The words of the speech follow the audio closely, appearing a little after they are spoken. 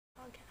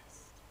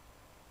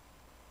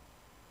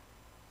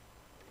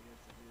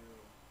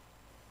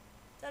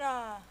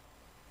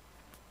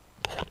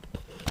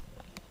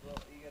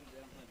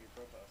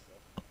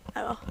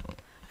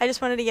I just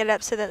wanted to get it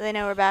up so that they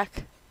know we're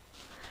back.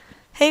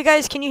 Hey, you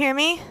guys, can you hear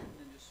me? And then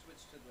just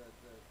switch to the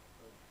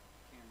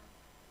camera.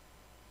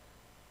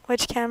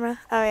 Which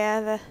camera? Oh,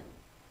 yeah, the...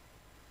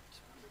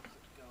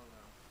 Go,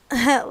 though.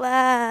 At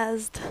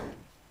last.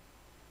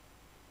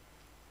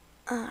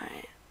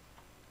 Alright.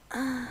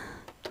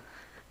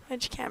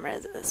 Which camera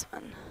is it? This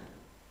one.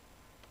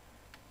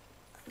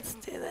 Let's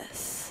do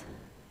this.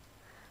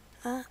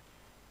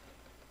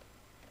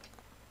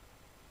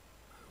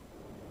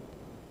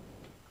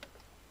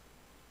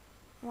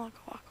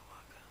 Waka, waka,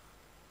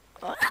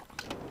 waka.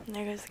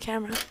 There goes the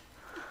camera.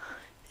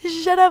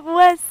 Shut up,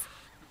 Wes!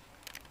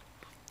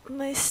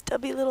 My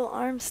stubby little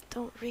arms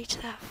don't reach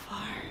that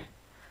far.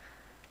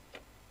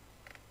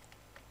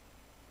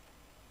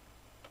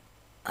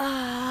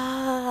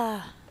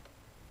 Ah.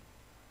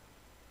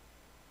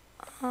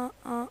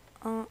 Wonk,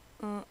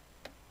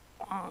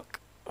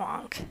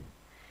 wonk.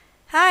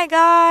 Hi,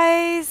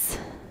 guys!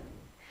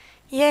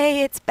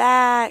 Yay, it's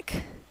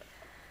back.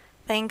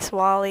 Thanks,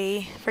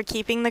 Wally, for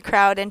keeping the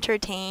crowd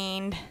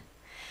entertained.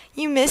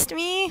 You missed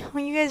me?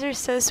 Well, you guys are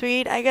so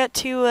sweet. I got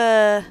to,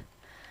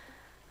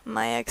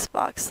 my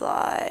Xbox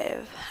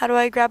Live. How do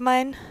I grab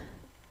mine? You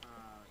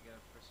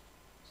gotta press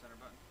center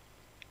button.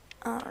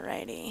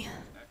 Alrighty. X.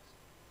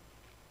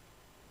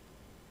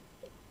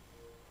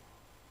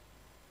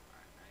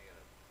 Alright, now you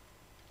gotta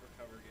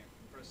recover game.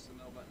 Press the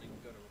middle button and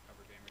go to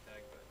recover gamer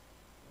tag, but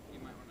you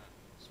might wanna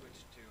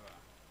switch to,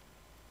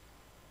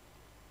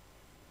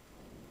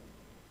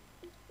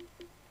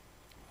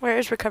 Where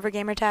is recover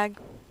gamer tag?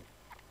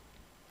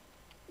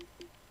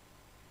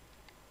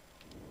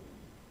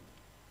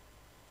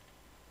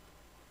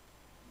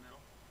 middle.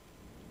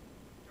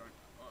 Join.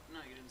 Oh,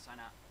 no, you didn't sign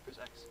out. Press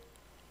X.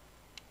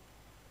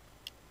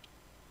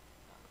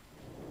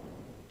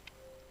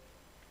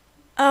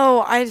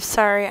 Oh, I'm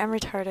sorry. I'm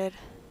retarded.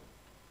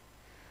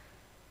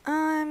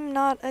 I'm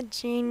not a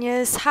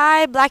genius.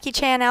 Hi, Blackie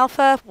Chan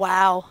Alpha.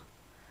 Wow.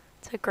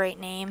 It's a great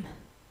name.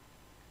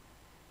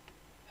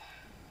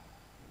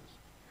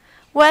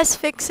 Wes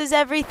fixes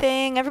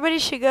everything. Everybody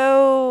should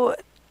go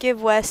give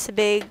Wes a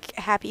big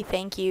happy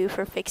thank you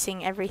for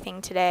fixing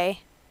everything today.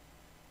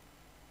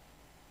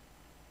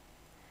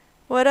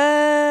 What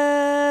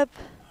up?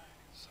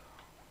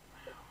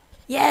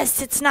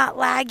 Yes, it's not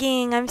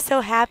lagging. I'm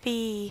so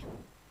happy.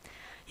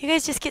 You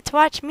guys just get to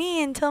watch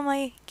me until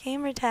my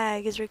gamer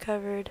tag is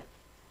recovered.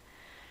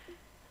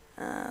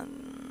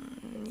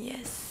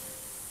 Yes.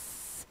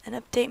 An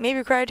update may be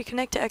required to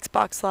connect to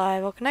Xbox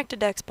Live. While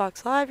connected to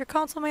Xbox Live, your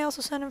console may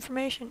also send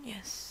information.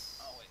 Yes.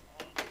 Oh, wait.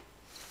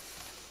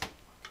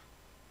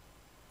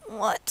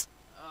 What?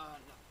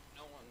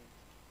 No one.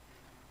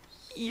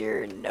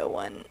 You're no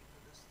one.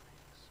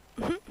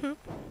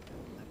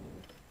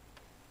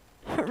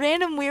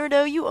 Random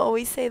weirdo, you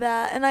always say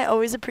that, and I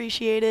always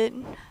appreciate it.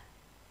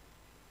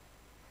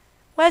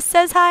 Wes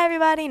says hi,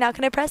 everybody. Now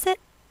can I press it?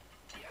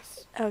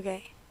 Yes.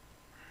 Okay.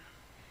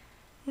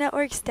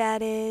 Network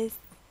status.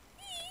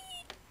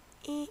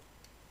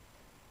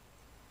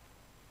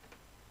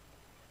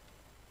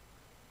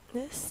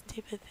 This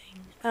stupid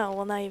thing. Oh,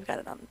 well now you've got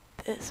it on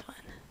this one.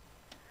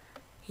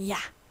 Yeah.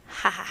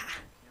 Ha ha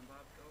ha.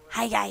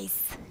 Hi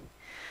guys.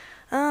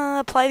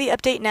 Apply the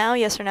update now,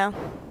 yes or no?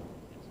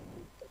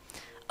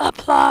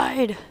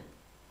 Applied!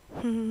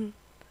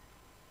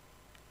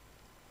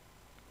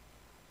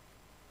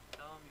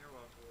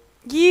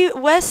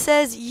 Wes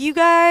says, you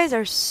guys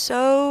are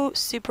so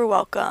super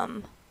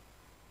welcome.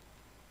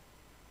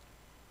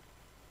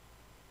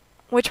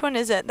 Which one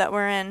is it that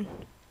we're in?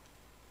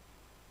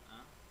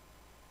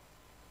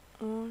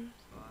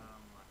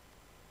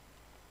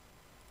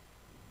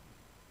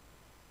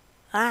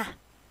 Ah.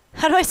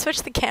 How do I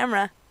switch the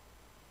camera?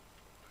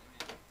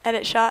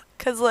 Edit shot?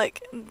 'Cause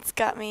look, it's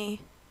got me.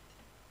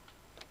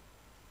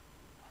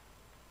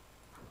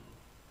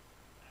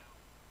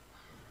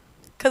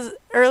 Because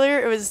earlier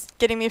it was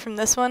getting me from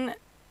this one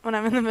when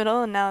I'm in the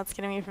middle, and now it's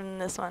getting me from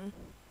this one.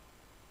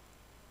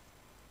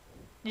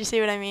 You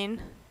see what I mean?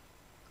 Click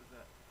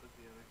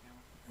the other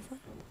camera.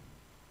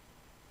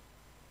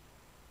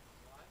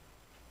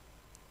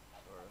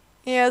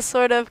 Yeah,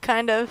 sort of,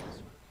 kind of.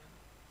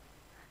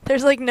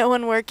 There's like no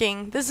one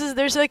working.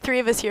 There's like 3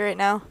 of us here right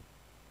now.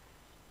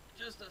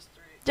 Just us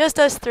 3. Just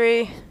us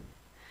 3.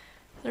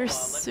 They're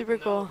super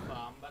cool.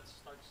 I'm about to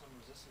start some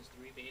Resistance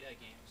 3 beta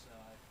games. If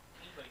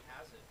anybody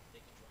has it, they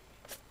can join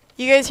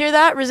me. You guys hear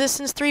that?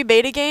 Resistance 3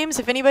 beta games.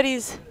 If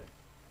anybody's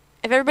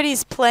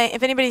anybody's playing,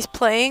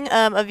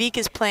 Avik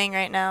is playing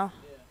right now.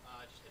 Yeah,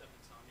 just hit up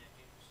Insomniac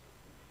Games.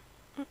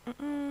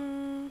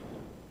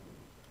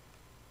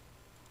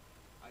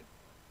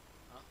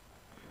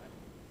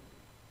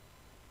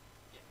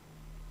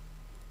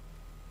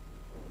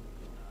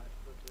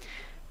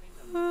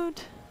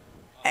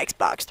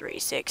 Xbox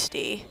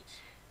 360.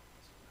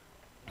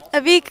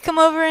 Avik, come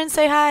over and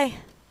say hi.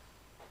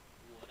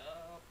 What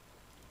up?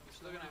 You're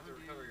still gonna have to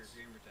recover your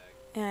gamer tag.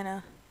 Yeah, I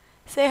know.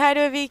 Say hi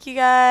to Avik, you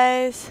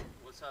guys.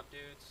 What's up,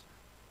 dudes?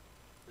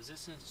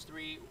 Resistance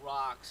 3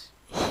 rocks.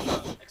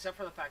 Except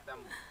for the fact that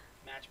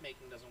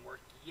matchmaking doesn't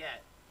work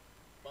yet.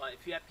 But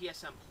if you have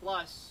PSN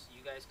Plus,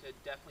 you guys could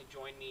definitely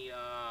join me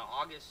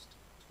August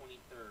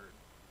 23rd.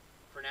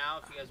 For now,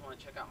 if you guys want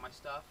to check out my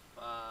stuff,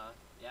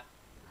 yeah,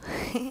 Throw us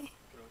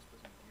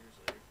some gears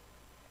later.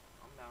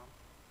 I'm down.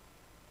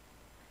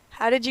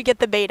 How did you get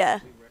the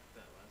beta? We wrecked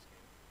that last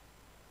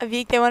game.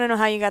 Avik, they want to know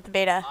how you got the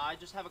beta. I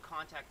just have a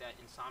contact at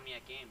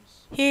Insomniac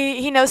Games.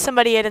 He knows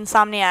somebody at In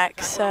Insomniac, fact,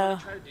 what I'm so going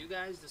to try to do,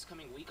 guys, this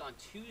coming week on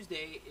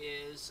Tuesday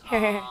is, what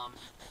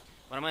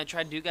I'm going to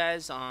try to do,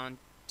 guys, on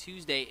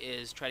Tuesday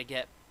is try to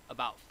get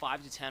about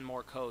 5 to 10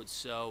 more codes.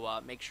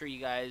 So make sure you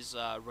guys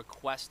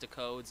request the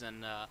codes,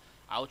 and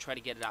I will try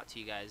to get it out to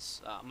you guys.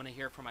 I'm going to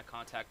hear from my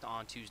contact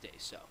on Tuesday,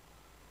 so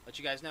let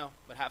you guys know.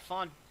 But have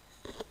fun.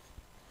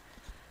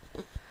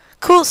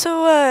 cool.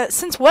 So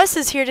since Wes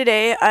is here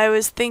today, I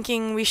was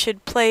thinking we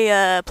should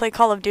play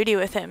Call of Duty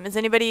with him. Does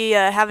anybody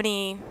have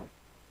any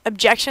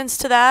objections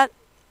to that?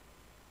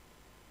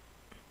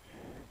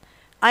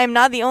 I am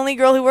not the only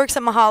girl who works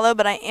at Mahalo,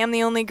 but I am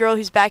the only girl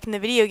who's back in the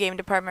video game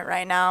department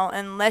right now,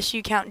 unless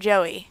you count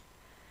Joey,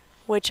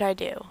 which I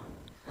do.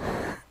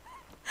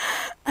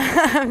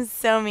 I'm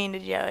so mean to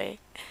Joey.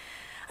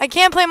 I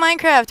can't play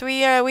Minecraft.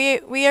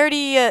 We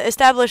already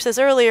established this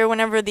earlier.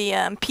 Whenever the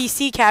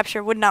PC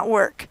capture would not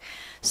work,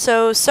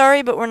 so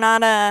sorry, but we're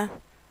not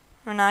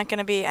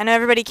gonna be. I know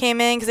everybody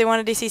came in because they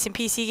wanted to see some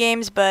PC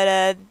games,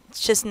 but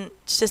it's just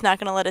not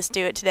gonna let us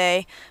do it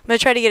today. I'm gonna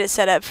try to get it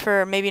set up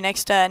for maybe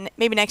next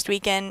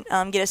weekend.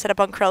 Get it set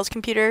up on Krell's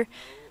computer.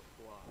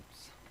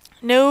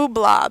 No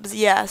blobs. No blobs.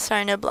 Yeah,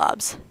 sorry, no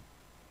blobs.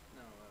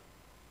 No,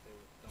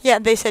 Yeah,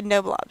 they said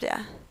no blobs.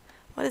 Yeah.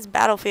 What is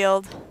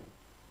Battlefield?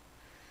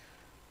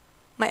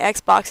 My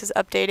Xbox is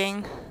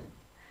updating.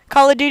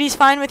 Call of Duty's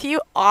fine with you?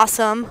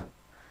 Awesome.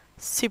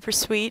 Super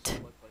sweet.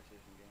 What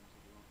PlayStation games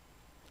do you want?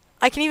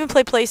 I can even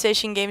play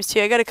PlayStation games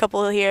too. I got a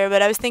couple here,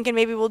 but I was thinking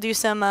maybe we'll do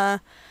some, I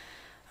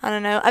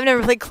don't know. I've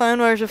never played Clone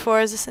Wars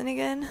before. Is this any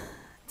good? It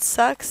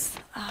sucks.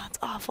 Oh, it's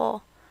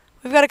awful.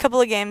 We've got a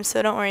couple of games,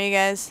 so don't worry, you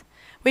guys.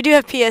 We do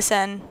have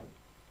PSN.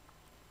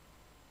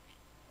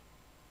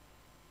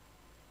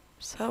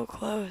 So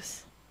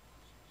close.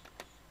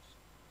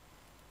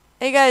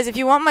 Hey guys, if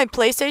you want my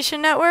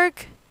PlayStation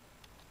network,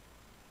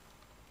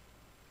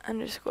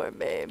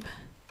 _babe.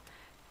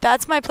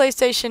 That's my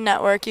PlayStation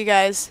network, you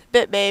guys.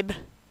 BitBabe.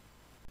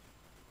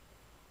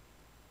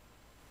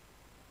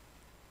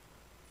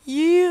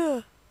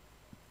 Yeah.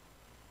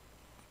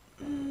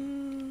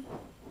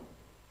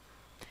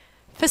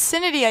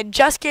 Vicinity, I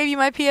just gave you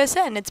my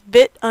PSN. It's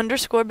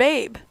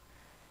bit_babe.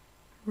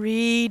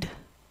 Read.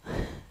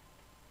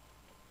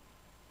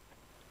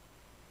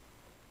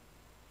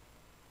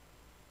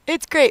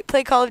 It's great.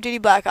 Play Call of Duty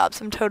Black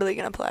Ops. I'm totally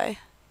gonna play.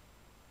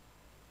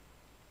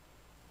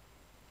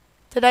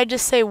 Did I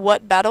just say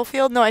what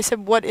Battlefield? No, I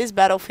said what is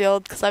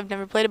Battlefield because I've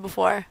never played it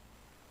before.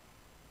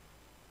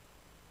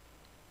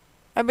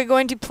 Are we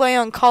going to play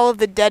on Call of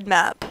the Dead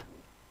map?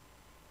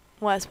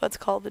 Wes, what's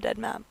Call of the Dead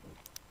map?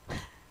 Tell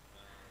them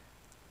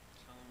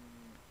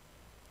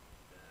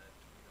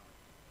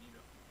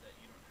that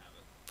you don't have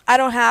it. I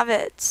don't have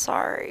it.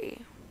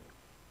 Sorry.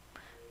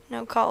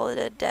 No Call of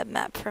the Dead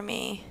map for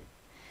me.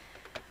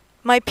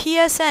 My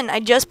PSN, I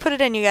just put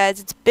it in, you guys.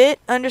 It's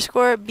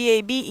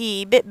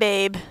bit_BABE,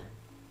 BitBabe.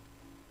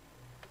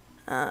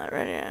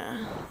 Right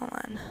here. Hold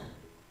on.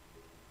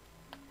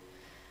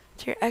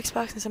 To your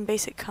Xbox and some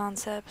basic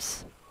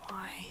concepts.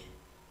 Why?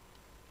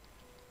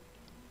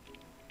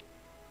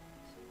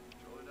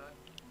 Controller died?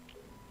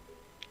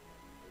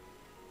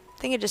 I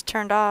think it just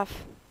turned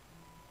off.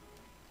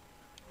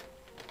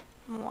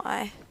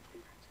 Why?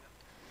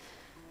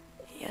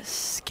 Yes,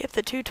 skip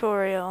the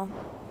tutorial.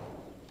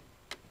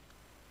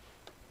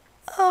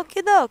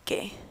 Okie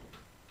dokie.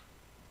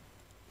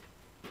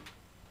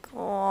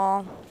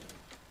 Cool.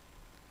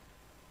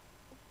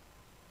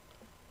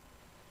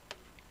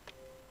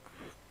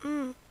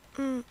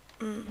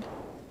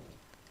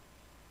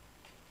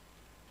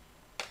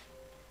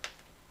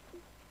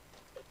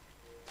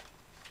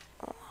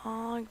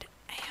 Logged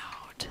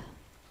out.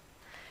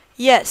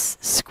 Yes,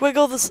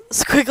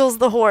 Squiggles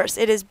the horse.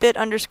 It is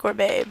bit_babe.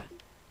 Is it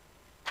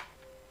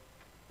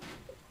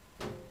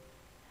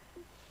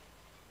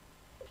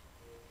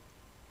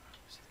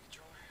the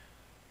controller?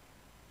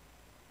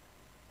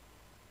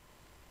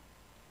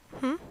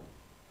 Hmm?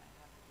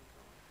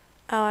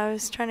 Oh, I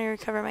was trying to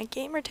recover my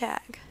gamer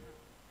tag.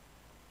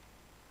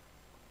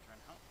 Trying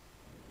to help.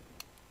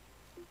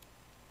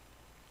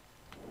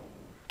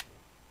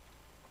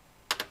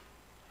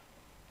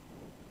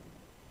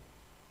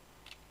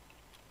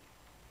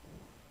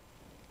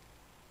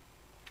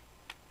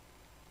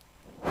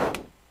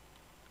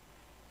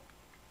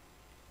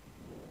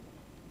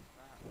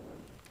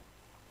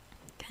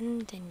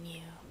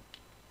 Continue.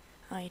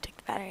 Oh, you took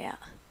the battery out.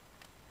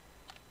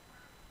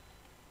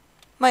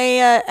 My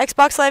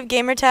Xbox Live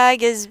gamer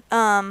tag is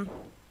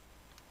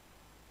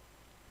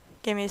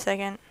give me a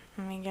second.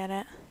 Let me get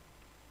it.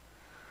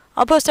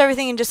 I'll post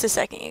everything in just a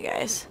second, you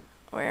guys.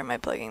 Where am I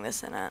plugging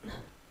this in at?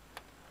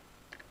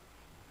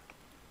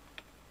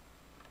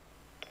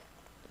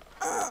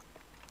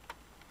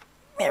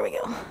 There we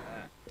go.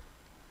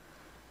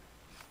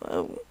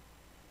 Whoa.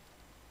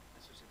 I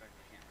switched it back to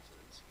the camera so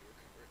that you can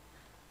recover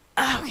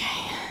it.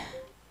 Okay.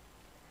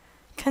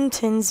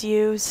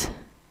 Continues.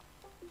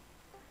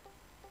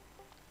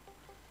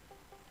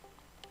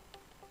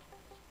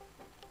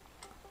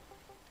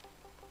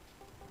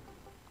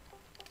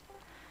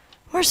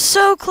 We're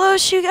so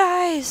close, you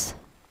guys.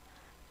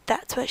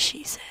 That's what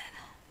she said.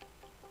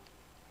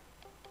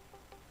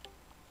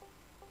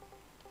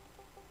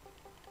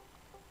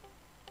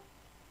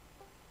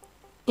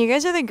 You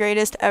guys are the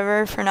greatest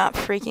ever for not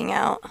freaking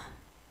out.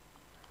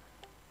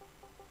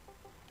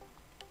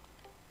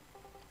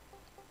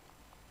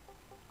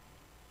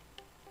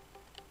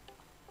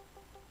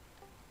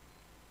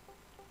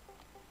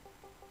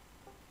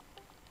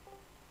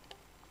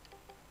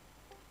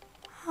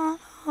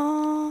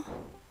 Oh.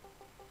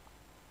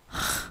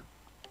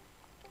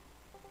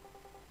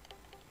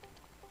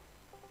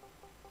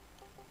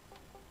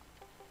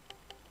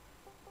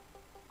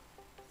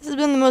 This has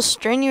been the most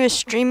strenuous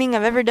streaming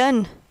I've ever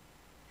done.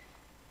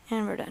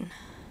 And we're done.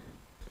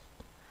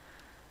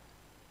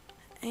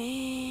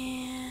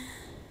 And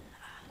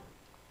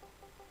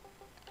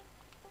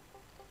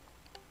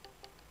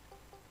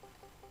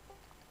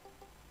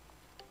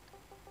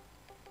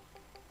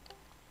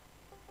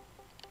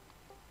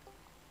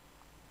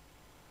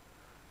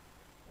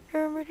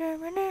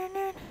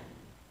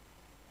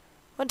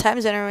what time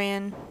zone are we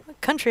in?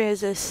 What country is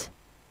this?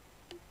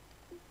 Are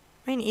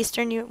we in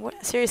Eastern?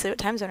 Seriously, what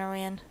time zone are we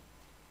in?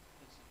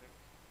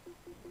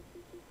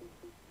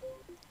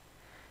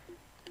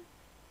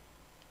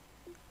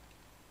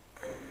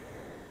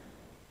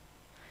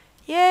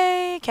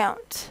 Yay,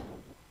 count.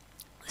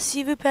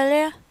 S'il vous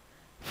plaît,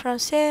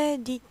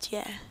 français,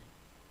 dites.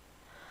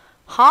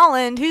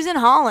 Holland? Who's in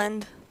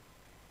Holland?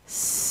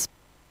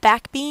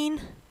 Backbean?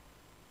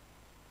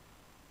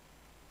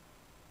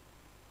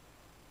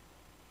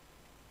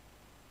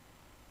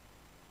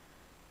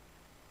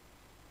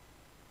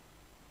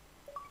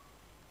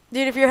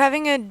 Dude, if you're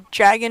having a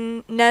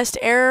Dragon Nest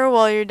error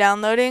while you're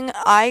downloading,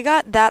 I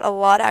got that a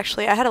lot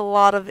actually. I had a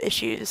lot of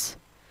issues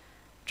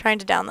trying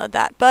to download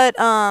that. But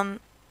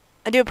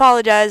I do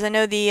apologize. I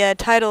know the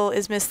title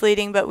is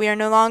misleading, but we are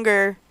no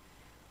longer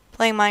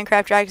playing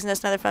Minecraft Dragon's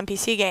Nest and other fun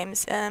PC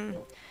games.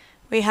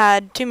 We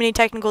had too many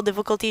technical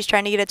difficulties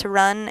trying to get it to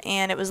run,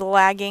 and it was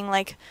lagging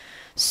like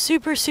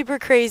super, super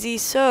crazy.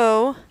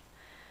 So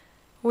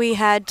we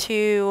had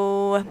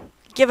to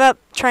give up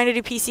trying to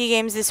do PC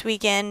games this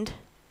weekend.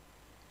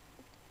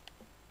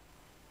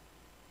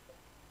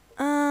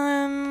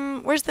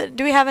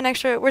 Do we have an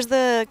extra, where's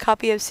the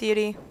copy of COD?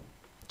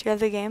 Do you have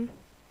the game?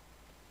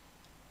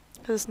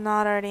 Because it's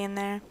not already in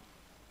there.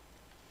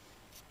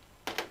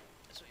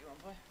 That's what you want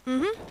to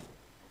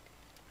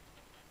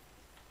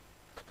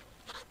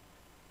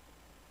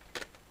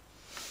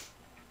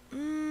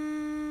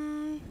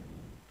play?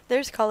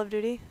 There's Call of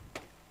Duty.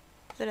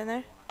 Is it in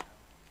there?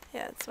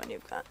 Yeah, that's the one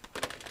you've got.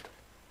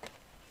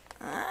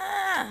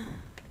 Ah.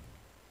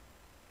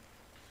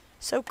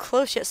 So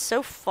close yet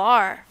so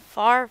far.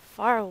 Far,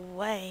 far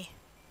away.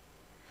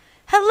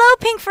 Hello,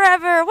 Pink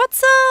Forever!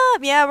 What's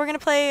up? Yeah, we're gonna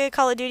play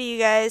Call of Duty, you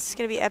guys. It's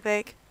gonna be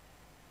epic.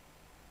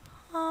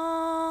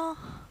 Oh.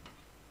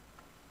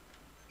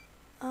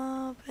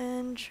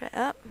 Open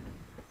up.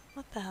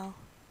 What the hell?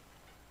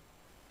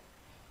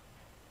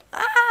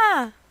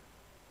 Ah!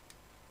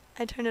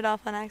 I turned it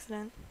off on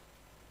accident.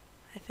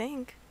 I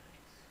think.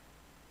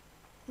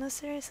 No,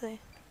 seriously.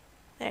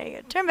 There you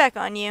go. Turn back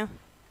on, you.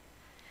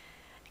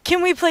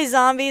 Can we play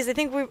zombies? I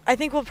think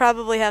we'll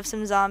probably have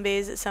some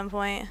zombies at some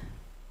point.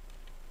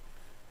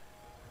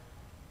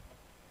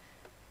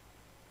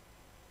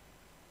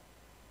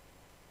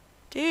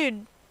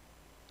 Dude,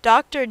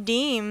 Dr.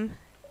 Deem,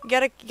 you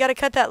gotta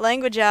cut that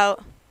language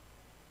out.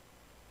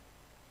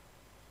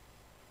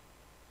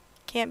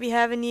 Can't be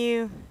having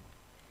you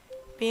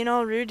being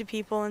all rude to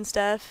people and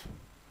stuff.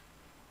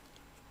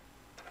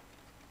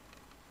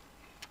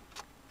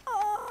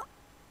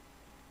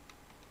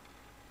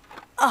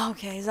 Oh,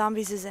 okay,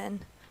 zombies is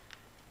in.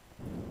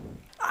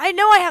 I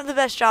know I have the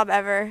best job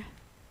ever.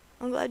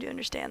 I'm glad you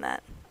understand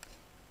that.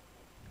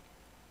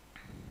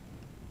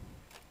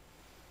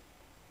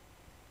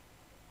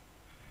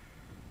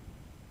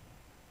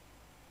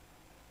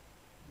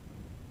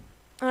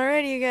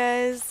 Alrighty, you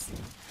guys.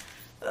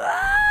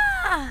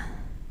 Ah!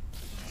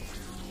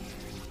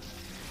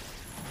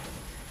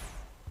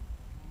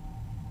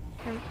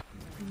 Your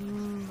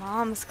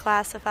mom's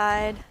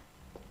classified.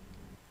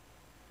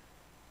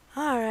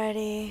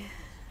 Alrighty.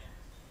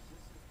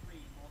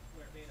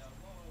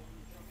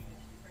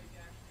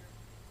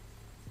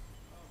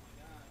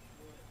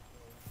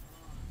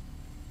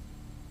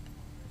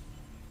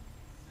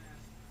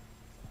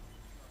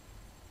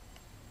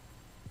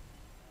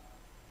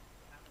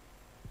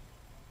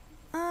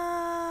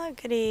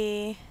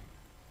 Goody.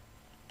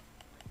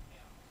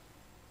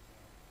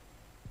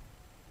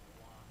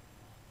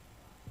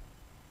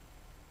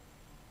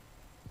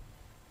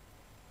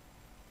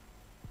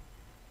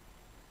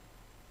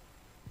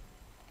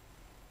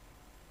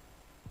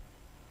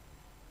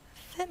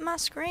 Fit my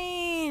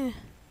screen.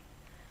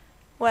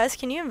 Wes,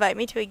 can you invite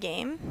me to a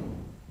game?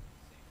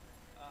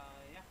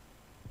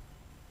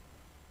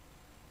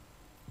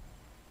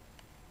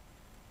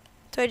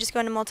 So I just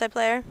go into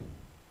multiplayer?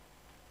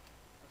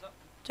 What's up?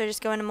 So I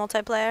just go into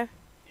multiplayer?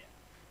 Yeah.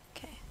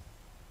 Okay.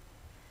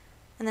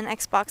 And then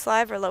Xbox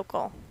Live or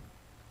local?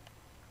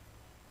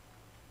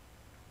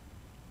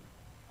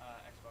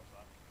 Xbox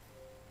Live.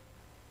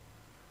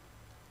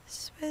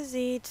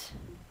 Sweet.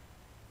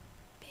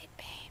 Big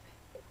babe.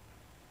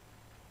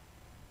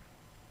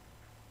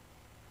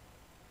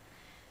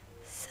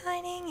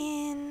 Signing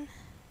in.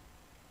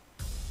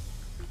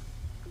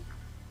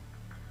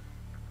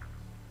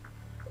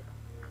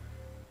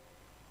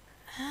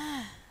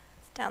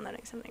 It's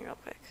downloading something real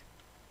quick.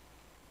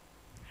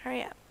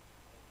 Hurry up.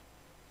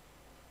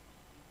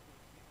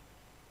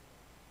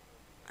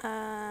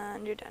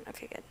 You're done.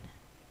 Okay, good.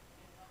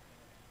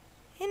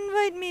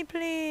 Invite me,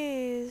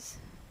 please.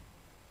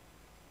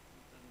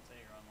 It doesn't say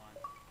you're online.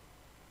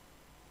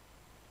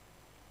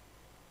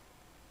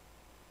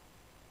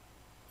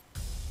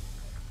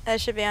 That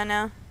should be on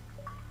now.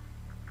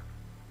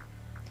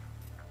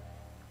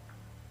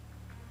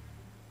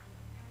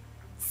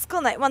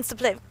 Skull Knight wants to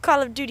play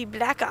Call of Duty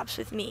Black Ops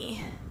with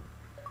me.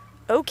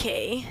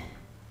 Okay.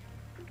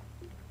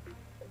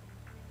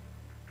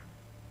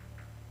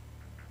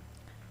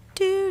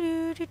 Do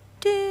do do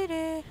do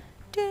do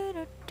do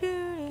do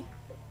do.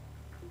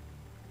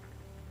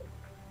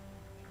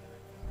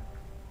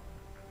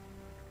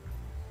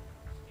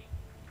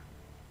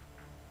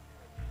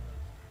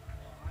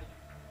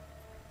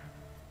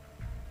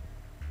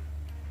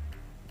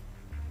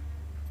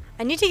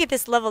 I need to get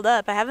this leveled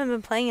up. I haven't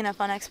been playing enough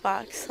on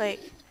Xbox. Like,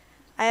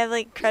 I have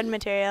like crud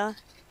material.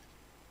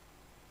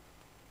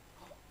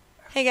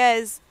 Hey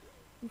guys,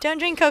 don't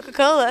drink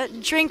Coca-Cola.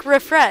 Drink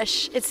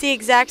Refresh. It's the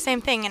exact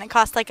same thing, and it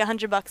costs like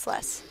 $100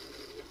 less.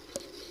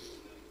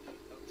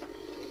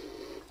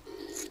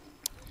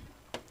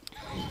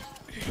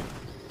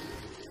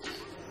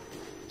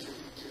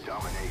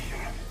 Domination.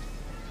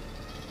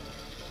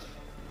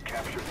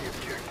 Capture the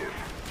objective.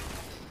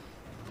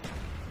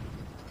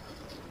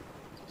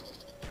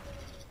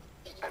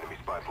 Enemy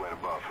spy plane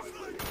above.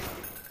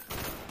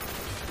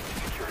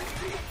 Securing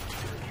C.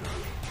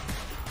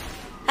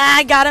 Ah,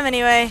 I got him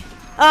anyway.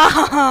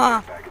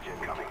 Oh. Package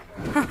incoming.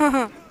 Enemy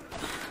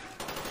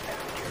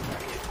care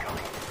package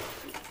incoming.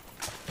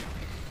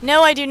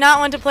 No, I do not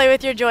want to play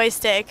with your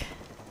joystick.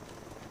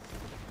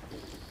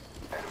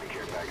 Enemy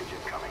care package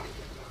incoming.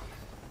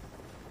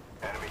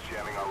 Enemy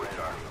jamming our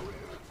radar.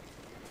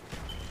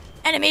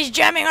 Enemies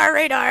jamming our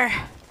radar.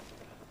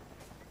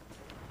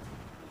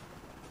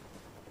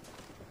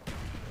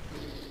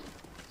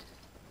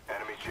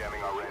 Enemy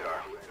jamming our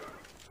radar.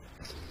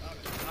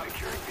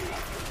 Securing B.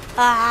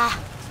 Ah.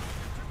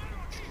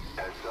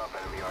 Heads up,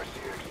 enemy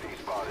RCXD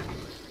spotted.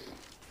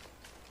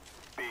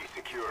 B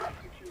secure.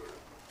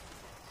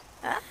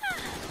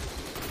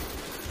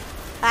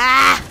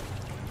 Ah.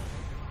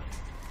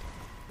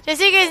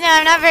 Just so you guys know,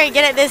 I'm not very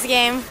good at this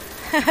game.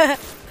 Enemy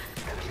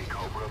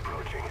Cobra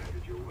approaching.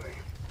 Your way.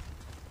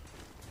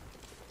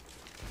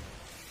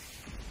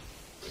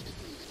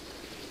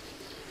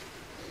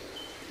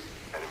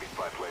 Enemy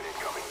spy plane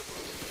incoming.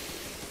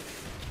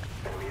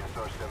 Enemy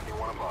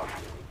SR-71 above.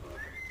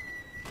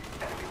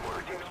 Enemy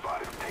mortar team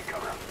spotted. Take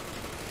cover.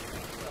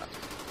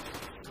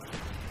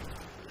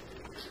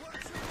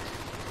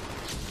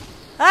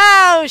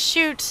 Oh,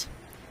 shoot.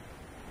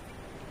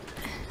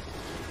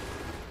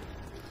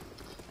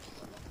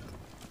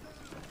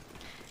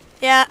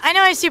 Yeah, I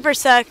know I super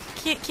suck.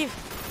 Keep.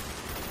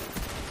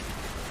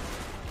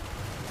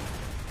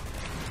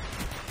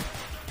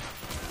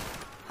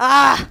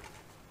 Ah.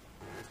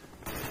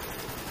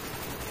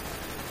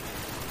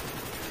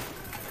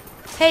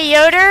 Hey,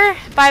 Yoder.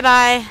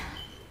 Bye-bye.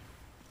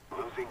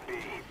 Losing B.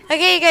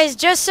 Okay, you guys,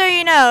 just so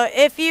you know,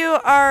 if you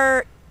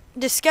are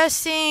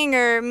disgusting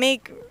or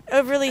make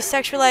overly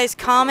sexualized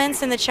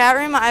comments in the chat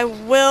room, I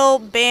will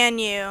ban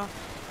you.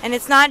 And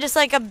it's not just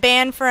like a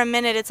ban for a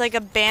minute, it's like a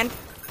ban.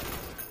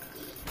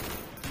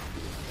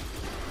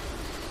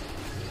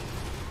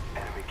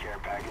 Enemy care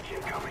package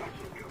incoming.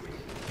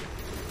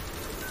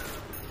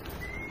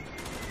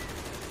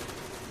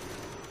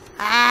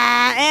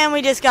 Ah, and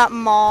we just got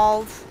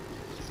mauled.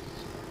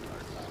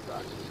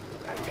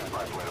 Enemy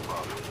spy plane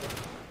above.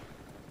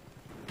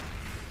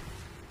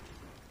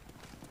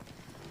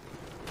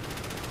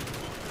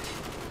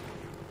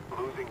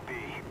 Losing B.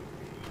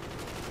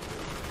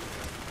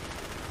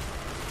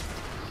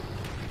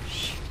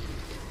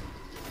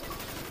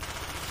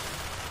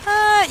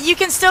 You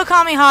can still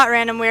call me hot,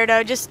 random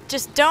weirdo.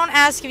 Just don't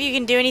ask if you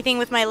can do anything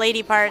with my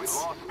lady parts.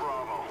 Lost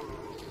Bravo.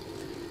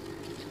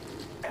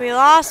 We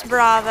lost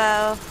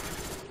Bravo.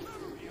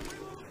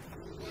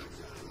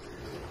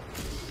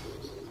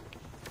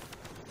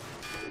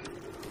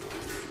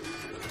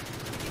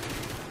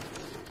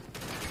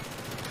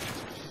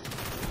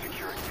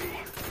 Securing B.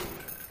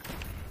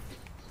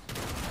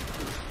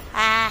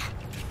 Ah.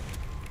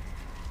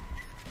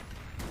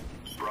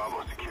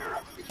 Bravo secure.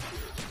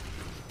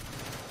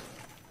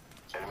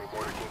 Enemy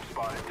mortar team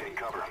spotted. Take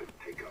cover.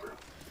 Take cover.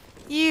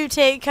 You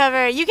take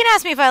cover. You can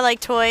ask me if I like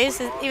toys,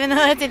 even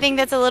though I think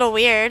that's a little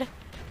weird.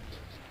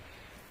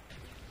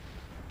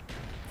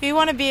 If you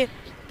want to be...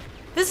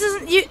 This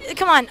isn't you.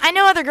 Come on, I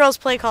know other girls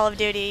play Call of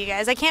Duty, you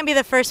guys. I can't be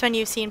the first one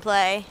you've seen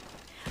play.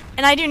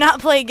 And I do not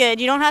play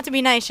good. You don't have to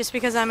be nice just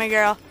because I'm a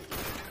girl.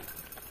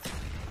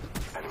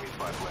 Enemy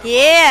spy plane.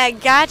 Yeah,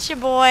 gotcha,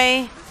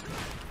 boy.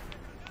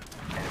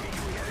 Enemy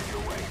UAV headed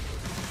your way.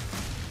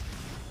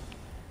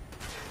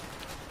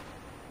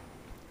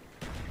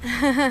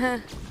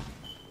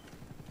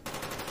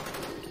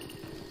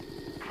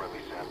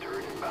 Friendly SAM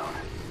turret inbound.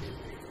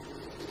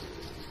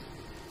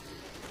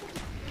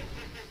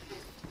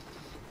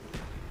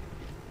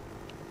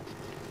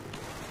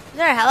 Is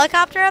there a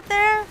helicopter up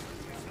there?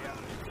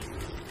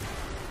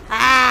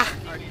 Ah!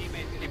 Our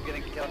teammates keep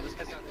getting killed. This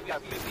guy's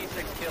got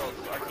 56 kills.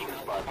 Our team is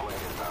Spy plane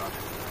inbound.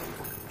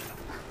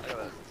 Look at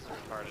this. It's so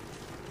retarded.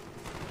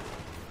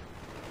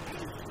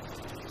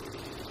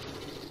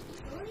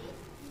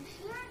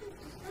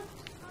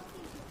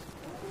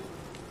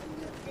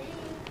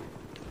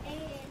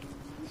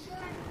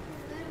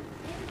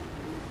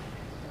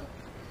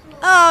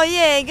 Oh,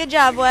 yay. Good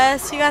job,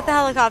 Wes. You got the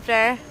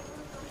helicopter.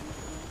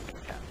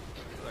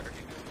 Look, our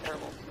team is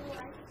terrible.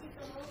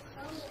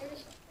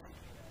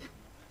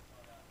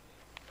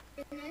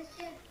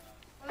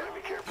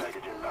 Enemy care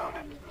package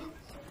inbound.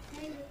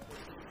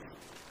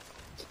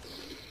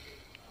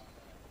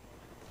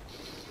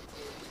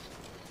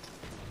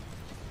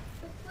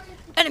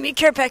 Enemy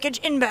care package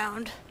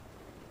inbound.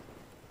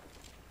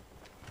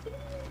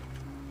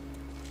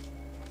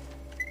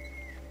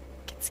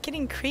 It's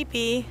getting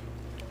creepy.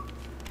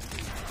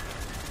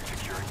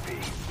 Securing B.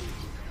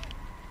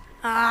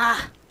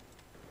 Ah.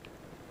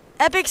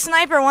 Epic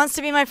Sniper wants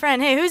to be my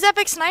friend. Hey, who's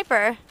Epic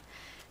Sniper?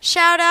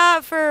 Shout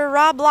out for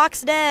Rob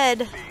Block's Dead.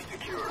 B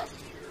secure.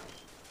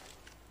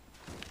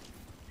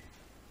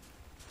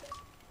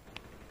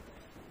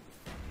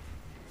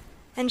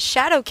 And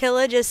Shadow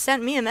Killer just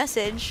sent me a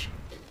message.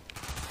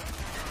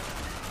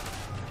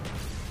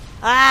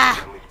 Ah.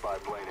 Friendly spy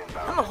plane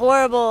inbound.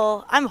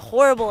 I'm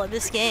horrible at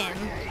this game.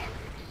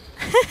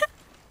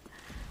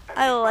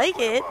 I like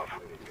it.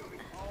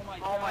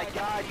 Oh my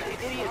god, you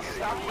idiots,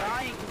 stop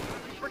dying.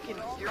 Freaking,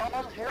 you're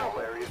all terrible. All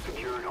areas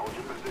secured. Hold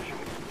your position.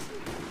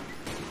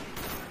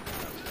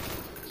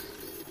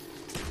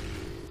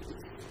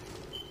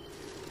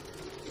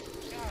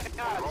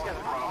 God, these guys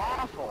are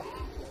awful.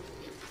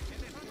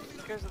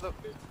 These guys are the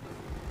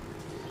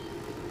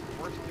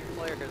worst two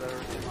players I've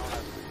ever seen in my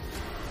life.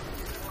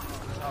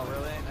 Oh,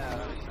 really? No,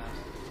 that makes sense.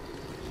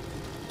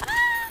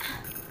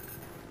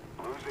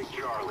 Losing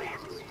Charlie.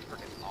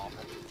 Freaking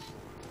awful.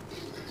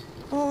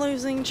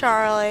 Losing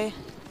Charlie.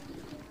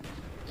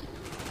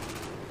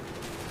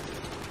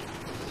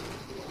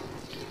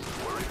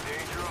 We're in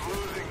danger of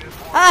losing this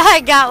one. Ah,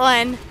 I got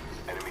one.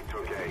 Enemy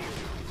took A.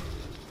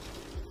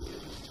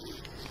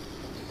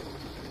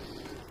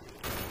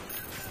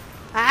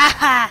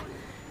 Ah,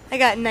 I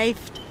got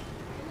knifed.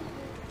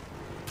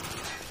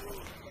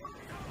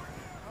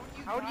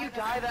 How do you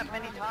die that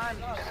many times?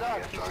 You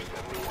suck.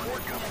 SR-71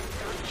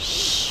 incoming.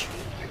 Shh.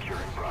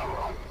 Securing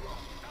Bravo.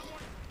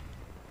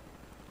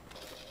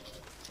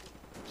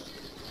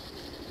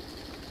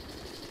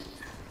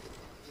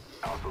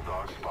 Alpha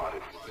dog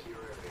spotted.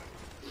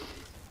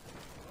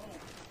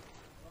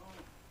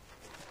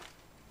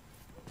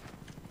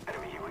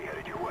 Enemy UAV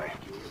headed your way.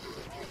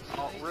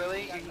 Oh,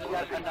 really? You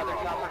got another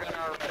chopper gunner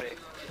already.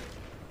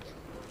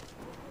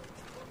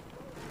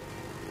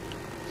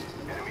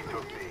 Enemy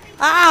took B.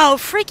 Ow,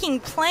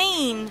 freaking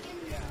plane.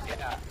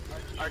 Yeah,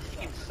 our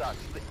team sucks.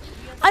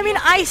 I mean,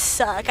 I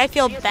suck. I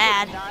feel He has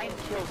bad. 9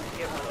 kills to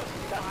get with us.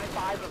 He's got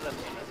 5 of them.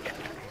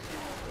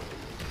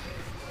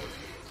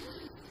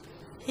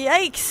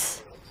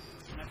 Yikes.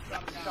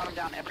 Shot him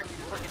down every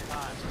freaking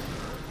time.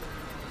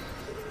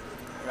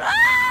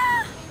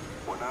 Ah!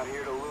 We're not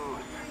here to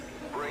lose.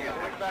 Bring it.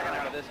 We're backing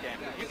out of this game.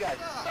 You guys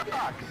suck.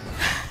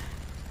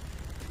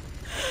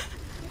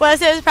 Well,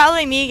 so it was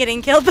probably me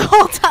getting killed the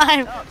whole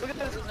time. No, look at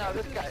this. No,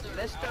 this guy,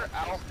 Mr.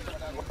 Alpha,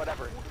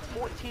 whatever.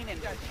 14 and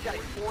he got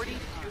 42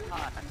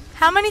 times.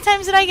 How many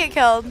times did I get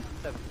killed?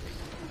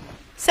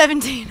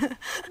 17.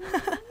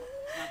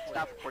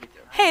 Not 42.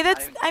 Hey,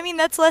 I mean,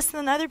 that's less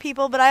than other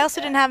people, but I also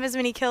didn't have as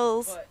many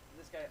kills. But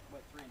this guy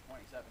went 3 and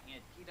 27.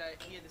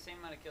 He had the same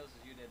amount of kills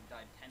as you did and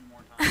died 10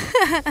 more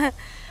times.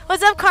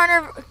 What's up,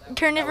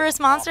 Carnivorous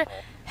Monster?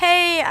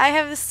 Hey, I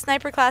have the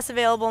sniper class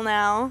available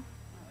now.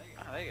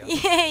 Oh, there you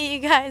go. Yay, you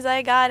guys,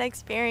 I got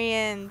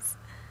experience.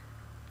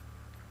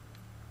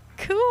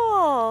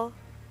 Cool.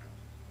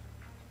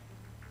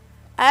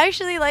 I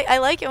actually I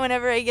like it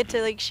whenever I get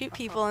to like shoot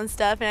people and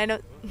stuff, and I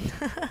don't.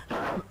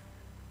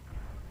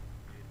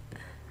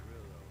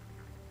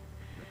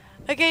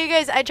 Okay, you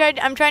guys,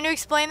 I'm trying to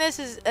explain this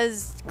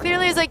as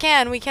clearly as I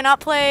can. We're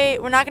not going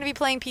to be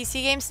playing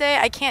PC games today.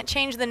 I can't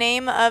change the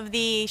name of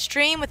the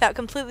stream without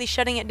completely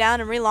shutting it down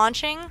and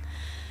relaunching.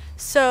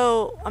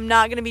 So, I'm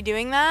not going to be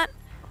doing that.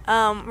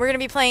 We're going to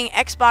be playing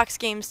Xbox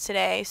games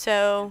today,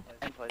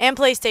 and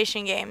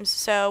PlayStation games.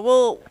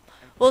 So,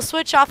 we'll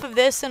switch off of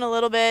this in a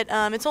little bit.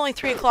 It's only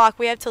 3 o'clock.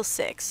 We have till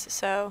 6,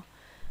 so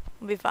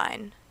we'll be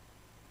fine.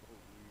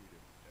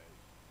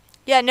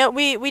 Yeah, no,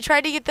 we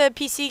tried to get the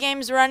PC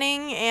games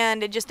running,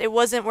 and it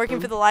wasn't working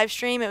for the live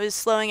stream. It was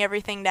slowing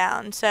everything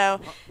down. So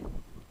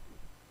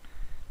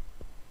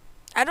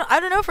I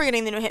don't know if we're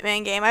getting the new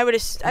Hitman game. I would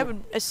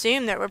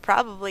assume that we're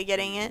probably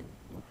getting it.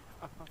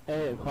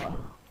 Hey,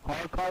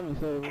 call me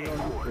so we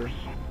don't use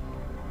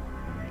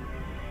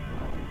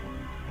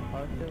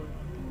this.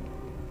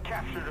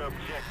 Capture the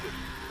objective.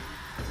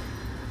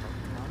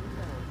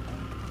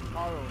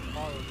 Carl.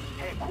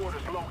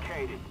 Headquarters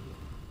located.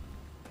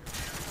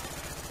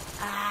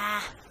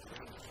 Ah.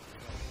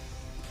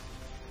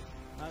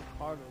 Not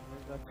Carlo,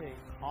 nigga. I say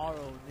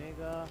Carl,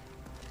 nigga.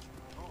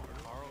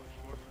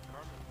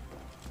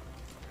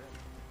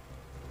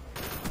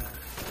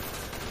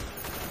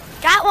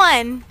 Got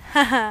one!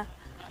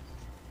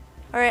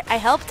 Or I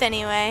helped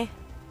anyway.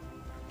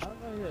 I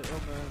don't know yet,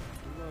 man.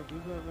 You gonna do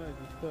something, man?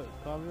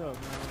 Just call me up,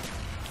 man.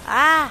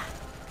 Ah!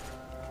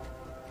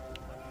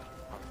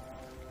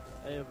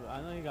 Hey, but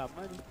I know you got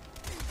money.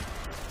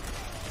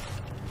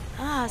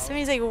 Ah,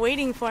 somebody's like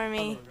waiting for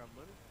me.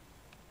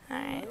 Oh,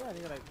 Alright. yeah,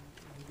 nigga, like,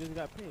 you just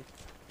got paid.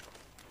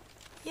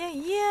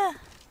 Yeah.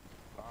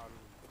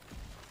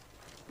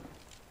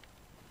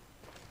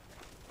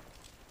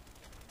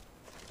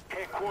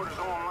 Headquarters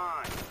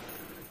online.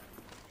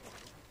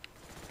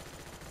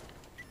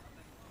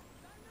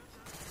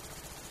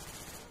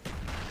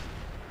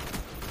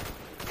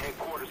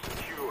 Headquarters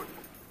secured.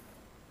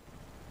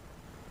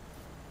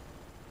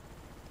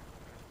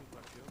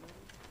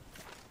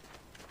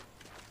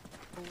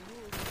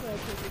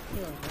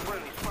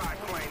 Friendly spy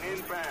plane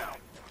inbound.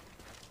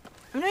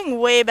 I'm doing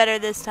way better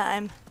this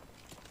time.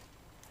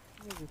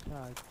 Nigga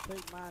tried to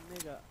take my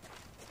nigga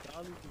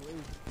all these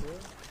ways to kill.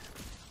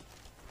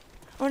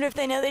 I wonder if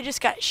they know they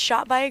just got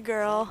shot by a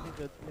girl.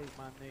 Nigga take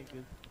my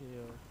niggas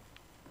kill.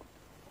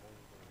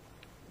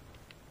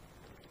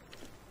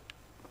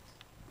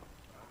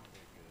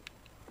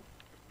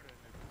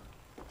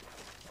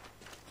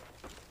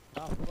 I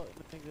fuck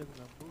the niggas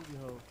in a booty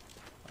hole.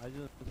 I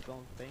just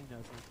don't say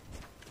nothing.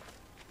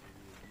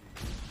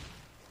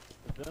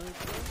 You feel me,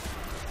 bro?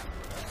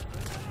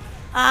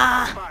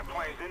 Ah! Spy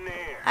planes in the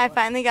air. I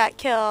finally got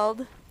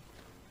killed.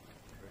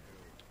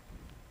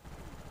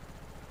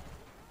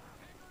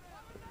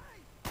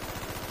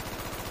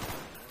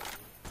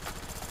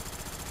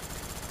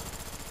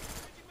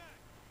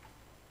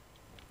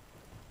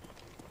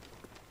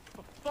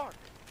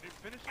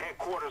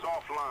 Headquarters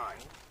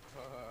offline.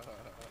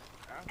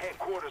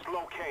 Headquarters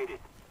located.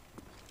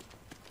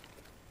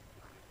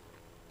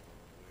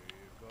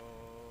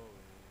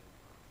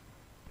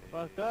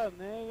 Fuck up,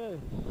 nigga.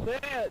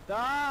 Shit,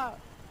 dog.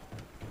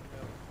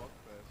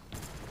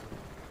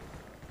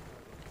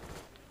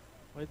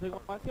 What you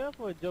took my kill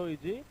for, Joey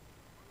G?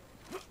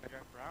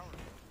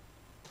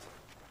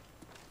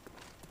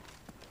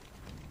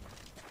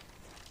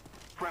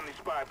 Friendly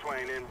spy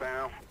plane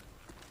inbound.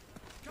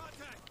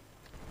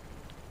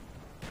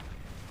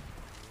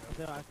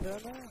 Did I kill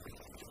now?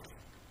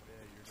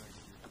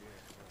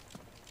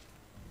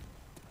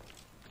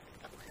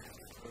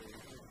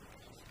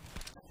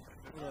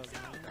 What up,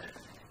 man?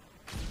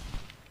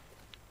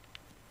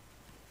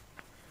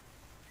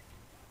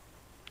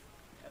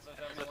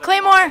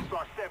 Claymore!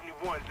 SR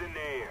 71's in the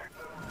air.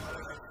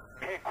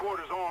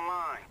 Headquarters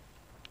online.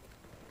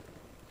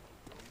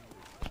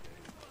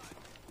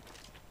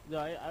 Yeah,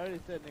 I already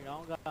said, nigga, I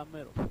don't got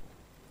middle.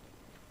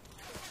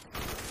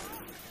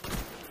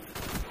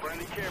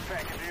 Friendly care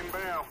package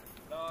inbound.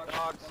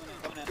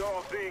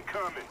 Dogs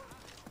incoming.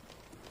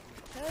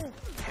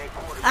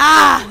 Headquarters.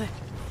 Ah!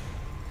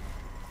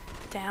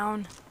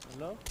 Down.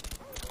 Hello?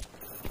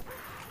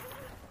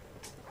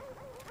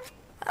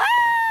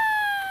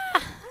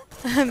 Ah!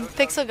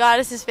 Pixel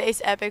Goddess's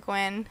face, epic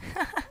win.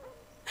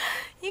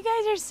 You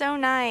guys are so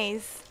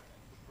nice.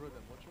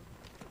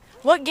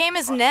 What game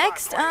is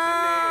next?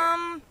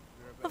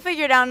 We'll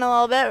figure it out in a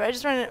little bit.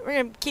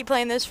 We're gonna keep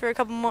playing this for a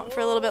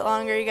little bit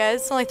longer, you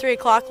guys. It's only 3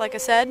 o'clock, like I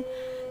said,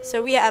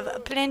 so we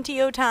have plenty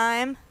of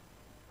time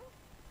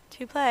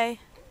to play.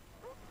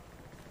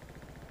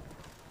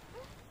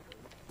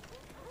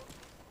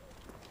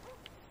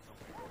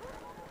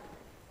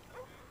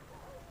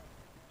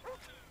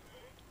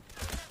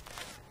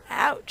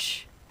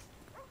 Ouch!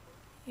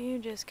 You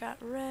just got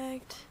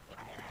wrecked.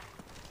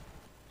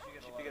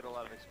 You get a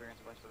lot of experience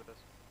points for this.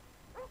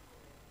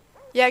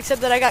 Yeah,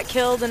 except that I got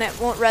killed and it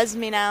won't res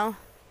me now.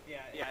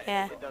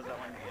 Yeah. It does that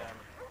one.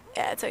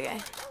 Yeah, it's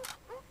okay.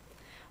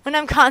 When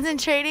I'm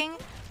concentrating,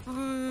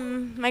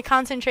 my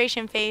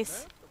concentration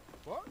face.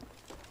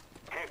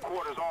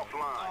 Headquarters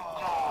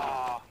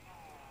offline.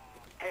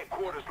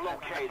 Headquarters I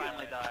located.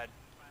 finally died.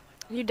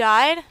 You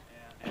died?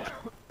 Yeah.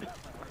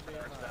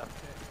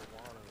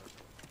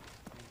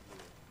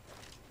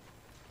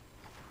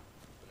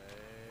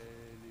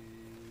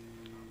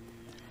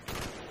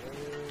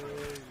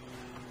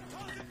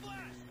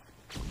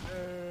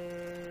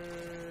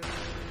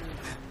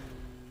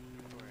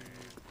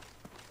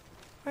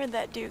 Where'd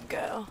that dude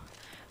go?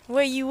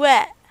 Where you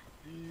at?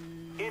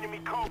 Enemy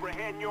Cobra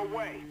heading your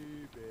way.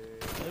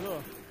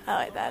 Oh,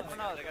 like that. Oh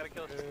no, they gotta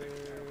kill us.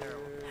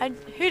 Terrible.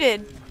 Who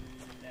did?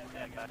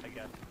 I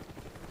guess.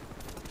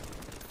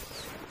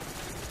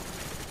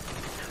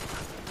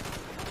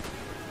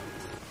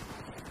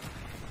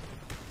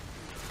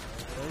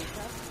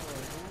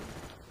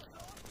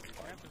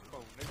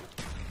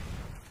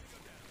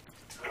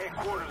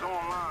 Headquarters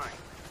online.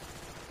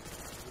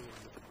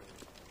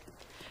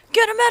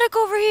 Get a medic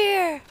over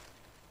here!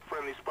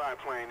 Friendly spy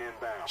plane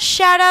inbound.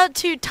 Shout out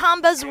to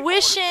Tomba's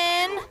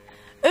Wishin'.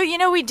 Oh, you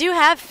know, we do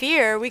have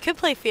Fear. We could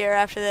play Fear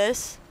after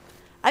this.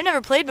 I've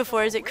never played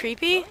before. Is it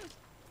creepy?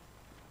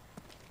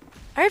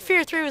 I heard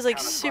Fear 3 was like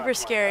super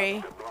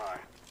scary.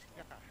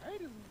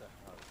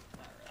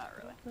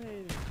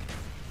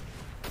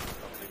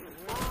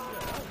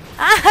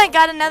 Ah, I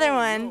got another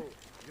one.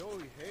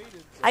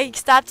 I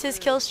stopped his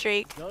kill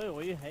streak. Joey,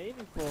 what you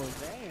hating for?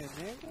 Damn,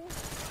 nigga.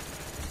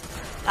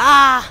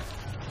 Ah!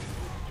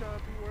 You trying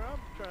to be where I'm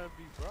trying to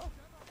be, bro.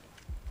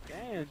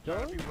 Damn, Trying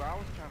to Joey. be where I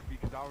was trying to be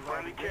because I was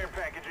Friendly care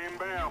package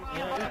inbound.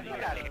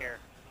 Get out of here.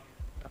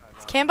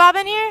 Is Cam Bob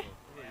in here?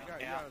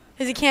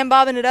 Is he Cam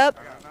Bobbing it up?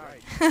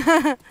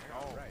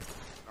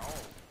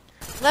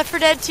 Left 4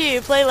 Dead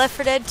 2. Play Left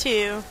 4 Dead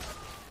 2.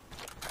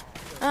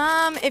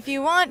 If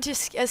you want to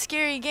a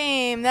scary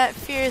game, that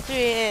Fear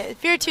 3,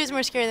 Fear 2 is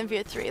more scary than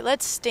Fear 3.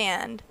 Let's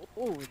stand.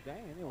 Oh, damn,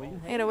 what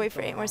you I gotta wait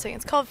for 8 more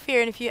seconds. It's called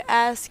Fear, and if you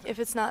ask if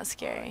it's not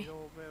scary,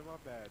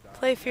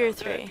 play Fear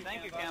 3.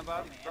 Thank you, Cam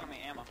Bob. Give me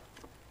ammo.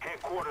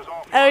 Headquarters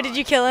offline. Oh, did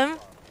you kill him?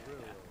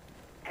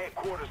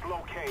 Headquarters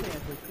located.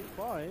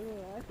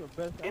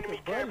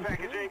 Enemy care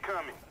package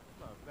incoming.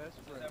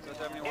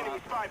 Enemy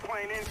spy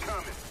plane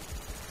incoming.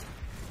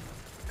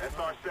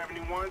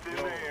 SR-71's in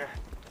there.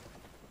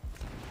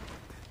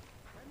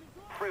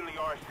 Friendly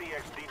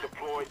RCXD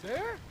deployed.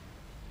 There?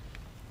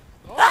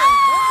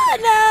 Ah,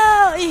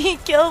 no! He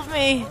killed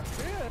me.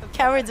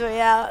 Coward's way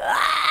out.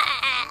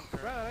 Ah!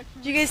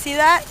 Did you guys see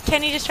that?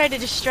 Kenny just tried to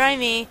destroy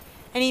me,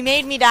 and he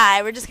made me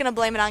die. We're just gonna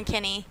blame it on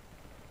Kenny.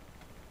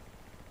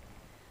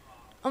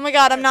 Oh my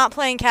god, I'm not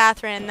playing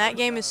Catherine. That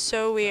game is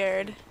so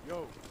weird.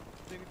 Yo,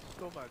 nigga just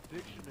stole my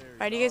dictionary.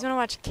 Alright, do you guys want to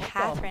watch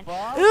Catherine?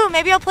 Ooh,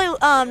 maybe I'll play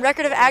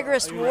Record of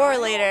Agarist War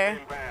later.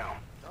 Inbound.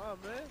 Nah,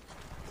 man.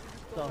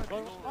 The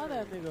fuck on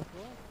that nigga,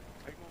 for?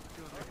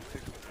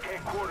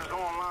 Headquarters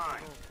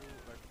online.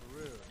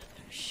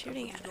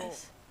 Shooting at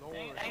us.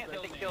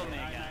 They killed me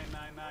again.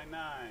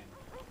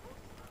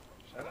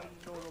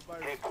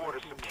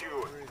 Headquarters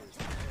secured.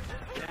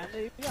 Damn,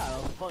 nigga, you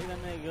gotta fuck that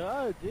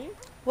nigga up, G.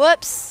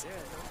 Whoops.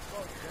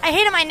 I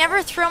hate them. I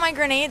never throw my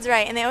grenades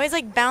right, and they always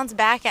like bounce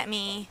back at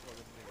me.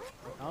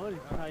 Nobody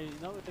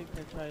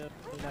can try to do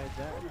like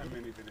that.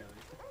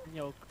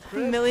 Yo,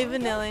 Millie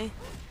Vanilli.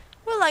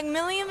 We're like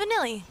Millie and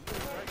Vanilli.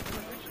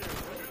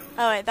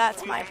 Oh wait,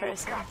 that's my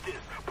person. Got this.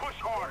 Push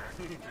harder.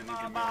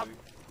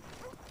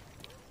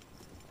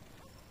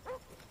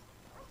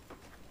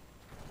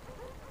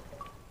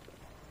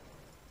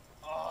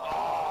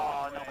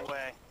 Oh, no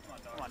way.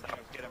 Come on, dogs,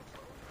 get him.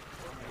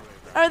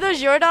 Are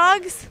those your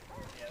dogs?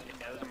 Yeah,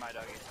 those are my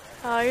doggies.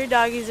 Oh, your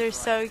doggies are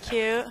so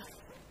cute.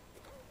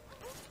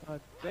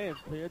 damn,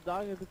 so your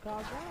dog is a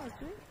cop now,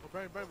 G.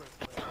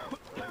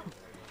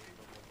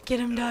 Get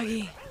him,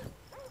 doggy.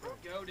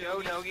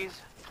 Go,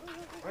 doggies.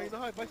 Right, you know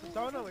how I bite the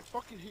down like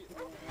fucking hit.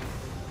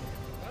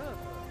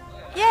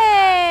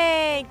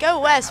 Yay! Go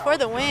West for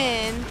the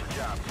win. 3-8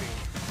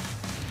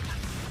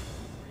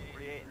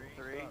 and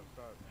 3.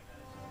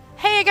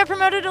 Hey, I got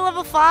promoted to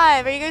level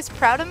 5. Are you guys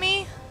proud of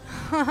me?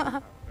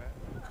 I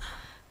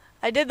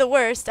did the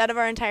worst out of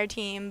our entire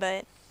team,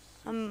 but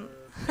Bowser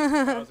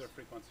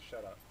Freak wants to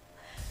shut up.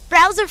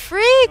 Browser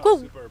Freak! No, Whoa.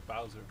 Super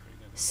Bowser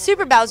Freak.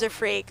 Super Bowser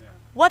Freak. Yeah.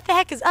 What the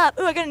heck is up?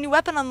 Ooh, I got a new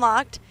weapon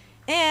unlocked.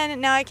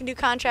 And now I can do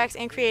contracts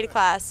and create a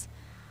class.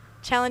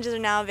 Challenges are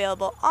now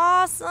available.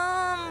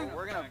 Awesome!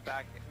 We're gonna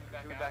back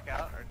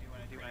out, or do you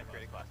want to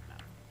create a class now?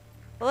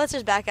 Well, let's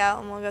just back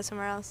out and we'll go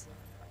somewhere else.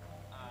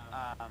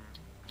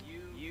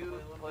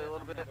 You play a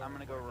little bit. I'm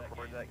gonna go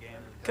record that game.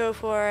 Go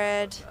for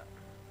it.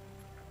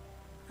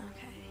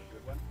 Okay.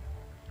 Good one.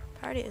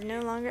 Party is no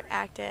longer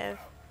active.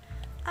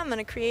 I'm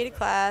gonna create a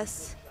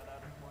class.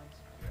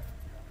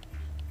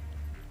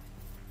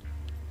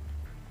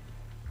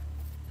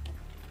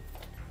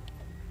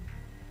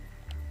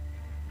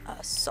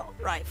 Assault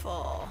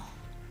rifle.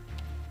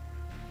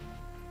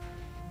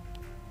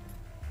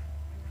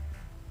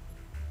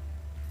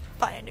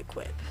 Find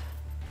equip.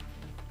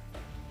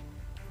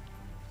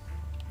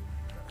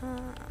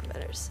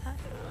 Better side.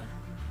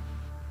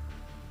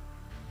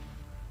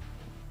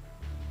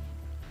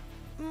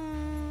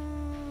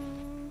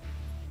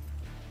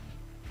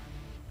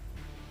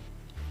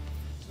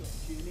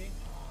 Kenny,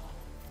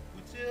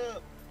 what's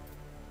up?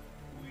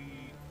 We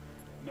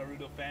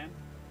Naruto fan?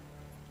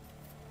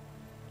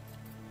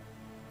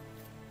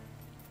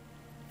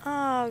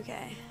 Oh,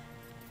 okay.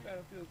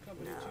 Battlefield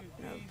Company No,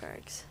 2, no please.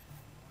 perks.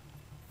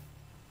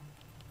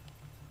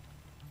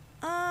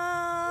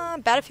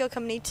 Battlefield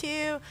Company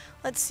 2.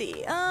 Let's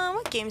see.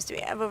 What games do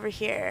we have over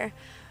here?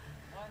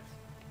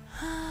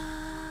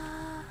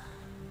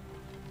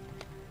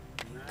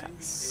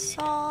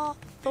 Saw,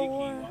 Pinky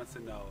Thor. wants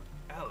to know,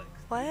 Alex,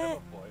 What? do you have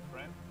a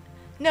boyfriend?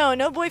 No,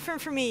 no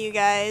boyfriend for me, you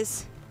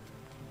guys.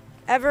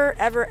 Ever,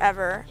 ever,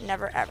 ever,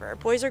 never, ever.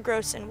 Boys are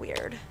gross and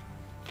weird.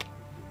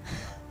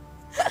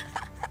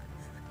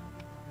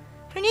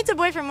 Who needs a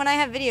boyfriend when I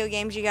have video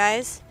games, you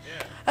guys?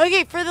 Yeah.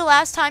 Okay, for the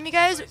last time, you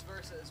guys, Vice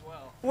versa as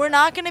well. we're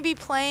not going to be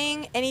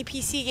playing any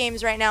PC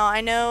games right now.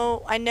 I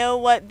know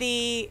what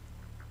the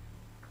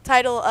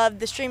title of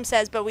the stream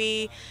says, but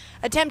we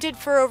attempted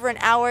for over an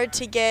hour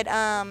to get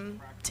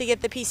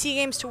the PC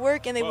games to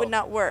work, and they would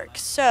not work.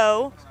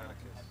 So,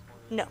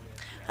 no.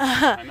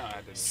 I know, I had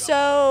to jump.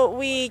 So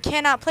we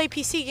cannot play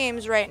PC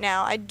games right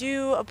now. I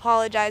do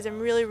apologize. I'm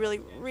really, really,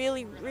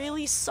 really,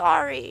 really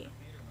sorry.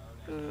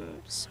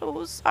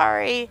 So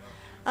sorry.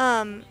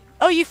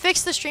 Oh, you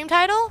fixed the stream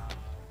title?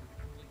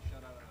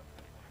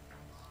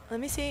 Let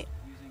me see.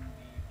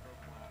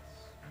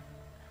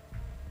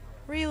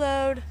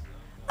 Reload.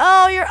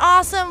 Oh, you're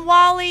awesome,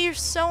 Wally. You're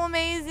so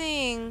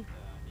amazing.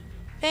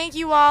 Thank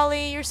you,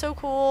 Wally. You're so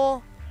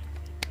cool.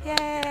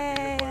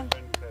 Yay.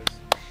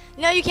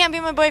 No, you can't be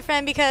my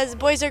boyfriend because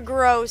boys are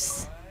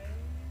gross.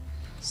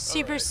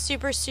 Super,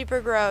 super, super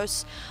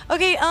gross.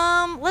 Okay,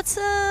 let's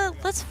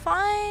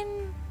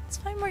find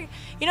more.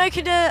 You know, I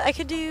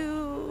could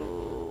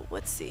do.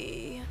 Let's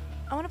see.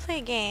 I want to play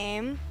a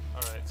game.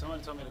 Alright,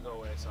 someone told me to go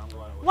away, so I'm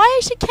going away. Why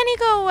should Kenny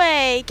go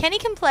away? Kenny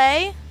can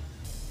play.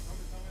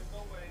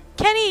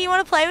 Kenny, you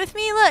want to play with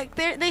me? Look,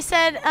 they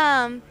said,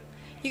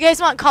 you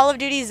guys want Call of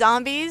Duty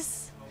Zombies?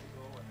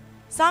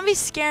 Zombies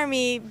scare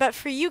me, but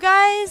for you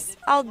guys,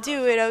 I'll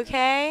do it,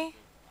 okay?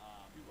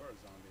 You were a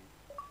zombie.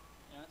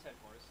 Yeah, that's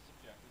headquarters. It's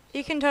objective.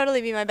 You can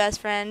totally be my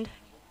best friend.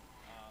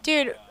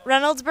 Dude,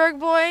 Reynoldsburg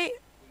boy?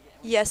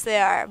 Yes,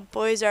 they are.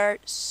 Boys are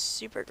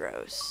super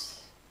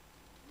gross.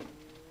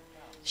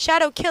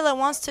 Shadow Killer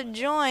wants me to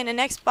join an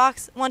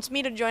Xbox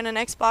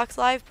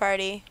Live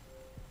party.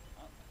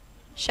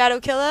 Shadow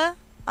Killer?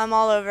 I'm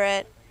all over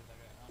it.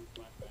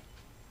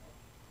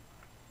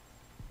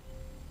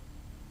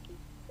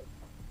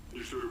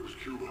 You said it was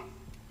Cuba.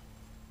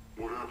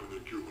 What happened in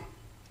Cuba?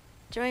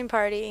 Join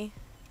party.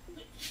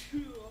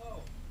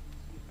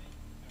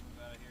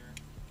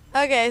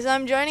 Okay, so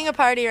I'm joining a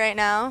party right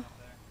now.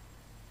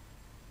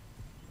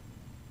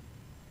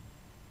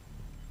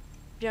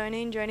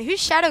 Joining.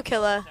 Who's Shadow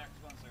Killer?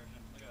 Tactical insertion.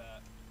 Look at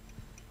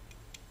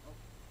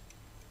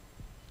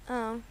that.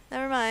 Oh,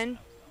 never mind.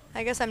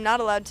 I guess I'm not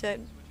allowed to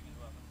Switching his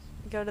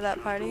weapons. go to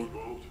that party.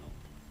 Involved?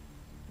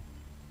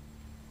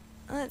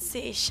 Let's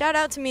see. Shout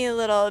out to me a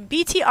little.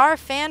 BTR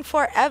fan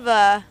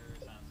forever.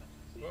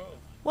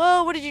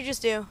 Whoa, what did you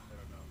just do?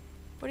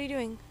 What are you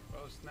doing?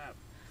 Oh, snap.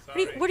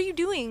 What Sorry. are you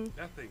doing?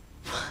 Nothing.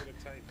 I'm gonna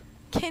type.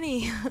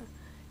 Kenny,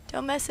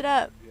 don't mess it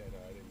up. Yeah, no,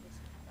 I didn't miss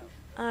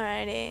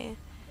it. Alrighty.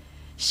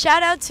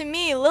 Shout out to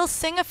me, Lil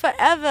Singer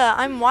Forever.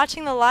 I'm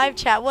watching the live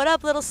chat. What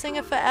up, Little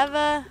Singer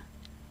Forever?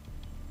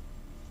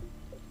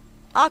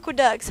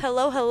 Aqueducts,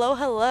 hello, hello,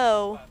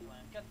 hello. Flat plan.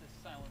 Got this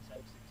silence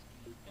M16.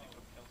 Gonna go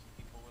kill some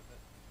people with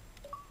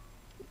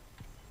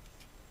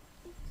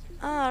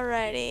it.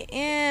 Alrighty,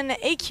 and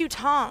AQ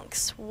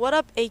Tonks. What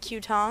up,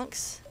 AQ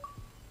Tonks?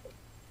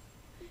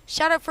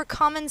 Shout out for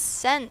Common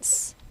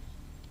Sense.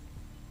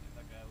 Give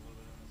that guy a little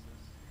bit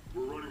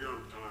of We're running out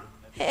of time.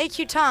 Hey,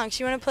 AQ Tonks,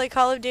 you want to play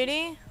Call of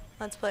Duty?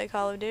 Let's play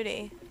Call of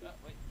Duty. wait. No.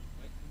 Let me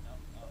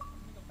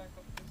go back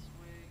up this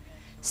way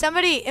again.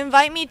 Somebody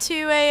invite me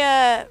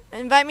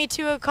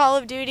to a Call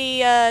of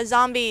Duty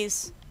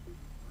Zombies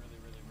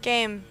Really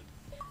game.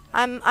 good.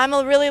 I'm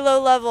a really low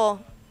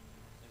level,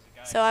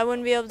 There's a guy so I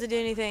wouldn't be able to do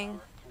anything.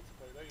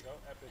 There you go.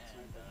 Epic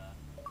and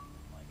sniper.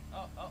 like,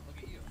 oh, look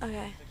at you.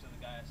 Okay. Picture of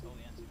the guy I stole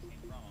the M16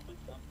 from. I'm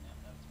like, oh, yeah,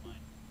 that's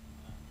mine.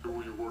 Who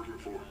are you working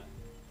for?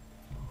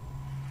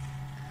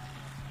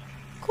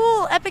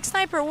 Cool, Epic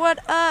Sniper, what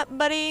up,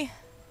 buddy? Just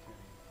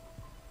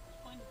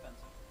playing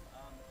defensive.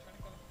 Trying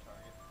to go to the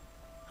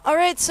target.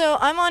 Alright, so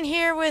I'm on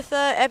here with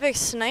Epic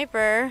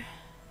Sniper.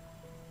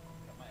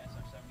 Got my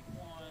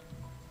SR-71.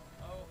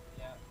 Oh,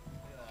 yeah,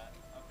 look at that.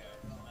 Okay,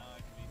 so now I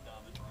can be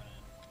dumb and run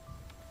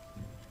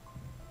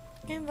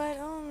in. Invite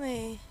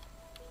only.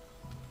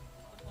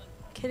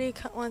 Kitty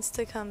wants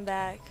to come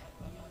back.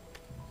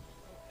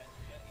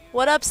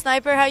 What up,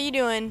 Sniper? How you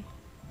doing?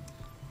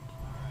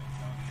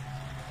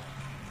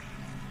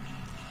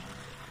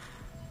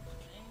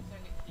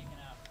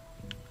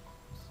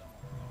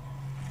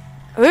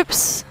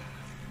 Oops.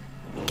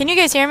 Can you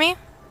guys hear me?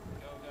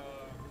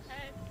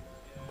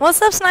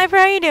 What's up, Sniper?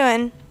 How you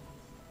doing?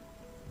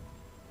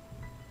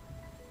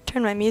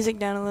 Turn my music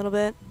down a little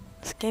bit.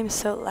 This game is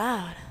so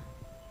loud.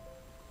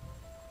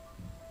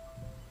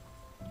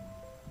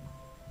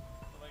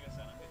 Like I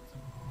said, I'm getting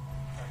some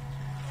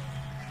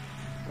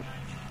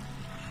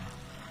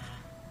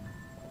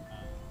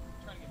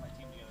trying to get my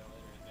team together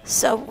later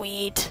today.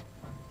 Sweet.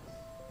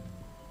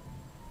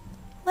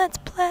 Let's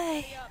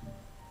play.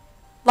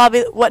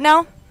 Lobby. What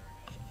now?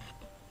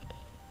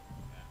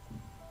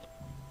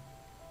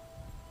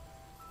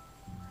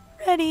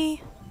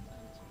 Ready.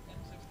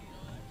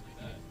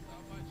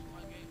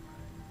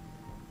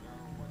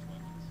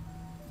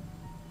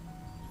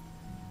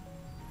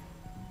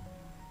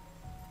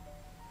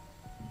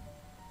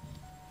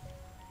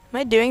 Am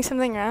I doing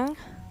something wrong?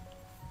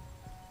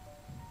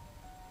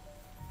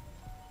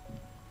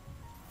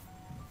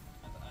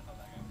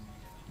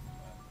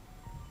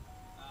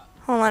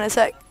 Hold on a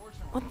sec.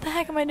 What the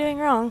heck am I doing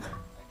wrong?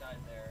 I died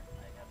there.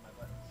 I had my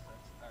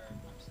buttons.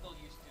 I'm still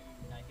used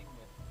to knifing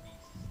with the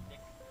stick.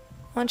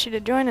 Want you to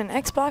join an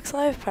Xbox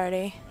Live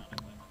party.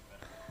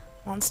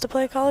 Wants to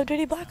play Call of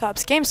Duty Black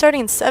Ops. Game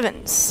starting in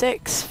 7,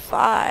 6,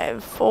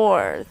 5,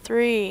 4,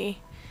 3,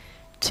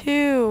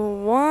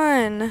 2,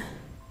 1.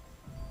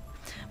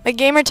 My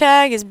gamer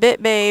tag is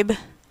BitBabe.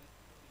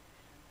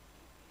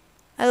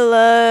 I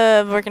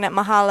love working at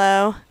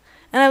Mahalo.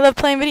 And I love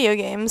playing video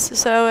games,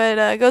 so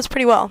it goes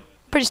pretty well.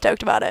 Pretty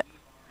stoked about it.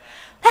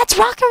 Let's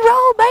rock and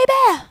roll,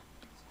 baby!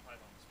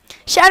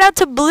 Shout out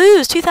to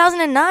Blues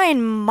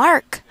 2009,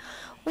 Mark.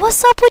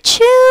 What's up with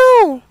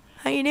you?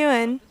 How you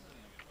doing?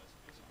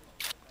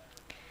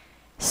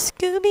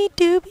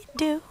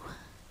 Scooby-Dooby-Doo.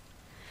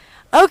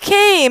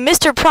 Okay,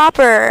 Mr.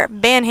 Proper,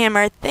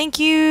 Banhammer, thank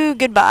you,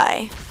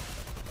 goodbye.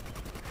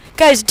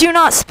 Guys, do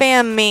not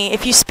spam me.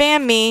 If you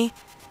spam me,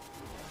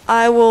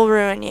 I will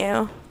ruin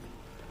you.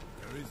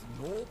 There is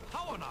no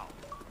power now.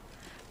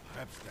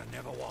 Perhaps there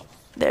never was.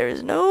 There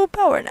is no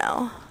power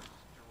now.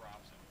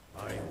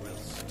 I will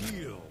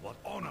steal what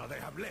honor they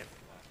have left.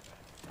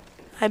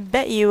 I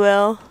bet you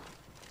will.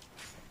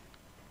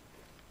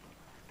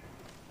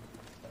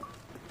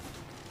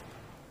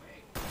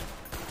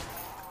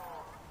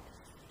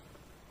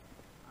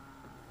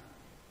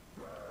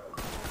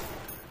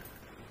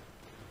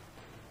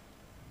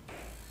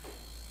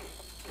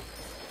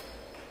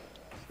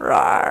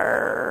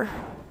 Rawr.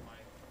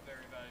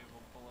 Very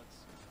valuable bullets.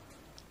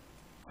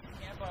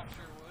 Camp off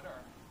Sherwood,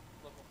 our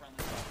local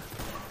friendly shopper.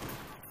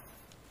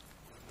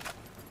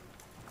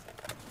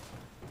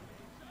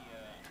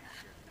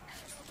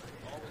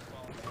 He always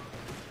follows.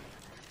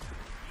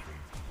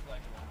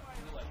 Like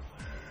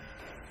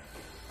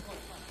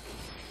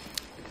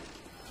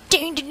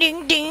Ding ding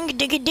ding ding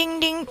ding ding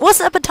ding.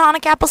 What's up,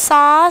 Atomic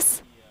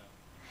Applesauce?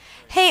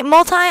 Hey,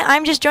 Multi,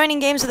 I'm just joining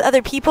games with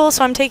other people,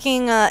 so I'm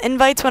taking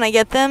invites when I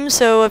get them.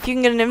 So if you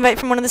can get an invite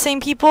from one of the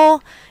same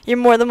people, you're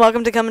more than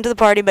welcome to come into the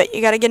party, but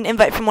you gotta get an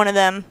invite from one of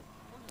them.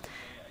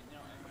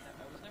 I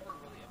was never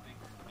really a big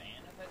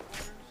fan of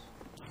headquarters.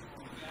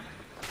 To be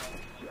honest,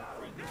 because I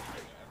was like right there,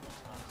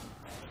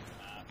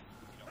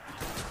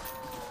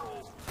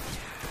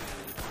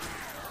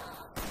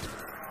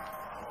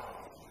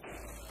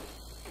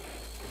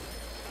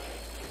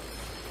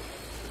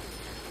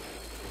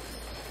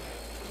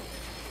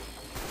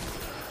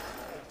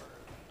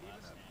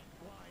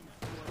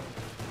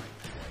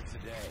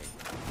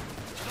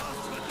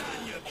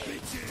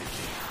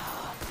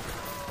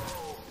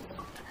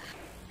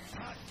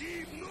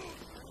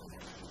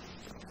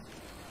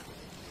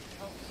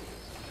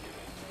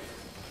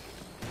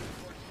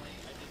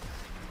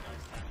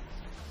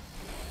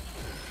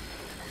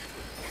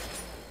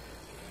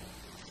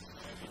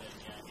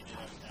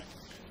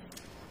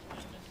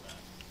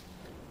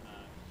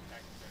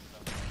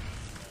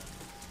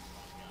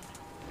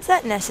 Is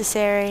that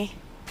necessary?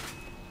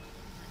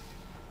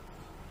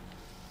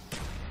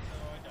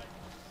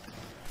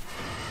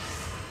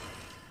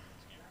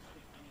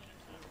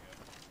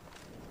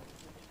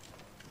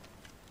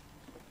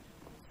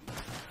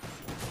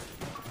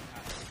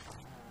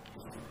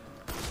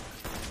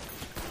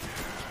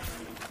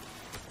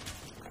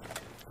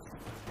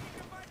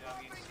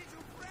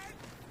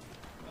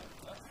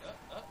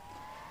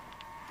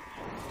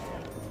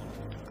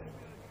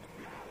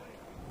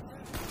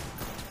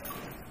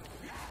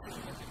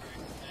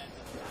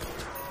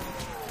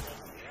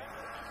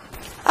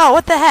 Oh,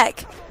 what the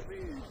heck?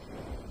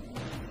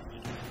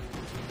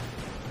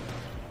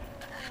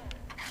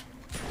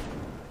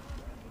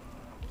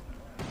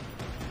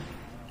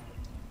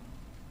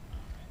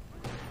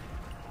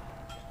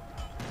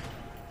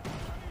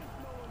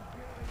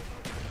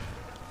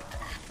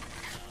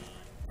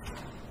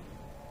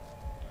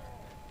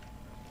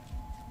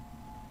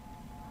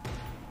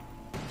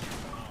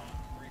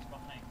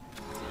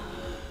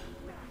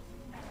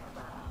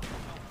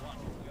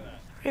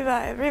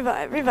 Revive,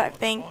 revive, revive.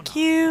 Thank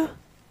you.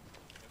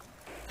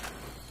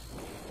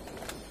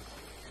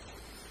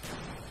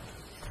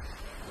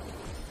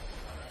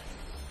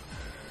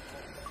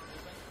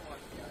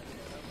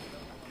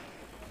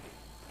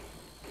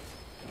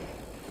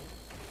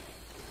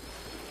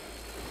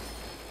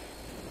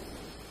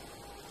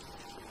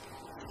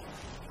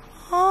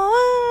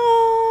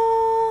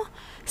 Oh,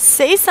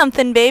 say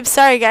something, babe.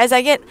 Sorry, guys.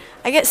 I get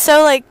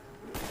so like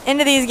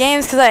into these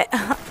games because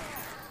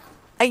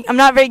I'm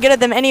not very good at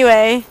them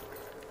anyway.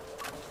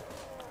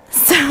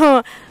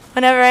 So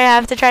whenever I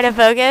have to try to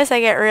focus, I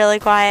get really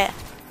quiet.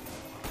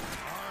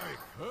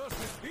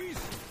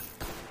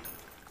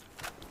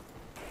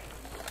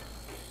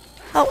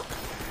 Oh,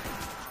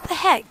 what the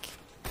heck?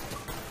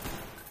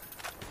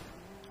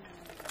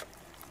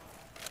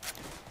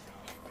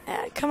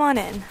 Come on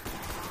in.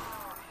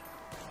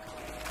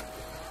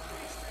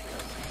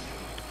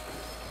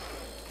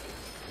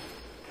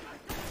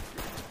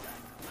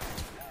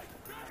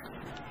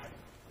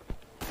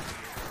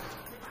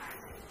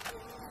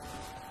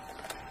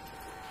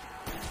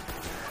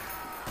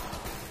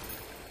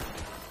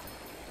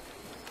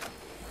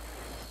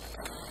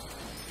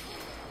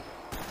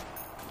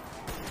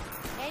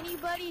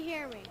 anybody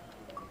hear me?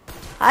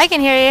 I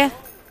can hear you.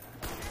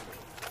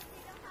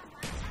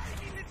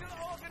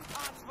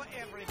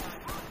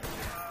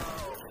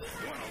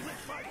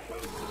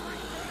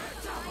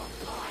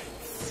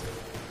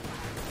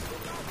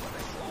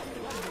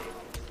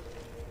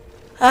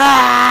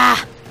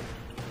 Ah!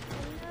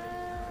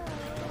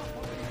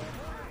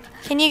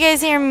 Can you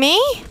guys hear me?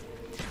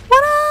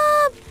 What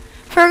up?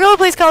 For a girl who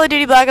plays Call of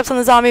Duty Black Ops on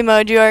the zombie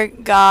mode, you are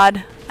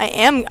God.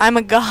 I'm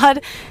a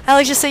god.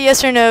 Alex, just say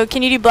yes or no.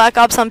 Can you do Black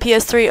Ops on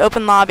PS3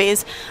 open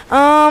lobbies?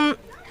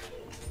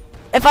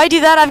 If I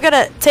do that, I've got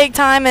to take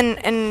time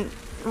and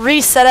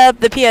reset up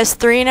the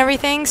PS3 and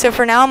everything. So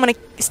for now, I'm gonna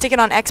stick it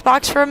on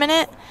Xbox for a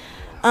minute.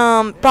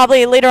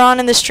 Probably later on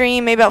in the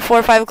stream, maybe about 4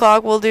 or 5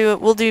 o'clock, we'll do a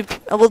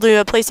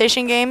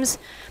PlayStation games.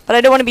 But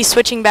I don't want to be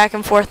switching back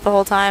and forth the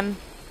whole time.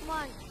 Come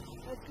on,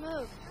 let's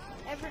move.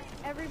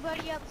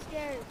 Everybody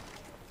upstairs.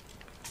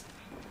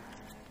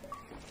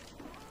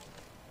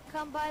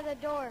 Come by the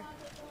door.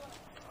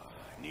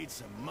 I need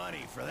some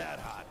money for that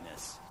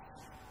hotness.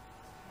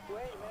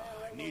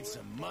 I need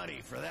some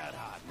money for that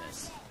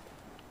hotness.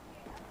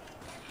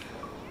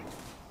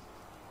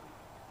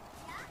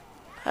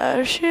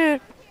 Oh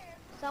shoot.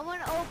 Someone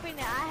open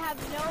it. I have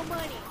no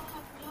money.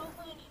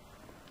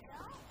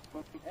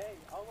 Hey,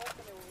 I'll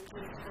open it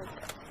when we get it.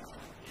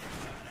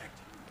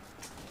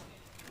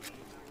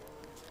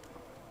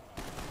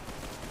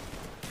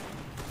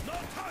 No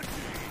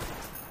touching!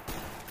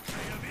 I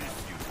have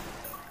issues.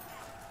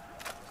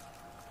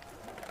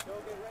 Go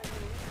get ready.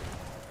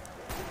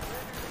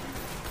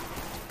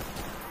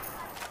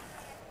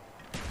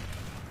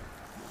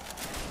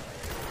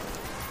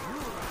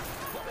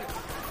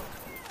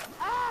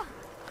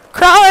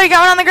 Crawler, you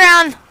got one on the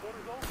ground.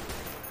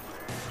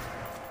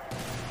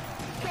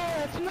 Okay,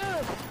 let's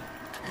move.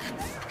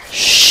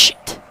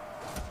 Shit.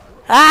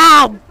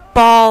 Ow,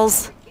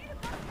 balls.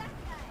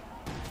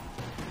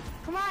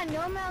 Come on,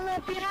 no man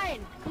left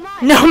behind. Come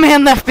on. No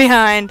man left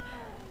behind.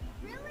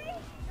 Really?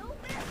 No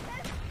man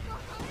left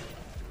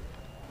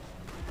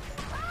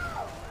behind?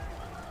 I'll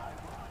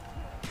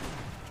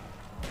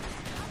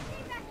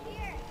stay back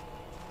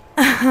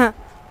here.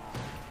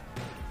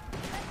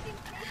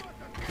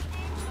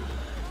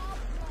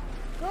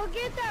 Go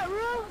get that,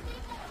 Roo.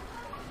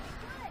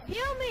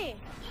 Heal me.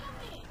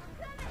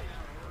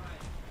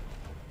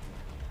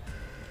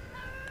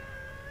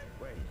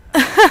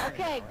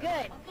 Okay,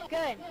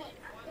 good.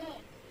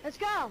 Let's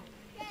go.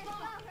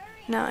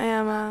 No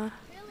ammo.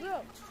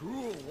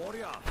 Cool,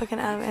 warrior. Fucking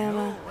out of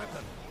ammo.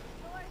 Weapon.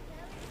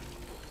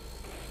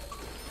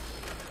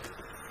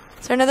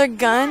 Is there another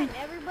gun?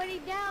 Everybody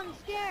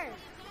downstairs.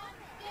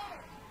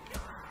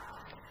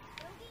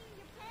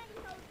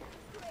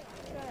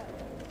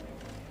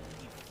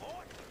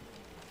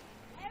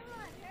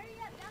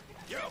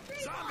 Yo,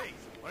 zombies!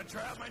 Wanna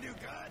try out my new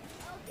gun?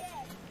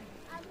 Okay.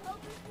 I'm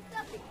hoping for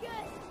something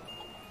good.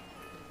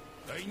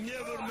 I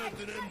never met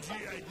an MG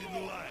I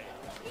didn't like.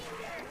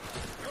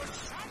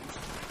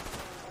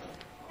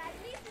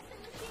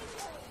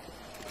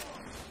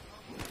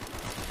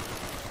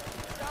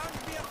 Don't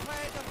be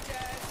afraid of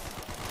death.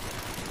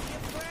 Be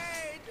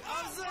afraid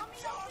of the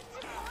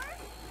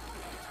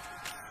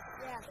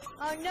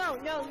Oh, no.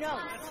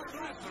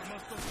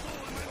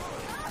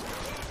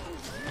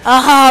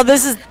 Oh,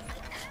 this is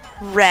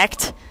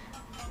wrecked.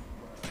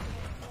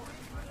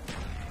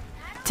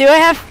 Do I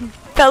have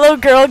fellow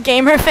girl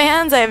gamer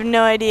fans? I have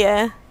no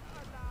idea.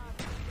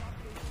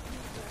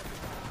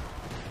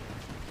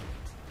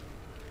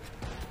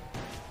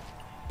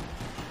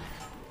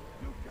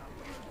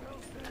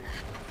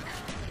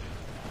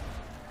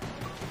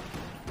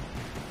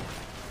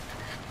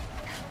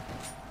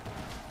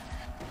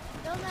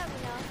 They'll never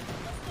know.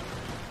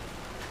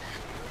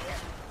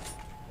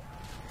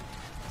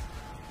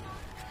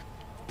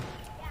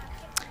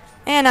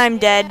 And I'm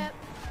dead.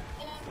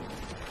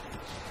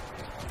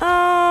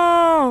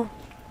 Oh.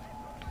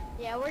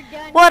 Yeah, we're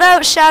done. What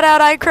up, shout out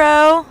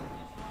iCrow?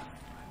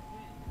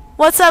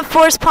 What's up,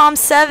 Force Palm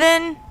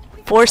 7?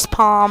 Force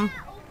Palm.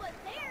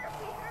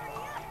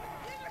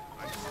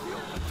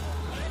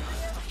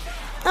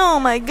 Oh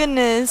my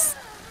goodness.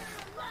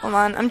 Hold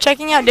on, I'm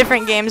checking out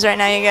different games right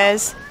now, you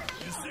guys.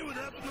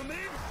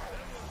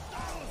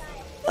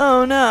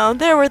 Oh no,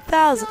 there were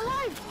thousands.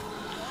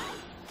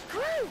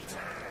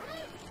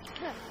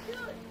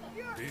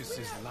 This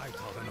is lighter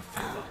than a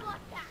feather,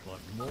 but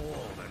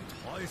more than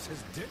twice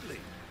as deadly.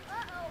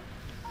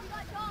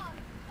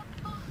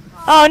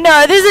 Oh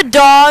no, these are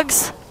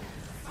dogs.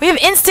 We have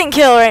instant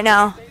kill right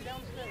now.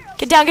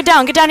 Get down here.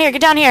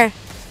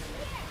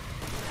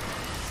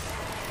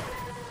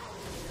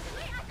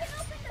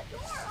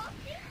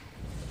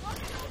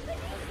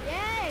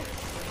 Yay!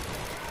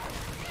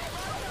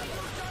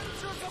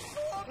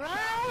 Run!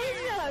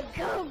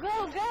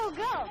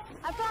 Go!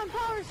 I found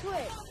power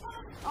switch.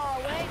 Oh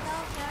wait, no,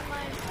 never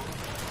mind.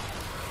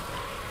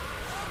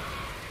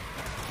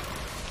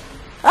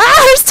 Ah,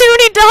 there's too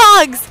many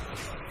dogs.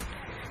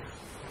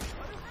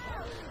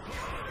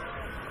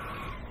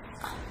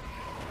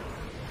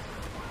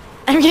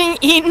 I'm getting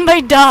eaten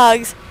by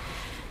dogs.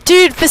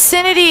 Dude,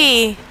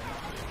 Vicinity.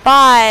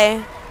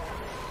 Bye.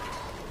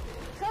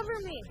 Cover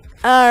me.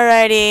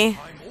 Alrighty.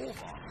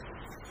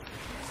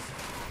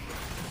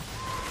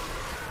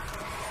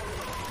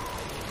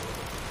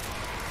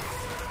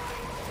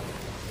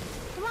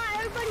 Come on,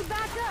 everybody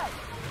back up.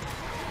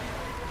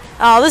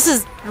 Oh, this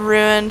is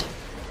ruined.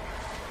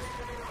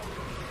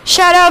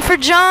 Shout out for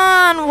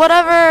John.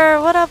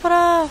 Whatever. What up? What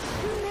up?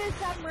 2 minutes,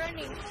 I'm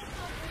running.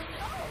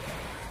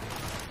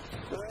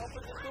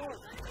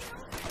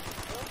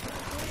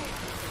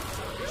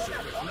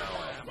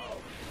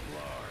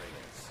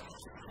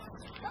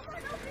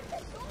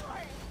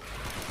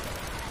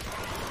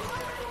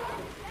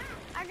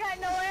 I got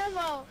no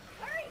ammo.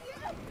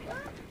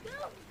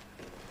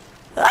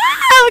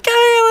 Ah,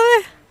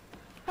 okay.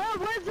 Oh,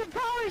 where's the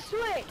power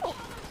switch?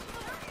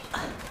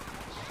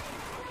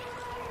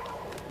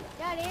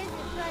 Yeah, it is.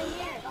 It's right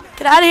here.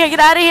 Get out of here. Get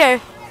out of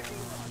here.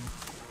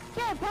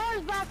 Okay,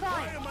 power's back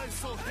on.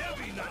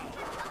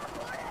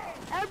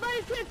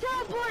 Everybody to the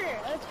teleporter.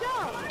 Let's go.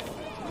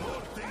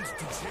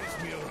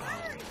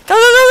 Go,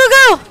 go, go, go,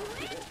 go.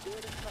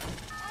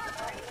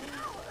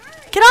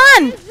 Get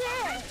on. Who's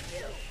there?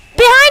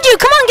 Behind you.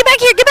 Come on. Get back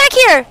here. Get back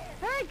here.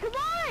 Hey, come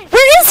on.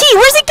 Where is he?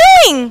 Where's he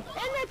going? In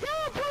the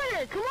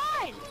teleporter. Come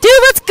on.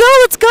 Dude, let's go.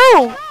 Let's go.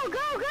 Go,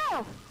 go,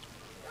 go.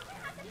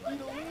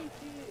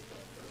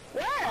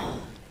 Where?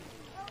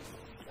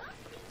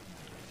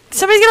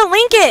 Somebody's going to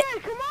link it.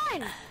 Here, come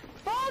on.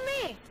 Follow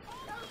me.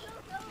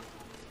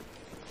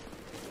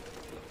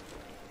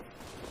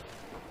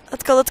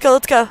 Let's go. Let's go.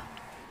 Let's go.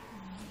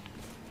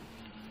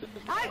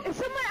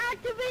 Someone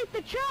activate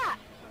the trap.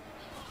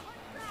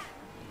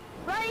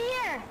 Right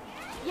here.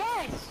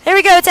 Yes. Here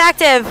we go. It's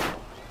active.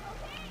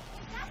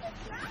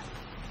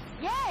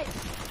 Yes.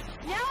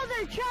 Now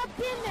they're trapped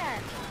in there.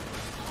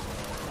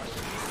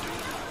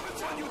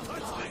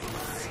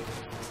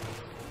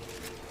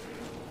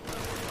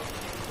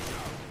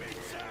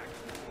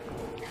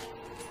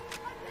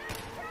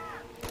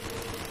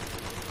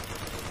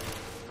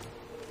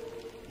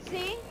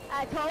 See?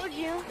 I told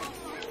you.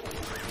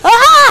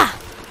 Ah!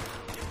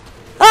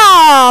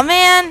 Oh,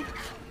 man.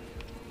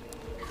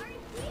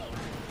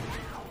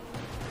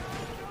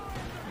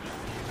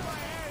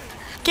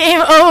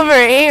 Game over.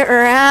 8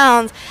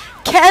 rounds.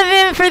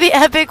 Kevin for the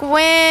epic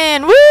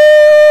win.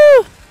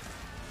 Woo!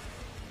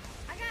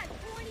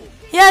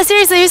 Yeah,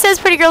 seriously, who says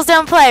pretty girls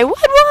don't play?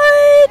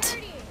 What?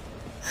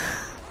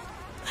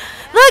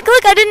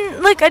 Look,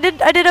 I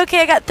did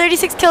okay. I got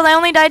 36 kills. I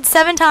only died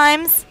 7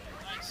 times.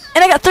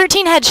 And I got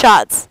 13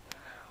 headshots.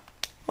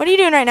 What are you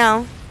doing right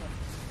now?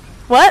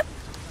 What?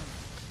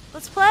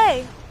 Let's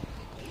play.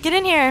 Get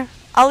in here.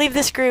 I'll leave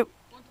this group.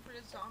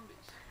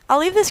 I'll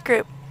leave this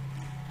group.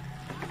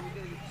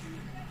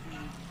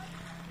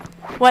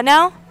 What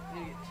now?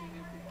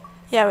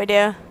 Yeah, we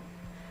do.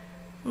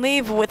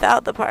 Leave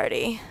without the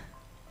party.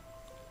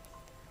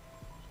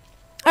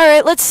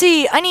 Alright, let's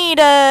see. I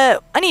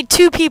need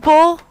 2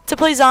 people to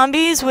play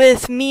zombies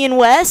with me and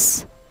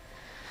Wes.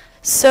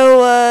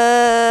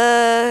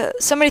 So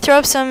somebody throw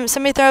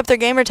up their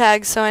gamer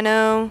tags so I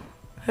know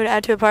who to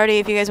add to a party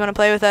if you guys want to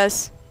play with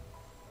us.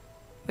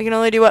 We can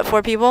only do what,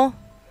 4 people?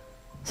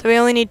 So we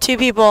only need 2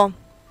 people.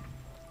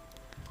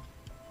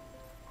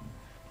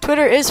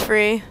 Twitter is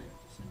free.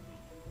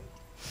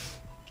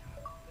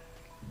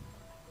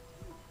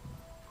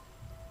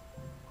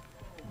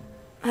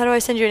 How do I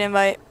send you an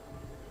invite?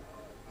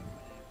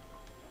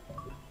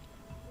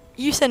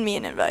 You send me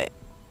an invite.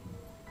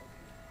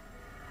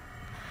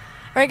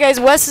 Alright guys,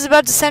 Wes is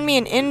about to send me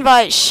an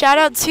invite. Shout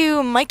out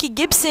to Mikey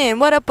Gibson.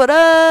 What up, what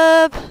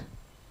up?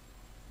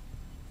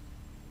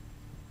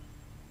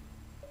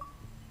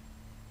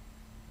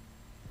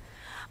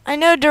 I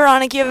know,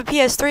 Duronic, you have a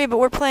PS3, but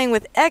we're playing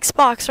with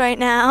Xbox right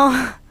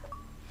now.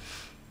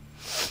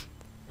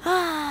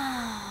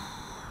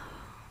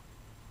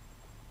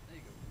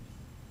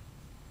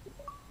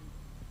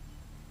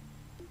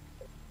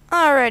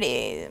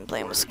 Alrighty, I'm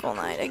playing with Skull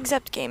Knight.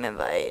 Accept game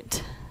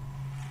invite.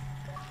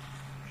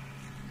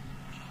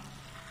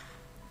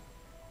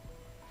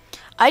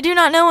 I do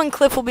not know when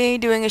Cliff will be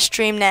doing a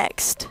stream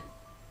next.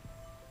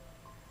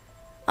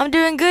 I'm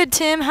doing good,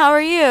 Tim. How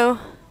are you?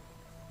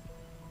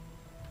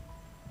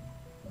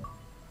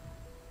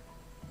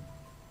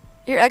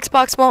 Your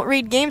Xbox won't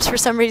read games for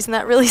some reason.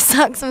 That really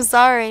sucks. I'm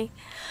sorry.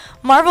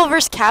 Marvel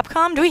vs.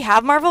 Capcom? Do we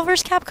have Marvel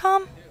vs.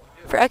 Capcom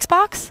for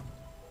Xbox?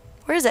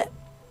 Where is it?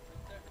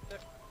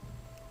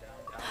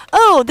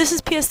 Oh, this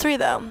is PS3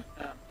 though.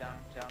 Down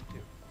 2.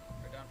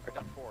 Or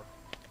down 4.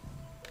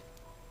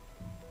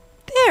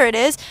 There it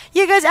is.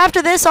 You guys,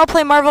 after this, I'll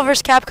play Marvel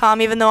vs.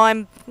 Capcom, even though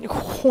I'm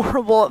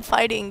horrible at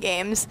fighting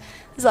games.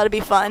 This ought to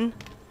be fun.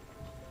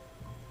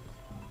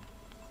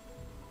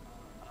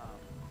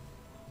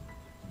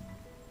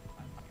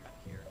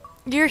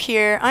 You're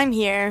here. I'm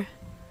here.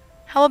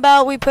 How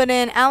about we put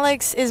in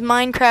Alex, is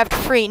Minecraft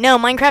free? No,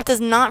 Minecraft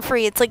is not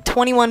free. It's like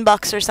 21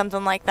 bucks or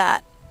something like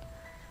that.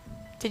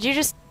 Did you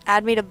just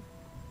add me to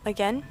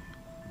again?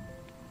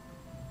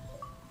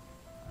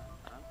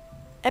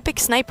 Epic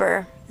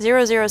Sniper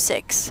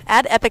 006.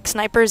 Add Epic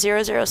Sniper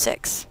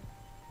 006.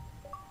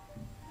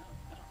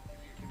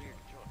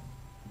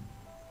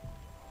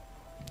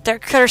 Der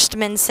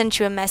Kirstman sent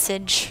you a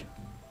message.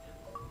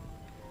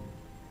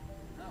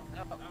 No,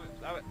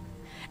 stop it.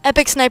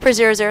 Epic Sniper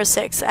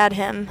 006, add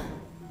him.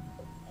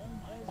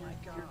 Oh my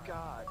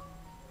god.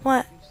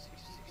 What?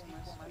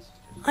 64 messages.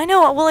 I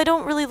know, well I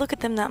don't really look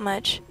at them that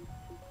much.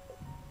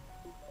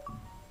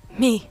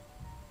 Me.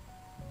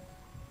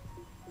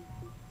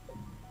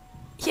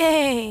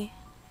 Yay!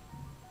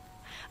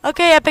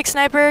 Okay, Epic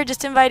Sniper,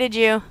 just invited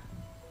you.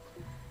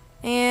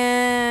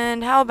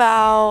 And how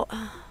about...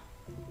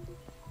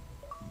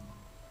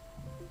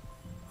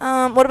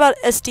 what about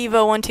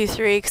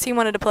Estevo123, because he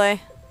wanted to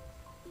play.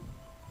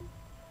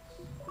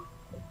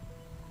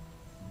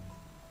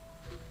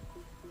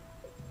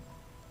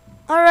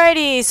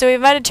 Alrighty, so we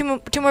invited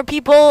two more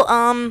people.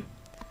 Stop,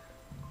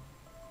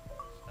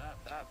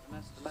 the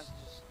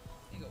messages.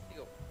 Here you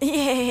go.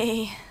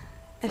 Yay. I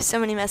have so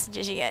many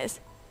messages, you guys.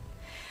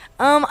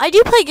 I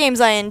do play games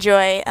I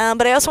enjoy,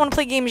 but I also want to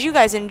play games you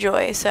guys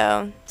enjoy,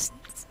 so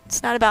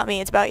it's not about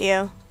me, it's about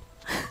you.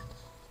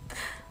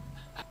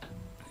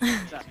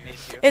 It's not me,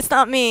 it's you. It's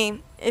not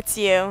me, it's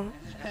you.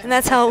 And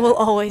that's how it will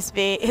always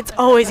be. It's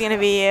always going to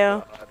be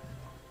you.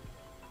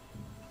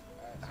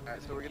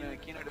 Alright, so we're gonna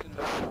keynote it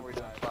or we're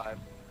doing 5.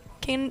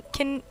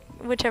 Can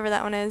whichever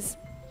that one is.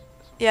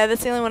 Yeah,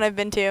 that's the only one I've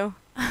been to.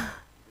 5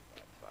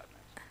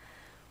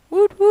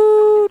 Woot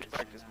woot!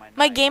 Practice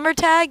My night. gamer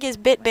tag is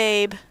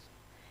BitBabe.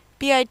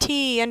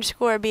 BIT_BABE.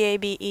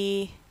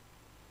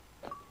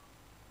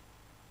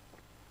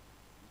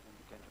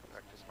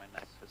 Practice my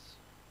knifes.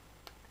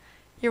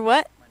 You're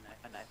what? My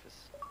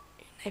knifes.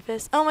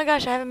 Knifus? Oh my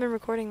gosh, I haven't been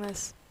recording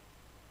this.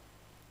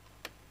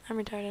 I'm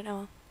retarded. Oh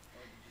well.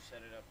 Did you set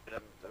it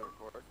up to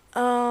record?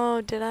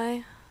 Oh, did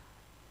I?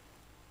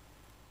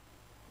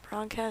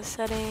 Broadcast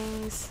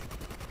settings.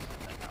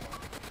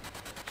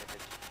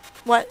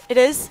 What? It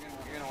is?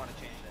 You're gonna want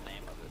to change the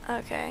name of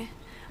it. Okay.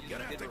 You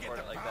did record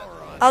it like that.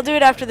 I'll do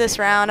it after this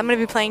round. I'm gonna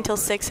be playing till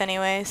 6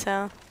 anyway,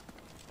 so.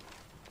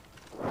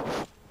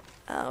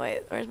 Oh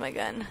wait, where's my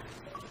gun?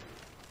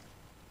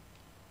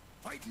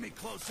 Fighting me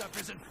close up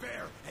isn't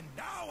fair, and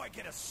now I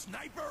get a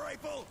sniper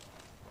rifle?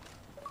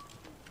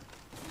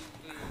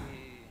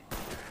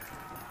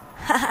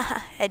 Haha,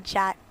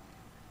 headshot.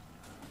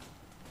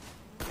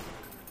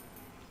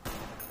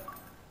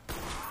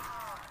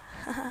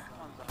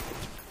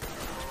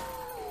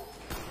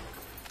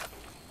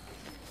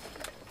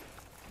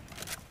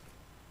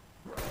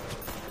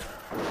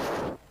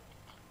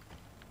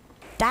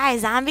 Die,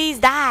 zombies,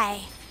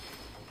 die!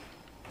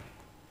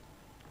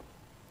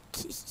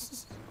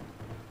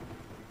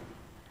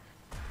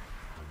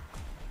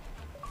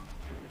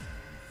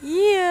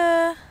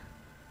 Yeah!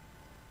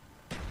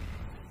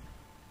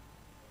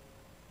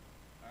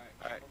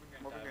 Alright,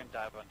 we're gonna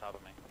dive on top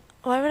of me.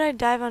 Why would I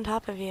dive on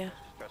top of you?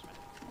 Trust me.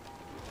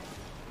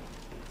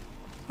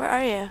 Where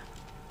are you?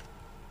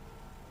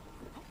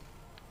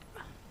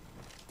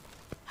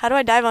 How do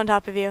I dive on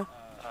top of you?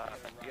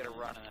 You gotta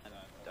run and then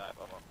dive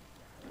up.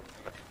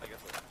 I guess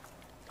so.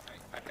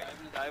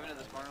 Alright, dive into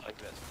this corner like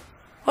this.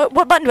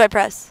 What button do I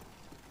press?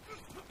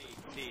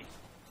 T.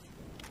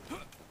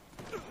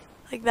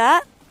 Like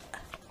that?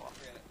 Oh,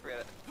 forget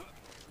it.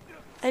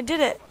 I did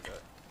it.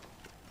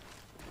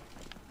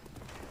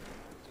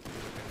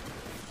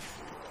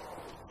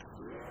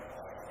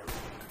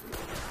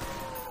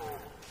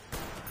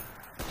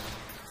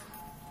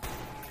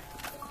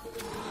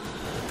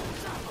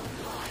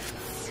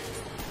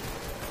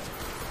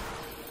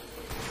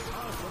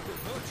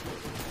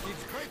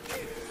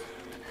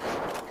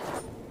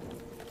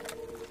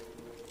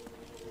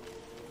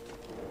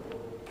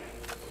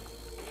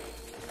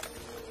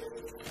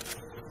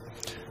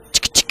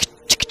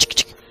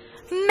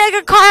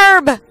 Mega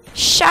Carb!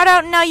 Shout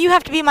out now, you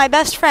have to be my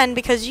best friend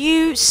because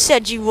you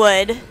said you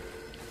would.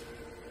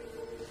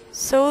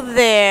 So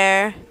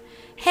there.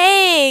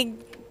 Hey,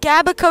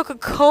 Gabba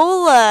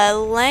Coca-Cola,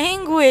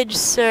 language,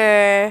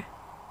 sir.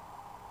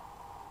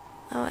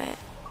 Oh wait,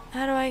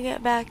 how do I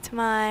get back to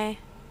my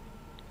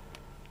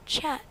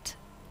chat?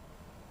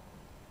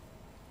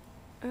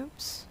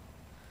 Oops.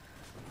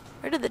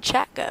 Where did the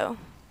chat go?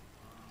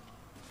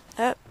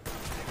 Oh.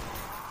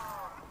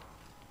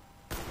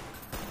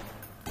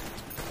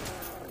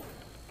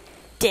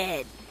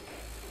 Dead.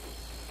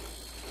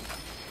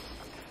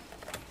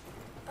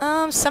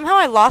 Somehow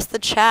I lost the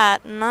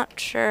chat. I'm not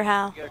sure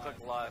how. You gotta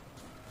click live.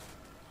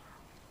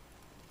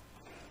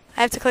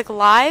 I have to click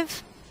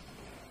live?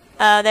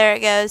 Oh, there it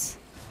goes.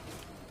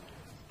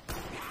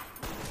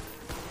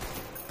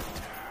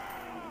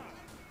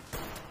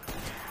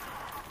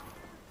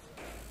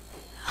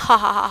 Ha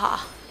ha ha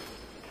ha.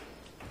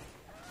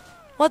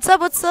 What's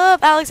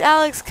up,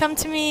 Alex, come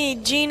to me.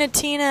 Gina,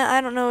 Tina, I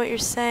don't know what you're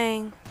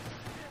saying.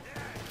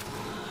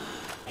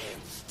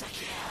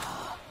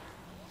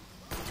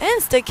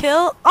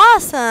 Insta-kill?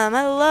 Awesome!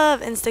 I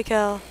love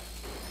insta-kill.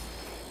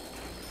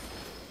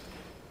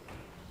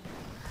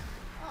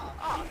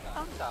 Oh,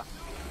 thumbs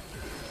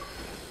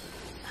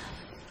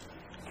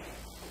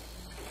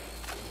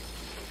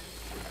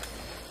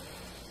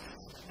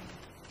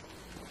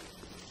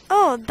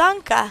Oh,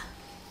 danke.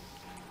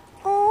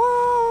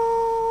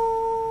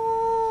 Oh.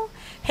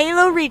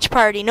 Halo Reach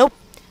Party. Nope.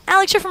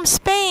 Alex, you're from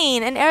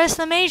Spain. And Eris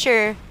the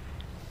Major.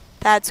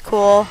 That's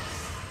cool.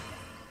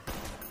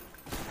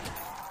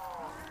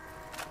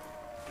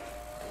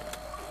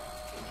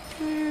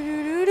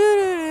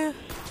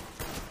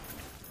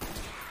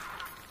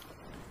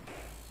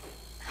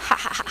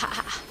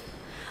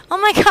 Oh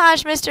my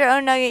gosh, Mr. O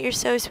Nugget, you're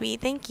so sweet.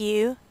 Thank you.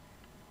 You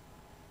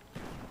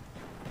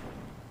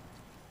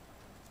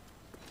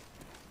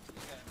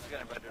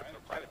got invited to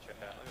a private chat.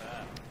 Look at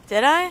that.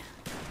 Did I? Yeah,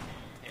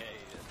 you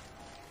did.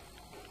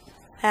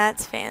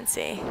 That's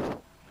fancy.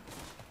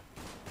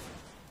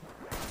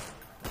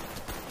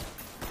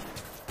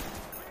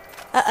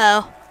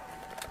 Uh-oh.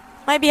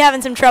 Might be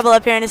having some trouble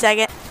up here in a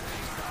second.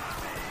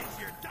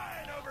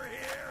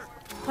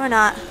 Or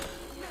not. Yeah.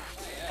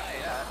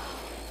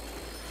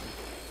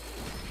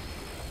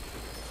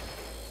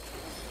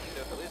 You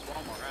do at least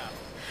one more round.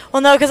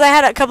 Well, no, because I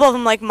had a couple of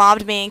them, like,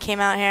 mobbed me and came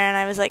out here, and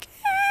I was like,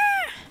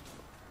 ah!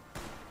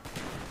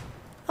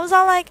 I was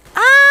all like,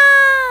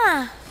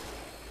 ah!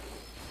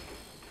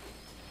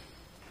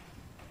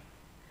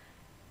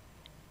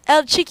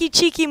 El Chicky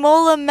Chicky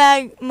Mola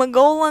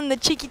Magolan, the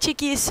Chicky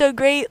Chicky is so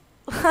great.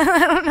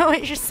 I don't know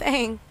what you're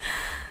saying.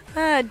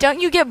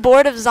 Don't you get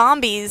bored of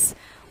zombies?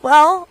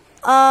 Well,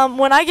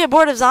 when I get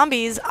bored of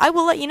zombies, I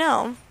will let you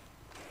know.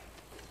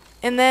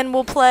 And then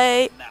we'll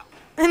play...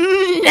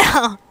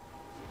 No.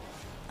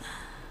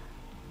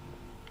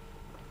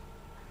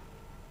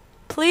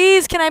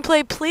 Please, can I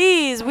play?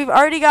 Please. We've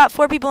already got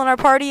 4 people in our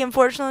party.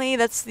 Unfortunately,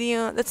 that's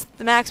the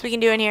max we can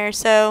do in here.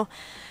 So,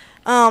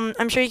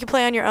 I'm sure you can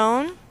play on your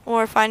own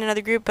or find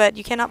another group, but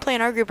you cannot play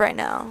in our group right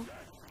now.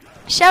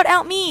 Shout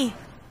out me.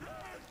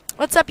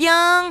 What's up,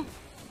 young?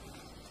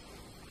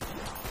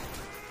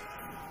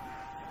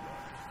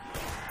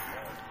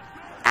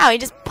 Ow, he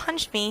just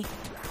punched me.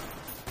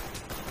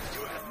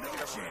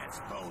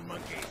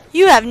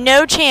 You have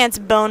no chance,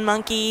 Bone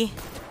Monkey.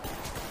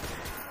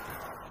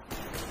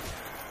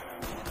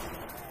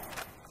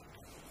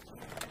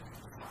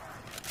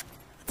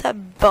 What's up,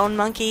 Bone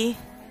Monkey?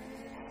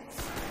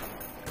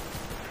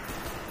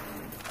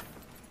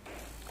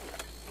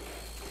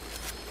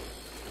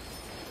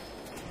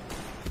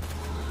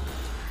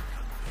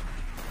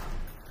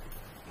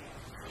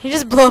 You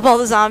just blew up all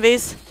the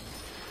zombies.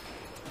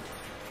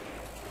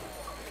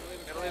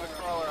 Gotta leave a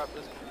crawler up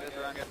this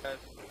round, guys.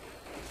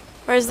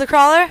 Where's the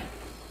crawler?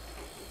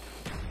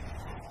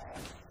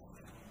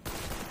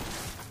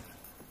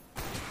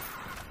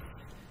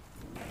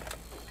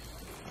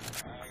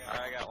 Alright,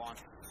 I got one.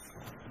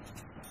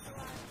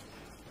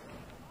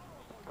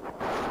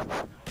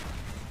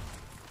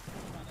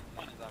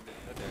 Zombie.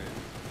 Oh, there it is.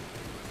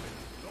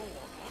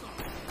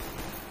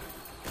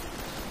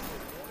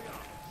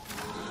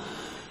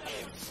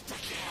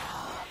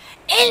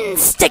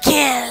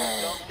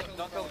 Insta-kill!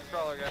 Don't kill the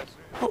crawler, guys.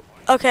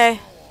 Okay.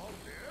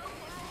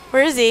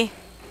 Where is he? He's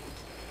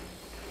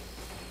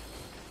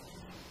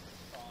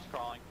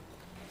crawling.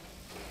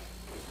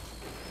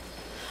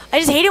 I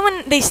just hate it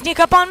when they sneak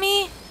up on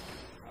me.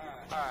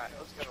 Alright,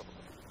 let's go.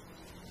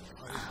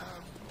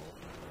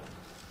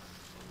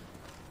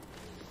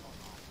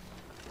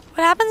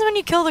 What happens when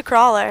you kill the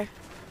crawler?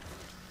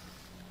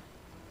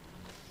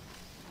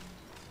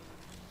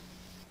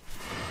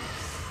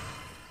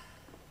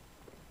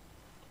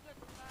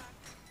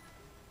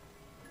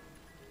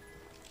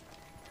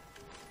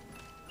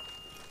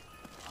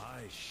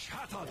 I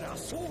shatter their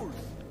souls.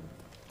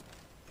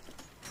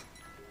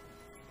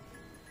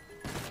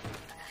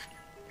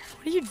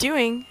 What are you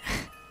doing?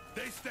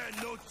 They stand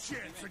no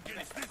chance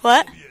against this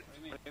What? Soviet.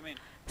 What do you mean?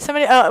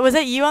 Somebody, oh, was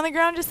that you on the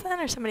ground just then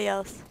or somebody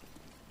else?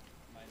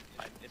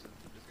 Isn't this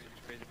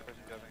crazy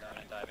person jumping around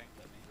and diving?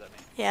 Is that me?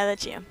 Yeah,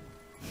 that's you.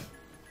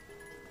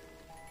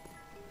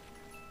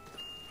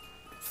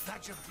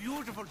 Such a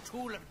beautiful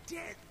tool of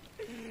death.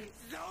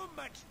 So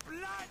much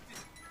blood.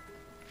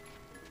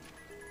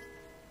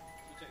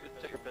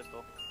 Take your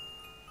pistol.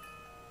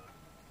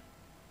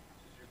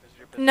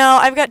 No,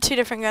 I've got 2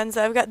 different guns.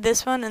 I've got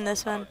this one and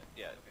this one.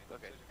 Yeah,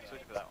 okay.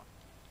 Switch for that one.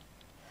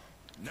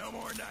 No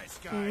more nice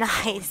guys.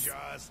 Nice.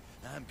 Jaws.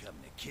 I'm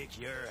coming to kick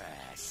your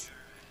ass.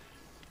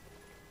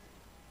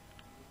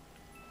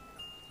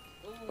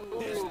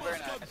 This Ooh, must very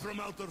come nice. from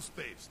outer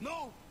space.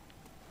 No.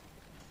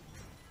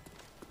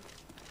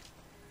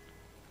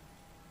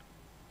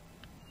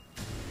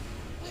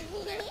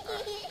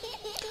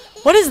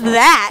 What is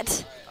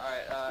that?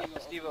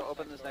 Alright, Steve,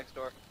 open this next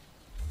door.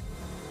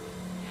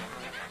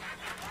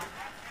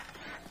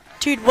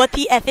 Dude, what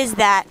the F is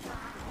that?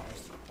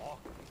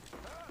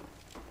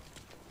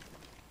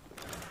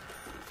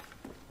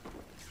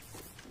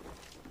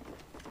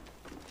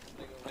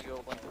 Let me go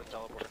open the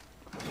teleporter.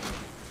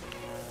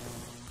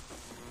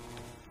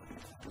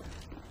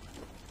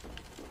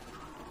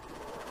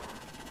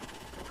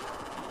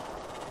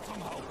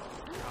 Somehow,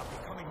 we are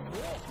becoming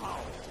more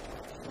powerful.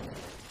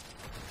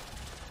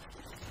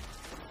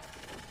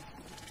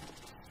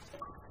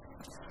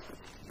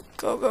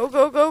 Go, go,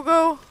 go, go,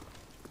 go.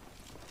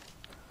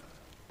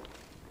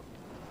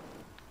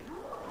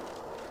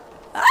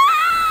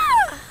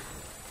 Ah!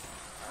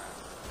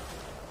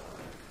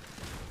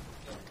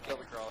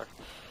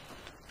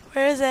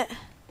 is it?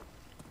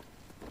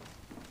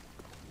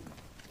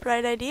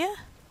 Bright idea?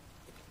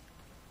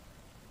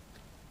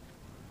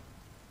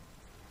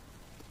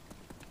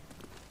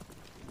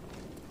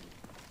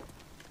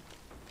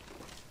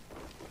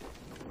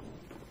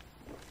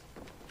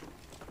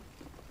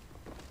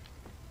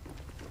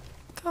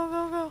 Go,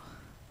 go, go.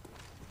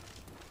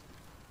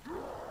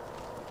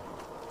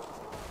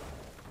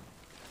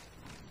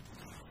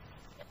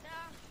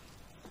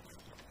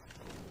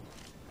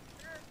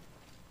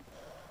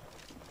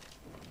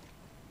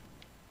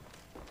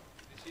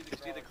 You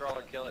see the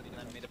crawler kill it and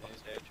then meet up on the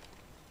stage.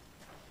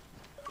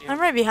 I'm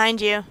right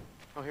behind you.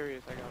 Oh, here he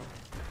is. I got him.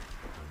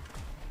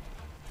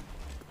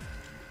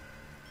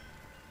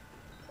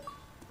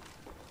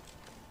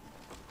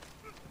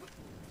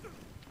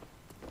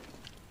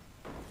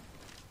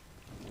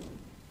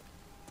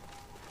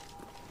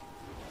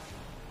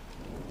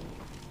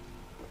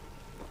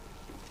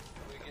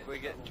 If we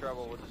get in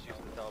trouble, we'll just use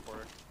the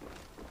teleporter.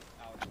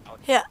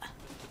 Yeah.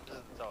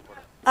 The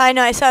teleporter. I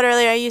know, I saw it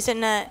earlier. I used it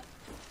in a...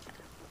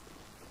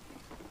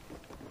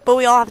 But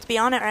we all have to be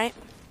on it, right?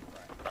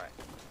 Right.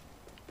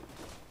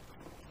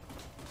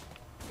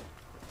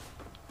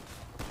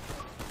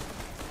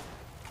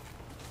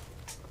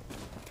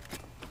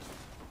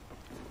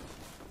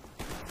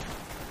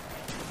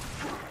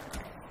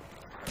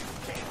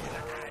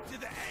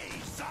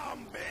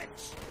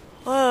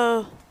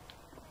 Whoa.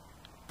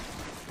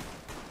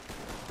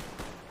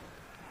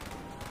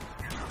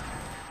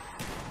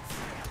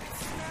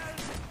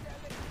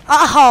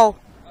 Oh!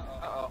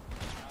 Uh-oh.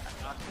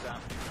 Knocked him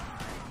down.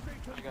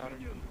 I got him.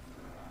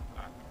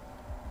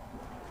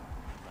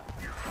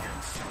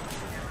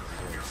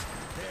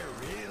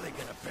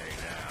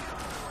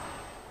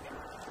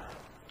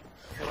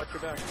 Hey, watch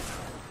your back.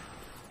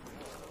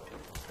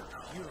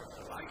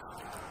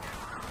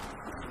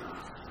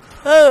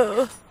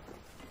 Oh.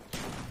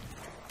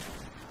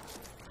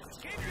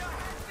 Keep your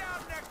head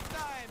down next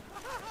time.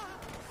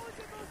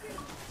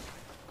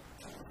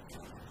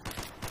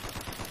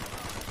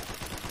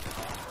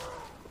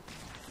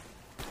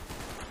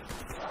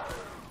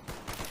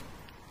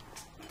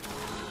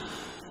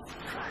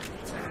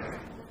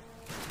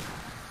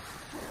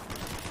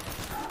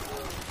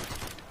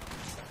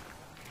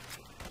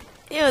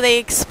 Ew, they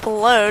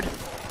explode.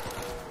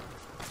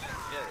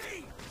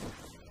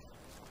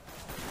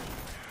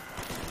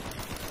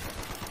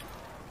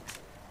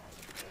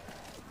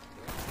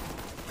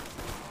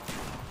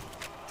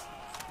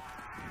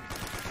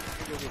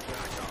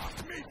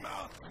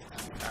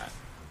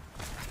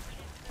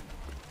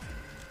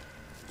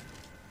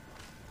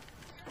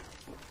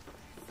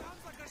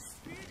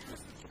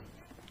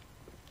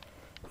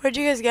 Where'd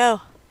you guys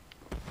go?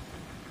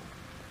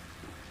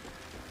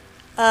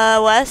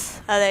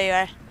 Wes? Oh, there you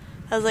are.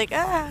 I was like,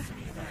 ah.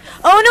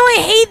 Oh no, I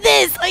hate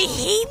this! I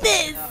hate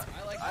this!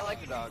 I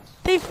like the dogs.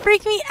 They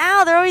freak me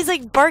out. They're always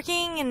like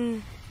barking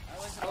and...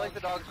 I like the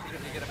dogs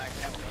because you get a max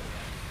ammo.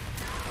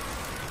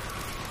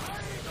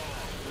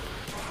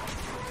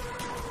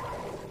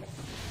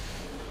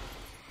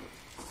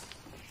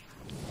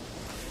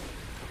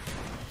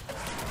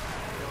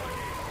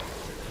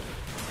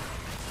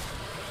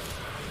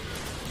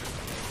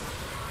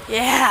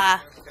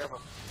 Yeah!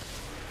 Careful.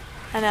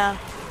 I know.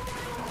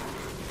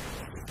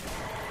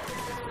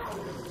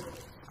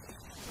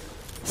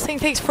 This thing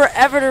takes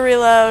forever to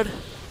reload.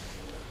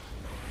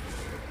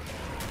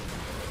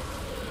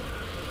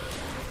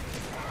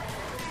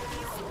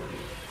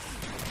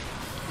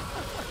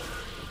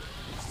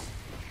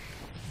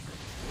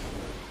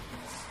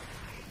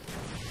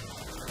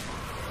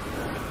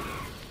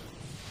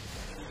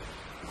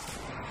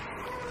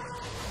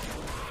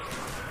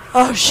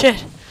 Oh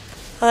shit.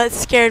 Oh, that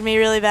scared me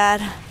really bad.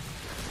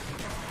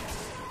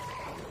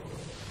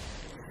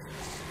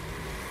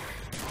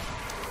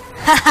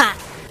 Haha.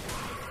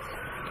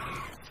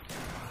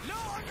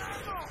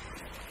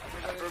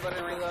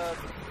 Everybody reload.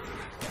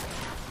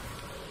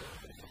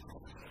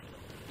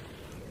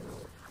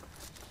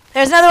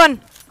 There's another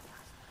one.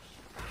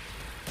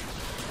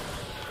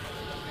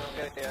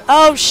 Okay, yeah.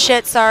 Oh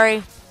shit,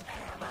 sorry.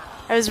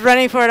 I was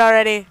running for it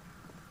already.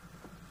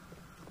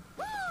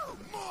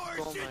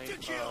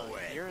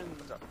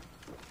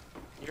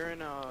 You're in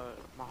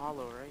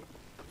Mahalo, right?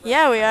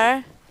 Yeah, we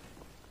are. I'm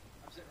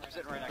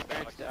sitting right next to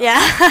Alex.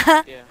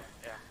 Yeah. Yeah.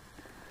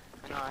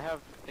 No, I have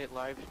it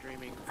live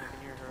streaming. I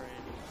can hear her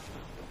and...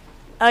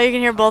 Oh, you can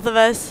hear both of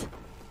us.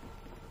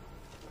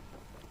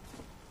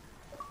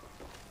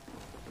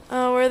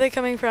 Oh, where are they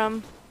coming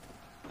from?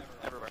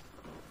 Everywhere.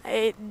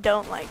 I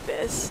don't like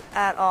this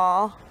at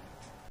all.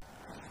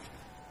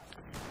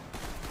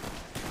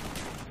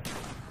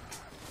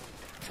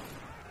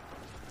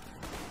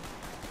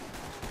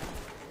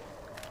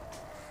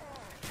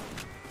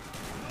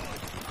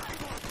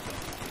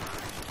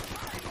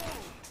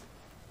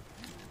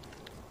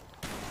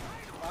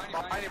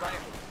 Behind you, behind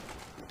you.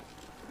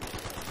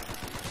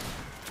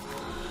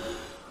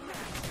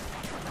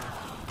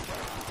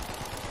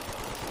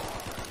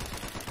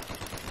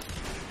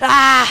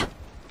 Ah!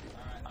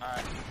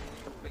 Alright.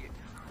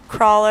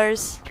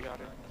 Crawlers. You got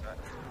it.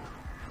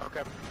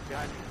 Okay,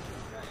 behind you.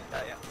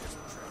 Yeah.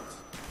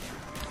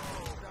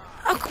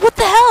 Oh, what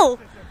the hell?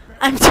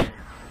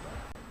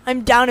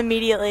 I'm down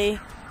immediately.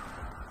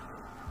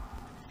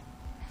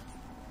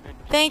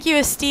 Thank you,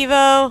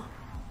 Estevo.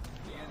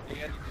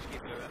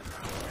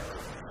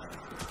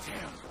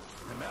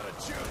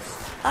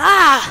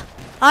 Ah!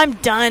 I'm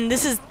done.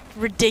 This is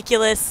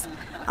ridiculous.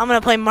 I'm gonna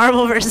play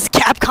Marvel vs.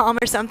 Capcom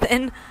or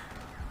something.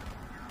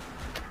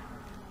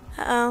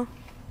 Uh-oh.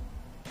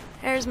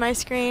 There's my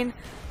screen.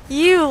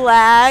 You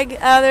lag.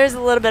 Oh, there's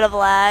a little bit of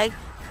lag.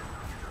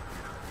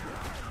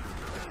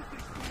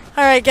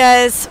 Alright,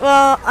 guys.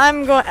 Well,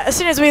 I'm going... As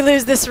soon as we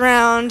lose this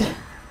round...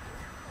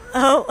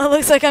 Oh, it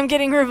looks like I'm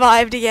getting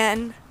revived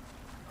again.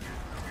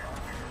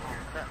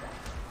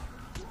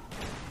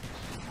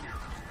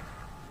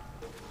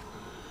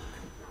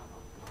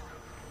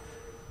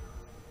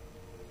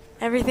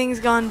 Everything's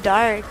gone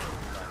dark.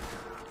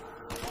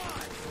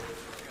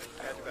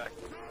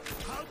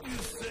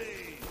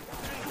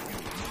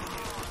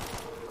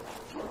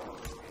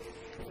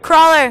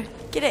 Crawler,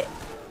 get it.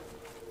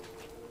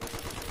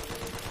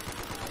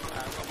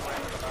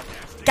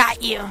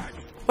 Got you.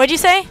 What'd you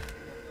say?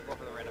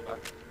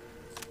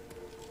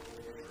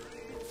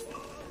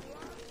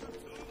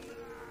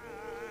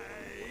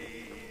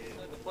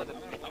 I'm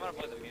gonna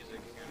play the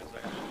music here in a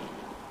second.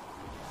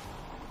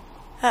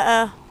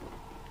 Uh-oh.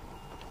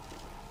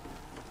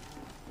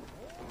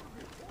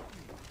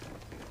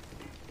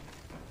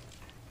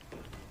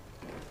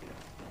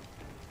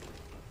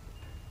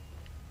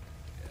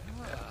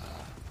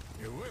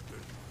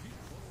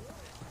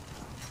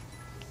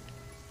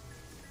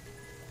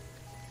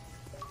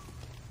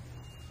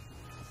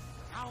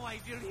 Now I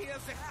will hear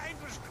the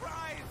Heinrich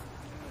cries.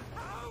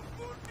 How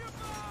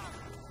wunderbar!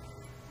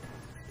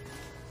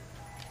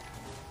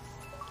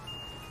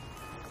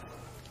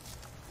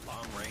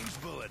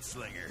 Long-range bullet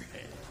slinger.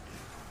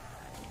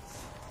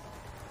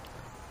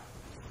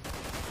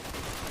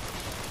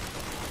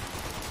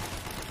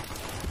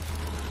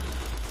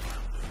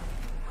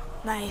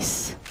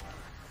 Nice.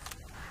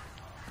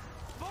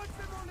 Watch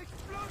them all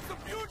explode so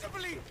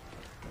beautifully!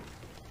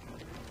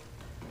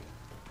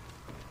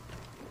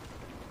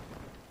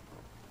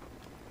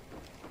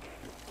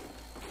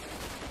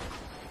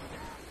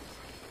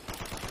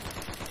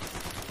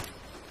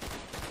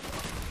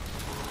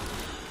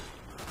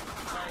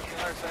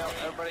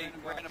 Everybody,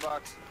 we're in a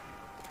box.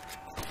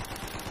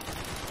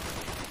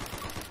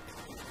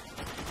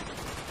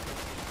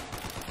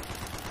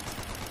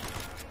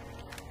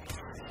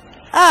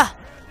 Ah!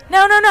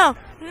 No, no, no!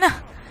 No!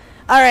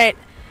 Alright.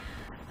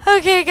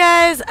 Okay,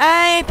 guys,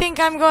 I think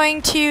I'm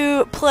going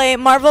to play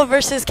Marvel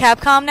vs.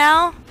 Capcom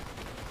now.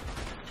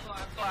 Well,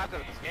 after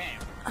this game.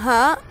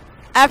 Huh?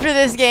 After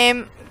this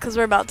game, because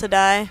we're about to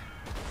die.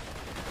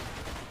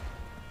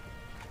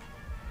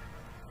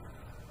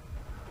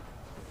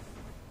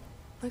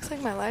 Looks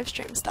like my live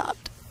stream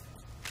stopped.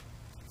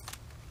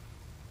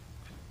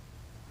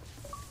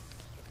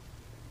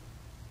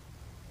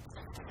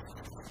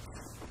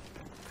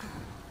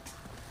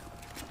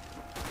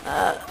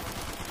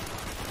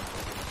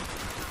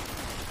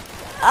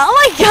 Oh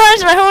my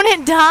gosh, why won't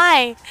it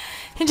die?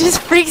 It just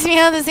freaks me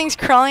out. This thing's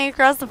crawling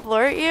across the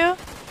floor at you.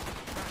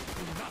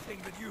 Nothing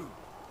but you.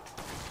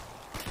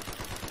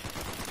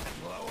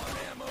 Low on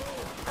ammo.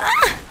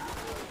 Ah!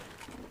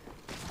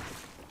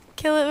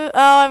 Kill it. Oh,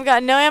 I've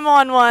got no ammo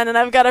on one, and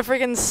I've got a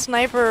freaking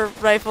sniper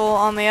rifle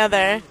on the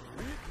other.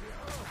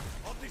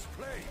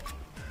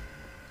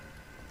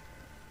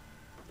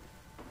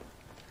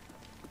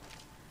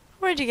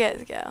 Where'd you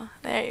guys go?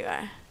 There you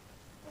are.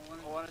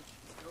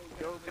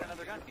 Go get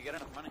another gun. You get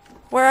enough money.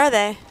 Where are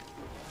they?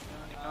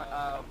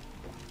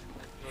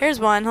 Here's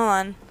one. Hold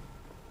on.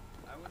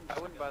 I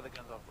wouldn't buy the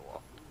guns off the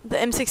wall. The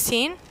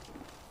M16?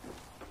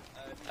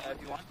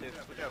 If you want to,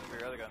 switch out for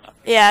your other gun.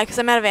 Yeah, because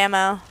I'm out of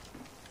ammo.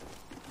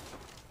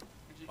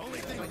 Only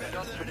thing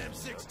better than an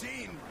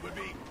M16 would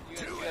be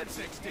two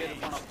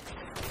M16s.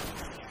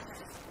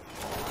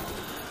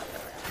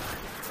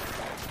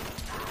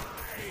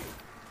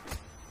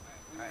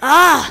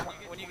 Ah!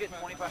 When you get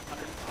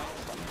 2,500,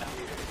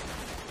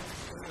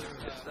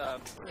 just the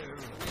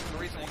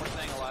reason we're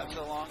staying alive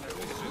so long is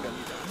because we got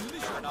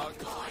these Terranog.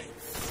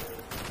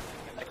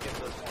 And that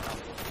gives us more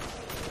health.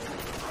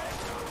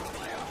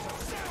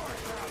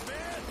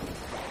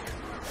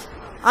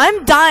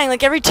 I'm dying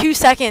like every 2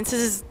 seconds. This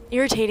is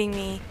irritating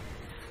me.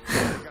 Got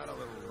a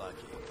little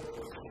lucky.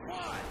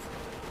 What?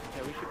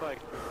 Yeah, we should buy.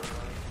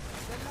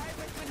 The life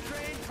has been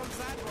drained from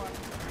that one.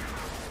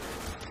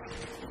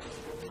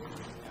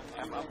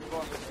 I'm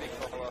going to sneak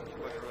all up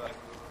quicker.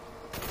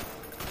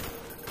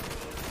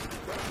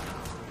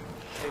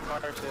 Hey,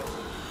 fire sale.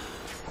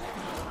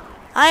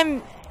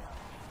 I'm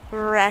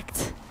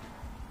wrecked.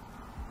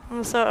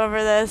 I'm so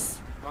over this.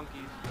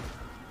 Monkeys.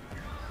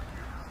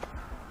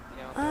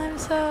 I'm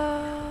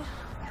so...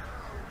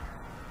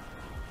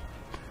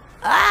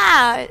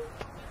 Ah!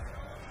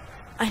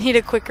 I need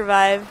a quick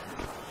revive.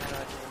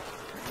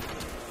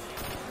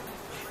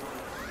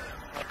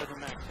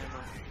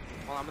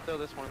 Well, I'm gonna throw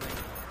this one in there.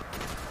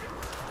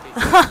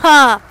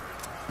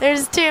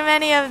 There's too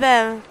many of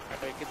them.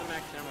 Alright, get the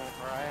max ammo,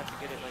 or I have to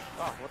get it like,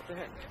 oh, what the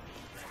heck?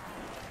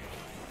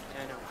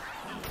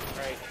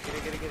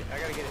 get it. I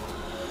gotta get it.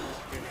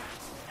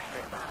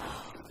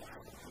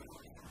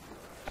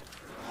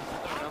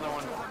 Another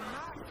one.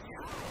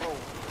 Oh.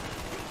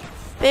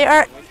 They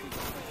are.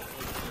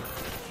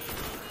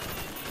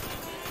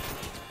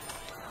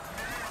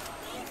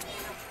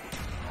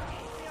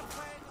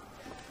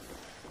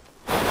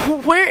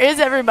 Where is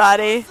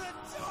everybody?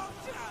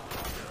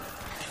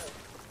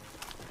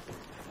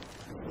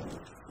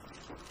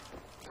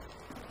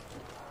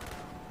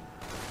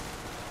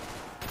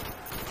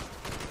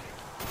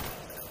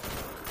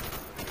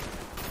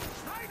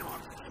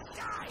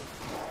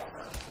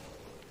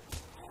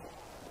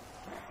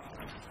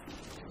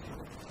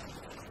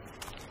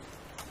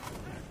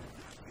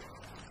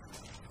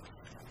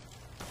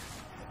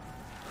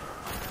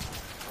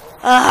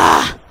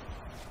 Ah!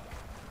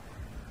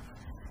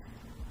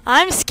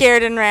 I'm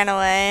scared and ran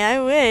away. I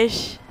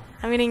wish.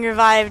 I'm getting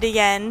revived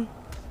again.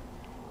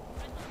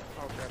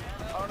 Oh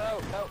no,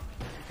 no.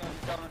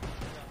 He's coming.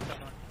 I'm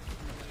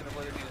just gonna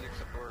play the music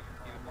support,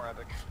 even more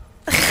epic.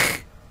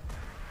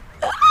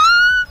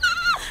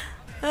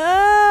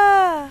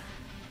 Ah!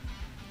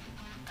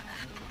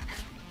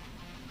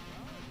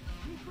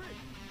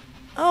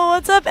 Oh,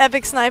 what's up,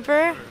 Epic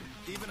Sniper?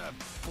 Even a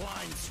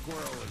blind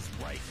squirrel is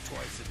right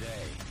twice a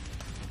day.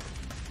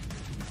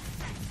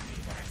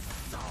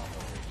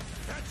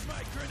 That's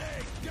my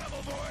grenade,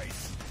 devil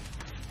voice.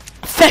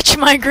 Fetch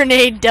my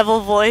grenade, devil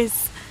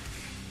voice.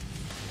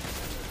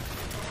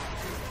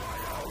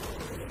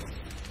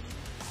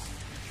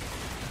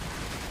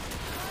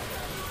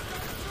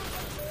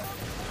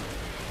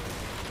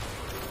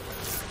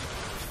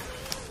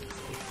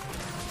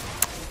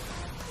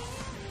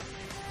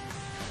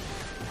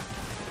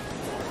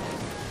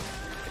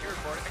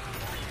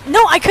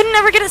 No, I couldn't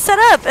ever get it set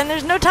up, and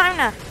there's no time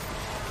now.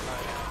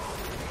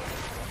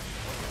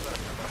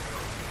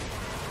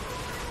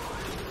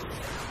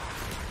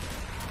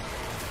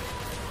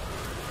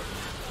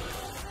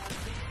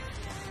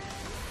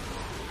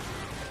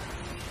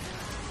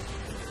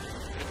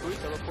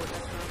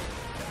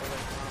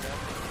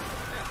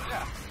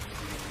 Yeah.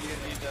 You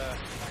didn't need to.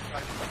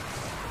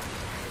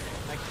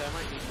 Actually, I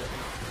might need to.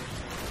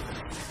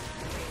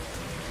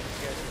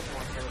 You guys just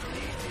want to.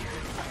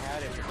 I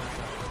had it.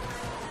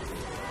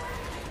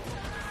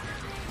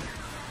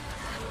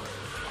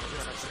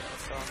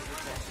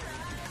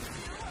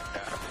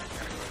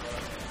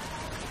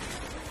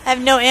 I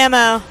have no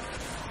ammo.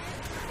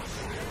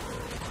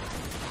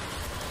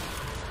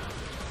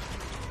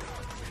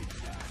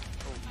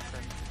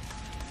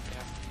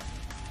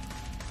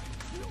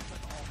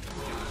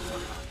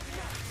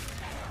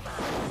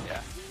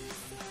 Yeah.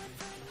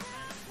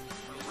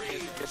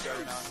 Get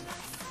started now.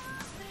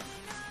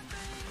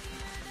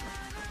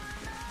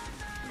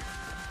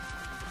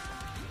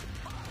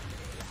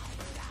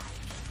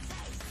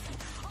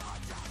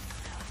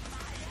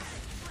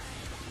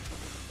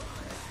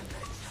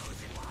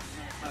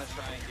 I'm gonna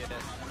try and get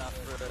it enough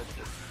for the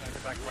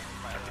get back to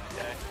my every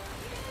day.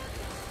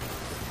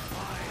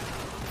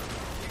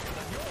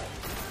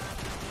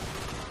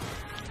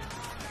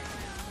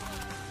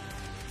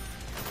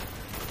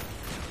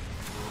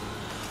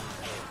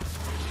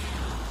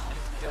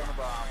 Killing the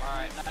bomb.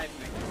 Alright,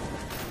 knifing.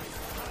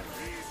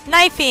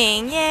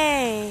 Knifing,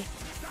 yay!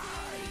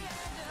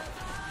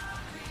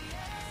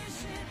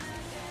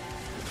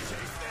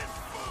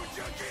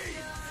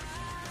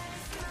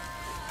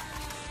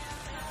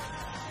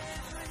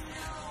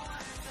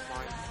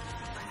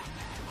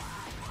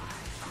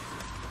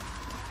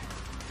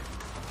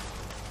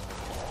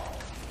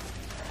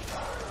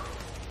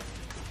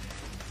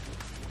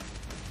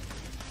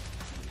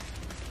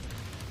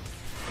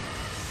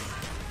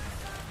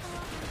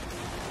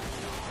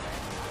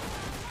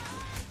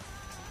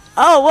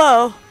 Oh,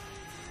 whoa.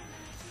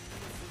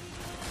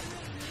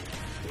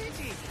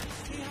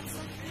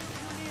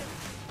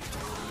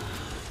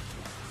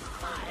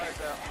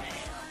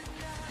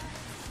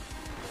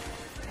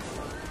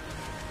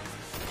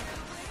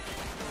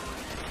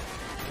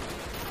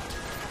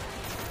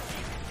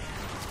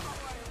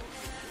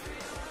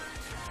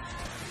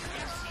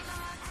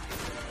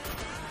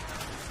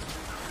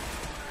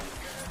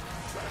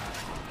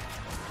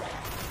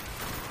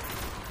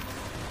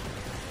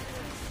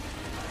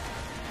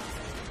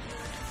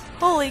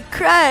 Holy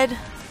crud.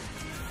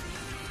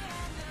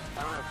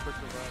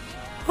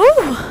 Woo!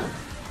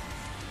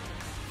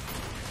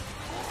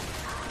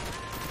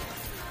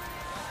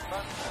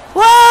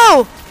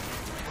 Whoa!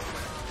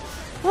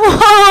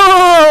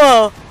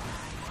 Whoa!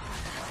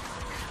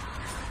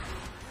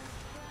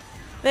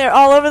 They're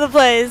all over the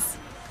place.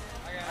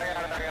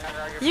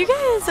 You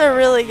guys are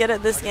really good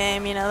at this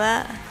game, you know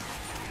that?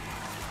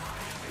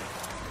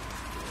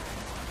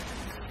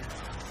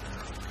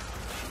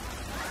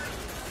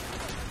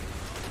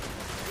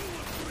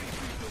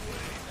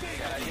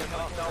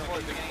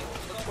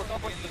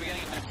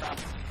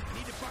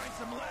 Need to find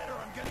some ladder.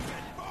 I'm gonna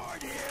get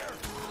bored here.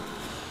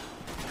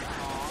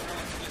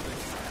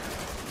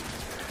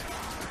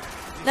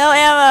 No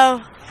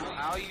ammo.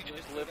 How you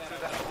just live through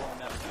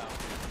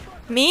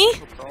that? Me?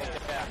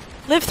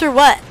 Live through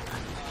what?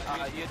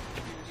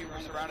 You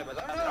surrounded by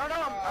zombies. Oh no!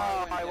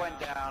 Oh, I went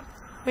down.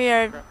 We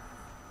are.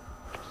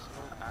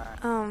 Alright.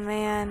 Oh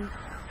man.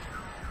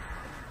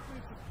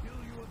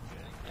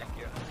 Thank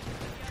you.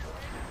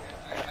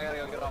 I gotta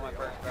go get all my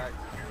perks back.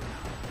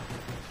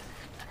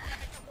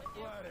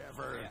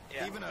 Whatever.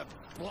 Yeah. Even a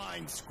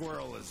blind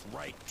squirrel is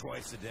right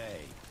twice a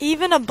day.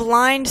 Even a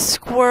blind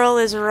squirrel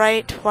is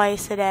right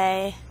twice a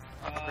day.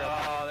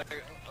 Oh, there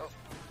you go. Oh,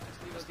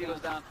 Steve goes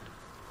down.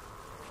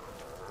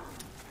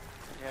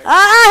 Yeah,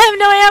 I have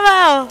no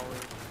ammo!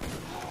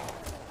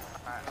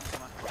 alright, I'm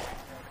coming.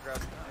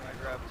 I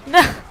grabbed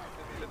No.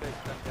 the big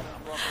stuff.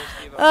 I'm going for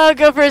Steve. Oh,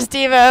 go for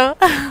Steve-O.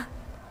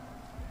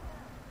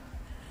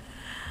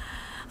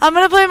 I'm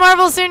gonna play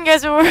Marvel soon,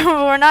 guys, but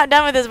we're not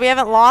done with this. We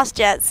haven't lost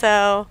yet,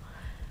 so...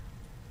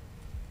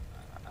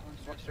 I'm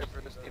just going straight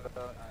for the Steve.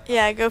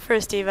 Yeah, go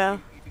for Steve-O.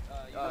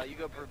 You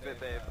go for Bit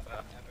Babe.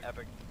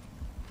 Epic.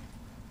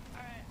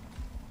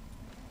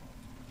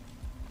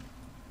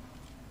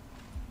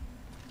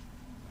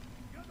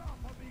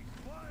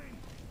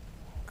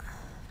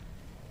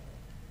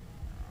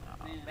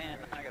 Oh, man,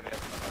 I gotta get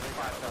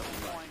 5,000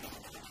 points.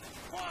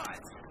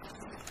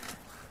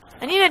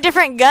 I need a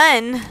different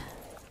gun.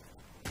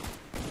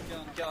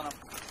 Killing him.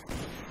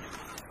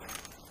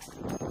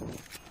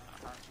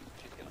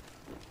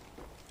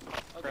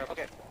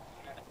 Okay.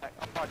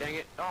 Oh, dang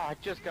it. Oh, I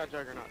just got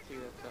Juggernaut. See,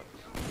 that sucks.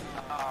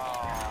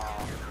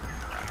 Oh.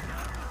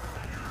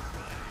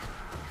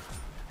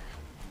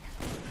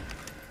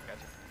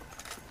 Gotcha.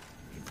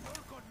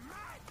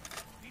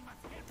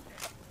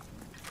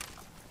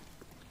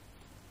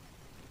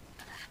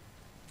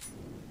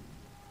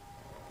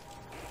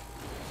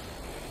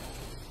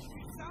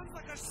 Sounds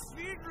like a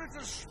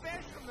Schwieger's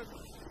specialist.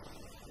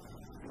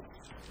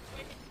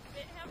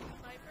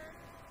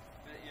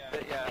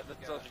 Yeah,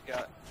 that's all she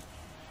got.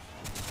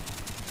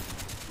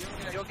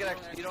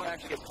 You don't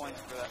actually get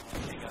points for that.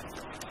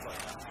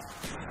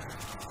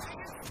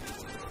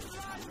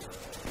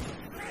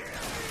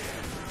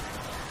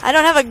 I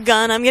don't have a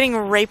gun. I'm getting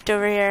raped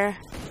over here.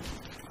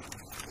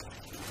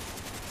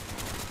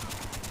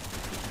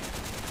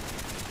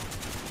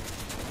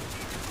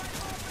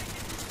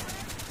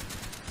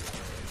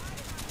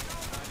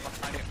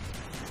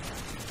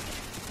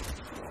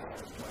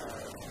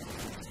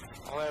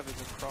 All I have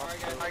is a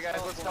crossbow. Alright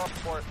guys, let's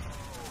teleport.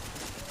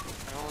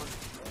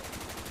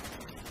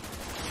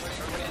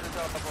 Everybody in the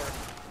teleport.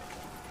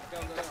 Go.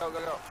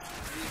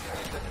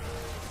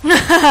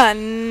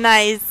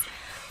 Nice.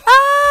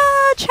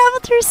 Ah, travel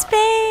through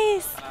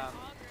space.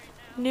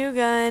 New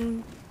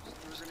gun.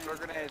 Throw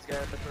grenades,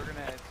 guys. Throw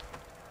grenades.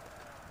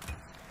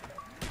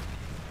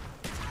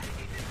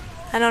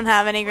 I don't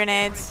have any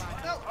grenades.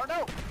 No! Oh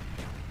no!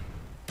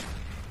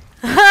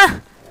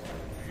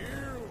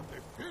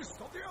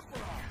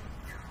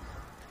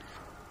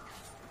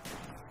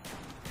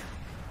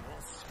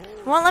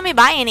 Won't let me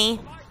buy any.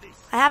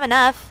 I have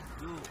enough.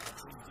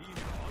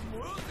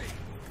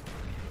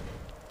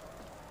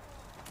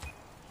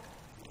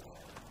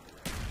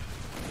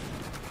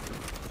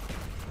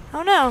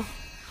 Oh no.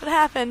 What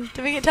happened?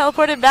 Did we get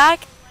teleported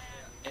back?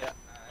 Yeah.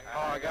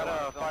 Oh, I got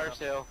a fire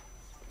sale.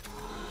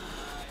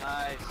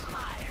 Nice.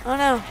 Oh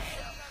no.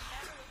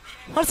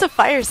 What's a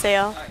fire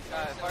sale?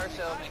 Fire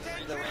sale makes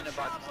the random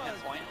boxes 10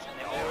 points, and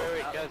they all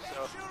Wait, guys,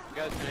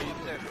 guys, can I use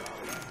this?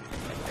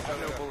 I have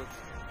no bullets.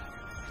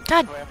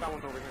 God. Wait, I found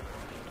one over here.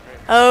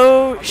 Right.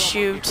 Oh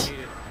shoot.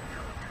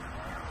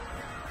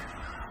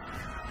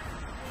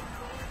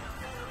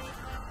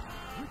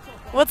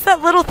 What's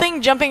that little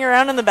thing jumping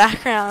around in the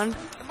background?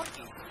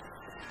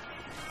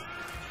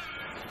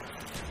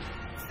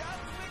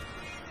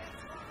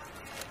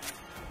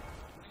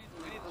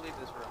 We need to leave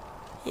this room.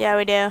 Yeah,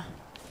 we do.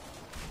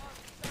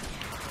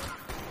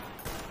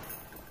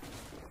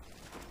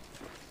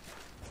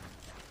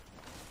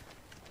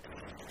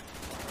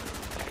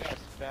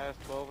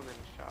 Fast 12 and then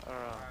shot.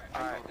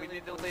 Alright, we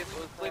need to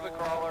leave a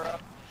crawler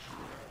up.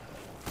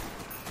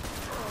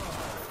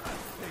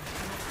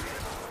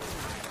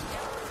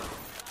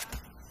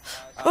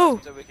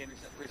 Oh. So we can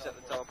reset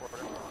the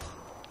teleporter.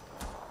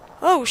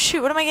 Oh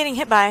shoot, what am I getting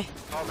hit by?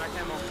 Oh, Mac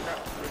ammo.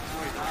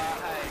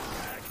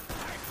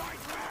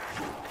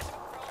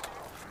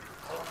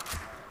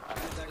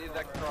 Leave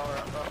that crawler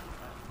up. Oh.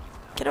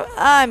 Get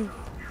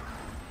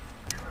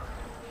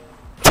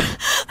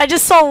I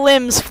just saw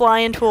limbs fly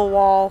into a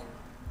wall.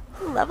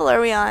 What level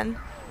are we on?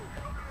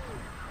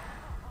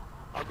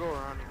 I'll go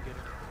around and get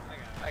it.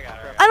 I got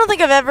her. I don't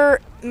think I've ever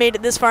made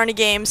it this far in a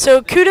game.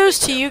 So kudos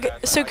to you.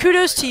 So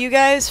kudos to you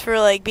guys for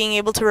like being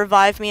able to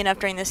revive me enough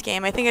during this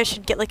game. I think I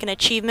should get like an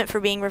achievement for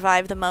being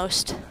revived the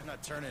most. I'm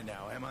not turning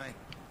now, am I?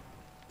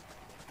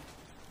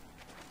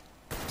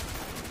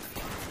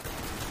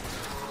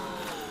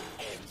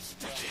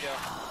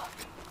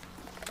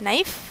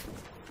 Knife?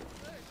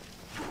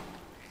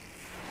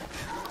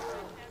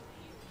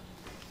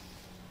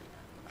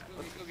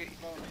 Let's go get you.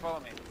 Follow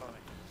me. Follow me.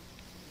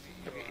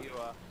 Go get you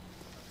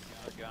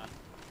a gun.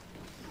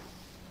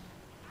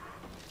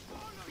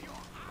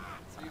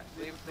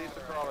 Leave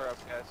the crawler up,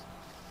 guys.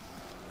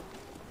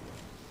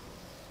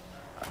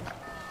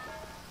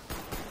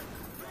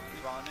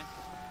 Join me.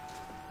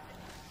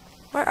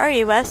 Where are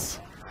you, Wes?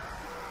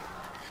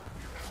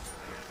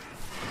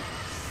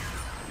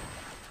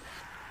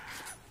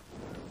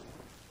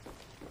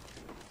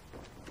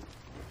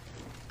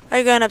 Are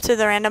you going up to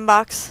the random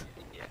box?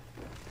 Yeah.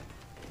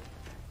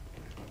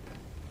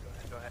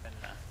 Go ahead and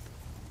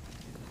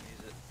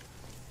use it.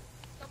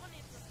 Someone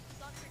needs to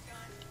suck your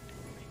gun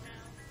right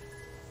now.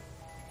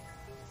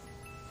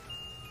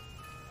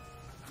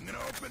 I'm gonna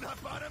open up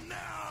on him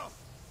now.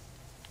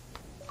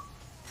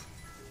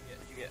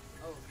 You get.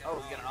 Oh,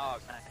 you get an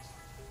AUG. Nice.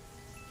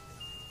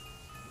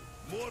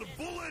 More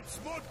bullets,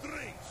 more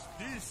drinks.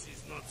 This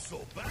is not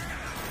so bad.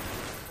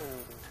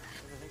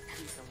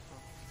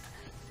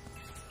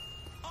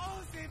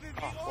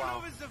 Oh,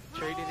 wow.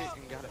 Traded it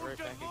and got it right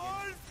back again.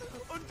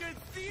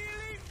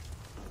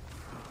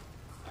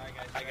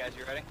 Alright guys,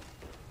 you ready?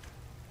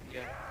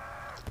 Yeah.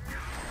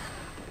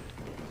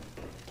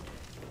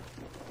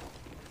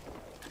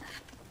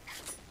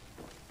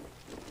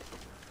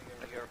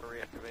 Go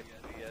reactivate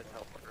the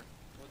teleporter.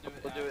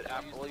 We'll do it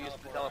after. We'll use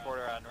the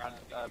teleporter on round,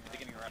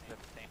 beginning of round 15.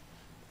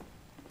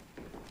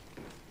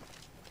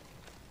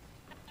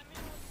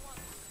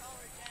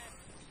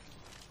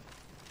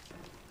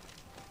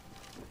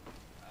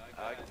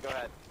 Go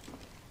ahead.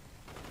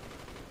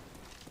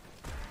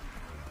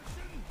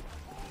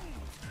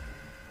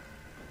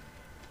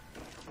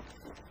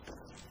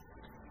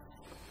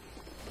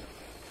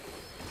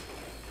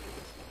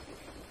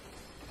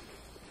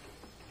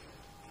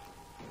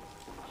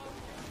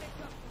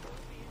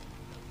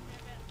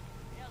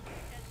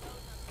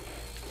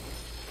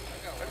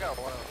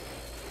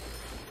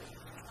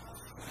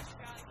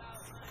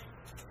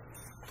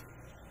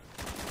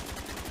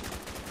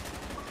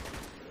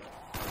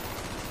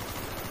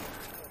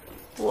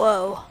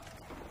 Whoa.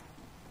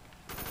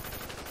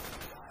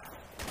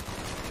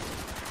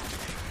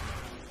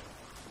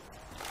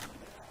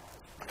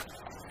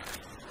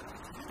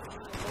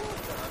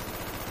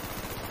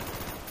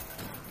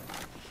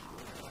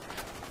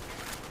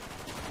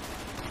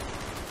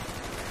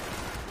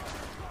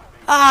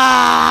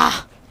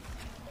 Ah!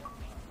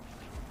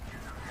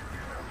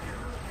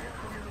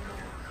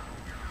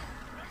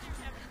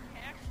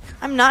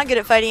 I'm not good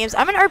at fighting games.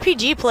 I'm an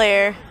RPG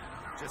player.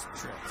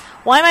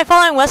 Why am I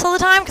following Wes all the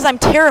time? Because I'm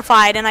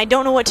terrified and I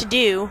don't know what to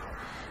do.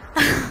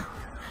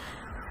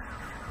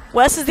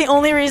 Wes is the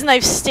only reason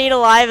I've stayed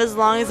alive as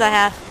long as I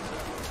have.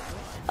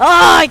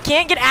 Oh, I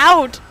can't get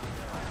out!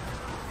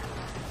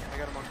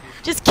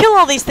 Just kill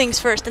all these things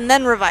first and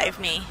then revive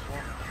me.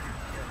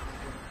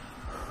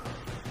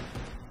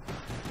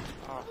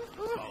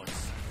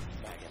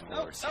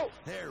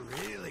 They're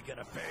really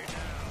gonna pay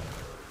now.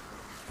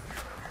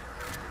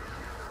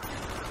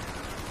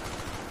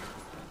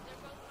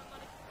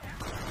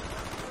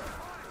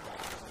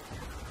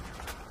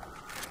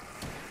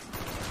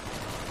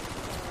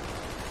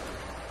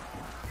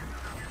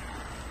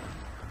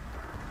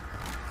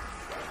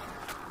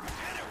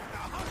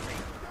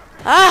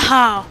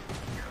 Oh!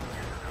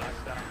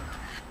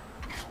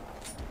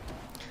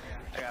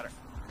 I got her.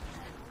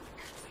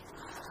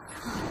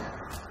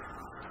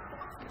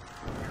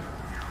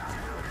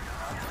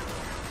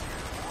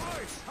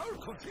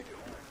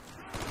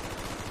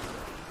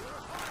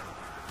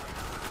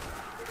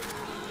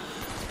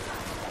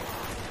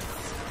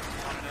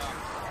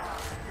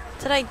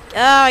 Did I? Oh,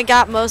 I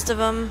got most of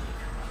them.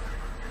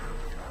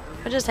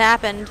 What just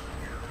happened?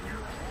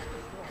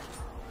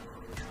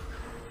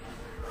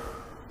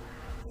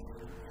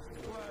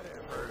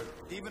 Whatever.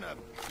 Even a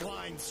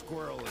blind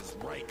squirrel is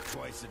right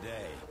twice a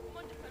day.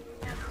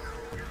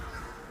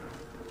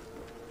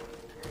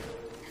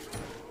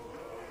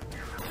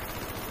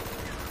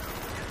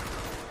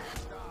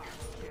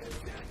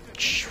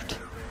 Shoot.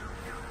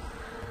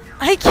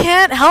 I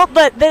can't help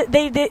but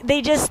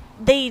they just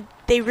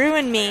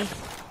ruin me.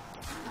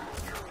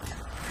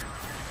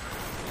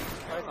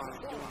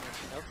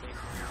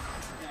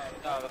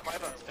 No, the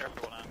Python's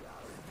terrible now.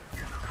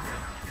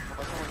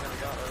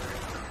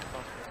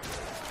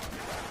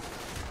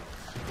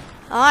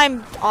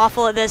 I'm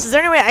awful at this. Is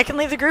there any way I can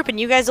leave the group and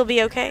you guys will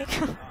be okay?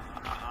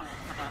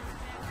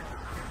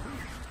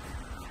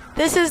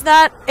 This is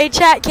not a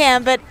chat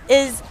cam, but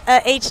is a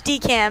HD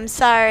cam.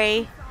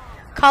 Sorry.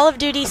 Call of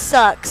Duty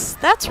sucks.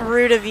 That's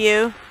rude of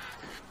you.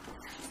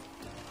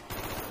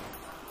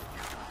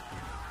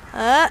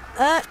 Got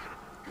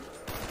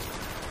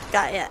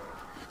ya.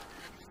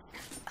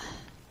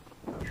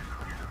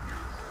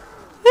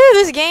 Woo,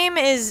 this game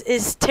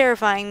is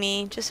terrifying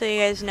me, just so you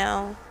guys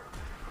know.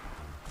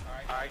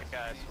 Alright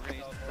guys, we're gonna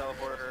use the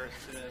teleporter as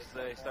soon as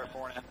they start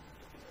pouring in.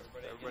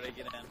 Everybody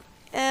get in.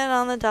 And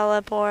on the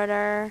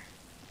teleporter.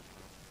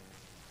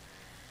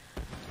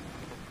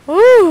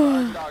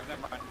 Woo! Dog,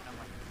 never mind.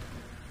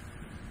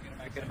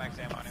 Get a max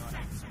ammo anyway.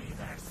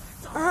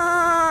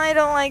 I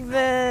don't like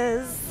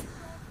this.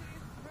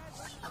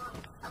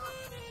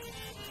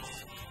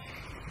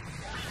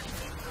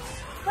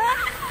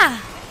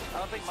 Ah! I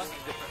don't think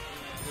monkey's different.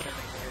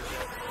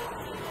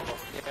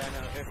 Yeah, I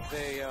know.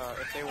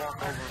 If they walk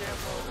over,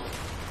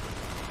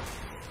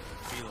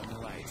 Feeling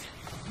light.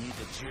 Need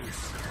the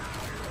juice.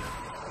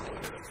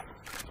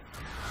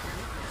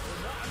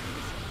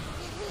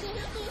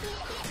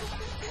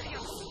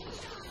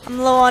 I'm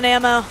low on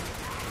ammo.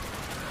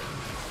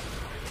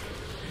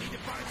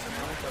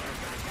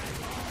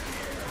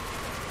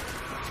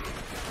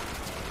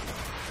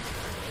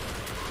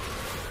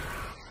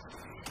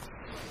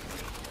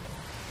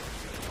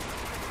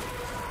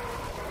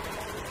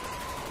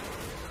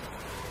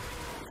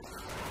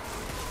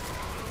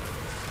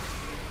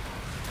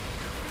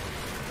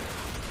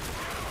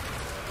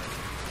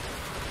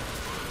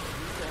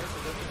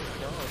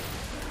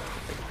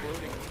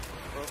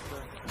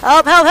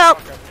 Help, help, help!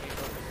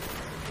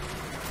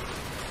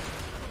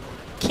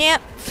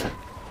 Can't.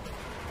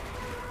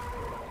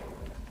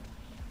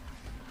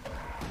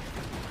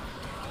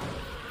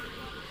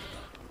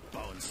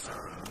 Bone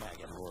stirring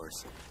maggot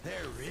horse.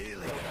 They're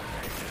really gonna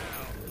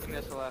I think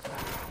that's the last one.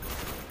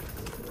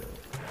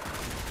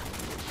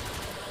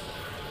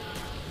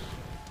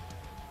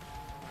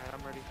 Alright,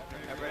 I'm ready.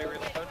 Everybody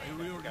reload? You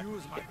will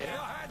use my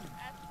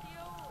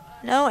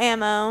No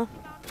ammo.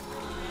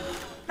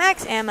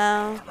 Max ammo.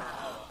 Oh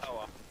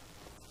well.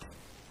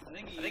 I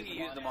think you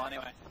used them all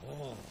anyway.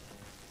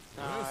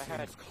 No, I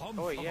had.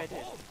 Oh wait, yeah, I did.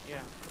 Yeah,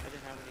 I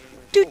didn't have any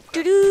anyway. Doo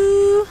doo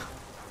doo.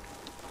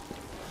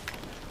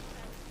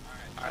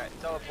 Alright,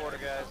 teleporter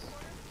guys.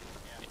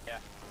 Yeah.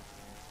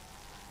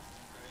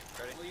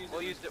 Ready?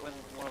 We'll use it when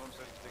one of them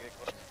starts to get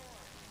close.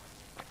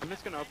 I'm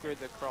just gonna upgrade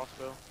the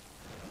crossbow.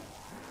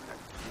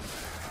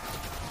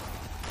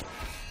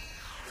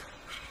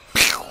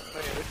 Oh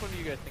yeah, which one do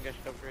you guys think I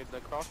should upgrade?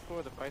 The crossbow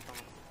or the python?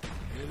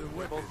 They're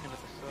both gonna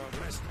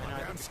suck. I know, I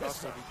think the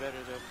crossbow would be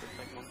better though for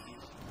like monkeys.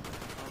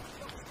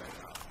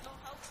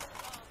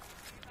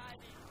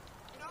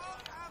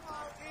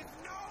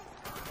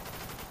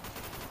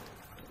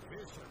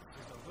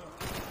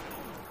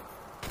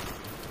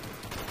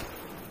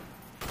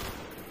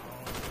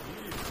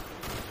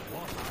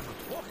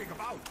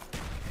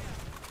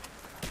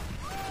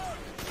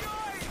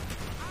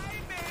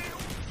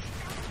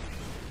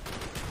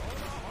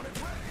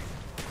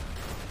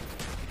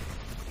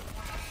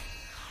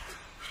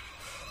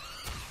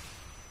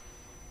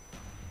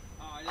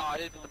 Oh, I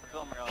didn't put the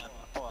film reel in. Oh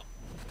well.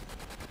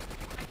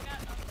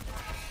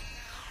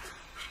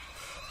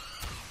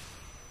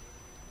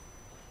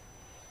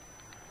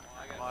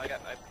 Well, I got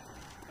my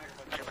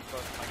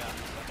close to my gun.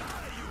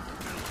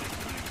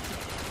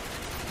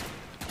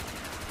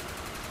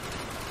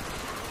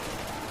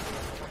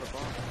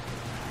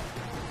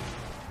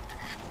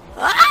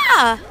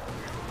 Ah!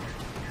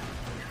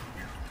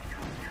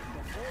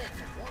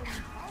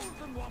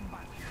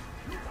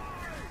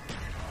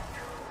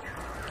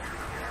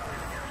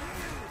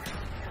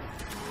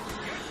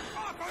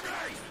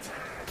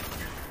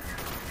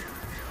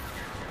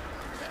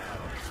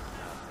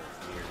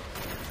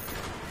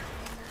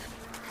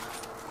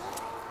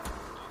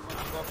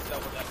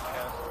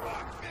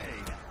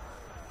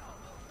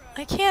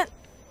 I can't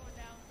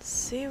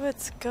see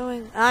what's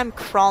going. I'm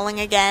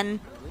crawling again.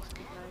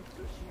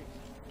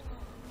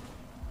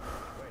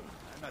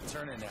 I'm not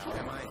turning now,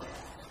 am I?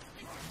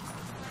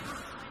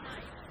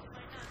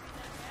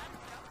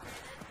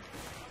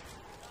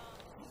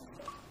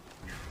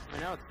 I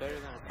know it's better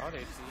than I thought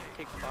it'd be. It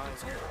takes 5. I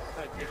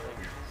thought it'd take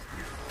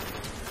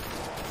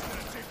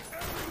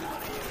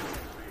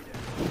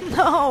like...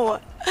 No!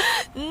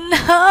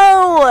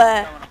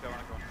 No!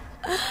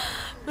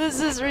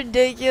 This is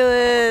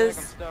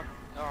ridiculous.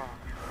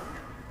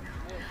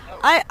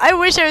 I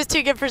wish I was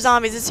too good for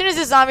zombies. As soon as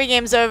the zombie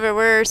game's over,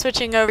 we're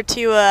switching over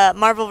to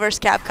Marvel vs.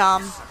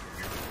 Capcom.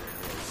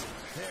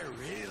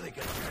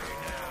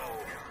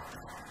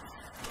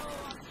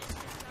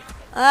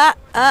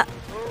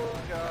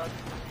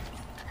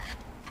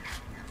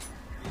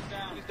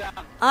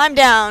 I'm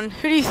down.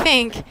 Who do you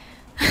think?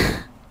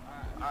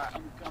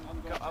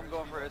 I'm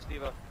going for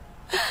Estiva.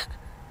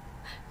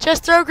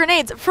 Just throw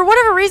grenades. For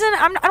whatever reason,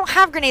 I don't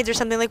have grenades or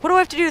something. Like, what do I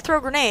have to do to throw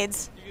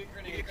grenades? You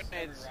get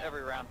grenades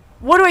every round.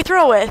 What do I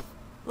throw with?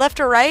 Left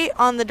or right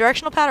on the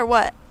directional pad or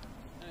what?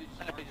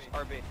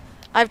 RB.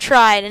 I've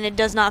tried and it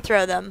does not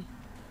throw them.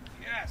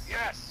 Yes!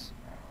 Yes!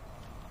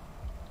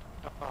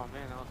 Oh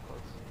man, that was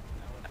close.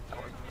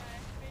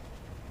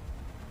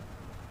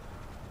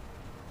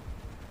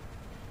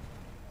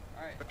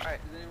 Alright,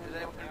 is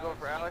anyone gonna go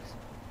for Alex?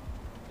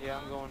 Yeah,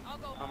 I'm going.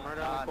 I'm right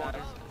around the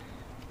corner.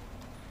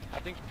 I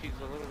think she's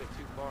a little bit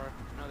too far.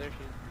 No, there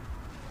she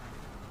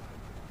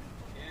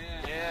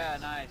is. Yeah,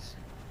 nice.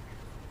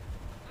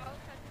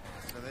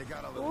 So they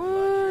got a little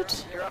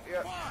What? You're up, you're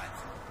up.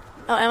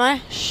 Oh, am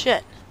I?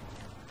 Shit.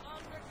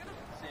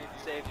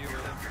 Saved you within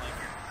like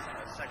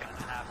a second and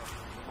a half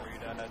before you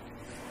died.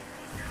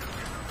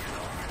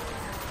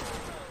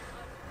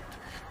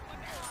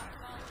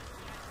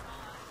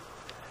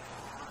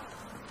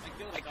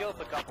 I killed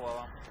a couple of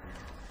them.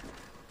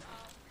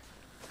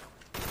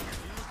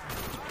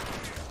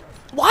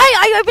 Why?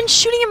 I've been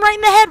shooting him right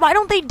in the head. Why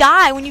don't they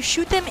die when you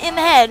shoot them in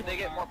the head? They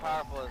get more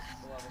powerful as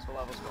the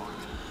levels go on.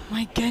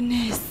 My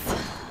goodness.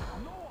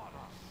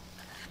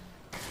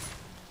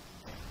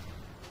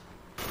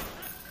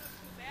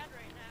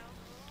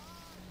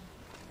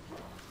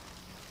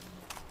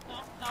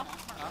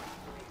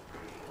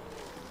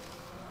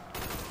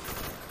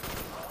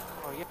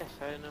 Oh yes.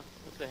 had enough.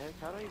 What the heck?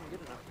 How do I even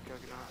get enough for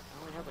Juggernaut? I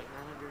only have like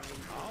 980.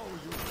 Oh,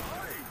 you're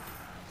right.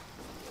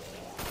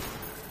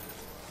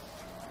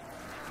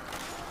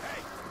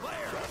 Hey,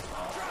 Blair!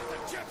 Drop the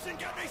chips and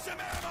get me some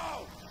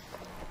ammo!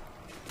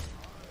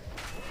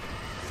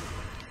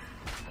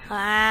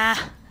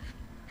 Ah.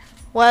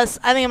 Wes,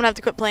 I think I'm gonna have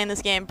to quit playing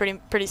this game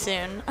pretty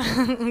soon.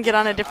 Get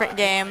on a different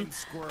game.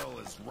 Squirrel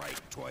is right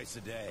twice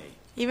a day.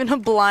 Even a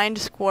blind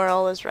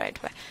squirrel is right.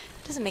 That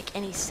doesn't make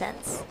any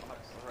sense. The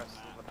rest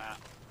of the map.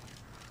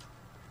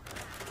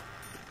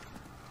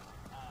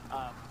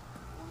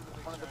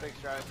 One of the big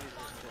strategies is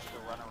just to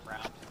run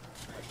around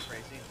like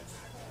crazy.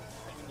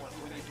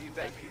 When you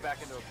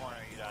back into a corner,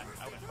 you die.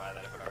 I wouldn't buy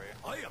that if I were you.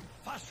 I am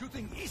fast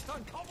shooting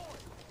Eastern Cowboy.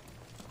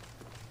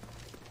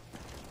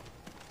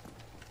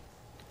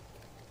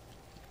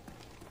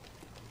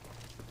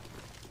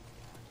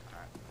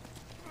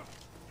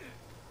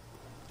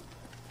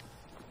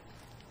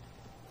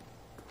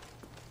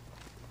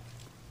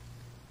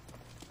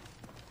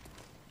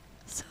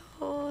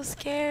 So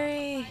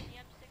scary.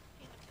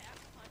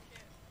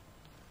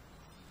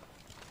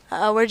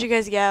 Where'd you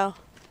guys go?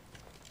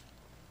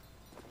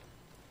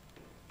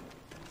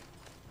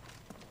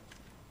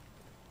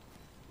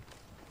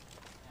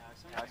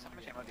 How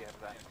much ammo do you have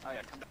for that? Oh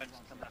yeah, come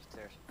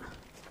downstairs.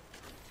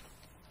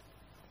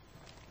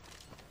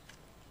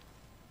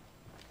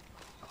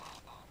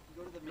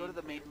 Go to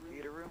the main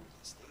theater room.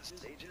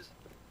 Stages.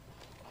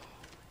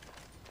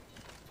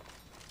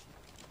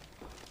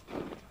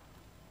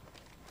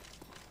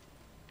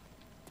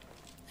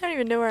 I don't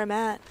even know where I'm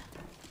at.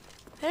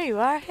 There you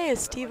are. Hey,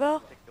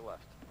 Estevo. Take the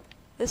left.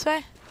 This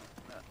way?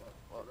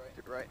 Well,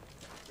 right.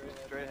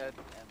 Straight ahead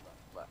and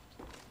left.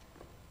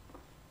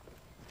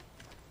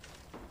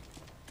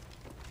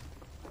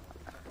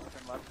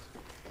 Turn left.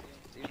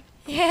 See?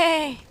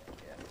 Yay!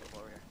 Yeah,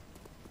 over here.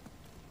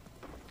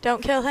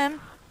 Don't kill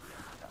him.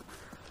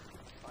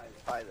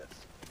 Buy this.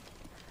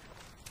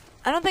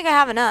 I don't think I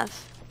have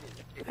enough.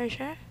 Are you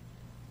sure?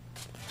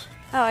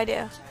 Oh, I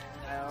do.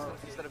 Now,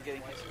 instead of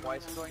getting hit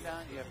twice and going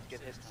down, you have to get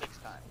hit 6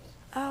 times.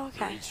 Oh,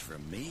 okay. Reach for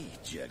me,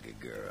 Jugger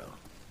girl.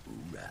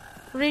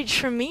 Hoorah. Reach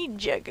for me,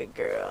 Jugga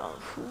girl.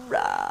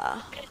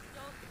 Hoorah. Don't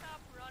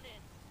stop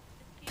running.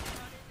 Just keep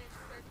running in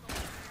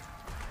circles.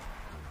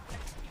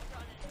 Just keep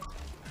running.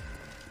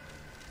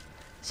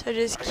 So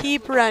just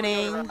keep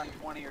running. Around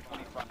 20 or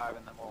 25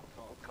 and then we'll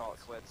call it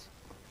quits.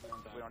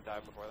 If we don't die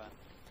before then.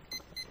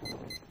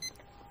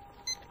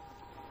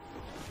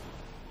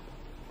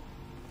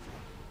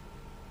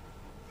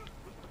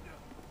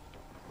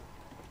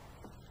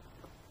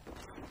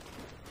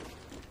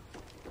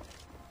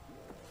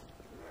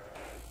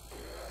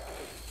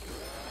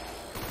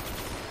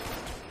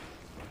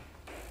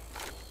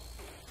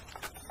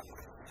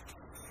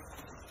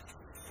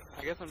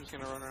 I guess I'm just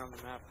gonna run around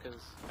the map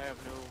because I have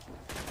no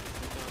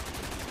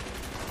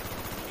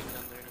things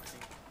under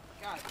anything.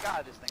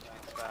 God, this thing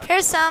is bad.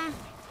 Here's some.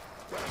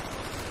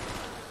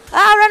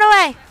 Ah, run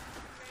away!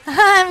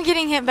 I'm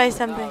getting hit by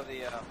something. No,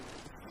 the,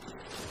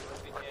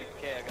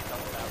 okay, I got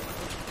doubled out.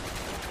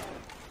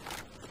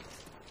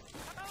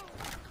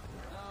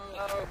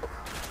 No.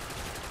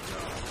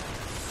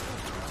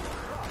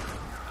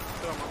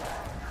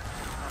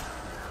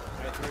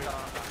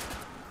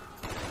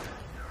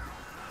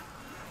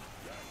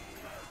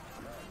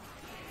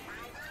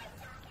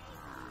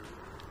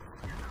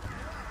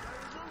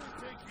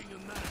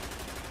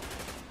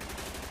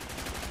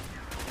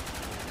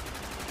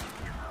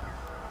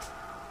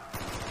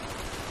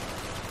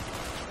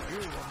 You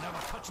will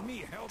never touch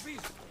me,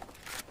 Hellbeast.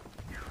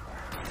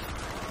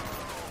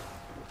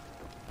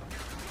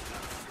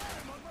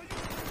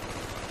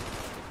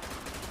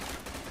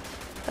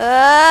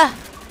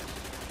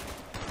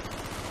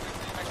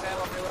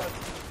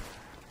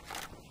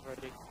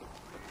 Ready.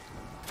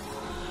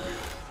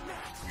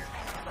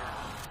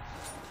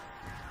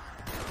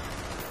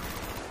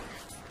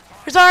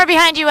 There's one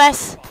behind you,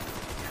 Wes.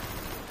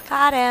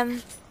 Got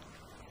him.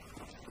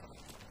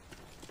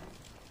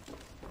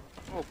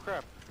 Oh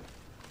crap.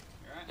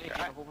 Hey, a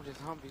whole bunch of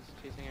zombies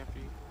chasing after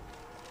you.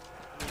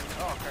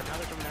 Oh crap, now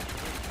they're coming after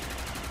me.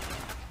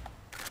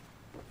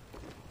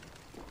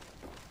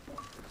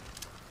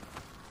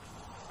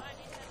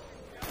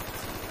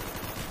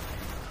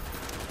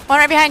 One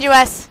right behind you,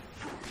 Wes.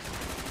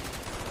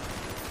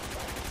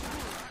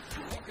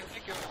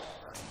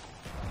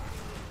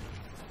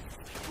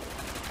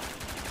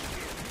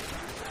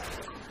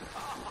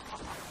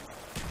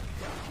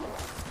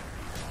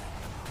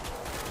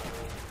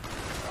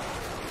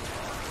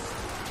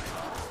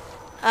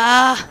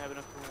 Ah.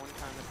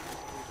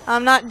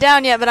 I'm not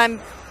down yet, but I'm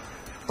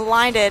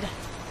blinded.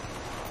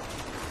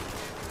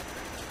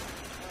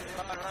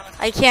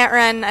 I can't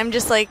run. I'm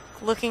just like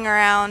looking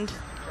around.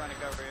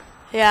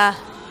 Yeah.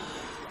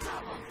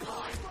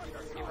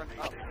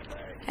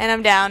 And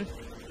I'm down.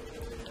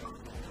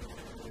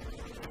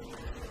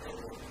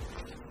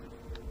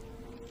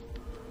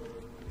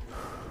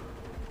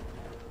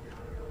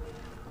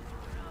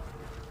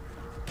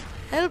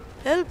 Help,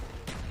 help.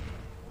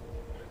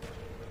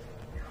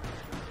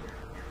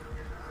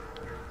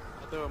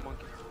 I'll throw a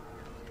monkey.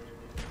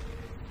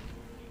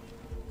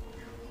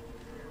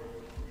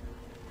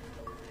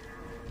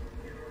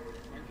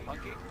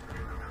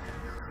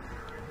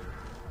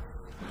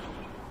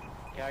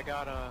 Yeah, I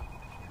got a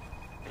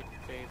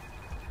babe.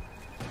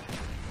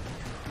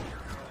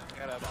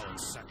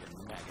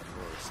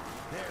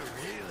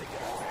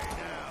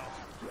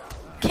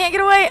 Can't get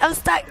away. I'm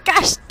stuck.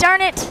 Gosh darn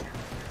it.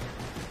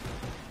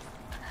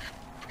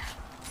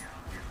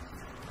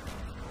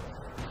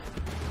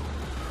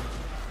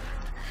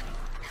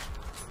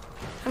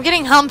 I'm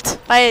getting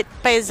humped by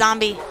a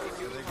zombie.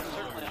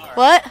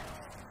 What?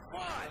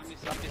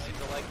 Zombies seem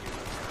to like you.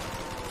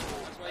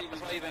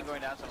 That's why you've been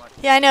going down so much.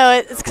 Yeah, I know.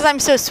 It's because I'm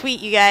so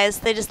sweet, you guys.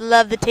 They just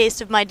love the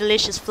taste of my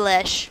delicious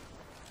flesh.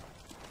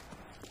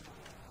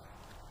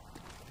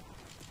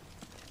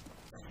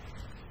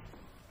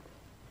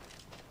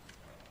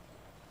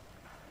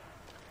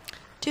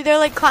 Dude, they're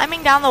like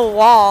climbing down the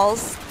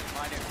walls.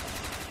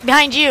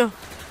 Behind you.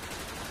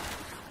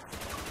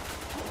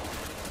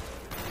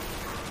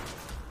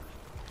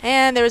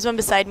 And there was one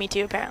beside me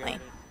too, apparently.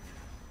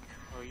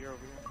 Oh, you're over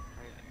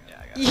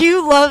here?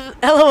 You love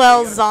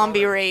LOL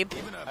zombie rape.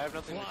 I have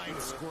nothing to do with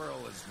it.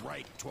 Squirrel is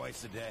right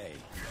twice a day.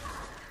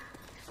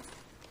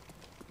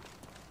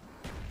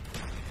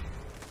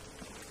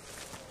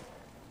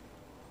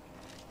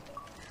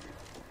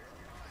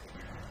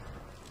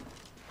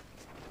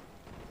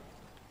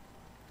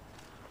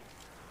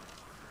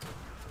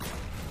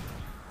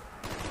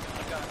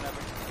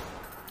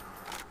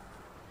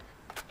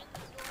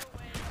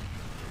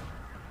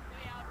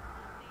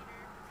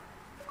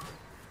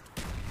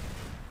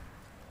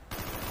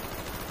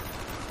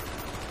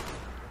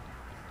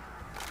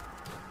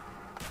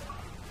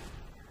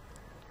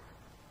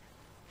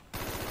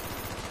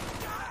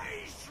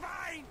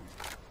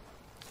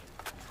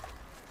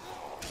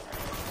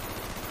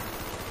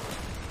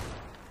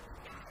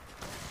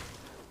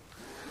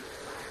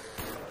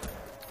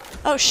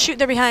 Oh shoot,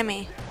 they're behind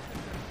me.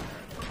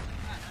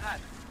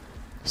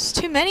 There's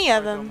too many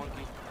of them.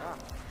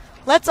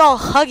 Let's all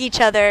hug each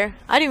other.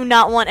 I do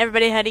not want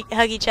everybody to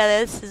hug each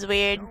other. This is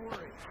weird.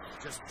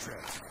 Just trip.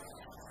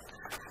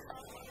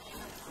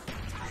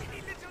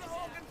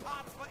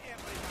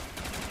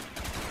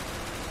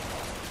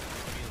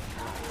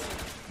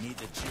 Need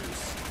the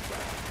juice.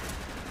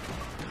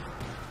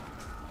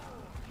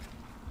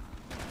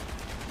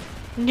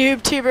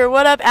 NoobTuber,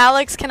 what up,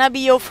 Alex? Can I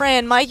be your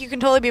friend? Mike, you can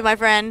totally be my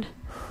friend.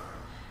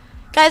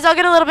 Guys, I'll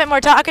get a little bit more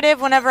talkative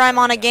whenever I'm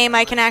on a game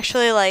I can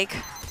actually, like,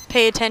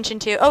 pay attention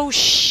to. Oh,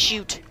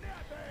 shoot.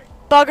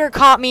 Bugger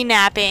caught me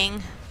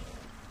napping.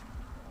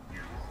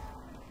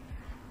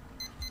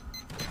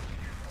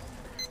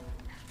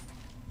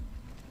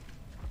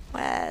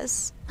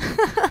 Wes.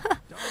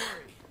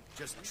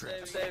 Just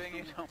trip. Saving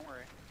you, don't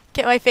worry.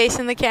 Get my face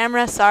in the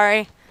camera? Sorry.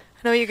 I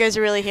know what you guys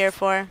are really here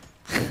for.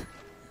 Yeah,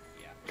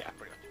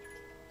 pretty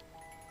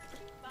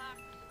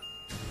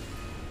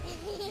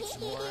much.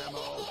 More ammo.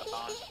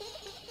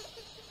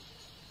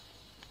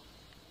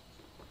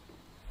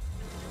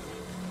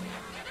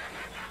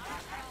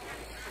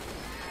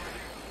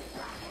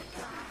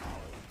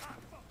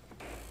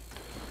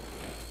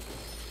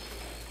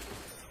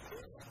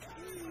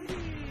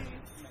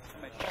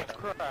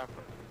 Crap.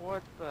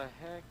 What the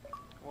heck?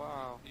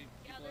 Wow. You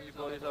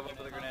blow yourself up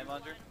with a grenade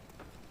launcher?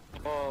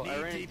 Oh, I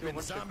Knee ran deep into a in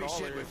bunch of zombie shit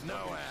crawlers with no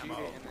fucking shoot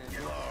ammo. it, and then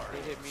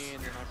they hit me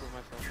and then I blew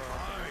myself up.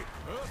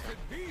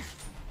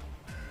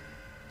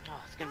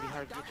 Oh, it's gonna be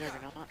hard to get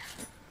Juggernaut.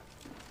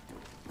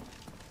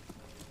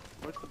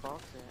 Where's the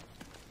box at?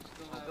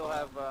 You still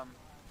have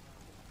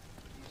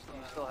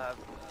you still have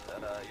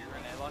that your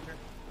grenade launcher?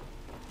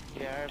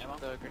 Yeah, I have Ammo?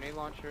 the grenade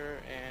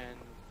launcher and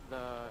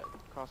the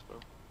crossbow.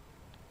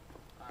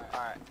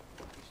 Alright.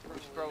 We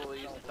should probably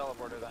use the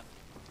teleporter then.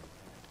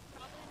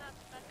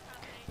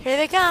 Here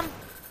they come.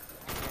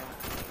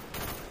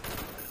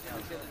 Yeah,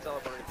 let's get the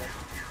teleporter then.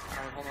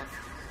 Alright, hold on.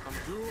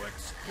 To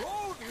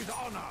explode with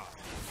honor.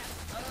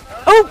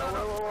 Oh!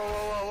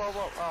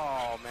 Whoa.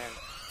 Oh, man.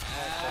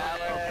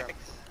 Alex.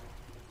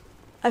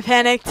 I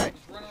panicked.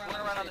 Run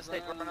around on the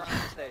stage, run around on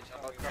the stage.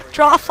 I'll cover you.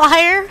 Draw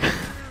fire.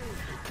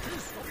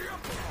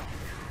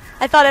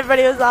 I thought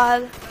everybody was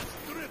on.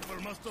 Ripper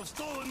must have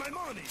stolen my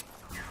money.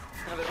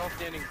 No, they're all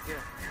standing still.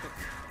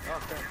 Oh,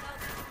 crap.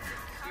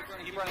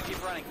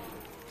 Keep running.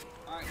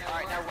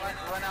 Alright, now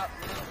run out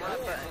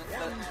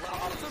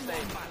off the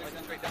stage,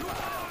 like straight down the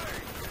aisle.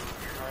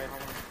 Alright,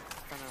 hold on.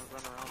 I'm trying to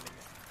run around them.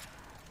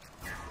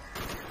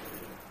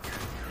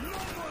 No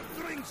more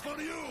drinks for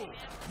you.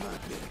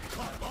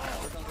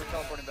 We're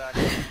teleporting back.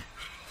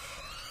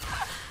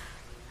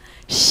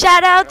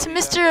 Shout out to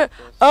Mr.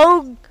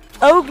 Og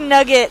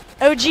Nugget.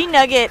 OG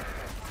Nugget.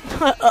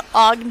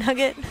 Og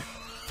Nugget.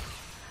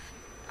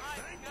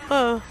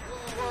 Whoa.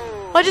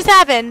 What just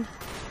happened?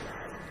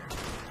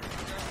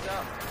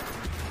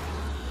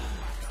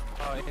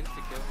 Oh,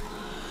 insta-kill.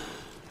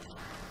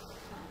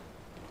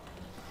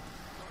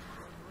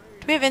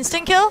 Do we have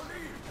instant kill?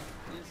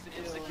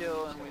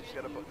 Insta-kill, and we just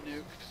gotta put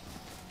nukes.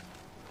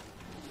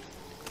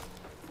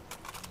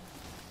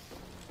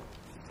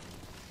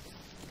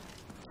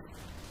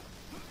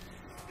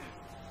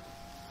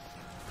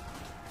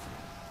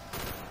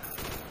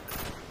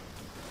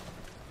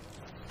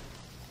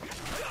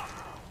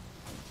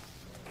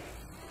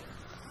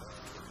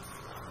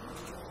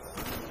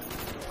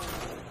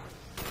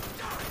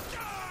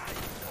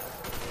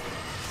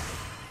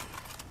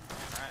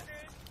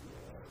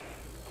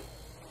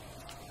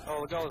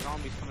 look at all the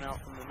zombies coming out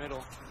from the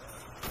middle.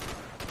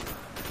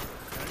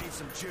 I need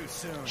some juice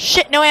soon.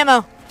 Shit, no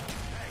ammo.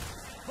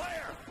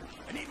 Player,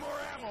 I need more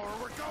ammo or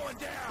we're going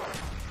down.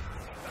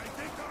 I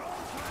think the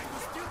whole flag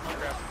was still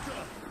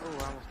Oh,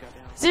 I almost got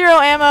down. 0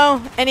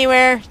 ammo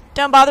anywhere.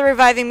 Don't bother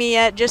reviving me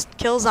yet. Just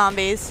kill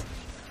zombies.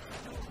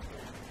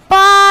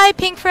 Bye,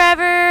 Pink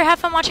Forever. Have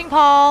fun watching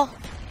Paul.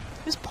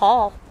 Who's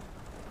Paul?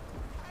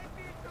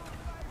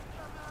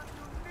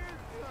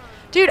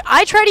 Dude,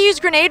 I try to use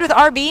grenade with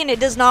RB and it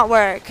does not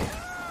work.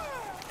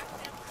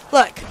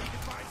 Look.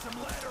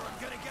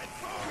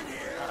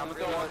 I'm gonna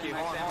throw a monkey.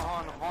 Hold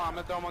on. I'm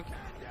gonna throw a monkey.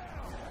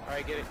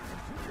 Alright, get it.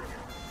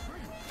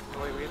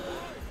 Wait, wait.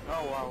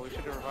 Oh, wow. We should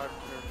have revived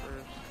her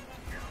first.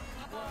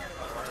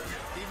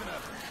 even a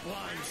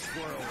blind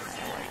squirrel is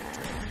right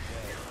during the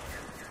day.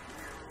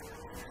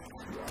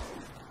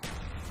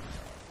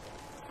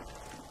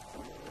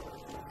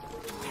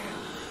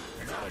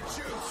 Not a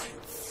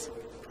juice.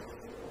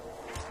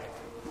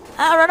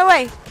 Ah, run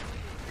away.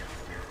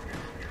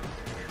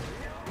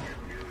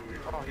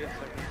 Oh, yes,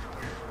 sir.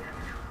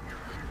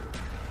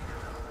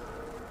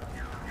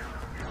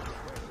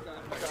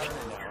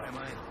 Am I?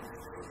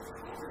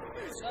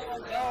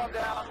 No, I'm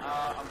down.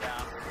 I'm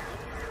down.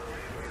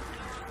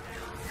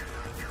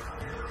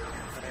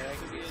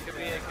 This could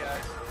be it,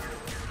 guys.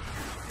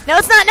 No,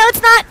 it's not. No,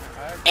 it's not.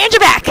 And you're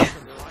back.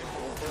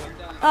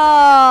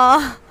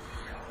 Oh.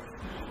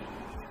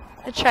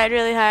 I tried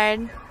really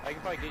hard. I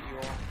can probably get you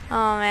all.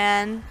 Oh,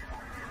 man.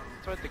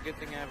 That's what the good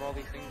thing I have all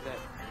these things that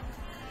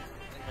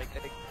like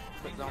that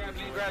put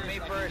zombies You away. grab me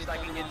first, I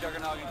can get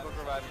Juggernaut and quick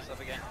revive and stuff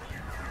again.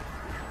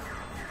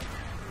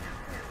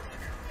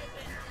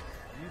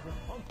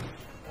 I'm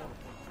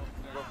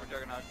gonna go for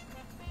Juggernaut.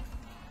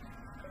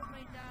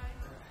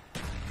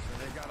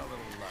 They got a little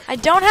luck. I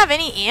don't have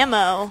any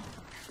ammo.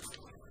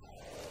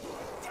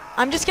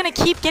 I'm just gonna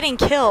keep getting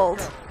killed.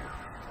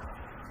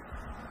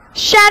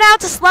 Shout out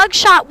to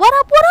Slugshot. What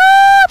up? What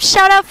up?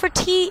 Shout out for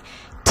TV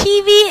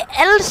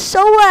El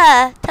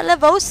Soa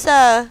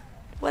Televosa,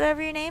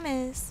 whatever your name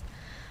is.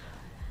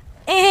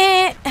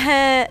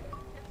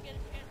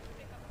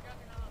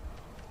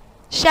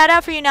 Shout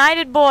out for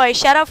United Boy.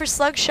 Shout out for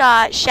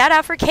Slugshot. Shout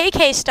out for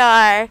KK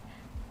Star.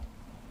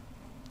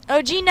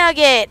 OG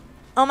Nugget.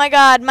 Oh my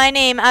God, my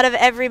name out of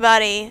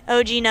everybody.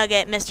 OG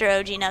Nugget, Mr.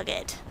 OG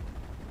Nugget.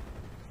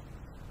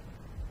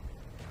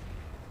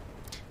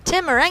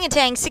 Tim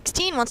Orangutan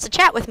 16 wants to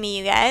chat with me,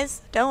 you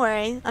guys. Don't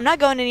worry, I'm not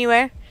going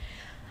anywhere.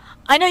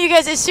 I know you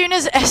guys. As soon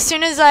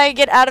as I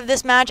get out of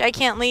this match, I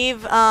can't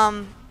leave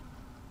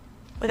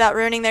without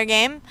ruining their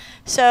game.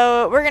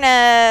 So we're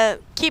gonna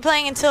keep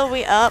playing until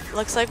we up.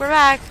 Looks like we're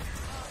back.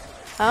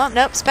 Oh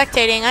nope,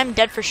 spectating. I'm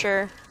dead for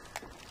sure.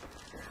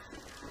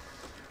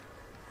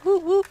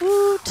 Woot woot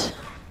woot.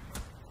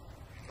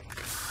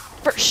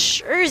 For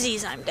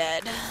surezies, I'm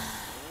dead.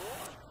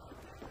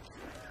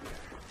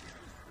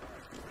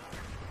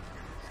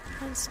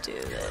 Let's do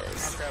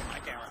this. I'll grab my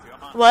camera if you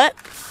want. What?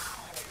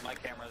 My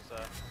camera's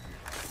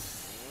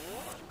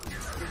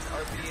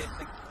RB, I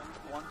think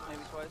once,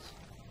 maybe twice.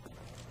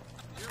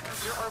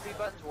 Does your RB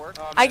buttons work?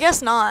 I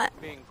guess not.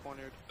 Being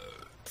cornered.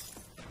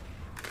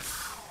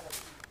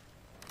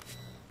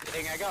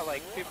 Dang, I got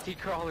like 50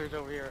 crawlers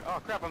over here. Oh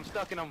crap, I'm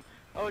stuck in them.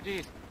 Oh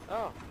jeez.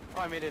 Oh,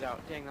 I made it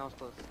out. Dang, that was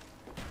close.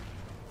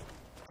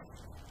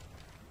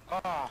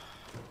 Oh,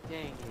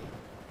 dang it.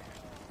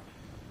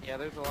 Yeah,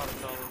 there's a lot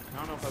of crawlers. I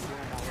don't know if I blew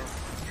them all up.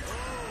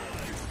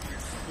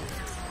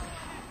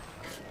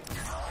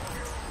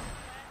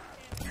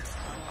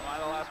 Am I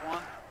the last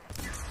one?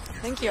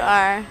 I think you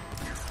are.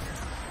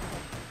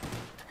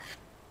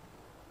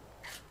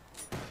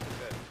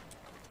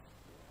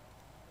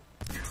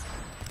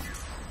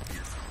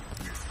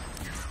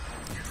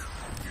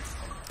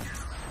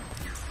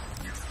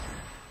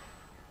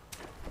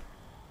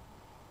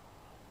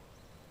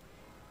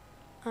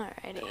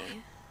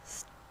 Alrighty.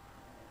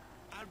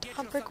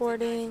 Stop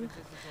recording.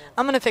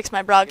 I'm gonna fix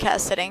my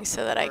broadcast settings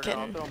so that I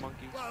can. Why,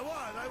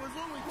 what? I was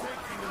only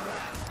taking a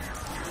nap.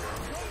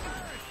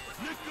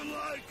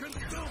 Nikolai can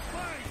still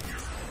fight.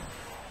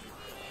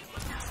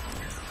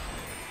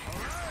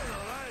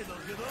 Alright,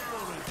 I'll get up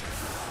on it.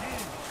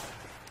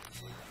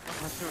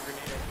 Let's do a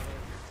grenade.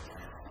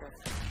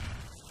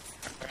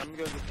 Alright, I'm gonna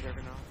go get the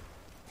Juggernaut.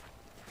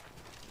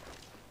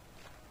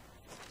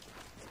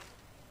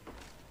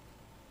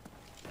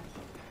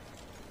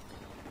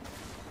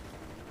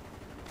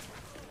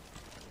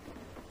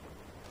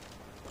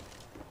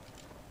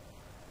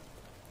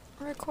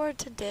 Record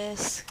to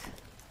disk.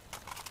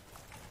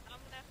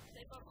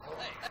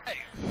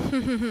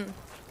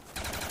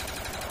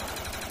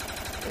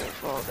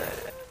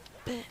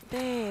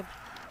 Babe,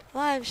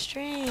 live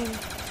stream.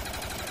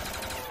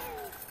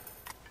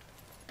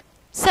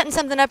 Setting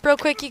something up real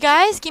quick, you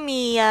guys. Give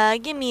me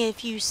a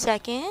few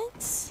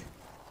seconds.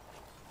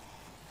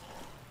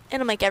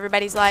 It'll make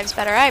everybody's lives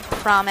better, I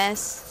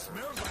promise.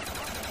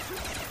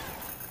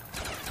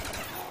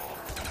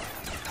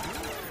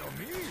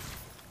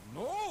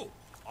 No,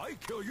 I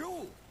kill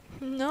you.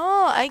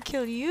 No, I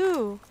kill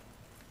you.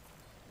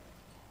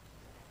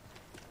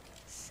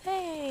 Say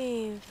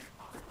Maybe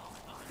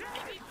Ben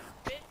should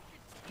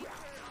keep her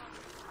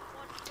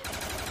one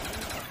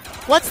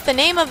What's the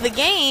name of the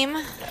game?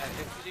 Yeah,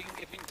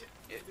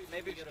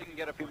 maybe if you can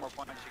get a few more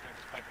points, you can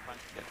just pack a punch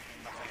and get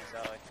nothing in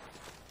Sally.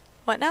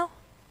 What now?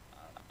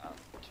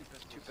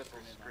 Two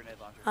pistols, grenade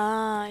launcher.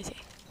 Ah, I see.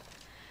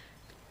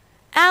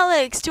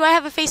 Alex, do I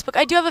have a Facebook?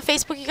 I do have a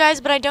Facebook, you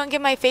guys, but I don't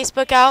give my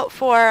Facebook out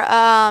for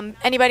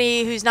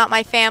anybody who's not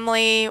my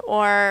family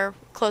or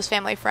close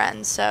family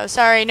friends. So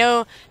sorry,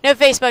 no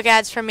Facebook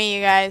ads from me,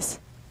 you guys.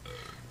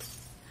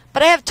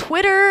 But I have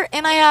Twitter,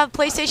 and I have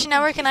PlayStation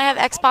Network, and I have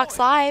Xbox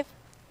Live.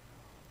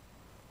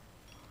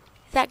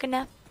 Is that good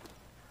enough?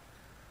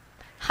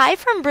 Hi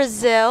from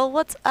Brazil.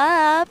 What's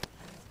up?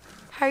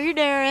 How you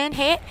doing?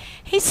 Hey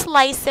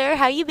Slicer.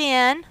 How you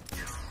been?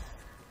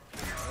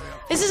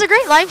 This is a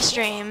great live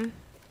stream.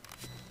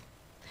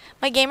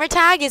 My gamer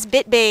tag is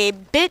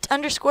bitbabe.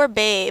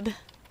 Bit_babe.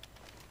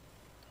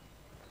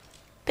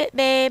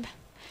 Bitbabe.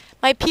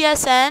 My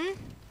PSN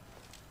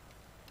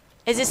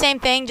is the same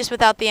thing, just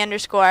without the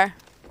underscore.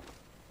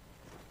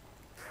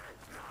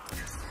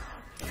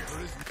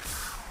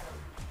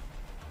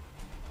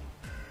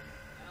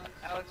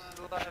 Alex is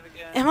alive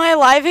again. Am I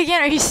alive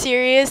again? Are you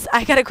serious?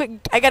 I gotta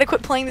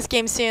quit playing this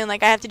game soon.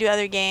 Like I have to do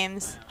other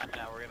games.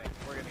 No, we're gonna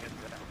get to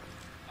that.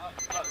 Oh,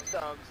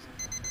 dogs.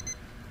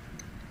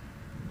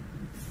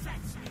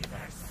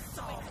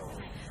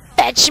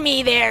 Fetch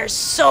me their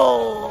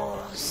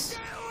souls.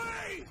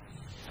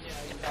 Yeah,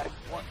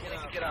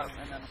 get out,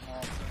 and then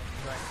we'll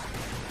try.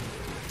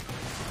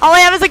 All I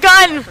have is a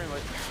gun.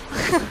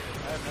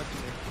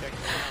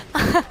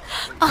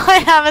 All I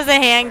have is a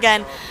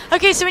handgun.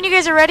 Okay, so when you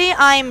guys are ready,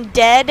 I'm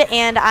dead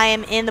and I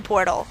am in the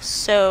portal.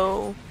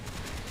 So,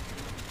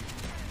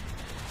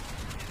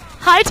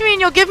 hi to me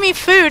and you'll give me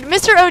food,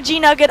 Mr.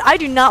 OG Nugget. I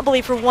do not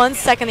believe for 1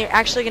 second that you're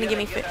actually gonna give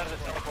me food.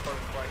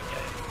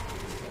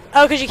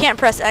 Oh, because you can't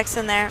press X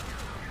in there.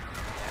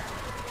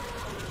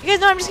 You guys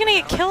know I'm just gonna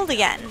get killed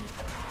again.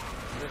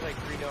 There's like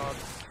 3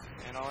 dogs,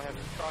 and all I have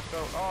is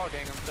crossbow. Oh,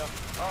 dang, I'm stuck.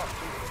 Oh,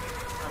 Jesus.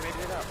 I made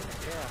it up.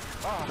 Yeah.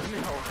 Oh,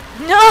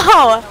 no. No!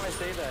 Every time I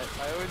say that,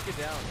 I always get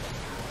down.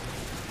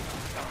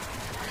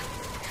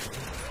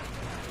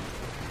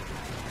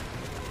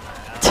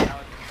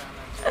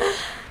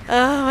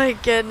 Oh my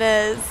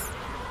goodness.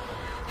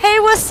 Hey,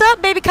 what's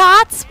up, baby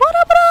cots? What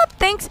up, what up?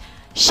 Thanks.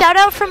 Shout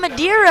out from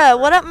Madeira.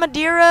 What up,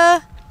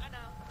 Madeira?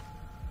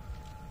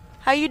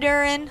 How you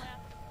doing?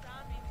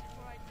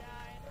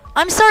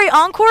 I'm sorry,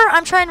 Encore.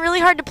 I'm trying really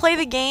hard to play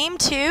the game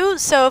too.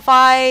 So if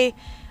I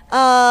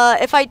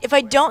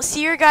don't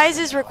see your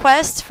guys'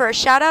 requests for a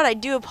shout out, I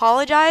do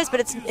apologize.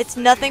 But it's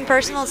nothing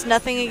personal. It's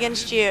nothing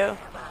against you.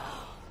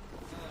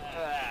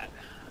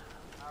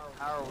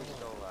 How are we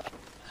still alive?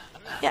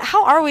 Yeah.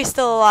 How are we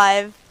still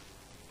alive?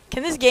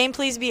 Can this game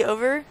please be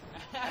over?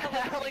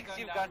 Alex,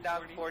 you've gone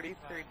down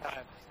 43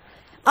 times.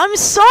 I'm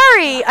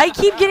sorry. I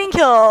keep getting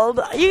killed.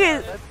 You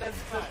guys. That's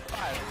 5.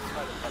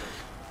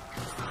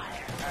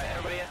 Alright,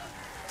 everybody in?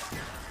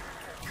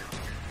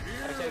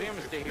 I think I'm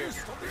gonna stay here.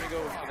 We're gonna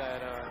go for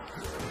that,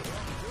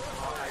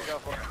 Alright, go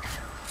for it.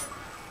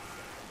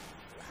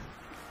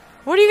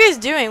 What are you guys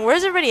doing?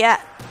 Where's everybody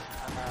at?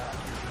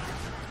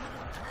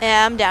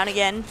 Yeah, I'm down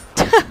again.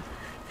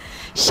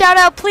 Shout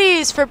out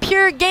please for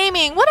Pure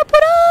Gaming. What up,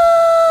 what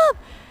up?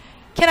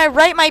 Can I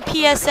write my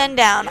PSN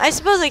down? I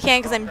suppose I can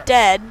because I'm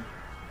dead.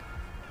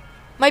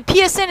 My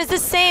PSN is the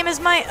same as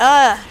my,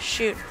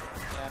 shoot.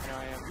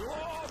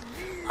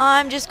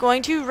 I'm just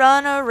going to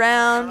run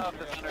around. I don't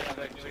know if the thunder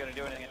effect is gonna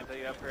do anything until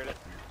you upgrade it.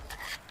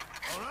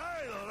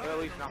 or at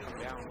least knock them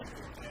down.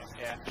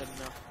 Yeah. Good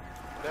enough.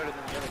 Better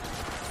than the other.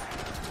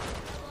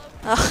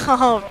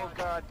 Oh. Oh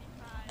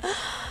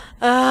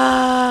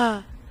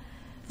god.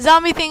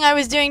 Zombie thing I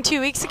was doing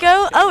 2 weeks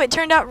ago. Oh, it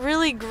turned out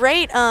really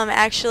great.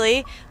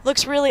 Actually,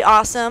 looks really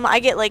awesome. I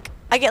get like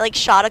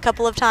shot a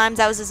couple of times.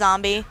 I was a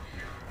zombie.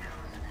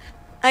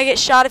 I get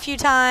shot a few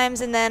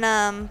times and then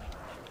They're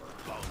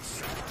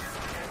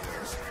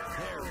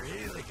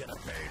really gonna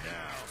pay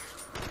now.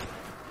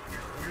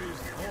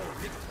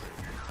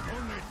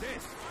 Only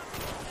this.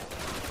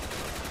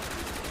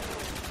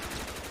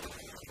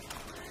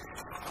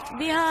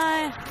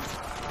 behind.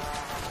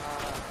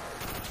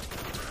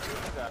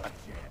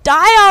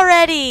 Die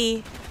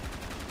already!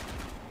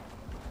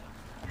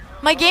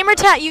 My gamer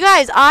tag, you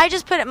guys, I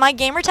just put my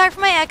gamer tag for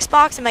my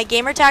Xbox and my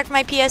gamer tag for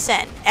my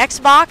PSN.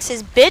 Xbox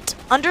is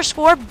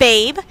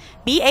bit_babe,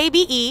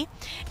 B-A-B-E,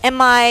 and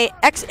my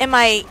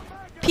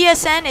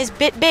PSN is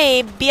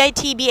bitbabe,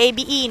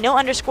 B-I-T-B-A-B-E, no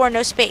underscore,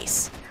 no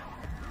space.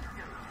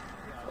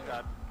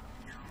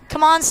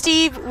 Come on,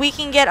 Steve, we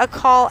can get a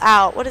call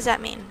out. What does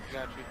that mean?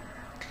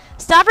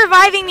 Stop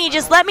reviving me,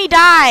 just let me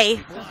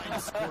die.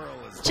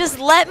 Just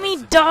let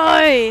me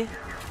die.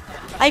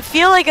 I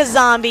feel like a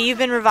zombie. You've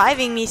been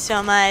reviving me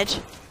so much.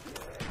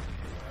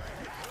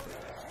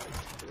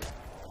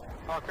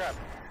 Oh crap.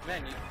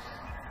 Man, you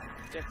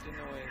stepped in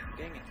the way.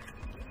 Dang it.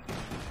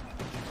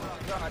 Oh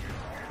god.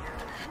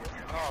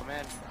 Oh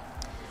man.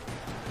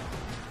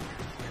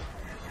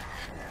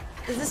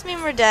 Does this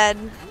mean we're dead?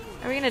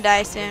 Are we gonna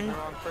die soon?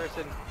 Wrong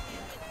person.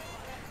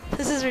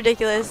 This is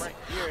ridiculous.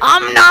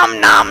 Nom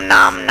nom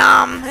nom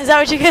nom. Is that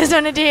what you guys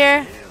wanted to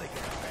hear?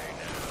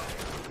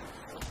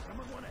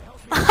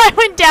 I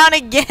went down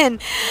again.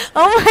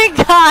 Oh my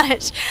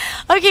gosh.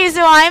 Okay,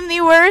 so I'm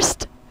the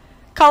worst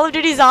Call of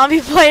Duty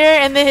zombie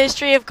player in the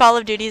history of Call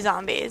of Duty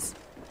Zombies.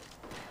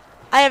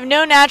 I have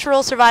no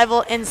natural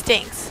survival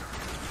instincts.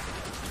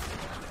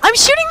 I'm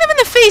shooting them in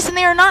the face and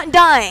they are not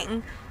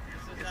dying.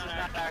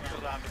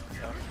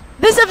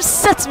 This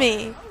upsets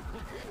me.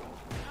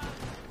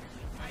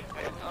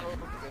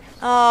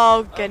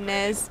 Oh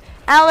goodness.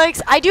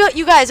 Alex, I do,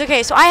 you guys,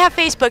 okay, so I have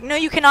Facebook. No,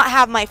 you cannot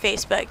have my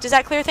Facebook. Does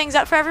that clear things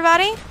up for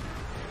everybody?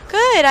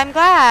 Good, I'm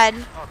glad.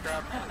 Oh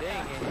crap,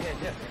 dang it,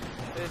 yeah.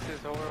 This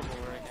is horrible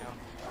right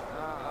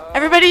now.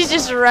 Everybody's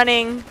just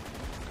running.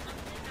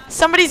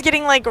 Somebody's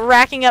getting like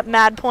racking up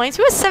mad points.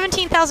 Who has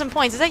 17,000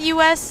 points? Is that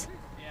US?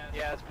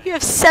 Yeah, You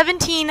have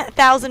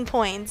 17,000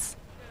 points.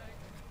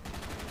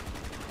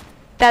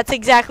 That's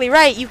exactly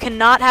right. You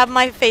cannot have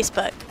my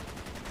Facebook.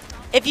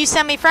 If you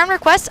send me friend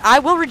requests, I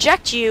will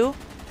reject you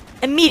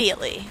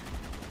immediately.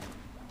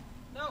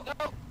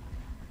 no.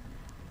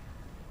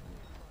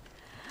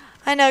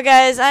 I know,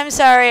 guys. I'm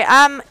sorry.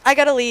 I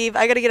gotta leave.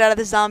 I gotta get out of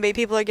the zombie.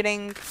 People are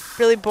getting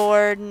really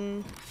bored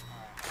and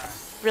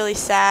really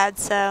sad,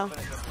 so.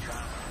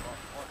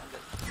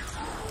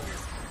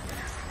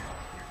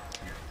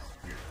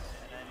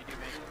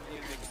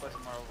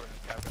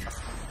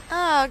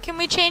 Oh, can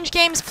we change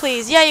games,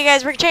 please? Yeah, you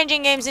guys, we're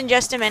changing games in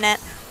just a minute.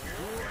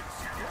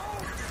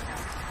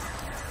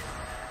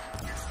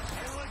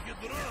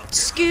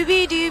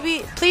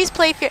 Scooby-Dooby. Please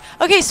play Fear.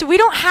 Okay, so we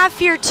don't have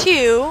Fear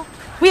 2.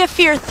 We have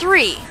Fear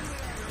 3.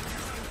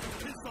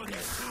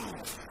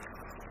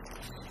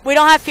 We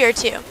don't have Fear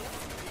 2.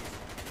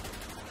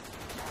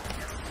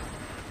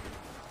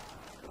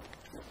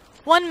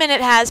 1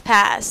 minute has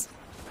passed.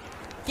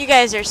 You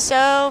guys are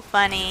so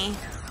funny.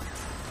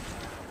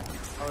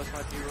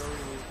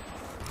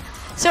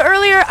 So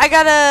earlier I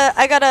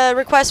got a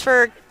request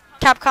for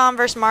Capcom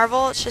vs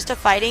Marvel. It's just a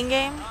fighting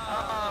game.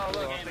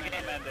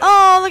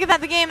 Oh, look at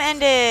that, the game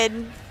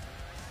ended.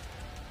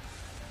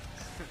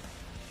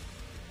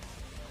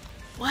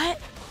 What?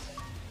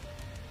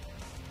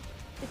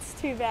 It's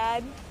too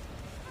bad.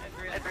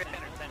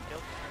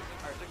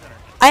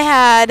 I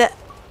had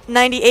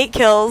 98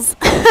 kills.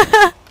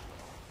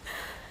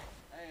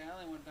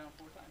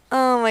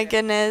 Oh my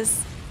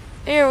goodness.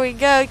 Here we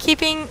go.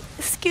 Keeping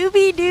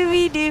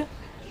Scooby-Dooby-Doo.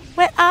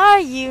 Where are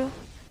you?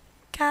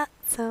 Got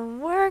some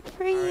work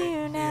for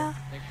you now.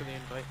 Thanks for the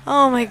invite.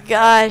 Oh my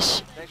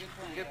gosh.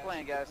 Good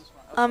playing, guys.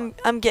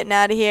 I'm getting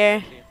out of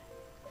here.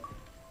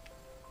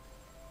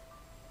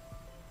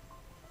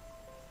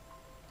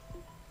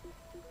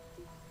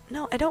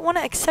 No, I don't want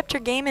to accept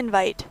your game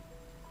invite.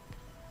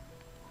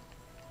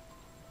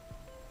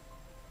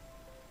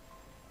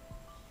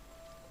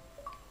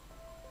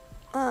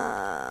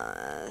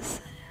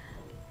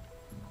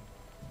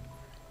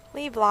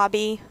 Leave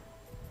lobby.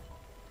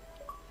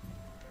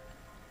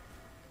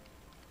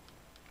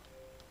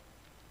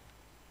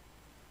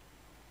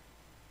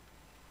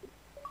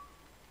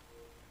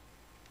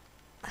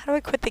 How do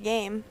I quit the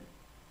game?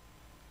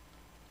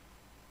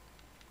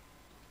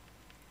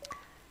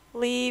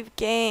 Leave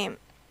game.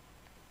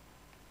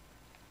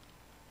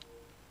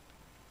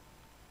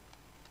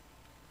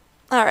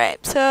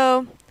 Alright,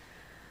 so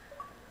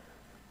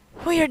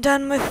we are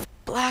done with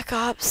Black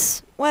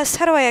Ops. Wes,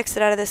 how do I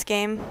exit out of this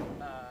game? You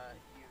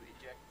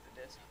eject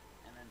the disc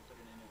and then put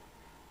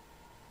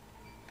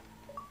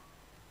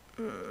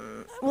it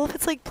in. Well, if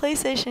it's like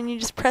PlayStation, you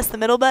just press the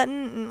middle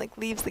button and like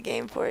leaves the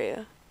game for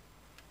you.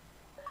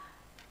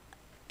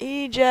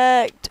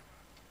 Eject.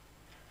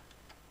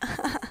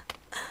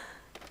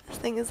 This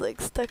thing is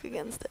like stuck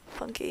against it.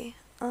 Funky.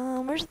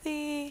 Where's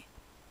the...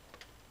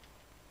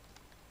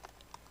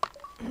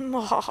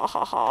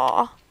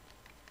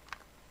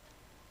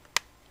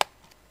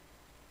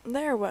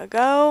 There we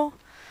go.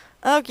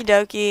 Okie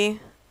dokie.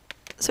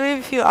 So we have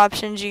a few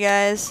options, you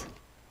guys.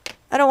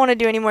 I don't want to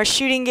do any more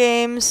shooting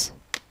games.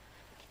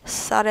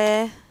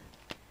 Sorry.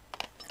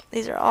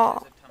 These are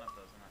all.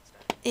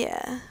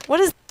 Yeah. What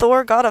is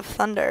Thor God of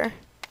Thunder?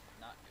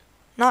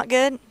 Not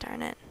good?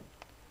 Darn it.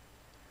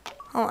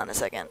 Hold on a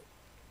second.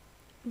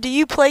 Do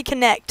you play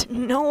Kinect?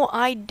 No,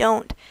 I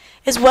don't.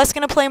 Is Wes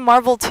gonna play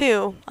Marvel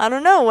 2? I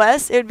don't know,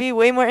 Wes. It would be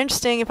way more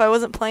interesting if I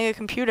wasn't playing a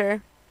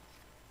computer.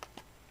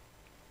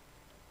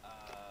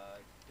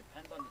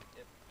 Depends on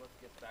if Cliff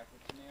gets back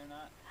with me or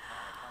not.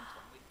 Comes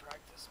from league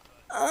practice,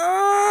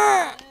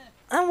 but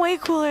I'm way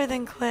cooler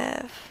than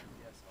Cliff.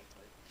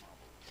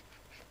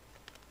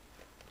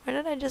 Where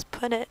did I just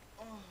put it?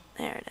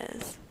 There it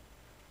is.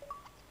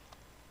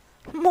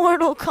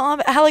 Mortal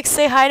Kombat. Alex,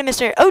 say hi to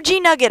Mr.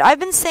 OG Nugget. I've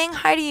been saying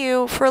hi to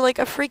you for like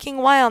a freaking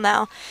while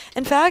now.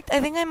 In fact, I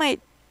think I might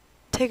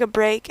take a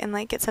break and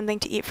like get something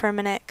to eat for a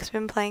minute because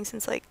we've been playing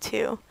since like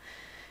 2.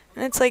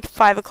 And it's like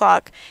 5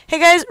 o'clock. Hey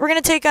guys, I'm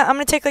gonna take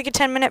like a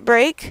 10-minute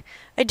break.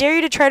 I dare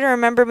you to try to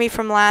remember me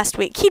from last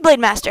week. Keyblade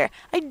Master,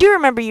 I do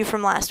remember you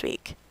from last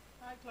week.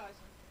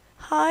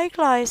 Hi,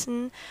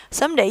 Glyson.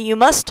 Someday you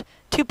must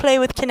to play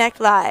with Kinect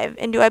Live.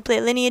 And do I play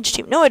Lineage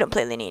 2? No, I don't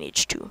play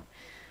Lineage 2.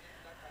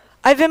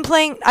 I've been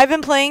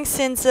playing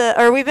since,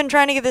 or we've been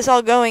trying to get this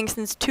all going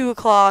since 2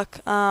 o'clock.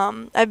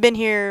 I've been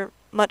here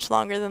much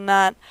longer than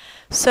that.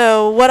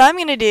 So what I'm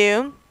gonna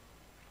do,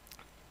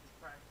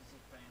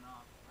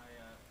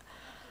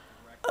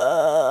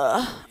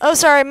 oh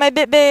sorry, my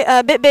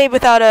BitBabe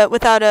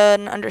without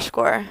an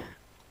underscore.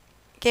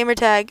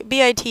 Gamertag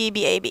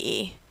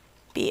BITBABE,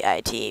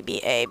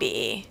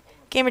 BITBABE.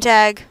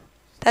 Gamertag,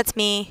 that's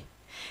me.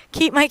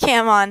 Keep my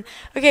cam on.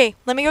 Okay,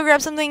 let me go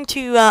grab something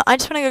to, I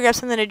just want to go grab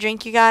something to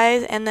drink, you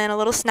guys, and then a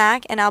little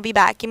snack, and I'll be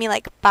back. Give me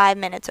like 5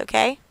 minutes,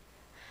 okay?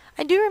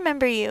 I do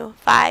remember you.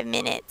 5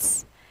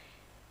 minutes.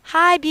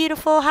 Hi,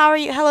 beautiful. How are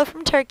you? Hello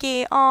from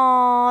Turkey.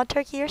 Aw,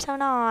 Turkey, you're so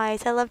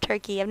nice. I love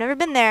Turkey. I've never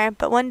been there,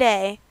 but one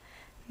day,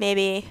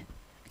 maybe.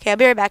 Okay, I'll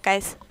be right back,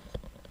 guys.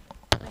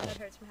 My head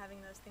hurts from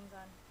having those things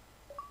on.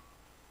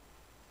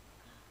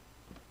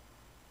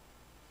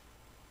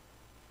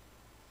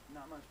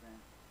 Not much, man.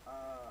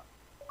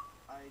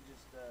 I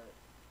just, okay.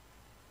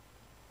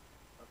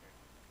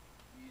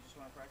 You just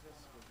want to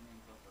practice? Because me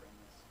and Cliff are in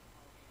this.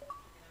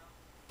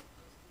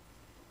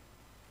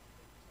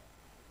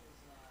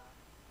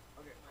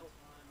 Okay, cool.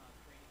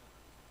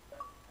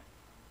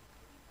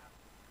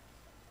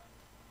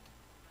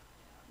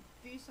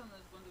 Deason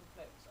is going to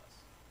play with us.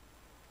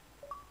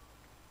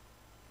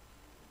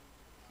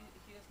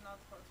 He is not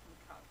heard from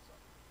Capsa.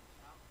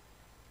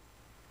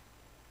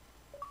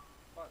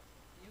 But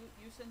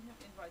you send him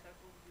invite, I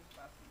will use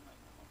bathroom right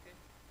now, okay?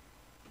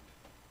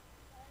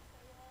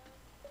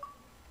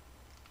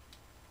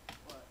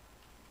 What?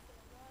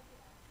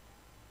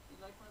 You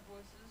like my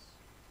voices?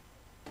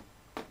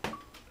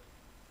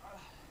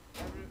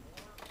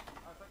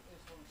 I think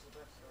this one's the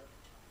best, sir.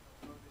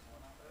 Throw this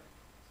one out there.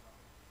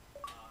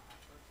 At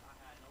first I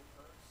had no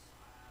perks. I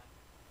had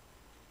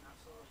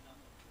absolutely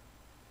nothing.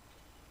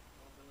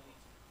 No ability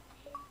to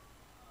clean,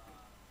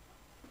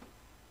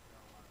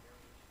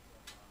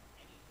 variations of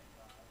anything in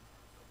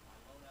terms of my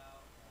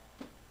loadout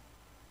and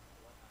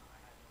whatnot. I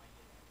had no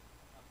idea that I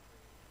could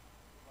upgrade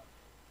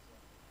weapons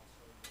and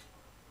also your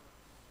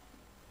perks and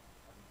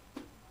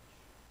everything pretty much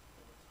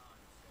over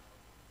time. So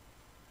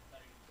the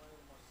better you play,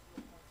 the more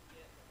skill points you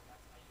get, then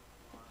that's how you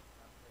unlock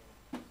and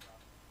upgrade stuff.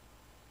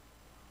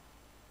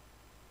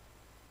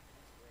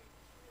 It's great. It's really,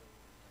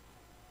 really great.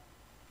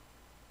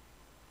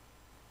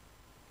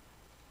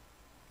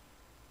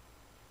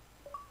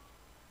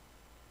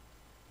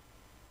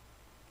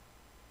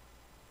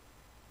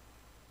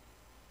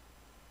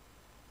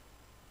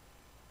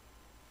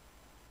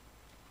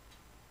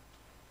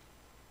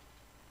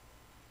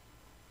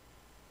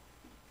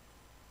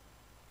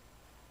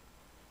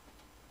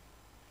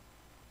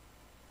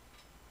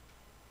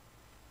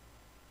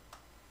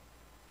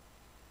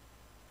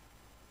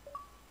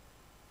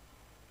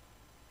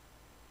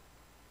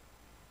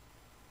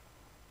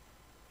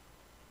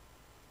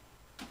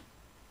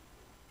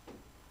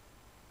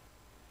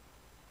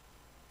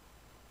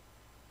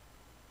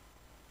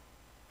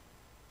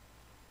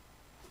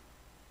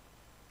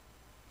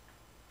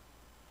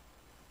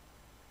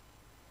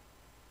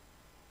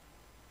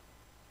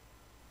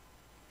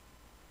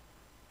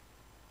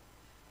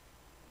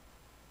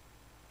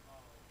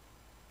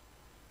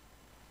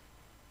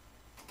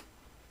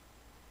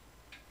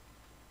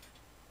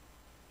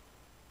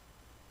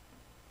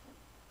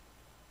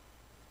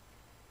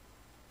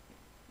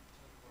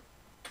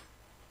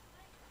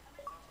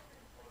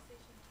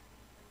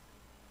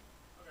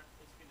 Okay,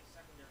 basically the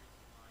secondary to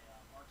my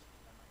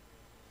marksman that might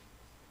really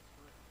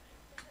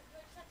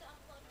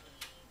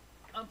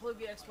Unplug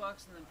the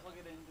Xbox and then plug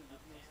it into the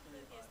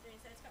PS3.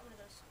 It's got one of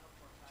those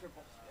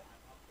Triple.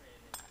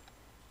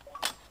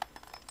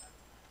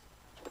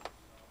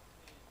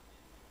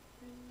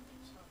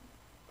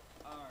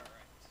 Alright.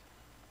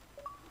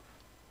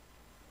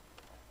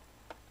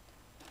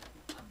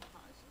 I'm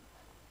Tyson.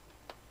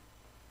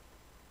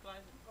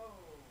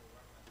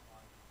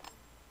 Dyson.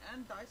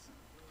 And Dyson.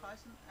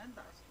 Tyson and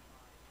Dyson.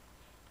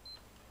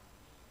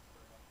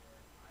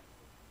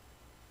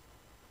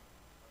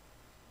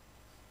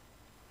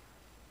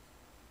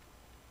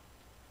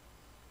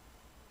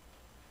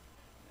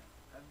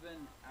 I've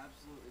been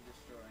absolutely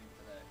destroying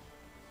today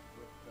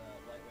with the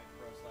lightweight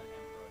pro slide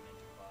and pro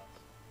ninja class.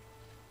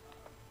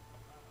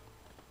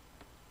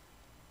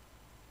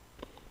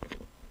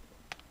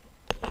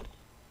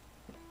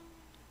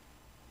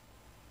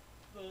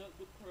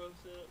 The pro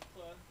setup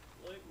class,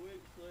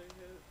 lightweight slide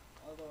hand.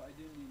 Although I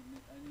need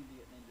to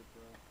get ninja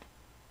pro.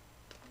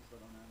 At least I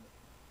don't have it.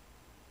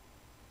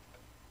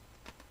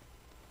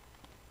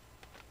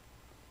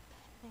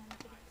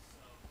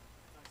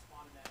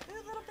 Ooh,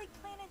 Little Big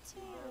Planet too.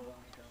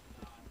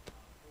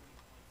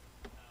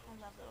 I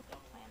love Little Big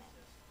Planet.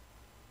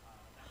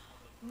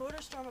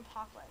 Motorstorm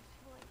Apocalypse.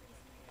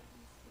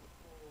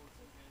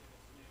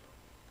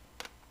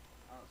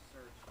 Oh,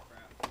 search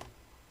crap.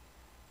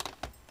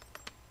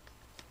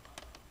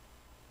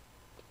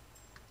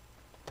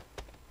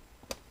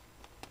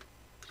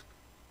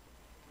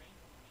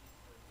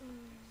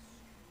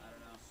 I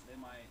don't know. They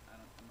might.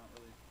 I'm not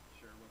really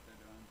sure what they're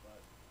doing,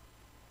 but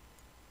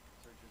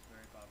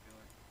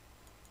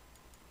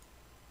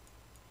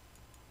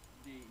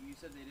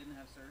that they didn't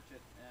have search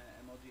at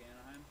MLG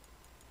Anaheim?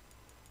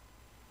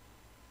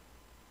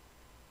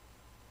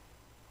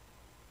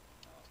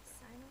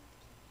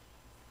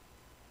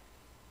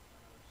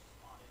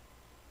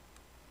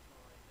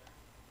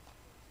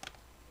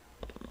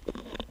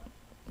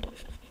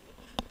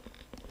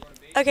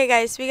 Okay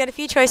guys, we got a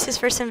few choices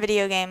for some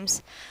video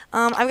games.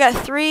 I've got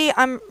 3.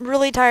 I'm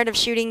really tired of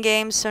shooting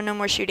games, so no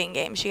more shooting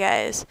games, you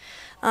guys.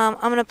 I'm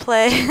gonna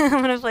play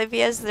I'm gonna play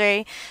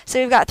PS3. So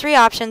we've got 3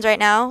 options right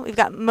now. We've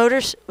got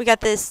this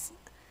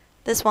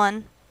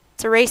one.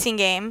 It's a racing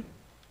game.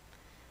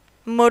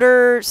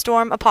 Motor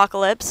Storm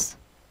Apocalypse,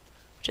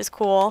 which is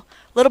cool.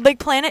 Little Big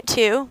Planet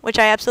 2, which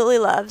I absolutely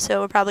love, so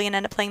we're probably gonna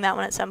end up playing that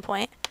one at some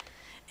point.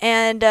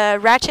 And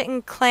Ratchet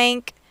and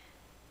Clank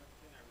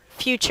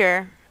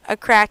Future. A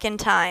Crack in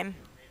Time.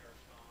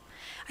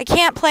 I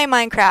can't play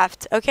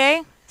Minecraft,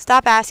 okay?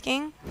 Stop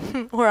asking,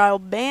 or I'll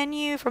ban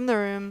you from the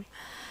room.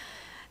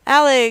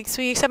 Alex,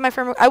 will you accept my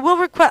friend?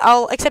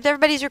 I'll accept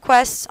everybody's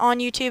requests on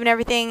YouTube and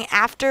everything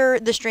after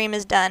the stream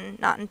is done,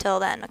 not until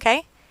then,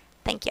 okay?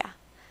 Thank ya.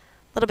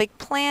 Little Big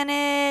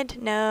Planet,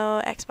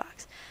 no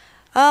Xbox.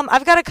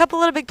 I've got a couple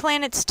Little Big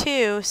Planets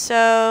too,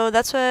 so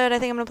that's what I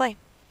think I'm gonna play.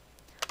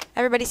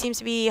 Everybody seems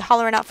to be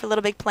hollering out for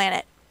Little Big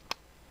Planet.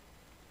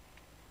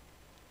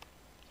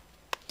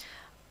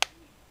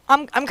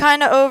 I'm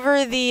kind of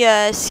over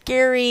the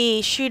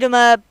scary shoot 'em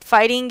up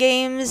fighting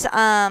games,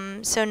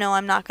 so no,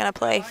 I'm not gonna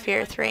play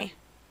Fear 3.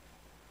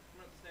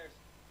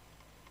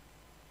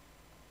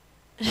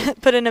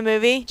 Put in a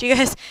movie? Do you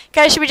guys,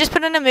 should we just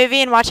put in a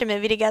movie and watch a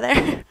movie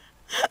together?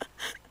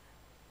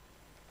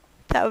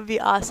 That would be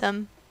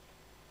awesome.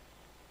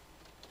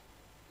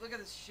 Look at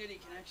this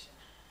shitty connection.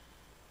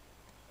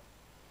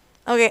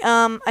 Okay,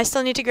 I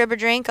still need to grab a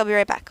drink. I'll be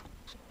right back.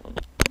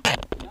 It's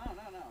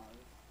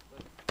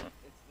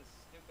the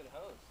stupid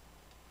host.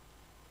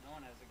 No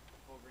one has a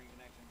full green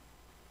connection.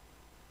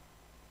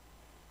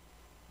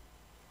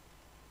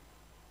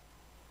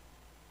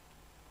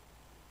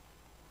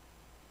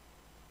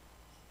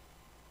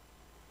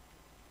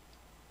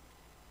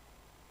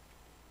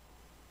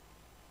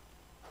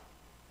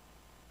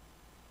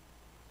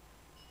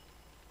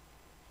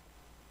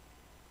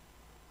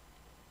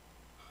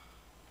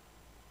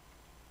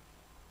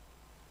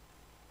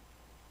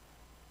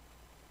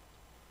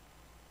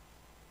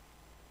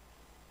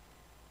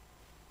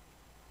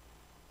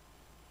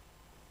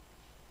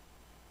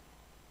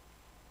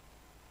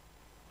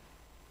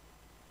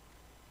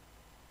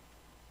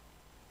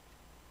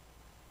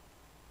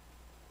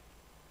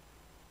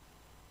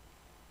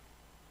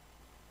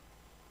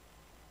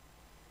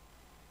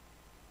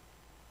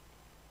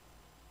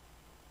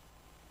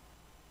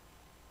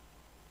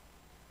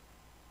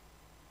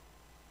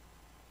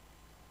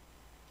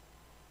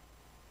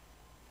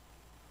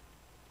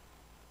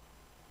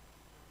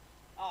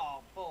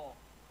 Oh, bull.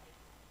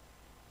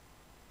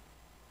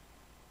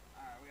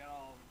 Alright, we got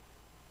all of them.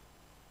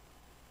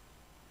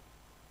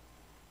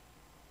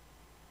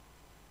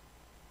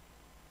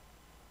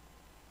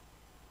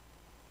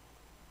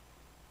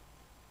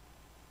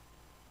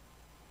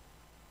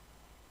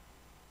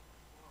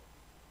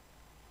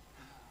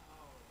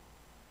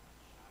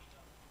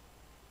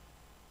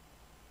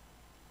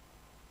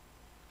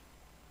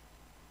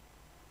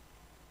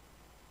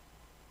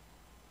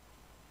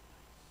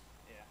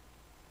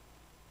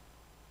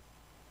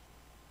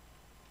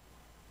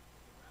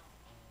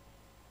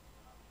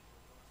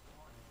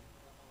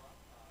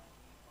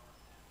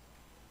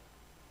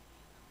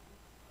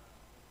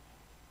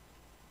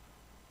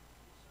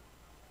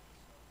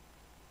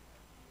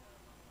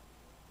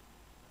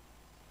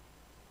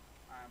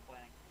 I'm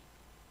planning.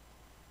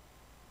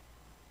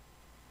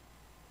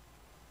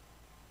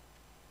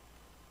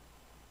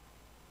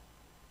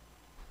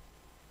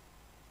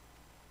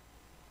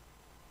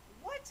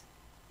 What?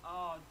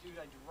 Oh, dude,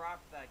 I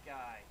dropped that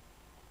guy.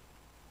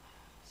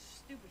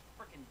 Stupid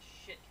frickin'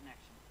 shit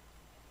connection.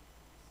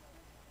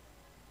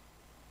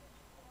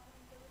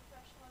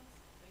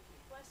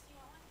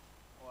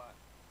 What?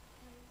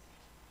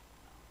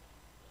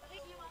 I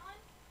think you want one?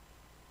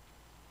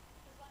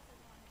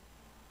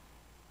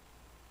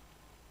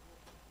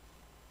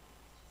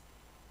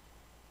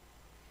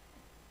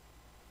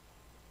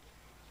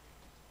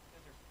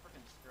 These are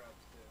frickin'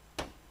 scrubs,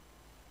 too.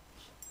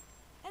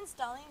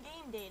 Installing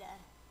game data.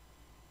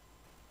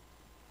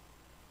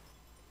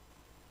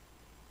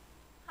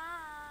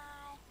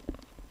 Hi.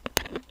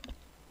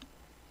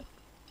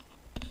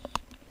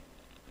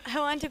 I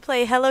want to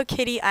play Hello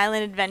Kitty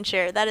Island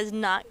Adventure. That is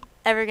not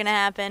ever gonna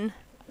happen.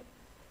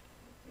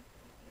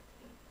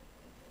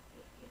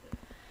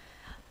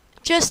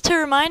 Just to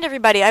remind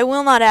everybody, I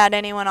will not add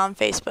anyone on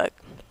Facebook.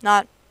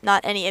 Not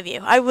any of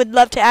you. I would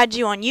love to add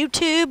you on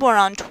YouTube or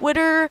on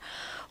Twitter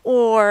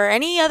or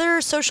any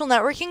other social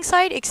networking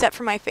site except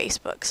for my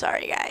Facebook.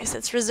 Sorry guys.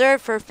 It's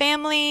reserved for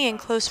family and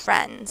close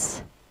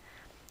friends.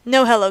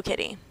 No Hello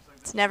Kitty.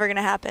 It's never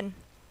gonna happen.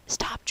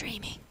 Stop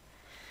dreaming.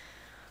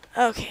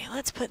 Okay,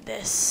 let's put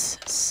this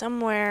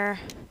somewhere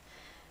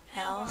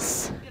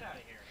else. Get out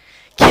of here.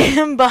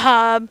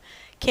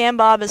 Cam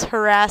Bob is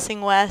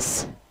harassing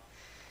Wes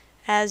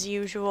as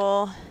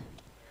usual.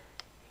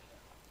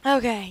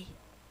 Okay.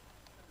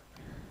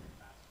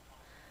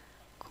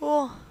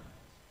 Cool.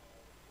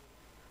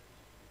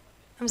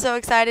 I'm so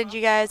excited,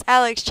 you guys.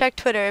 Alex, check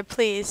Twitter,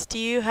 please. Do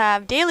you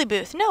have Daily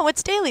Booth? No,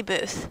 what's Daily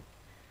Booth?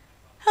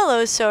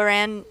 Hello,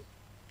 Soran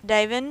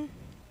Davin.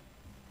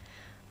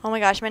 Oh my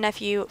gosh, my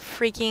nephew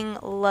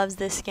freaking loves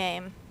this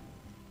game.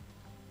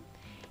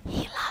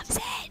 He loves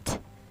it.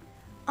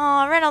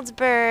 Aw,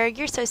 Reynoldsburg,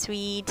 you're so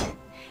sweet.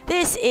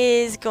 This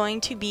is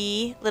going to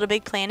be Little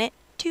Big Planet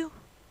 2.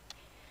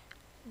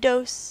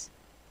 Dose.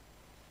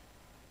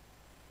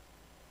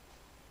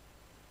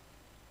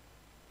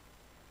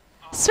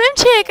 Swim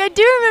Chick, I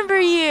do remember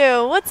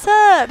you. What's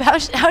up?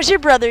 How's your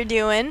brother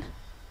doing?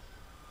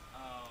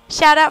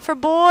 Shout out for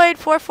Boyd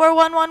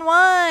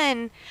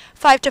 44111.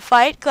 5 to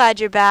fight. Glad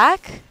you're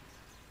back.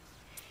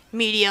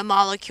 Media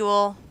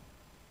Molecule.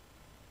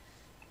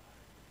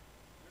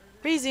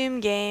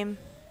 Resume game.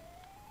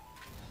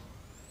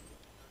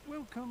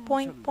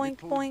 Boink boink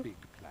boink.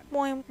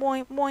 Boink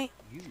boink boink.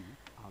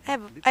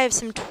 I have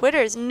some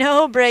Twitters.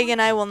 No, Bregan,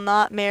 I will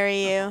not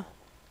marry you.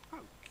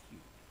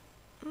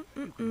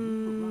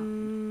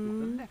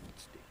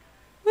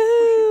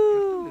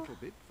 Woo! Little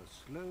bit for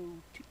slow,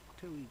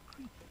 tiptoey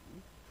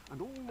creeping,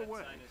 and all the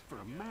way for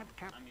a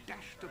madcap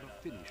dash to the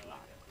finish line.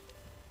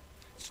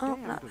 Stay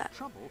out of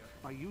trouble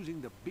by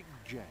using the big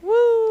J.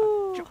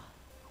 Woo! Jump.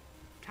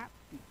 Tap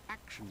the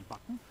action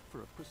button for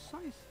a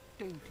precise,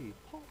 dainty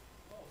hop,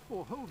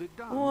 or hold it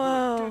down for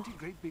a dirty,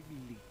 great big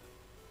leap.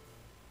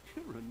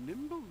 You're a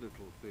nimble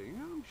little thing,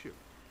 aren't you?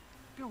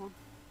 Go on.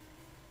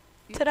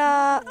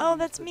 Ta-da! Oh,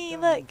 that's me,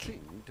 look.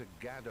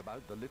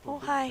 Oh,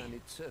 hi.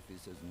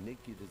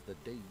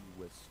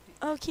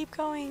 Oh, keep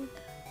going.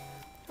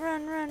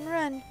 Run, run,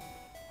 run.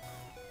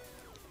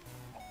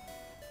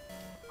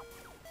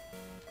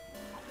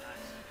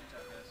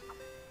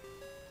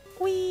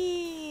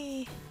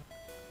 Whee!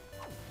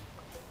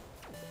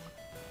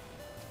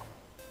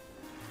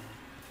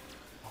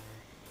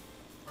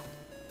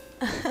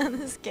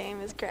 This game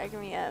is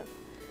cracking me up.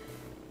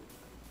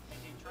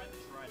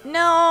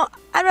 No,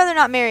 I'd rather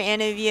not marry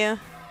any of you.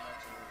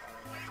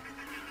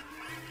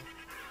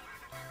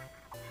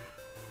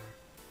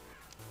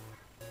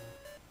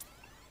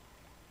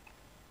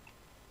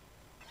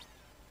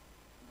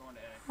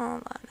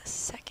 Hold on a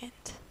second.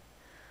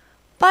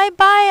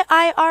 Bye-bye,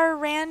 IR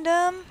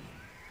Random.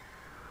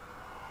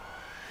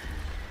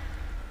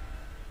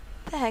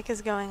 What the heck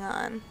is going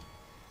on?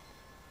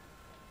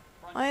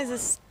 Why is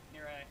this...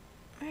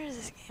 Where is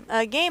this game?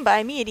 A game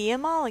by Media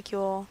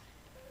Molecule.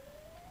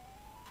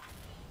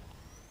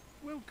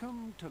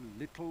 Welcome to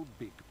Little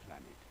Big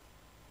Planet.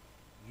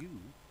 You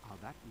are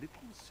that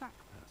little sack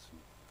person.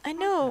 I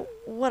know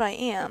what I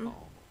am.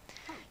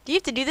 Do you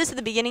have to do this at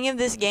the beginning of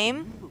this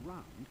game?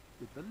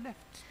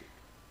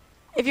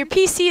 If your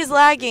PC is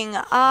lagging,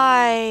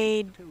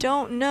 I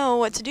don't know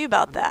what to do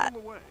about that.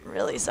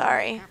 Really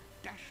sorry.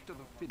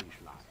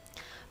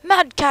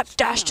 Madcap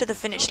dash to the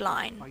finish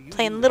line.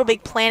 Playing Little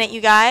Big Planet,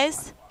 you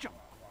guys.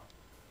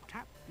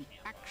 Tap the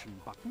action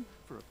button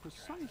for a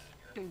precise,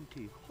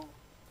 dainty hop,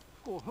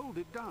 or hold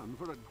it down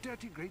for a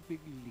dirty, great big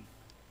leap.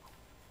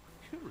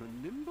 You're a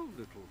nimble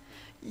little.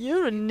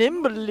 You're a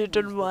nimble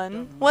little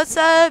one. What's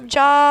up,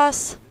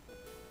 Joss?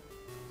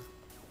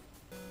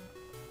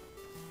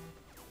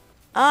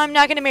 I'm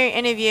not gonna marry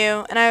any of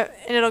you, and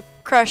it'll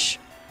crush.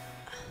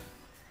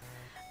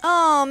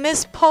 Oh,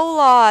 Miss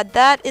Polod,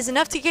 that is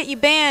enough to get you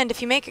banned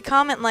if you make a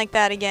comment like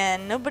that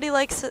again. Nobody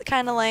likes that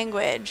kind of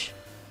language.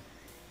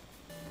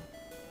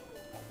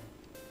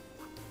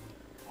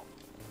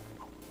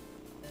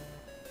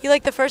 You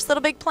like the first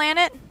Little Big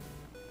Planet?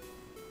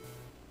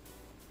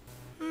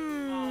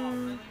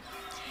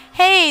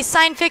 Hey,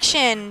 Science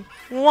Fiction.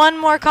 One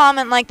more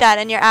comment like that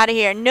and you're out of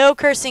here. No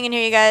cursing in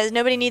here, you guys.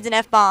 Nobody needs an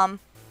F-bomb.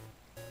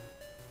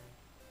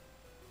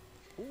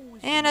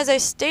 And as I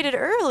stated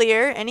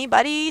earlier,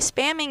 anybody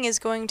spamming is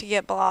going to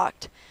get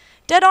blocked.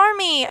 Dead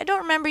Army, I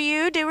don't remember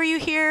you. Were you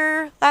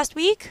here last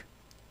week?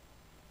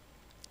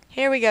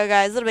 Here we go,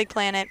 guys. Little Big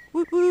Planet.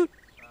 Woot woot.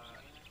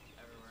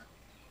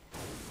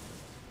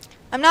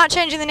 I'm not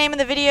changing the name of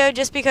the video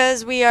just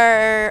because we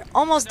are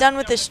almost done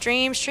with the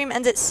stream. Stream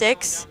ends at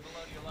 6.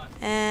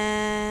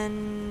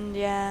 And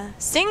yeah.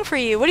 Sing for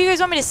you. What do you guys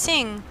want me to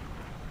sing?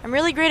 I'm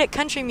really great at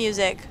country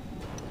music.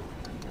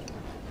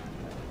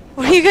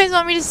 What do you guys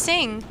want me to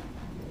sing?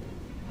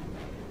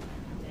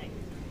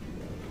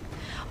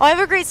 Oh, I have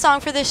a great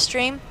song for this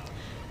stream.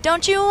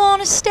 Don't you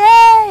want to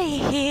stay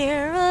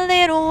here a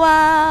little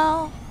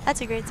while? That's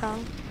a great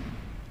song.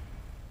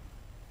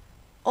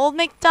 Old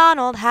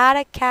MacDonald had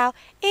a cow.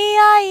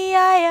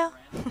 E-I-E-I-O.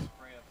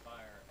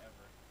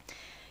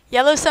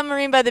 Yellow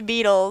Submarine by the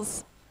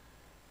Beatles.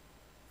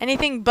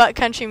 Anything but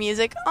country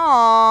music.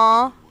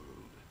 Aww.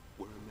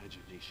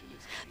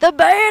 The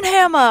Band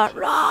Hammer.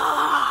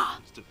 Rah!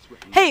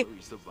 Hey,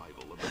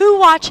 who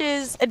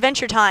watches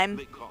Adventure Time?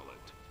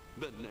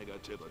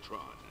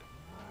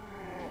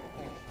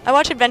 I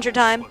watch Adventure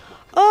Time.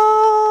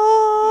 Oh!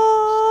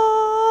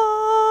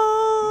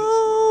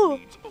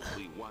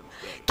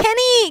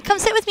 Kenny, come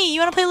sit with me.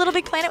 You want to play Little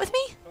Big Planet with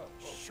me?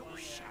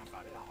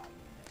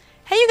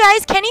 Hey, you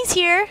guys, Kenny's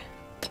here.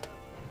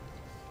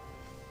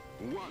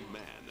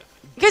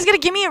 You guys gotta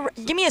give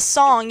me a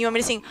song you want me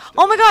to sing.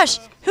 Oh my gosh,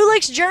 who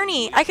likes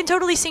Journey? I can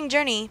totally sing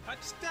Journey. I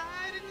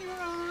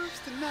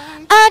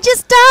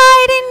just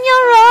died in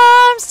your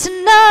arms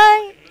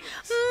tonight.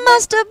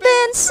 Must have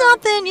been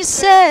something you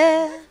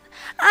said.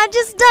 I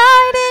just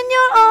died in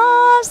your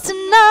arms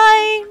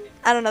tonight.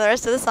 I don't know the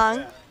rest of the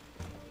song.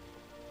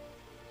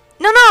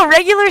 No,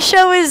 regular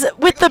show is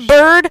with the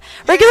bird.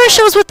 Regular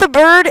show's with the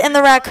bird and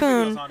the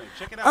raccoon.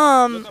 Check it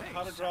out. Look up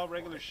How to Draw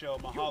Regular Show,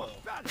 Mahalo.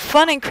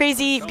 Fun and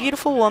crazy,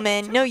 beautiful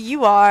woman. No,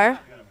 you are.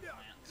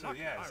 So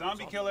yeah,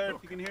 Zombie Killer,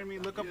 if you can hear me,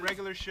 look up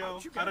Regular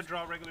Show, How to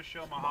Draw Regular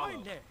Show, Mahalo.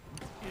 And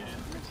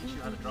teach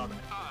you how to draw that.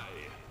 I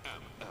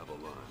am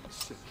Avalon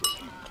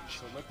Centrifuge.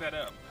 So look that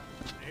up.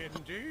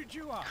 Indeed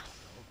you are.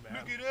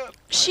 Look it up.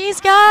 She's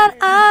got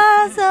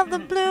eyes of the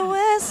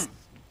bluest.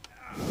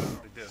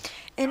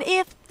 And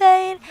if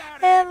they'd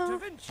ever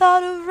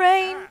thought of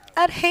rain,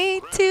 I'd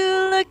hate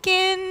to look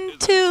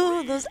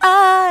into those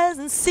eyes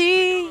and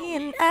see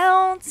an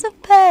ounce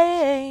of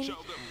pain.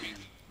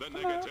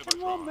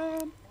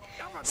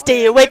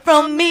 Stay away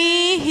from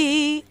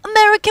me,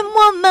 American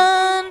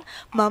woman.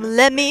 Mama,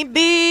 let me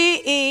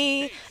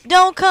be.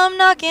 Don't come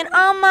knocking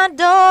on my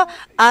door.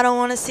 I don't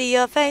want to see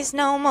your face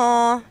no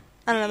more.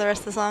 I don't know the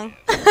rest of the song.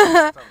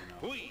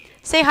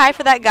 Say hi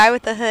for that guy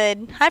with the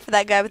hood. Hi for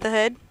that guy with the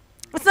hood.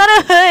 It's not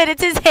a hood,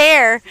 it's his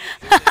hair.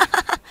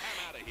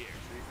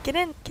 Get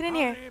in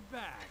here.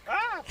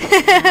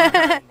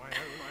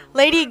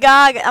 Lady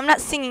Gaga. I'm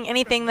not singing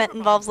anything that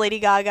involves Lady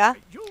Gaga.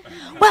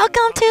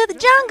 Welcome to the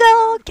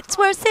jungle. Gets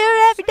worse here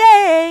every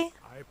day.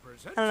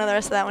 I don't know the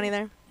rest of that one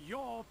either.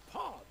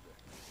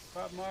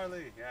 Bob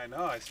Marley. Yeah, I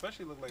know. I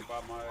especially look like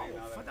Bob Marley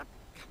now that I got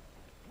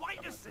my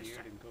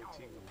beard and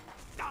goatee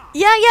going.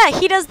 Yeah,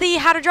 he does the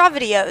how to draw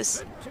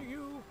videos.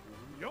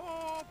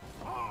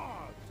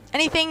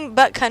 Anything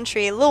but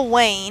country. Lil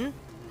Wayne.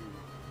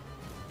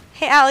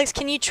 Hey Alex,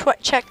 can you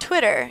check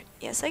Twitter?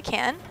 Yes, I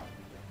can.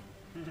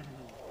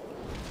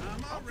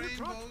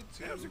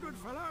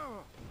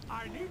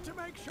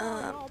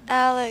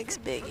 Alex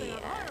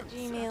Biggie at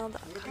gmail.com.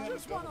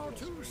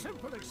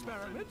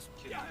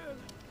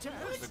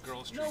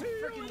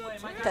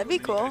 That'd be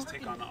cool.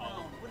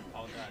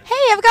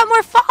 Hey, I've got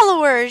more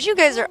followers. You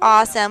guys are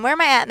awesome. Where are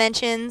my at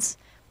mentions?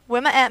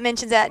 Where my at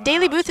mentions at?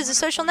 Daily Booth is a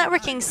social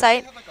networking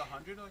site.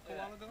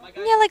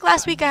 Yeah, like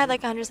last week I had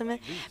like 100 something.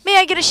 May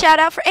I get a shout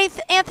out for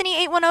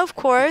Anthony810, of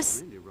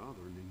course.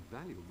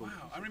 Wow,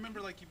 I remember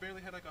like you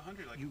barely had like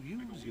 100 like you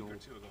use a your week or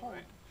two ago, pod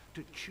right?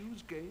 to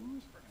choose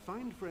games,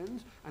 find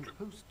friends, and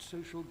host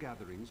social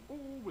gatherings,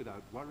 all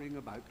without worrying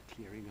about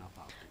clearing up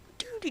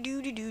afterwards.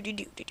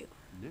 Do-do-do-do-do-do-do-do.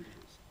 Notice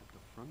at the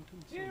front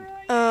and center.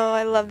 Oh,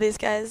 I love these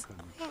guys.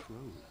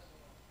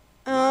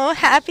 Oh,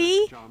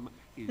 happy?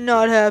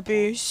 Not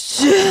happy.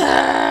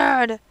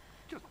 Sad.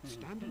 Just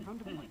stand in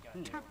front of me,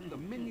 tap the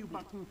menu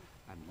button,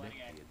 and let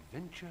the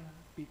adventure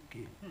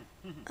begin.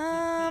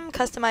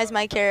 Customize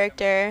my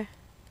character.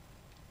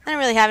 I don't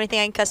really have anything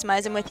I can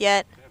customize him with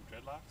yet.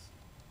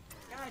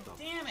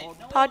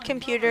 Pod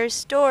computer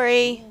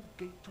story.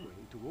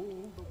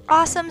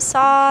 Awesome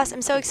sauce.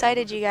 I'm so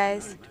excited, you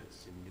guys.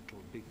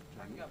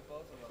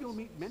 You'll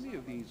meet many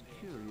of these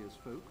curious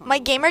folk. My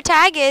gamer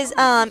tag is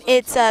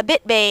it's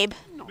BitBabe.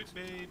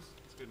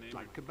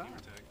 Like a bat.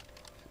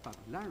 But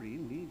Larry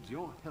needs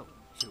your help.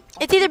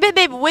 It's either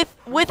BitBabe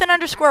with an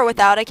underscore or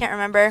without. I can't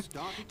remember.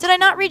 Did I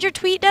not read your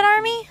tweet, Dead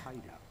Army?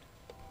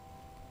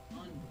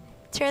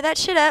 Tear that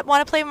shit up.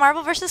 Want to play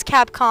Marvel vs.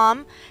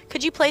 Capcom?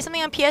 Could you play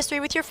something on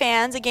PS3 with your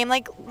fans? A game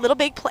like Little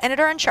Big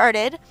Planet or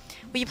Uncharted?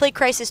 Will you play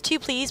Crisis 2,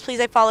 please? Please,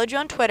 I followed you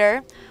on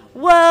Twitter.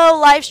 Whoa,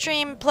 live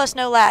stream plus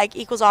no lag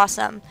equals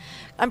awesome.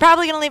 I'm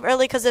probably going to leave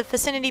early because of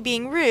Vicinity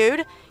being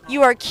rude.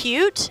 You are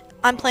cute.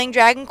 I'm playing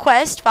Dragon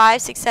Quest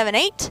 5, 6, 7,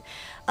 8.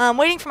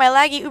 Waiting for my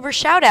laggy Uber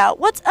shout out.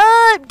 What's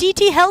up,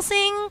 DT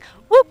Helsing?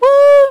 Woo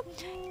woo!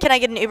 Can I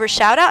get an Uber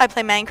shout out? I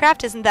play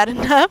Minecraft. Isn't that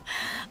enough?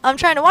 I'm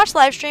trying to watch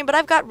live stream, but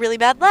I've got really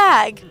bad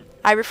lag.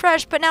 I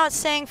refreshed, but now it's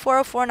saying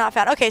 404 not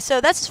found. Okay, so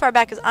that's as far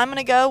back as I'm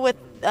gonna go with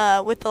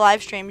the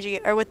live streams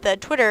or with the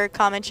Twitter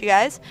comments, you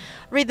guys.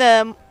 Read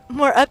the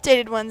more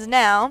updated ones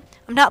now.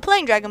 I'm not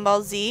playing Dragon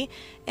Ball Z,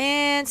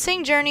 and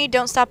sing Journey.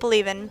 Don't Stop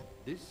Believing.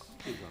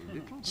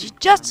 She's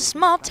just a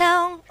small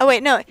town. Oh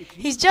wait, no,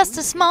 he's just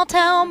a small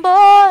town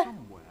boy.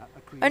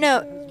 Or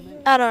no,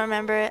 I don't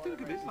remember it.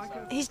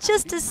 He's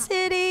just a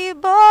city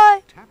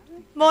boy,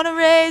 born and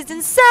raised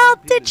in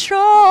South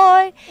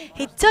Detroit.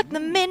 He took the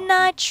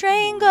midnight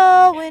train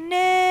going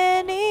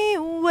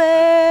anywhere.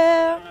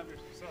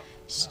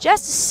 It's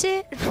just a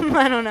city.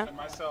 I don't know.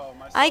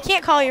 I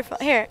can't call your phone.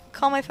 Here,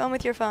 call my phone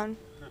with your phone.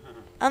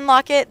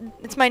 Unlock it.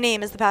 It's my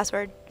name is the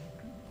password.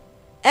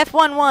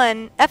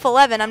 F11,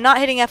 F11. I'm not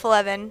hitting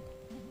F11.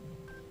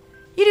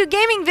 You do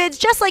gaming vids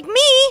just like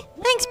me.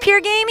 Thanks,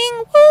 Pure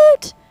Gaming.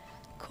 Woot.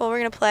 Cool, we're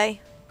going to play.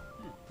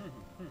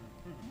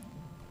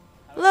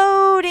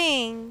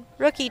 Loading.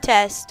 Rookie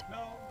test.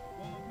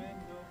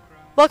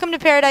 Welcome to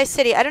Paradise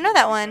City. I don't know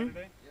that one.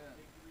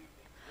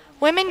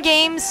 Women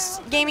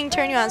gaming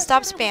turn you on.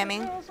 Stop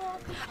spamming.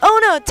 Oh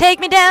no, take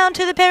me down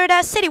to the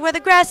Paradise City where the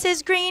grass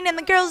is green and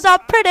the girls are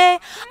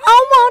pretty.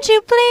 Oh, won't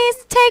you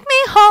please take me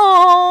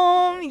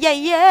home? Yeah,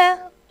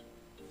 yeah.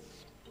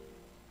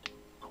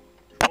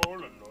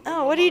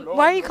 Oh,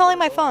 why are you calling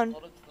my phone?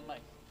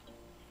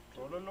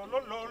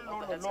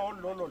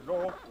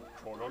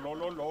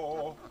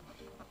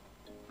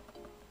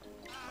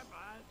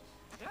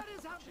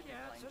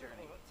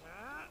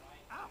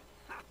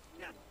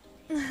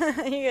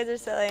 You guys are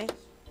silly.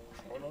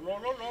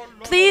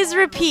 Please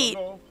repeat.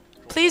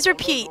 Please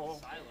repeat.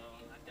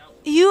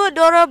 You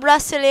adoro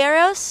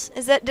brasileiros?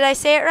 Did I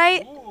say it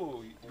right?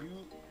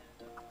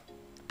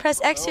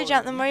 Press X to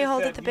jump. The more you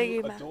hold it, the bigger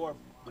you adore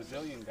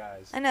Brazilian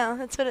guys. I know.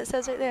 That's what it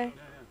says right there.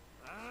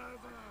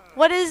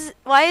 Why is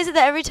it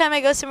that every time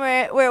I go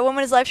somewhere where a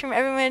woman is live streaming,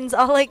 everyone's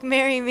all like,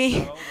 marry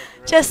me?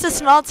 Just a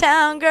small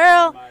town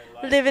girl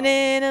living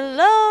in a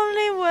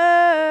lonely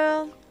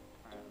world.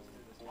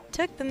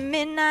 Took the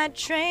midnight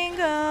train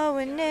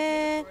going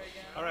in.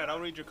 All right, I'll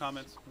read your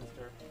comments,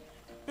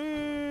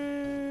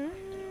 Mr.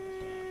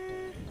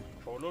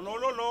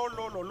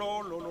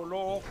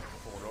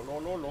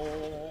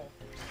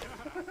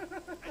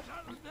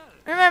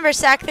 Remember,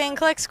 sack thing,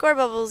 collect score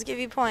bubbles, give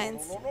you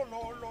points.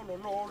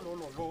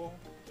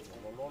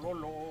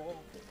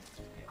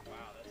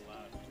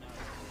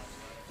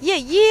 Yeah,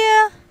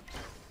 yeah.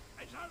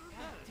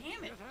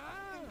 Damn it.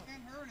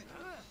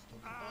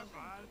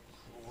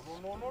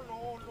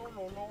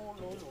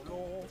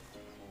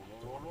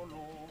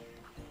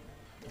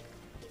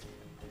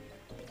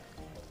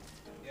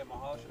 Yeah,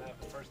 Mahal should have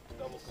the first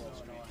double kill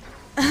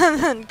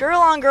stream. Girl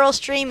on girl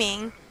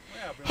streaming.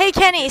 Hey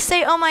Kenny,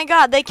 say oh my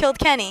god, they killed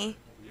Kenny.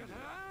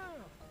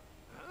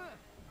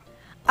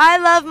 I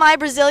love my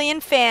Brazilian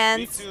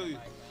fans. Me too.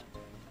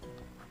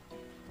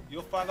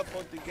 Eu falo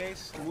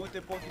português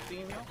muito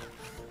pouquinho.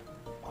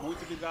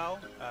 Muito legal.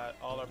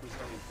 All our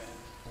Brazilian fans.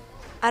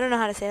 I don't know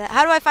how to say that.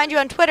 How do I find you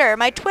on Twitter?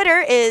 My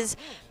Twitter is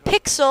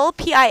pixel,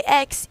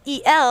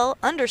 P-I-X-E-L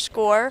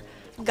 _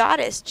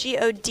 goddess,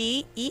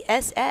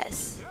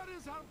 G-O-D-E-S-S.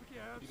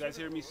 You guys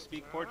hear me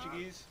speak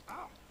Portuguese?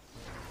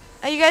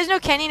 Oh, you guys know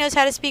Kenny knows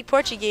how to speak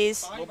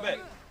Portuguese. A little bit.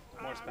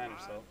 More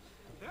Spanish, though.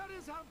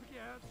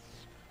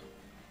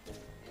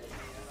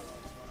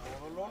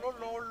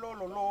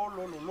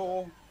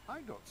 I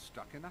got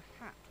stuck in a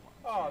hat once.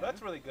 Oh,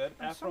 that's really good.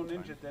 And Afro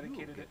sometimes Ninja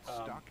dedicated you'll it. get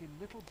stuck in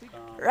little big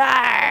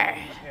Rawr.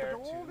 But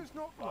all is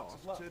not lost,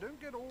 so don't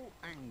get all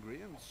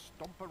angry and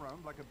stomp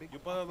around like a big. Yo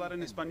puedo hablar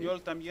en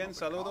español también.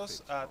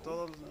 Saludos a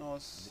todos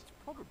los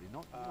probably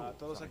not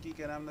todos aquí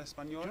que hablan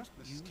español. Just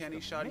This is use Kenny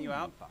the shouting you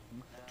menu out.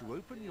 button to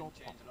open your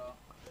pocket,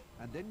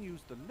 and then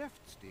use the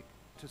left stick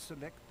to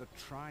select the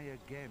try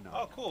again.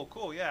 Oh, cool,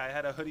 cool. Yeah, I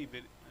had a hoodie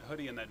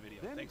in that video.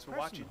 Then Thanks for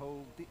press watching. and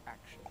hold the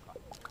action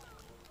button.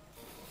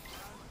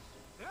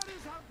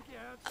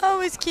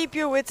 Always keep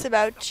your wits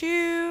about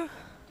you.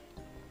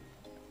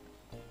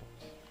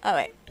 Oh,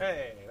 wait.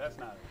 Hey, that's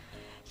not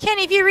it.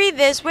 Kenny, if you read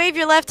this, wave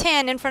your left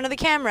hand in front of the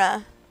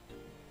camera.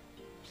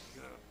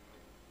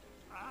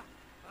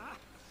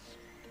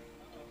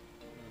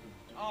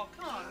 Oh,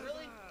 come on,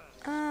 really?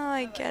 Oh,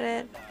 I get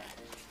it.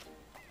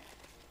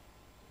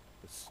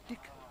 The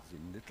stickers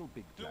in Little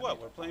Big Do Planet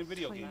what? We're playing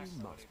video are tiny games.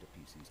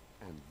 masterpieces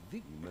and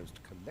the most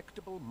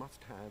collectible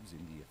must-haves in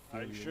the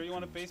Are you sure you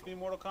want to face me in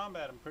Mortal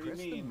Kombat? I'm pretty Press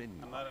the mean. menu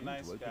I'm not a button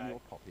nice to open guy. your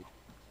pocket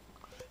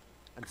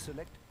and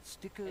select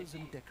stickers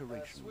and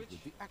decorations with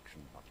the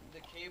action button.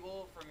 The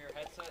cable from your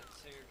headset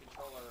to your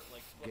controller,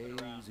 like, flip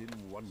it around. Gaze in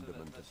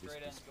wonderment the at this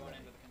straight end's display. going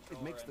into the It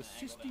controller makes the and the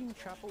angle Sistine back.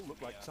 Chapel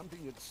look like something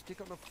you'd stick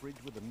on a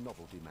fridge with a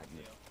novelty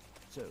magnet.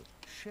 So,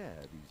 share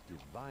these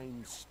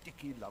divine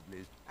sticky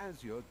lovelies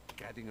as you're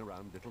gadding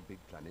around Little Big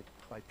Planet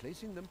by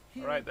placing them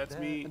here, Alright, that's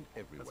there, me. and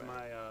everywhere. That's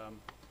my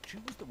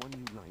Choose the one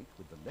you like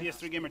with the left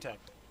PS3 gamer tag.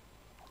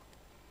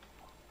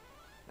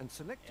 and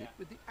select it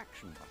with the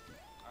action button.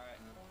 Alright,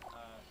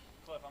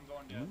 Cliff, I'm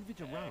going to... Move it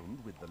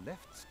around with the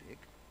left stick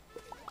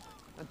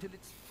until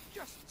it's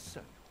just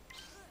so.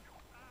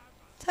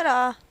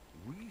 Ta-da.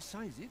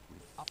 Resize it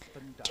with up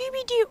and down.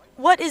 Doobie-doo.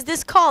 What is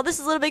this called? This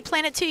is Little Big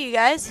Planet 2, you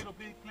guys. Little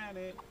Big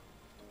Planet.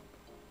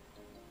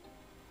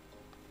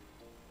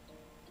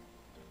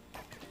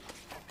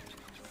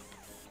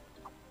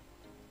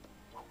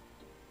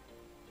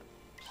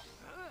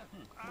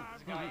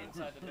 There's a guy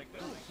inside the big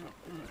building.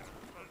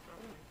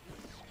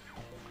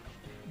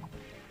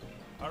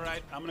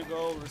 Alright, I'm gonna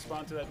go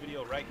respond to that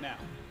video right now.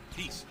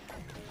 Peace.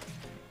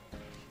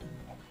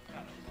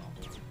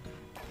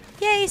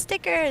 Yay,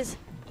 stickers.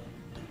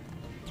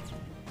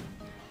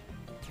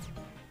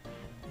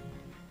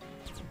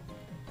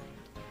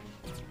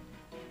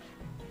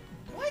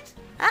 What?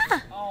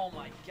 Ah. Oh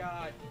my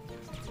god. This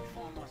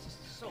is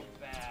so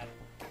bad.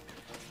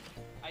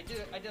 I did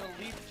a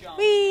leaf jump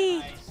Whee!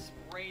 and I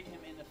sprayed him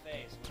in the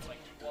face with like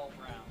 12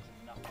 rounds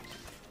and nothing.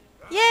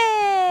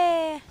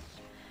 Yay!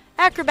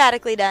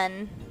 Acrobatically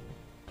done.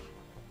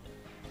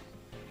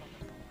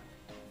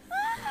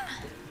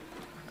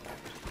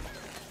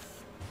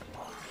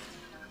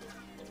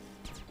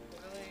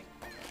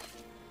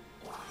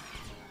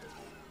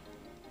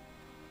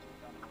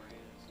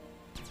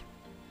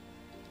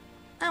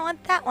 I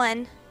want that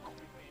one.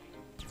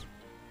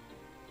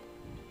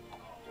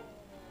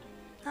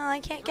 Oh, I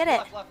can't get it.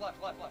 Left.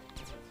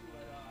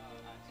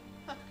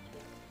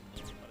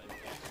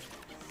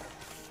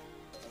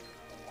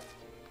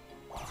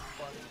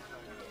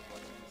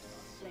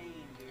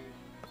 Insane, dude.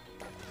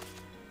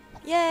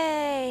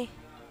 Yay!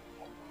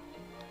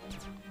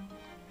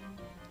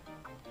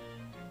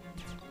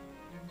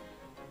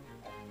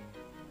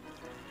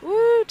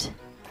 Woot!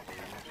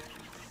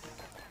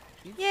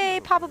 Yay,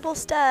 poppable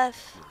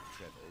stuff.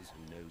 Trevor's,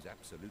 who knows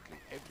absolutely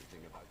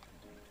everything about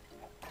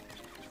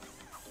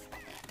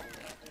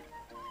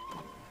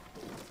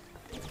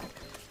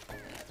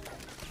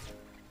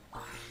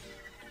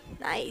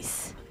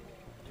Nice.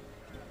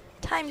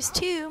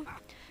 ×2.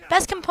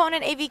 Best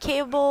component AV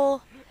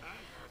cable.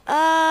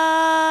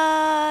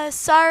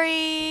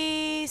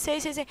 Sorry.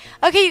 Say.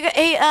 Okay, you got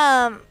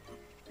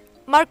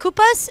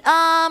Markupas.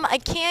 I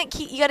can't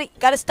keep. You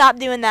gotta stop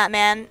doing that,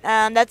 man.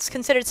 That's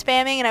considered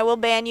spamming, and I will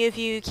ban you if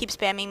you keep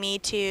spamming me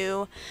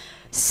to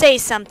say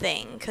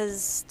something,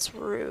 cause it's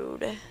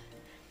rude.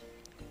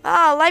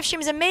 Oh, live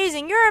stream is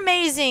amazing. You're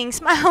amazing.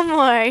 Smile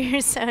more. You're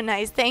so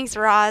nice. Thanks,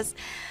 Ross.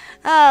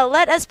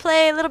 Let us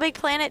play Little Big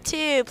Planet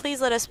 2. Please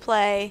let us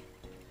play.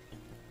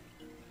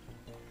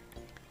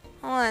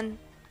 Hold on.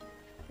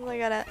 I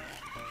gotta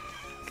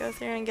go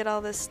through and get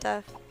all this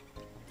stuff.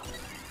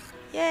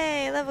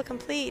 Yay, level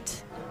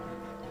complete.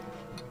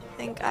 I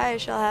think I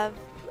shall have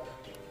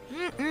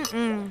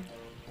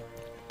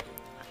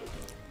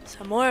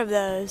some more of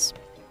those.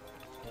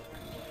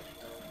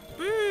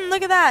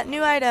 Look at that,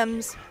 new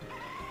items.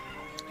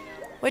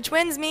 Which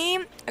wins me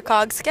a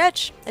cog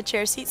sketch, a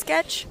chair seat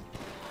sketch.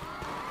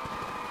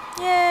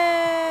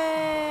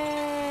 Yay!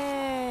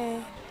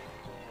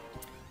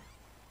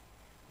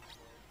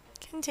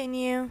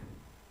 Continue.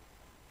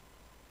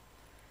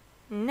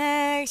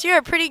 Next. You're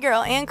a pretty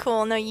girl and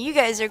cool. No, you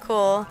guys are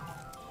cool.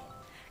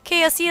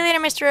 Okay, I'll see you later,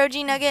 Mr.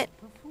 OG Nugget.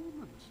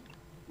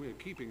 We're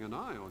keeping an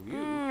eye on you.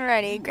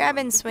 Alrighty, grab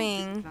and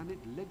swing. Planet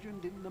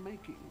legend in the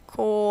making.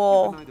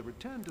 Cool. You can either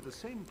return to the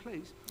same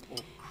place or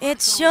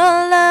It's your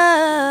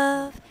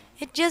love.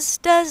 It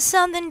just does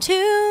something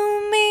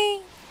to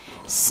me.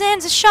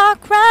 Sends a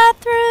shock right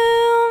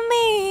through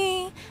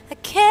me. I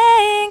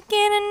can't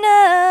get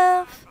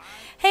enough.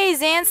 Hey,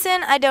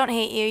 Zanson, I don't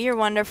hate you. You're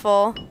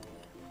wonderful.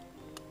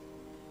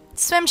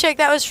 Swim Chick,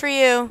 that was for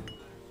you.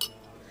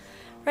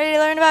 Ready to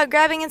learn about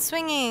grabbing and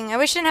swinging. I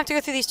wish I didn't have to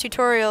go through these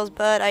tutorials,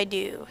 but I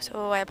do,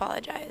 so I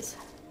apologize.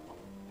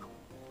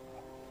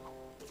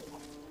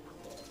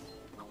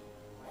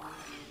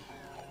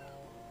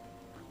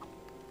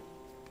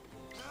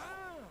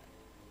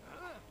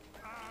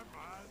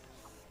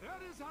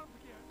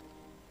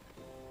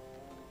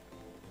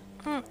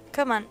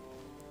 Come on.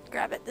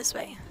 Grab it this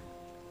way.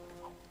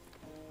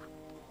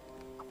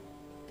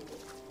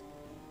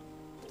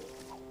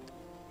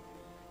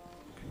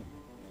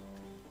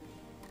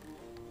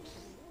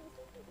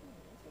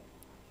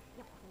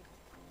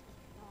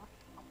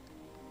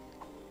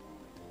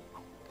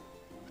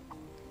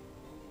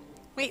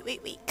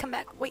 Wait. Come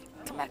back. Wait,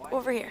 come back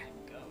over here.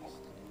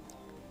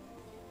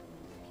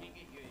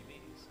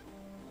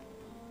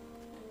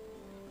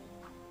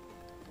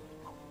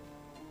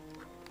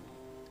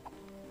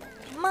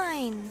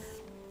 Mine.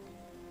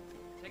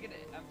 Take it.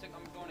 I'm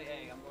going to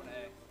A. I'm going to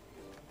A.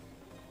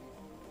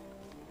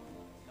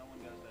 No one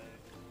goes to A.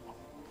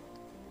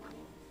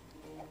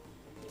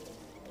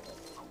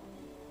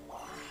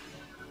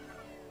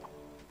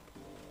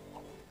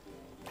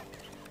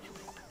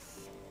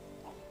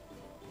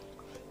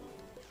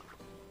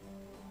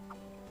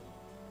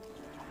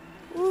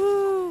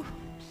 Woo!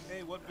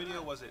 Hey, what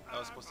video was it I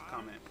was supposed to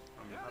comment?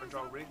 How to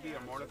Draw Rigby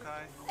or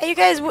Mordecai? Hey, you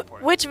guys,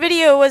 which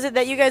video was it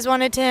that you guys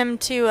wanted him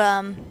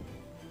to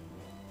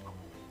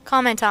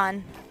comment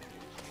on?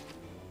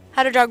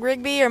 How to Draw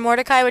Rigby or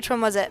Mordecai? Which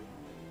one was it?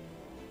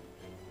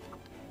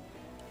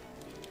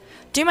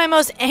 Do my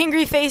most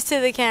angry face to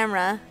the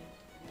camera.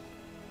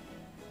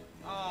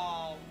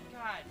 Oh,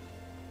 God.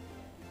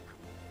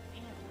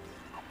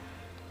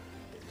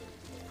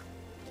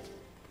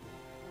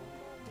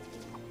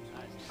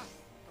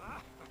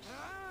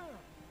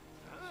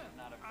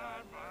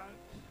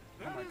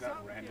 Oh my God,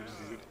 random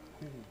dude.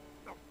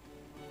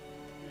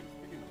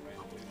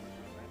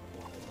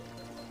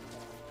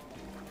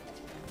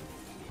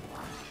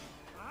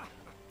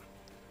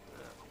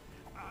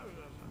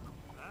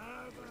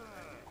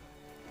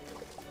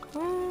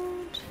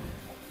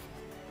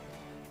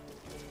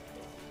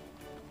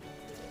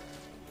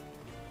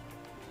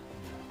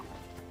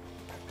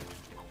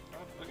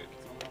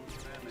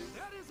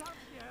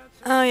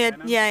 Oh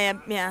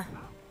yeah.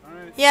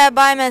 Yeah,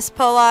 bye, Miss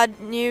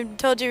Polad. You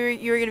told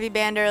you were gonna be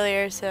banned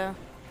earlier, so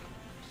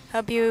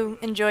hope you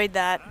enjoyed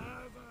that.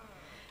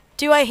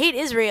 Do I hate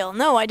Israel?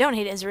 No, I don't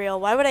hate Israel.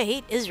 Why would I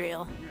hate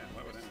Israel?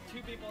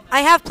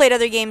 I have played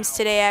other games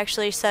today,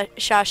 actually,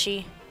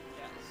 Shashi.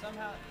 Yeah,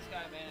 somehow this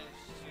guy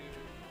managed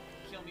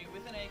to kill me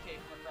with an AK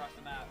from across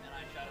the map, and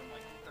I shot him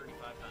like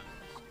 35 times.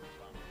 It was super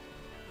fun.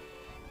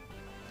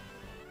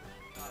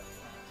 God, this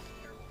is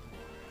terrible.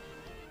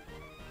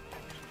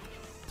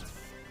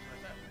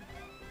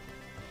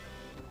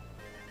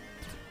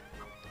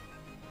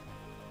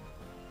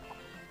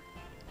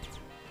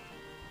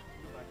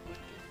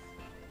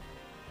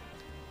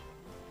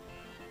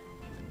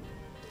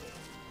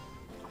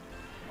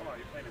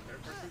 playing in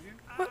third person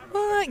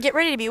view? Get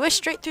ready to be whisked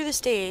straight through the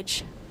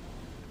stage.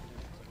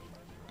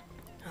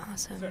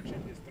 Awesome. Search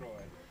and destroy.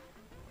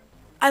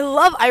 I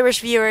love Irish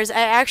viewers.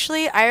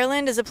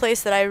 Ireland is a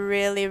place that I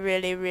really,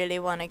 really, really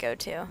want to go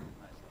to.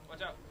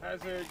 Watch out.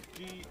 Hazard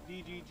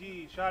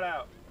DGG. Shout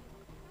out.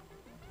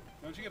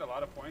 Don't you get a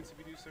lot of points if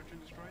you do search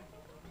and destroy?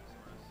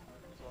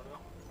 Sort of.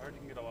 I heard you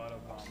can get a lot more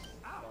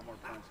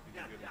points if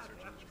you do good in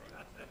search and destroy.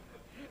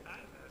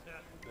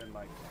 Then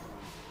like,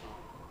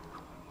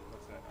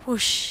 what's that?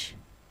 Whoosh.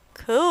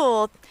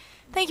 Cool.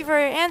 Thank you for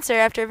your answer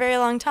after a very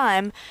long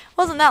time.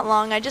 Wasn't that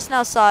long. I just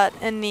now saw it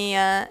in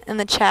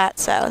the chat,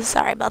 so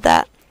sorry about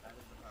that.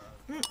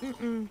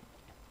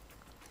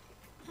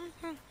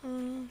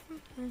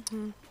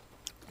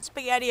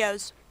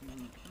 SpaghettiOs.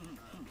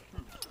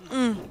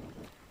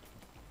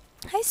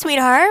 Hi,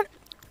 sweetheart.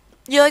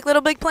 You like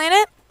Little Big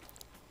Planet?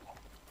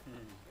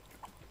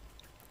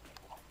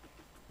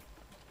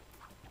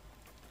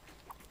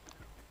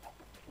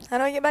 How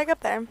do I get back up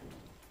there?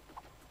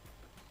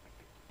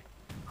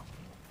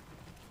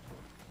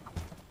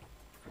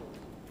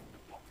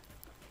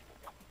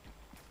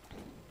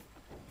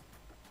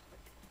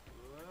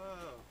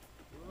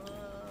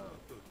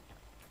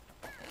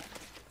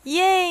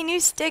 Yay, new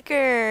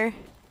sticker.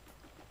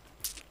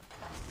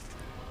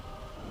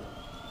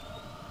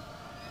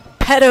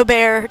 Pedo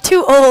bear,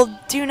 too old,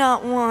 do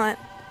not want.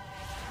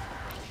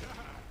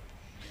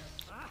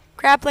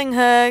 Grappling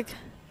hook.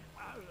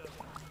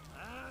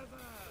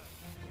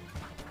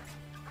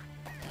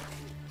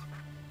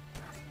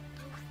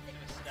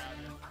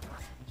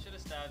 Should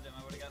have stabbed him.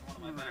 I would have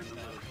gotten one of my backstabs.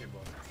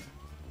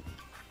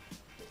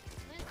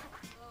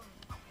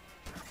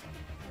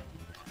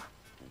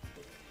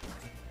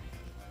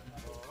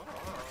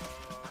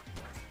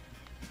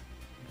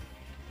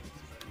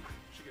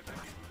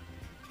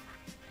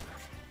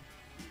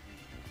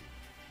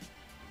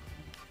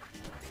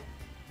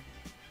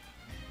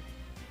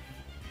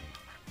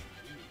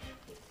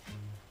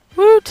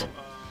 Woot!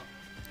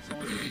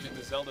 Someone's leaving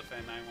the Zelda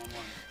fan 911.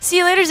 See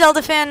you later,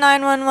 Zelda fan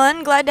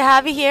 911. Glad to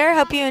have you here.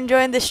 Hope you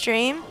enjoyed the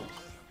stream.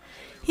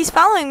 He's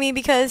following me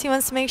because he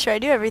wants to make sure I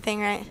do everything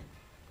right.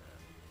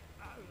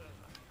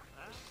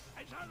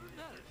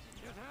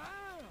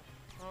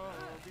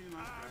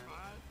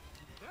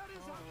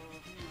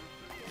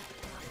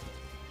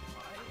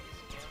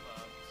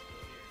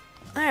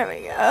 There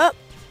we go.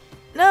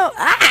 No,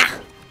 ah!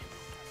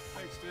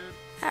 Thanks, dude.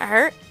 That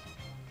hurt.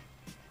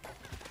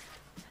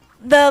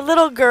 The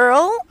little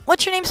girl.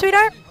 What's your name,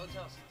 sweetheart?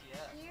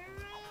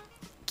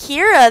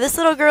 Kira. This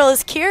little girl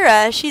is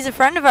Kira. She's a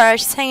friend of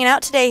ours. She's hanging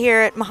out today here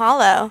at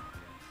Mahalo.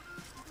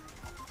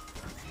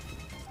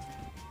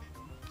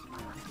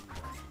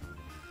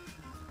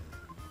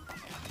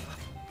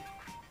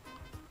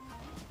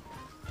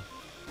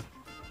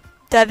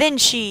 Da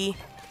Vinci.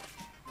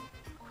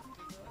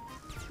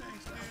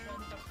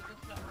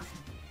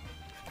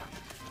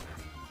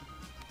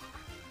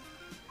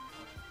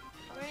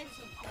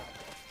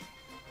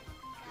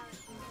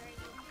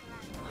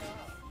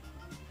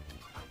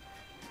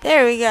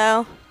 There we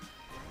go.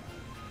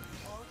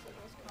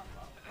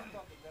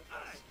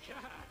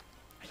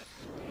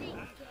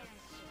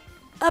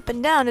 Up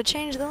and down to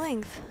change the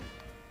length.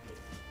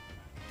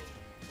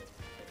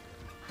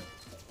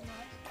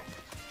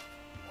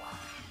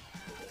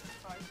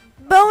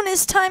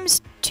 Bonus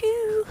times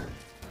 2.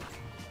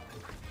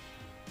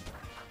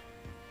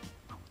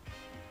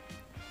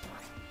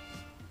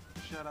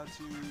 Shout out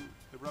to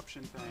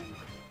Eruption Fang.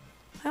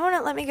 Why won't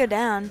it let me go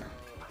down?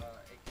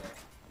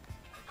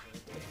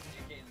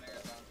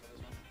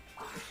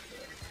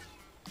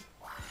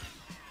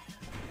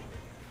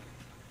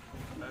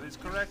 That is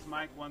correct,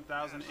 Mike.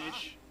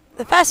 1,000-ish.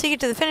 The faster you get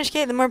to the finish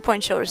gate, the more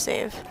points you'll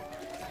receive.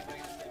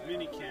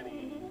 Mini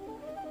Kenny.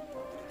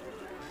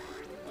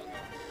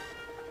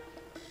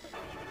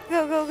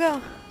 Go, go,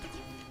 go.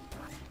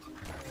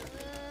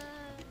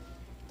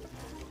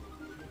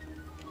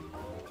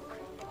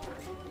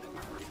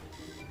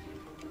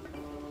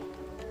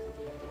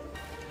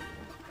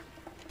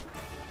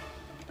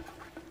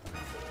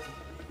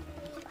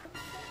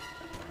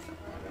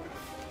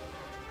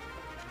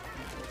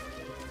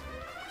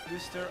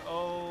 Mr.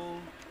 O.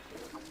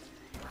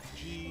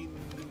 G.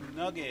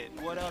 Nugget.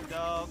 What up,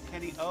 dog?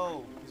 Kenny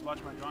O. He's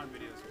watching my drawing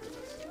videos.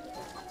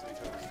 So he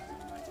goes,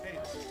 like, hey,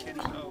 this is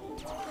Kenny O.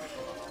 That's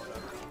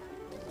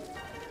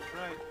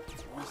right.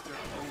 Mr.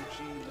 OG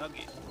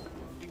Nugget.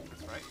 I think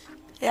that's right.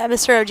 Yeah,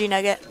 Mr. OG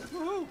Nugget.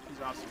 Woohoo!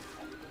 He's awesome.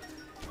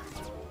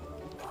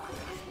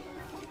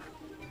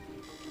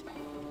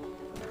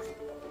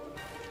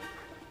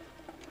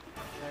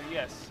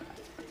 Yes.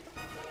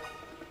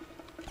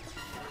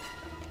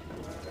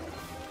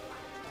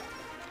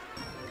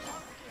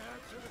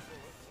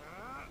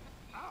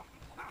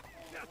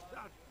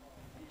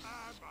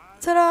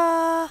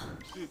 Ta-da!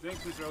 Dude,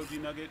 thanks, Mr. OG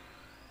Nugget.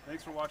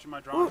 Thanks for watching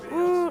my drawing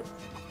videos.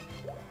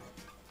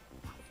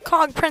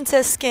 Cog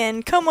Princess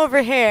skin, come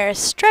over here,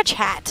 stretch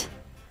hat.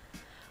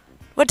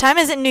 What time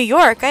is it in New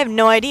York? I have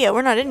no idea.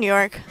 We're not in New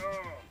York.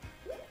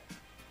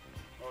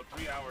 Oh,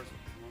 3 hours,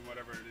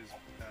 whatever it is,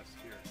 past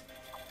here.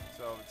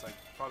 So it's like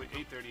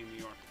probably 8:30 in New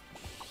York.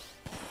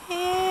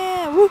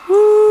 Yeah,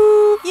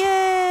 woohoo!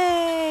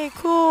 Yay!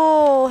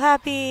 Cool,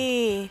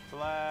 happy.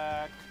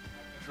 Black,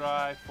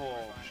 dry,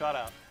 full. Shout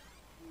out.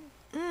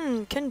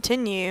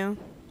 Continue.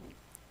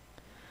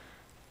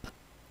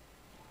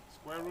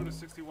 Square root of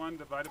 61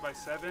 divided by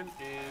 7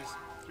 is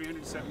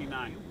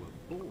 379.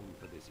 Do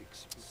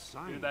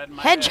that in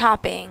my Hedge head.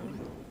 hopping.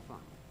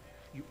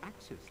 You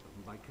access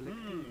them by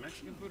collecting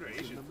Mexican food or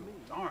Asian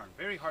food? Darn,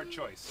 very hard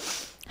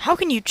choice. How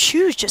can you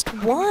choose just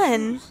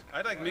one?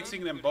 I like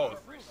mixing them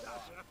both.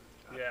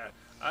 Yeah,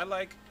 I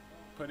like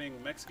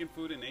putting Mexican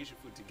food and Asian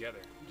food together.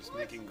 Just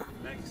making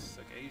nice,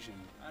 like Asian.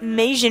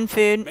 Asian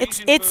food.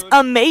 Asian It's food.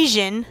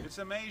 amazing. It's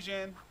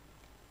amazing.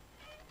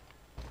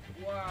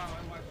 Wow,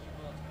 I watched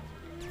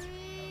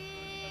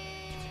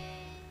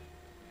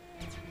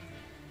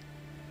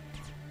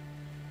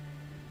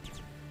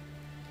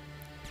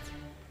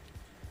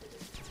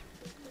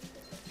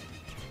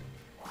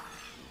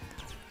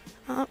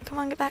Oh, come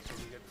on, get back. Can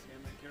you get the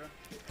sand, Kira?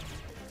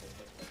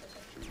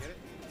 Should we get it?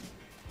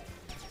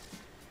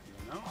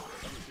 You don't know?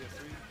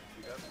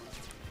 You got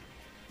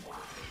one.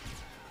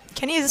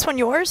 Kenny, is this one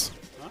yours?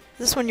 Huh? Is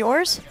this one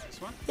yours?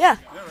 This one? Yeah.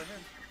 Yeah, right here.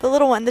 The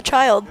little one, the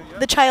child.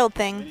 The child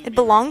thing. It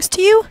belongs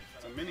to you?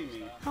 It's a mini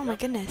me. Oh my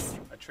goodness.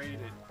 I traded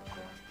it.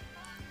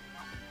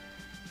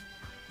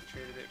 I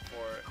traded it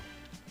for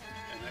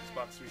an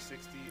Xbox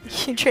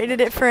 360. You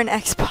traded it for an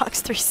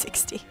Xbox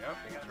 360. Yep,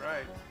 that's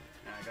right.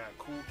 And I got a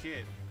cool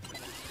kid.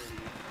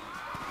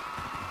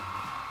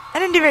 I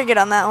didn't do very good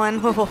on that one.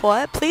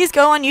 What? Please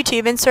go on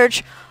YouTube and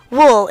search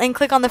wool and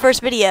click on the first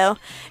video.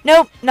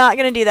 Nope, not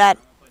gonna do that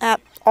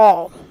at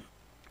all.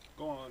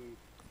 Go on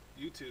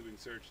YouTube and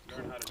search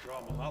learn how to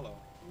draw Mahalo.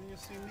 And you'll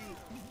see me.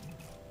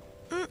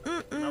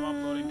 I'm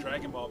uploading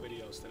Dragon Ball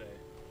videos today.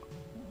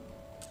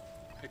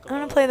 I'm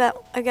gonna play that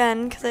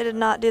again because I did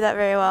not do that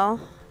very well.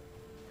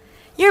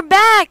 You're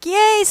back!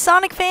 Yay,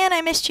 Sonic fan!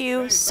 I missed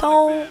you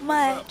so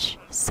much.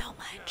 So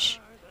much.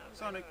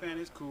 Sonic fan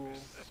is cool.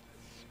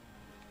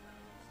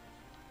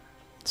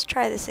 Let's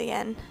try this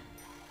again.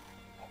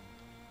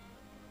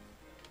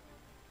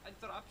 I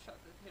drop shot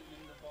at him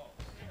in the ball.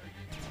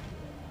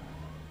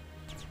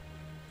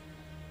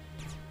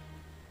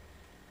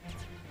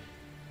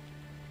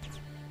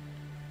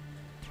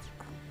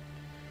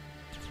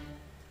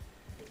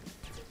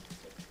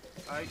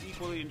 I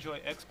equally enjoy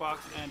Xbox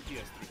and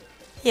PS3.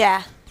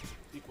 Yeah.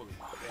 Equally.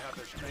 They have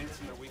their strengths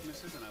and their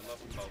weaknesses, and I love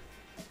them both.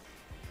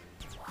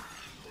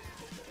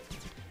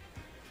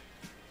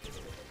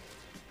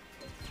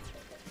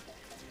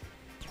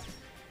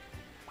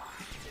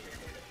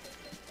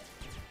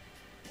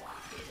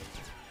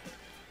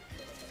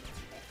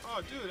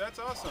 Oh, dude, that's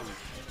awesome.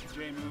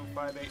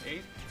 JMove588.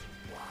 You're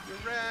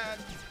rad.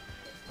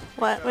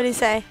 What? What'd he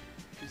say?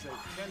 He's like,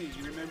 Kenny,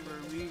 you remember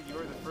me?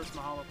 You're the first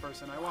Mahalo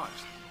person I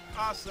watched.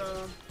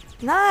 Awesome.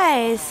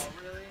 Nice. Oh,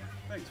 really?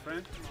 Thanks,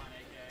 friend.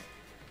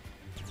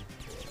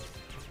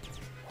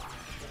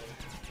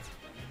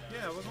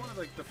 Yeah, I was one of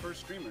like the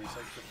first streamers, like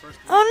the first.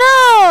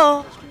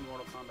 Oh no! First stream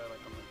Mortal Kombat like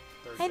on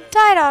the third I day.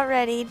 died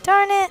already.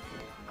 Darn it.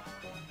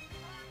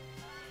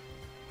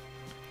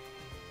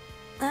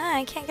 Ah,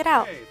 I can't get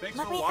out. Hey, thanks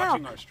Let for me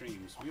watching out. our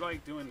streams. We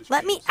like doing the streams.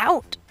 Let me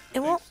out.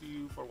 It won't. Thanks to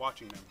you for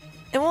watching them.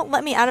 It won't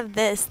let me out of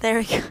this. There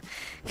we go.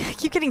 I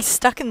keep getting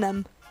stuck in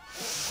them.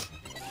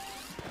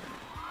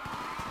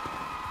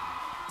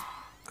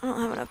 I don't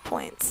have enough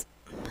points.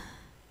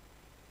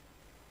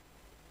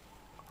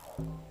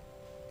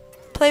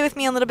 Play with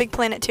me on Little Big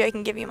Planet 2. I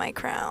can give you my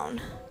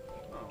crown.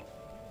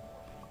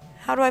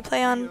 How do I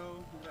play on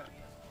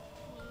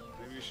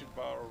Maybe you should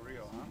borrow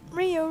Rio, huh?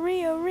 Rio,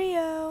 Rio,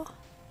 Rio?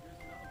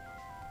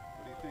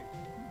 What do you think?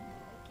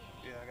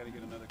 Yeah, I gotta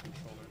get another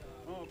controller.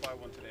 Oh, I'll buy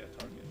one today at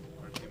Target.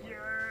 Or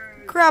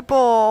Kmart.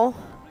 Grapple.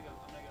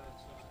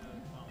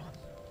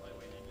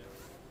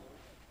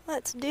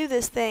 Let's do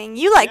this thing.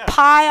 You like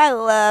pie? I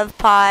love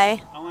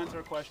pie. I'll answer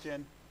a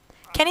question.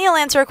 Kenny will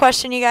answer a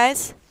question, you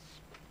guys.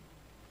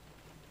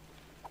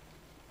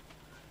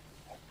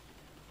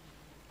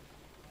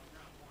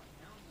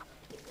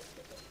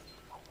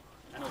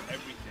 I know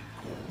everything.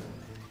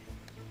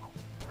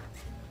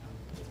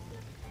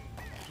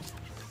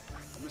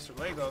 Mr.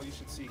 Lego, you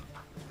should see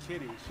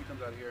Kitty. She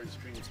comes out here and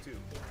streams too.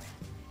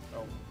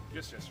 Oh,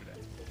 just yesterday.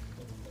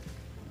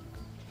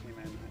 Came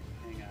in and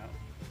hang out.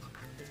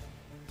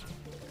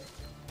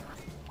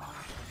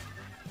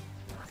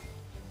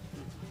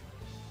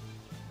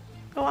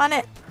 Go on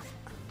it.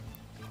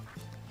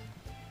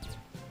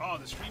 Oh,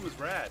 the stream was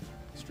rad.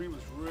 The stream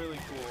was really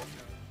cool.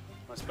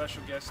 My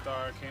special guest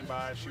star came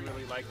by. She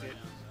really liked it.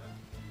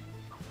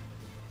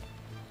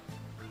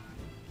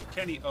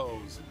 Kenny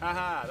O's.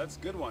 Haha, that's a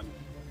good one.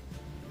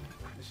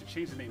 They should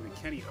change the name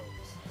to Kenny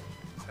O's.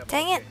 Let's have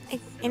Dang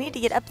it. I need to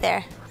get up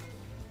there.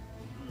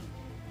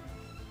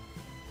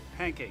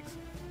 Pancakes.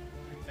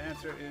 The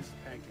answer is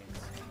pancakes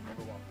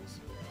over waffles.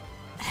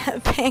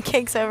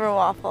 Pancakes over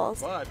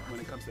waffles. But when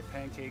it comes to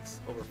pancakes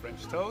over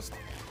French toast,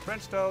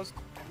 French toast.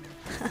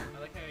 I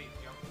like how you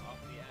jumped off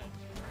the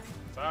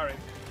edge. Sorry.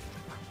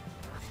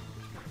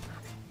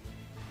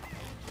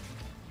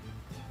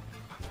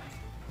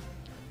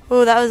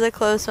 Ooh, that was a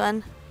close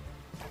one.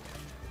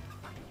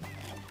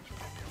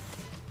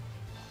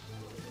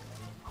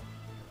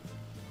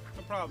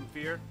 No problem,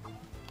 Fear.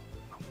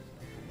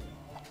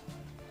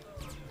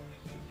 Can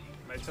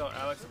I tell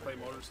Alex to play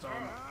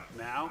MotorStorm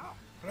now?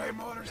 Play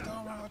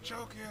MotorStorm, I'll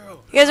choke you.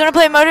 You guys want to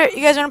play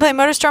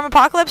MotorStorm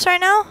Apocalypse right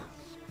now?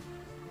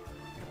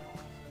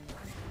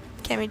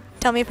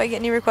 Tell me if I get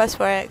any requests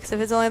for it, because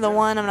if it's only the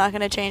one, I'm not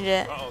going to change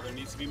it. Uh-oh, there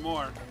needs to be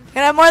more. I'm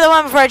going to have more than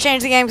one before I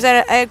change the game,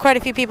 because I had quite a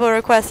few people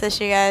request this,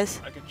 you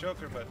guys. I could choke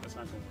her, but that's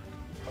not going to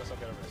work. Plus, I'll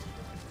get a risk.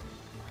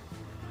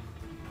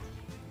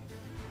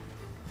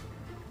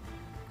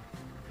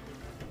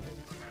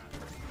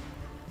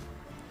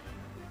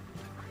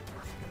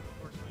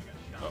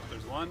 Oh,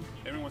 there's one.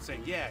 Everyone's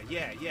saying, yeah,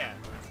 yeah, yeah.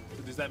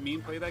 So does that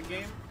mean play that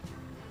game?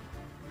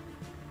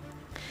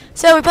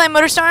 So, we playing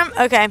MotorStorm?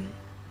 Okay.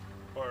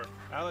 Or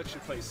Alex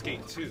should play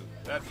Skate 2.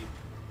 That'd be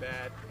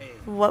bad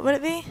aim. What would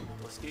it be?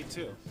 Skate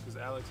 2, because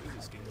Alex is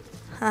a skater.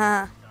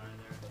 Haha.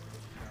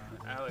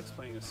 Alex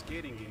playing a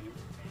skating game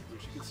where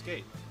she can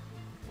skate.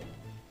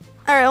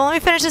 Alright, well, let me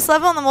finish this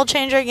level, and then we'll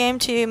change our game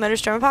to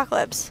MotorStorm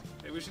Apocalypse.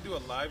 Hey, we should do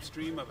a live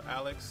stream of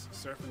Alex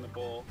surfing the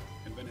bowl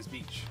in Venice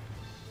Beach.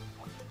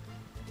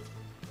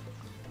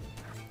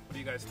 What do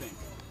you guys think?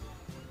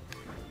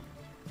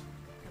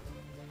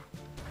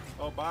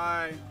 Oh,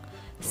 bye.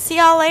 See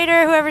y'all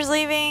later, whoever's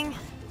leaving.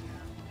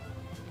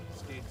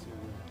 Skate 2.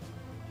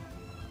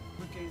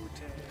 Quick game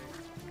attack.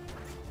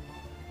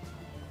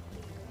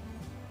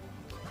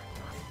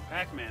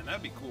 Pac-Man,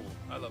 that'd be cool.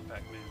 I love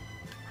Pac-Man.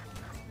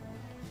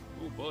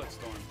 Ooh,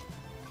 Bulletstorm.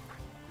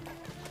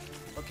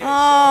 Okay,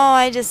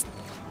 Oh,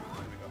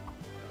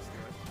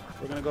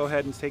 we're gonna go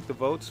ahead and take the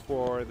votes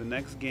for the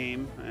next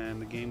game, and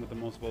the game with the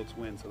most votes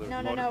wins. So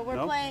No,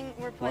 we're playing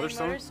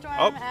MotorStorm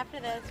Oh. after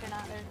this. We're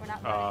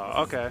not voting.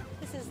 Okay.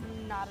 This is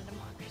not a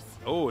democracy.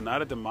 Oh,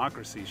 not a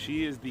democracy.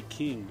 She is the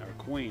king or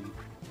queen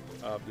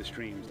of the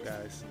streams,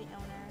 guys.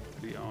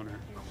 The owner.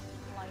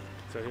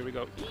 So here we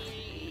go.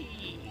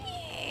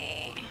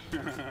 So,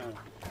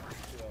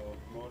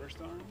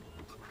 MotorStorm?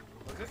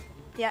 Was it?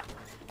 Yep.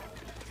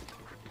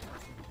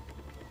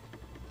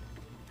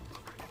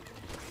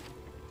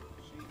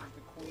 She is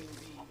the queen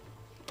bee.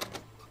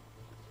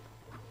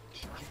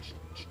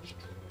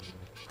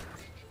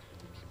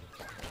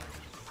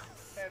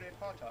 Harry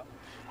Potter.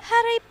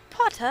 Harry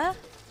Potter?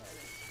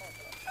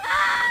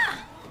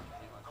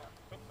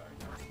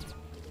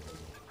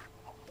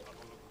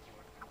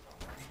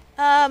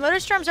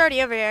 MotorStorm's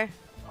already over here.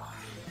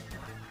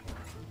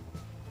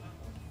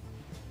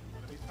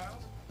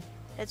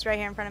 It's right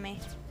here in front of me.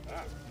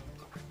 Ah.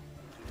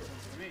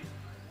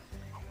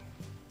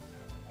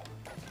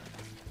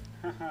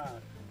 Haha.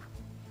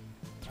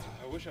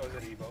 I wish I was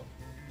at Evo.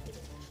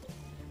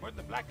 Where'd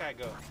the black guy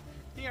go?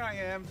 Here I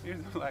am.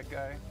 Here's the black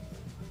guy.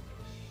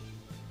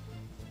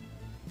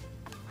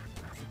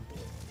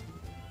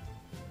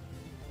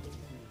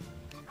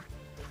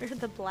 Where'd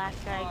the black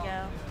guy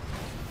go?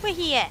 Where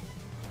he at?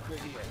 Where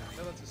he at?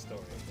 Tell us a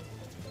story.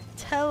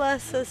 Tell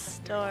us a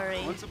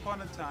story. Once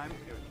upon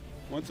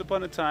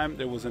a time,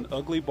 there was an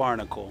ugly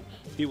barnacle.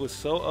 He was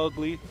so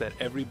ugly that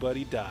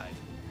everybody died.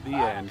 The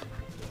end.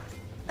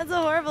 That's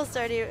a horrible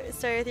story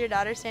with your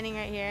daughter standing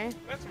right here.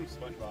 That's from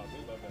SpongeBob. We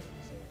love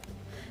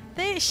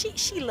that episode.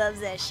 She loves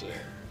that shit.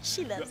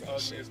 She loves The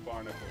that shit. ugliest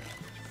barnacle.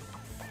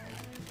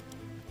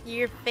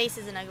 Your face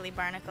is an ugly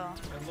barnacle.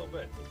 A little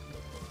bit.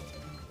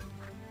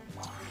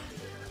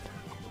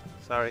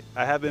 Sorry,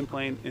 I have been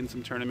playing in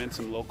some tournaments,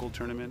 some local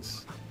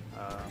tournaments.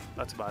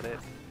 That's about it.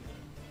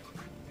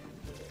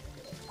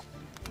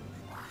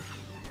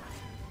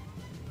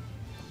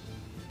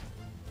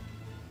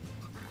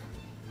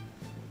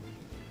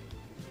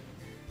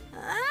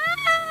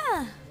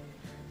 Ah!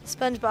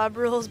 SpongeBob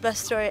rules,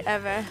 best story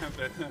ever.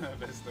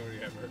 Best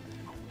story ever.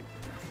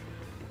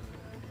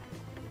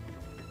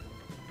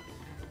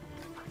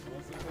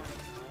 Once upon a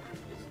time,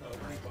 this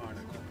ugly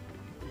barnacle.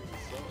 He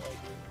was so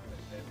ugly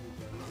that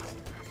everybody.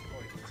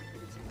 Oh, you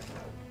can see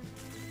that.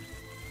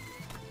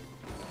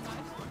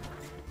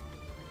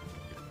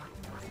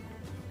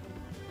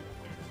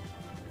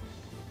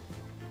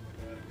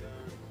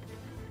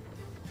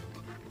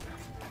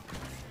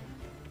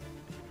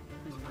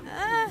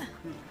 Ah!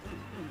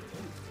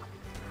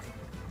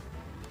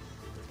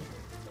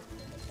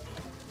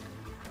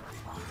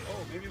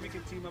 Oh, maybe we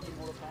can team up in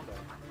Mortal Kombat.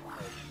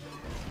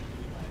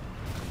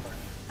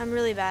 I'm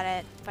really bad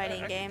at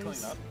fighting I can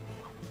games. clean up.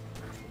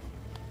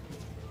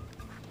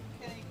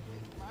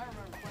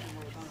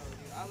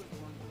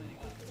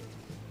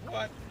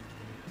 What?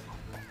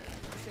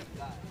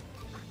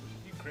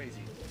 You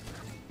crazy.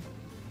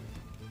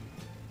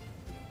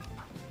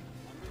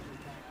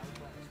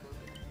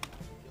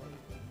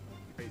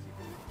 Crazy.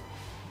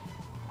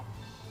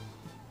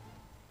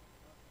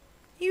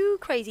 You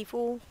crazy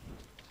fool.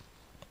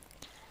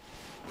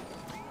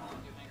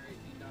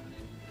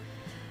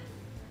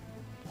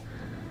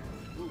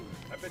 Ooh,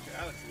 I bet you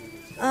Alex is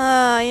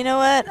gonna get You know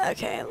what?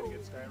 Okay.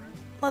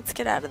 Let's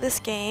get out of this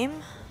game.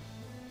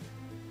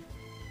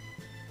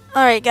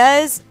 Alright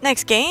guys,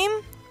 next game,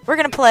 we're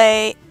gonna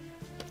play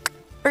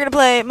We're gonna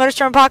play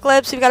MotorStorm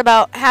Apocalypse. We've got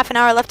about half an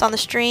hour left on the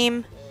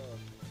stream.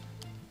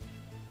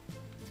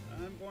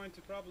 I'm going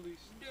to probably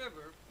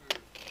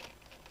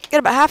Got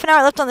about half an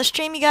hour left on the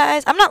stream, you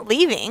guys. I'm not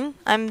leaving.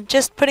 I'm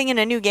just putting in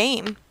a new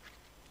game.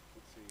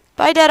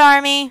 Bye, Dead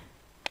Army.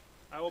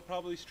 I will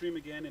probably stream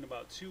again in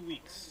about 2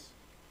 weeks.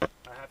 I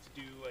have to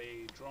do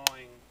a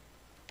drawing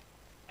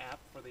app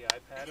for the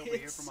iPad over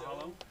here from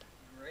Mahalo.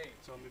 Great.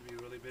 So I'm going to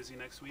be really busy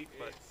next week,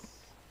 but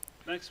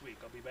next week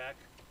I'll be back,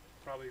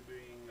 probably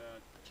bringing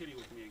Kitty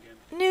with me again.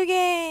 New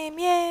game,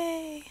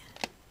 yay!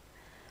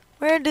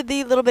 Where did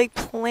the Little Big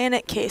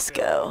Planet case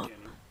go?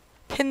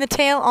 Pin the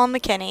tail on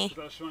McKinney.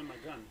 I was showing my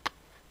gun.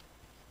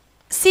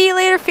 See you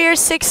later,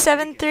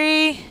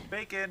 Fear673.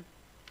 Bacon.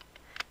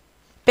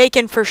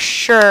 Bacon for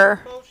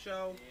sure. Both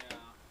show. Yeah,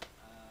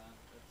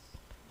 that's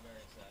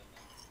very sad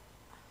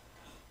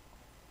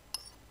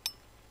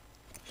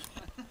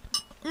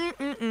now.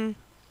 Mm-mm-mm.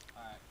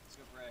 Alright, let's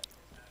go for it.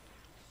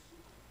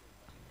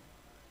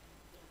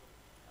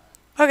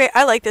 Okay,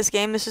 I like this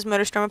game. This is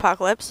MotorStorm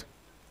Apocalypse.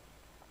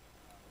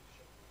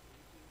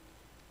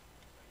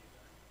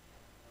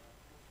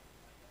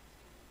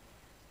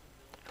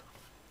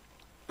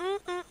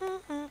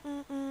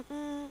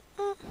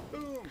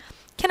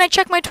 Can I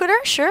check my Twitter?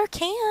 Sure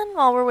can,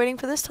 while we're waiting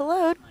for this to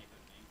load.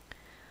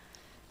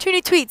 2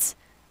 new tweets.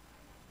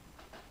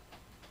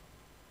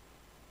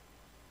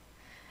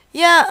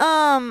 Yeah,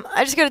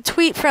 I just got a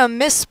tweet from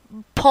Miss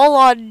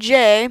Paula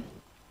J.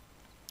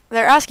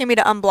 They're asking me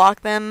to unblock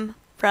them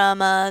from,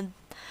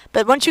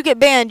 but once you get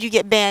banned, you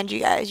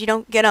guys. You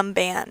don't get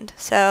unbanned.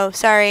 So,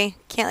 sorry,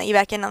 can't let you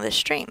back in on this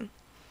stream.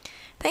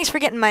 Thanks for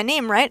getting my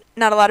name right.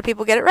 Not a lot of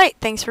people get it right.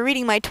 Thanks for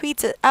reading my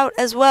tweets out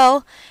as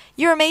well.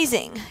 You're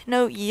amazing.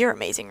 No, you're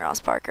amazing,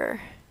 Ross Parker.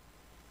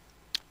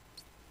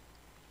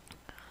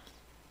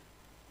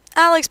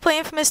 Alex, play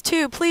Infamous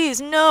 2,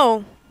 please.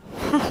 No.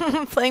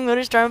 Playing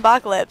MotorStorm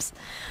Apocalypse.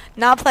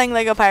 Not playing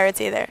Lego Pirates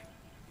either.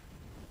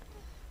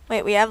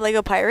 Wait, we have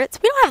Lego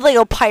Pirates? We don't have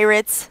Lego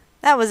Pirates.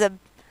 That was a...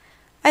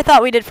 I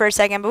thought we did for a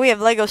second, but we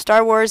have Lego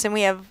Star Wars and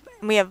we have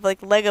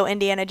like Lego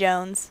Indiana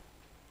Jones.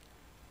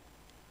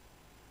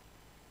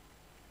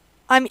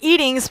 I'm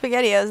eating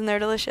SpaghettiOs and they're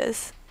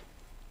delicious.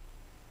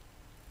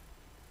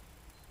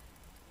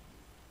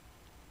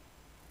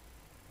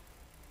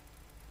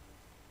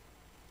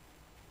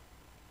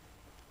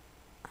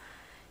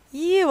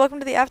 Yeah, welcome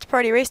to the after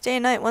party. Race day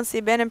and night once the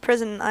abandoned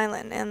prison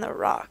island and the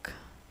rock.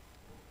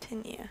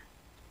 Continue.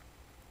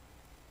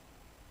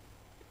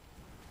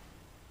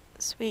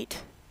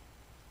 Sweet.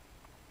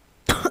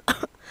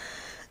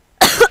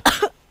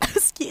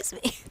 Excuse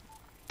me.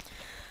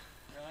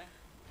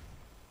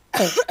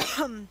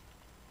 Really?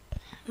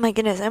 My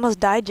goodness, I almost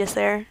died just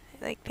there.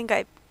 I think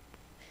I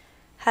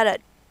had a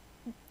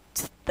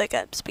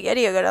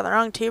SpaghettiO go down the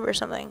wrong tube or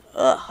something.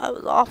 Ugh, that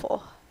was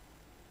awful.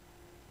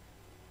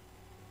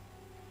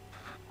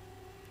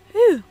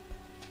 Whew.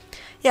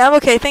 Yeah, I'm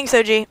okay. Thanks,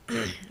 OG.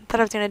 Thought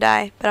I was gonna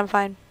die, but I'm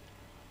fine.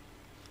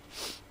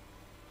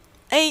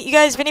 Hey, you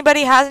guys, if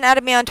anybody hasn't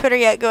added me on Twitter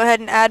yet, go ahead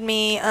and add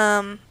me.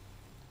 I'll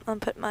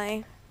put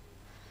my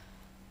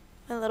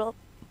little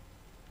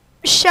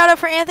shout out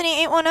for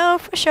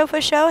Anthony810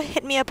 for show.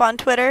 Hit me up on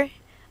Twitter.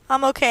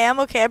 I'm okay,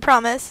 I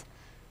promise.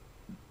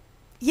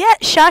 Yeah,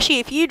 Shashi,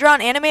 if you draw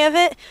an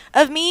anime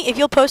of me, if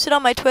you'll post it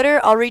on my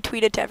Twitter, I'll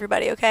retweet it to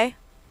everybody, okay?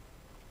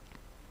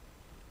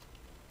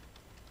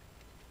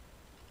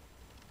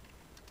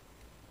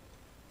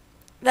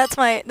 That's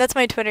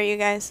my Twitter, you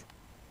guys.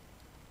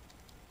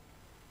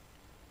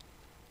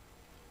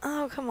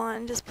 Oh, come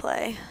on, just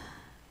play.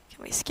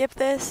 Can we skip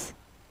this?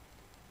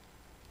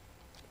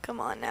 Come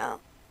on now.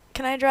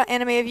 Can I draw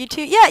anime of you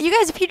too? Yeah, you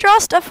guys, if you draw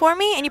stuff for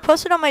me and you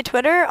post it on my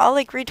Twitter, I'll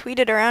like retweet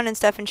it around and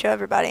stuff and show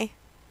everybody.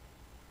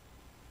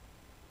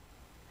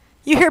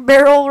 You hear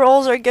barrel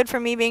rolls are good for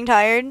me being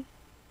tired?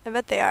 I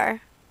bet they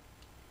are.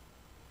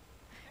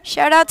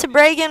 Shout out to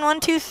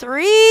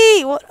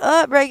Bragan123! What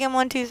up,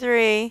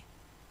 Bragan123?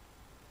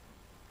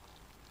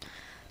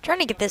 Trying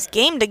to get this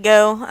game to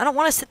go. I don't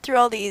want to sit through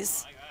all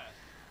these.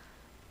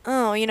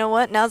 Oh, you know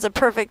what? Now's the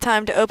perfect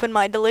time to open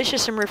my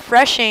delicious and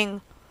refreshing.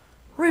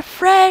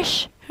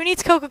 Refresh! Who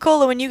needs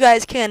Coca-Cola when you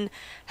guys can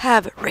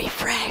have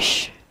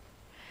refresh?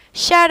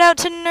 Shout out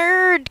to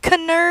Nerd.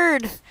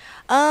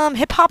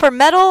 Hip-hop or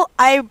metal?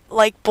 I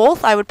like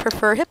both. I would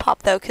prefer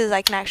hip-hop, though, because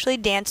I can actually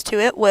dance to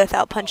it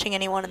without punching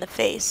anyone in the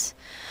face.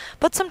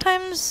 But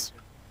sometimes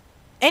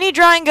any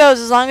drawing goes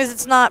as long as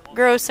it's not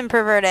gross and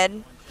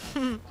perverted.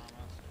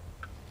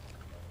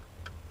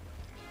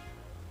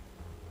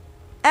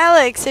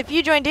 Alex, if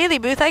you join Daily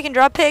Booth, I can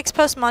draw pics,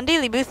 post them on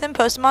Daily Booth, and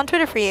post them on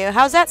Twitter for you.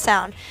 How's that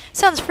sound?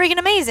 Sounds freaking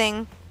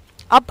amazing.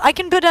 I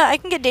can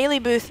get Daily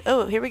Booth.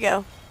 Oh, here we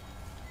go.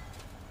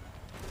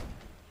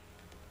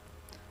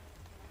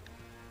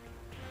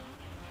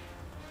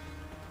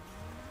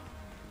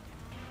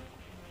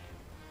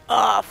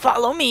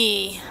 Follow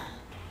me.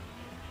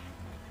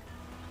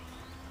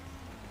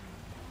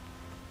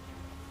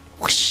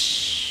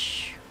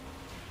 Whoosh.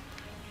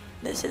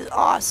 This is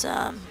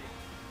awesome.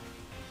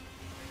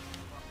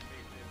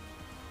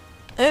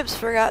 Oops,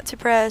 forgot to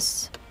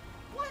press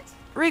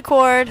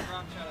record. Drop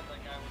shot at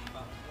that guy with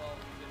about 12,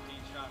 15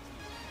 shots in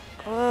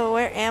his Whoa,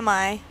 where am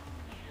I?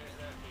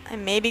 I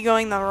may be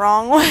going the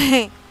wrong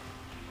way.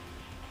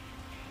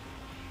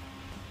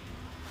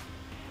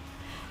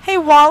 Hey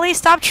Wally,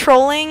 stop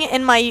trolling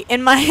in my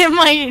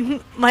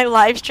my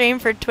live stream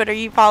for Twitter,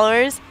 you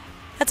followers.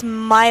 That's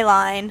my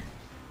line.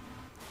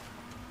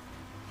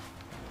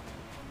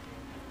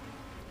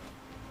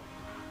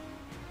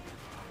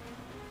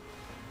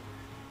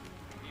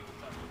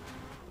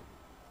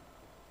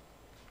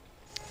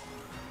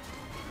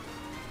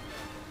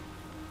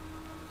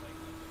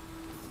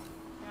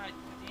 God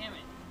damn it.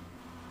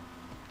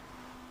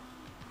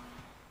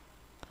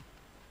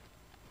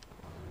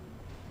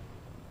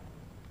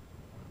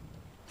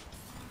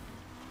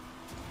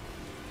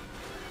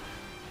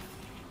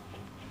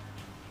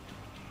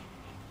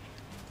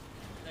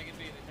 Taking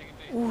B, they're taking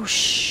B.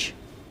 Whoosh.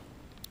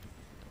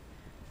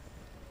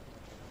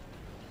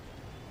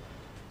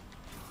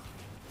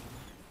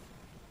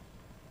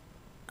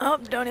 Oh,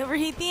 don't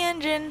overheat the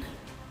engine.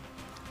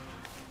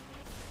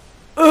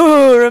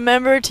 Ooh,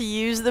 remember to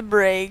use the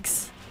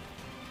brakes.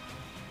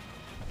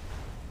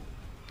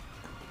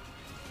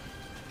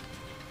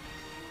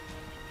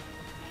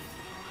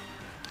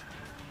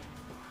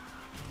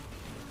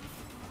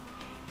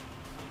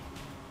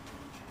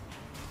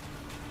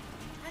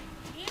 God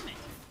damn it.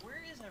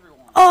 Where is everyone?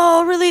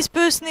 Oh, release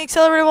boost in the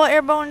accelerator while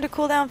airborne to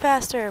cool down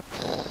faster.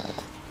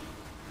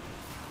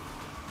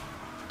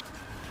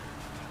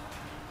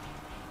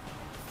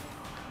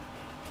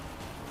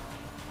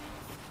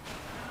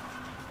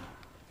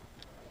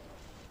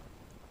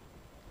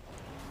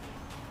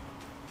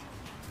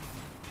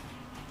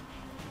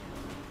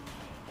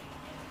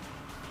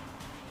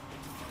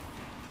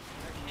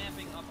 They're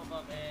camping up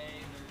above A, they're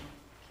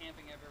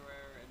camping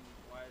everywhere, and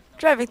why is no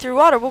Driving through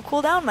water will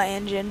cool down my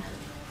engine.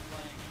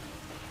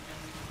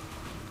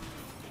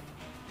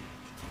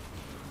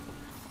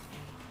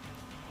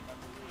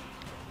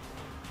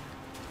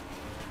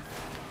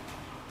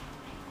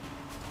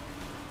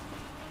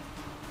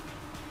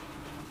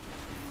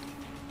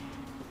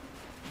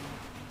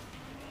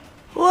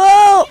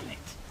 Whoa!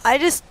 I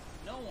just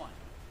no one?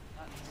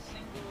 Not a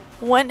single.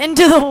 went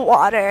into the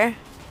water.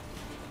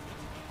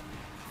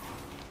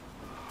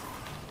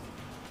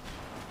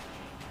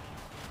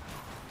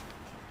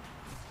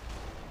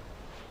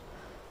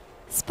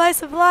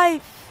 Spice of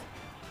life.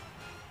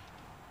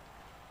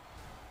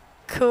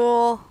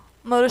 Cool.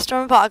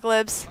 Motorstorm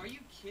Apocalypse. Are you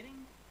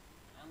kidding?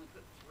 I only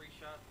put 3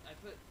 shots. I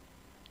put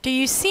Do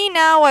you see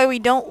now why we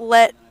don't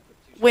let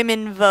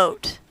women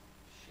vote?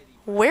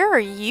 Where are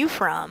you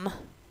from?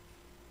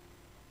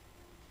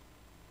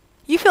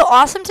 You feel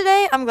awesome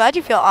today? I'm glad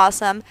you feel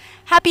awesome.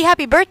 Happy,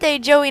 happy birthday,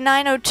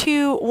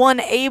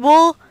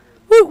 Joey9021Able.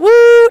 Woot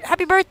woot!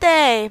 Happy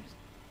birthday!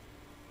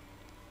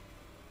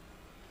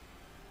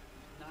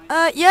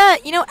 Yeah,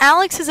 you know,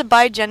 Alex is a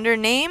bi-gender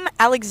name.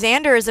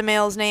 Alexander is a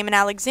male's name, and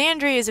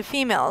Alexandria is a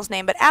female's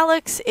name, but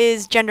Alex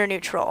is gender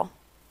neutral.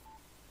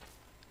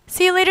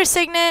 See you later,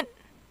 Signet.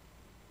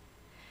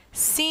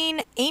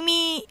 Seen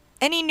any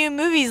new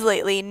movies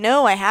lately?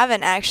 No, I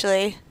haven't,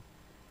 actually.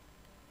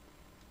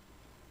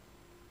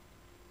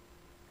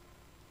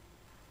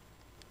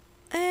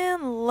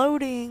 And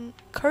loading.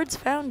 Cards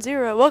found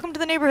 0. Welcome to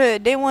the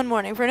neighborhood. Day 1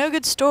 morning. For no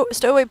good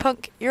stowaway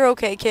punk, you're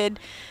okay, kid.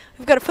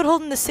 We've got a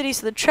foothold in the city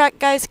so the track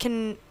guys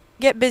can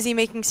get busy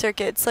making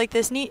circuits, like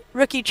this neat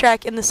rookie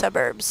track in the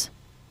suburbs.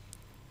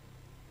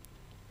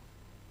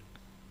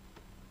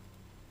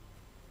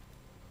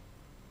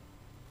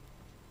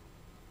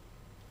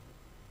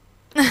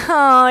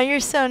 Oh, you're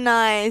so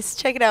nice.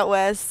 Check it out,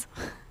 Wes.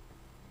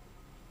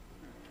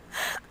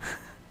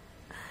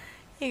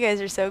 You guys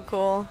are so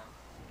cool.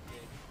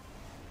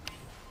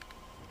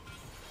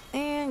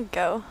 And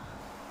go.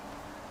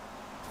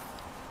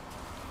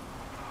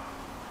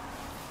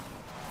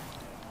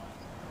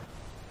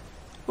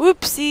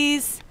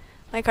 Whoopsies!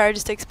 My car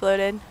just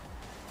exploded.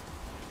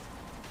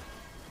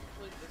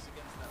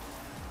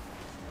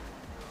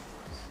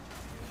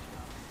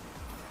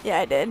 Yeah,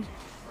 I did.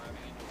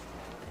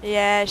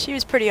 Yeah, she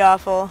was pretty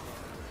awful.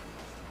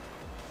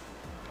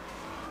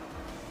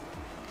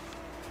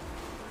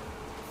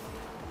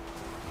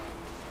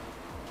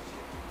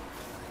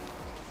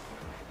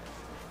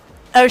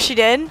 Oh, she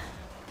did?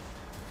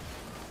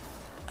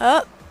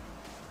 Oh.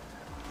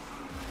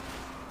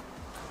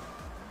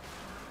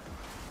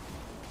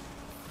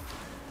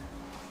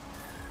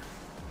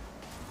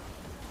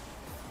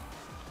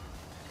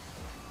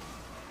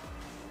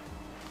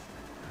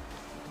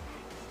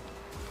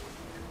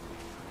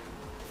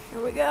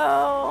 Here we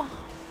go.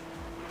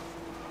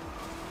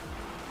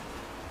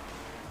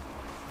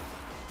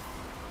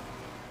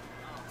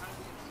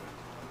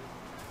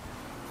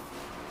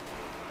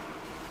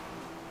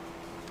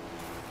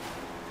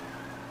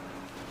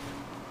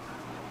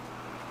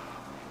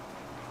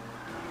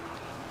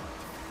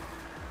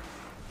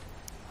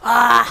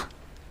 Ah!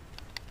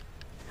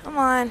 Come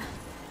on.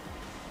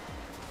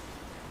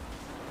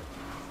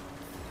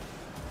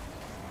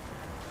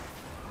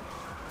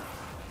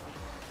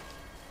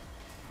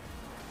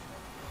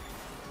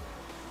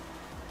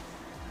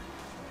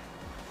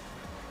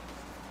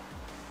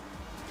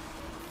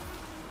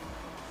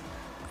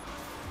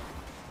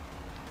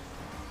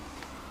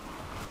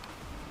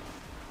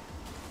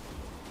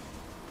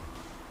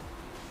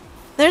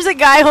 There's a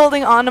guy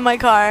holding on to my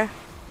car.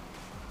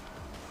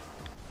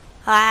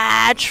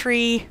 Ah,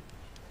 tree.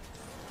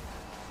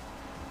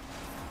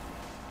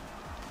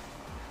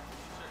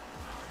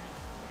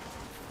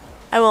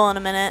 I will in a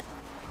minute.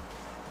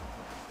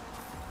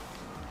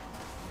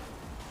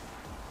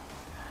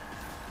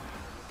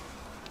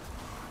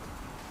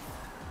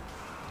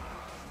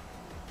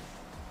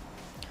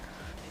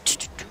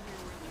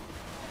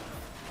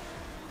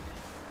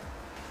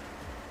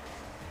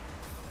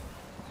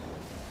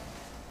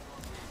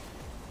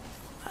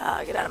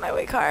 Get out of my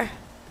way, car.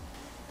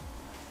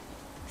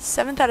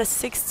 7th out of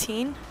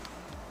 16.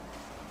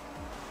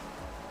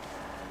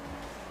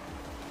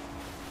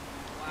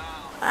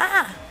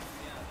 Ah!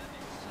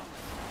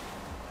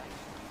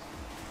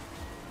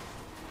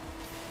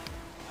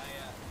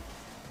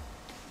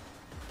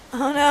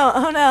 Oh no,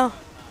 oh no.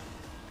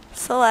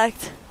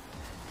 Select.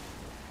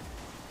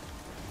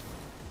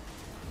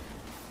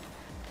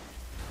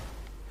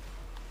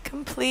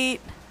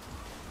 Complete.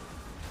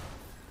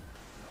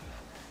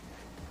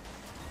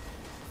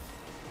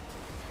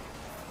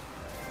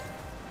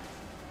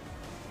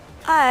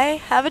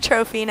 I have a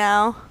trophy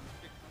now.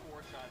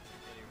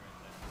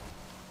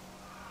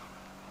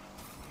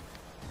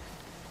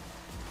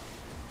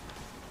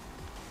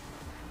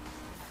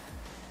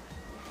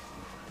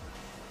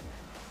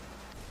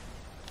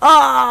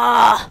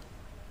 Ah!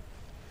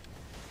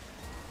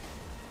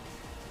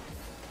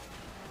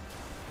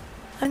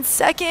 I'm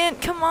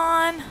second, come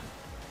on.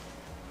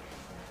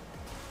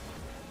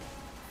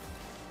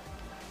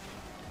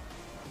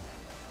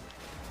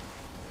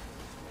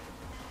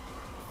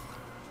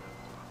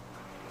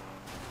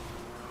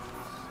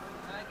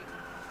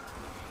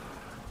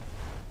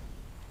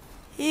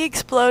 He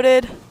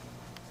exploded.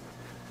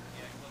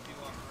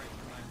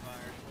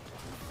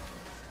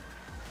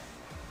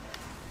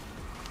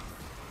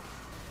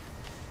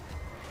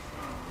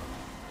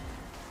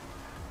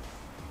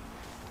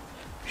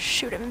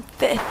 Shoot him in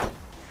 5th.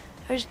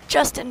 I was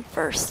just in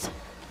 1st.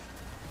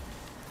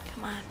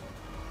 Come on.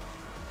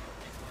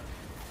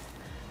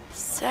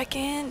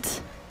 2nd.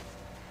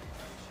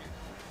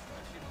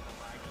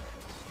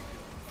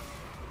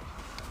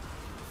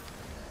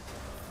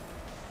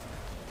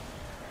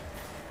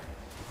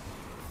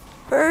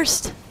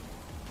 First.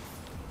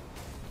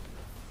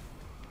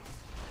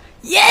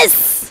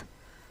 Yes!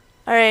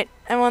 Alright,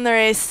 I won the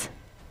race.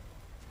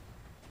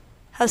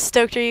 How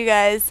stoked are you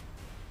guys?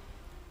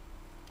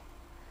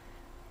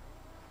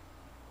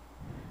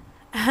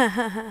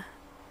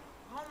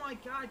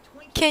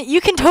 You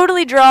can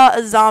totally draw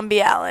a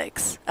zombie,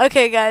 Alex.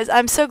 Okay, guys,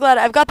 I'm so glad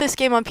I've got this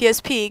game on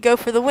PSP. Go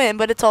for the win,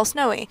 but it's all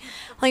snowy.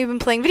 I've been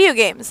playing video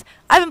games.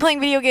 I've been playing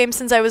video games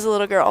since I was a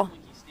little girl.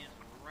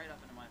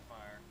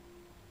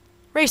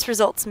 Race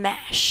results,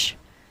 MASH.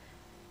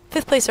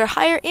 5th place or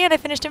higher, and I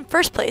finished in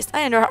 1st place.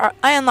 I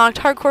unlocked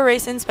hardcore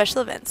race and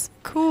special events.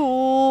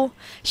 Cool.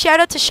 Shout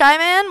out to Shy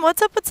Man.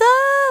 What's up? What's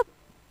up?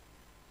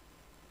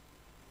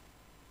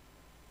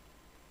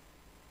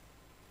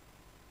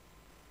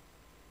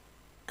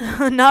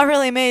 Not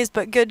really amazed,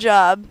 but good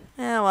job.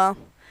 Yeah, well.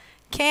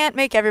 Can't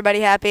make everybody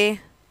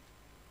happy.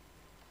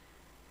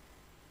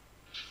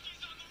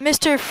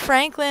 Mr.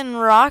 Franklin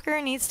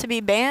Rocker needs to be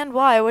banned?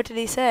 Why? What did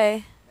he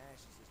say?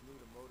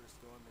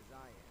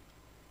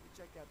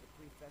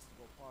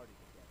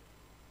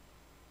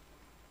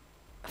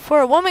 For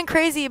a woman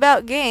crazy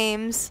about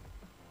games.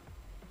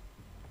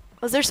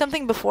 Was there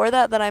something before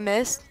that that I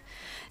missed?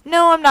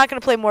 No, I'm not going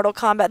to play Mortal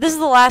Kombat. This is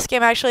the last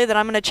game, actually, that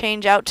I'm going to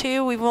change out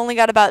to. We've only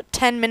got about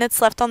 10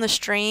 minutes left on the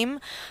stream,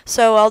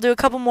 so I'll do a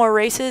couple more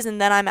races, and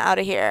then I'm out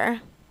of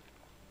here.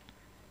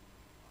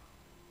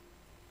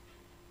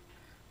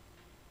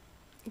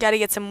 Got to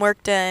get some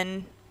work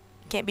done.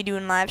 Can't be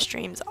doing live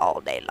streams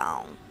all day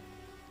long.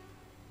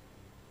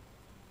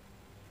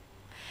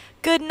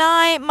 Good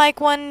night, Mike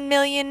 1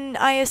 million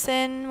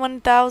ISN,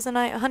 1,000,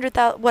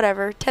 100,000,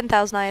 whatever,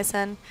 10,000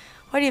 ISN.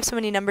 Why do you have so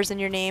many numbers in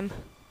your name?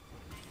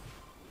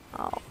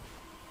 Oh.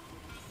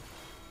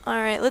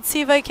 Alright, let's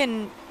see if I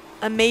can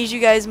amaze you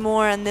guys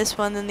more on this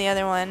one than the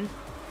other one.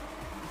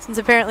 Since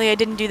apparently I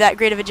didn't do that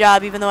great of a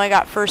job, even though I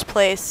got 1st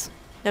place.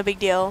 No big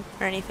deal,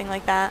 or anything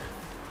like that.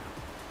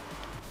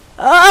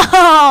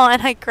 Oh,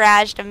 and I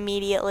crashed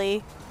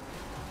immediately.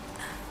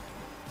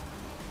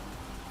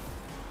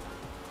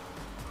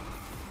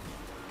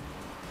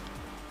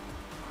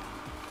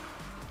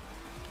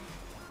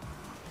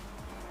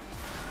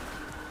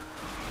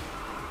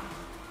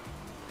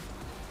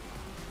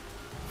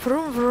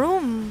 Vroom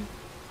vroom.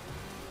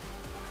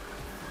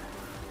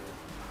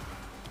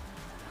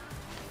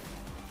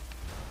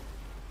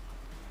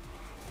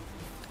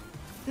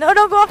 No,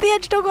 don't go off the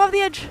edge, don't go off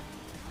the edge.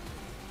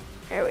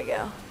 There we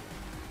go.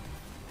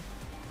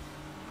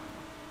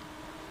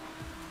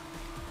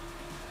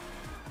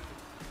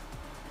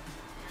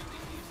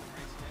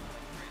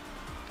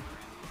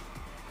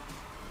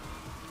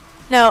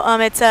 No,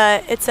 it's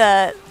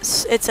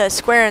a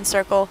square and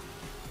circle.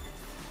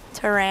 It's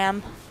a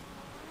ram.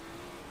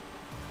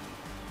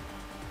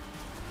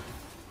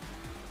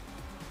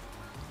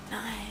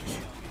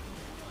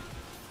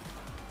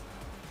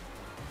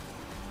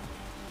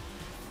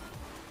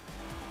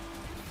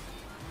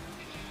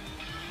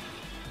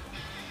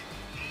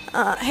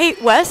 Hey,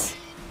 Wes,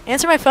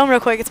 answer my phone real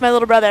quick. It's my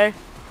little brother.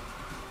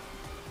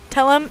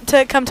 Tell him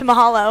to come to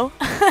Mahalo,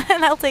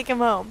 and I'll take him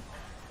home.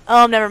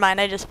 Oh, never mind.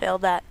 I just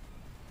failed that.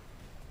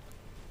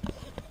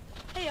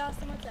 Hey,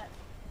 Austin, what's up?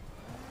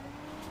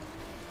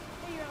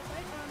 Hey, you're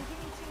outside? Give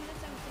me 2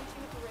 minutes. I'm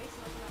finishing up the race,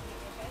 and I'll come out and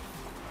get you, okay?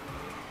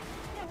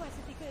 Yeah, Wes,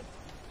 if you could.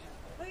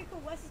 Okay,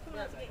 cool. Wes is coming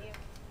out to get you.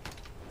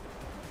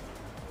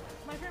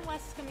 My friend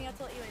Wes is coming out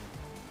to let you in.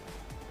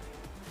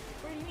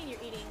 What do you mean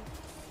you're eating?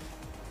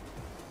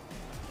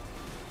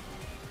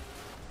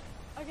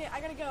 Okay,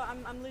 I gotta go.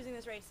 I'm losing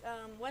this race.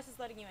 Wes is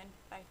letting you in.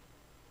 Bye.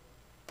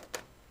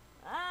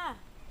 Ah!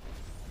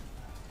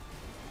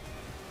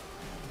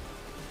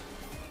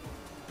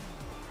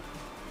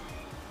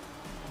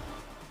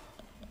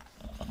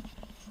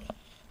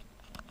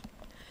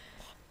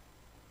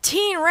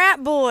 Teen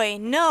Rat Boy!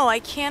 No, I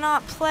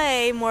cannot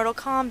play Mortal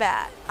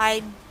Kombat.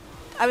 I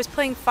was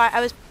playing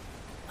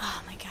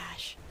oh my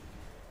gosh.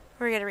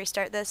 We're gonna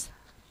restart this.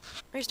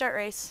 Restart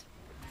race.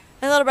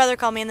 My little brother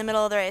called me in the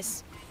middle of the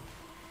race.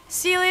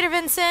 See you later,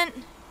 Vincent.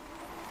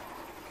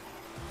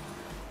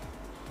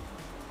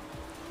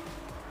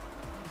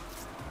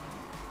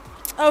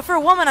 Oh, for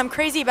a woman, I'm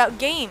crazy about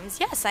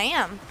games. Yes, I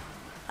am.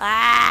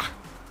 Ah!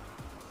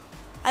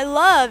 I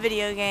love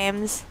video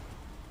games.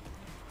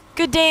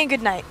 Good day and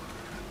good night.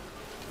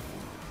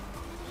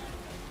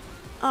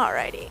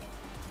 Alrighty.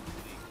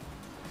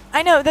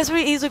 I know, that's what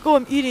he's like, oh,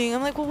 I'm eating.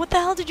 I'm like, well, what the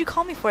hell did you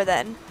call me for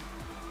then?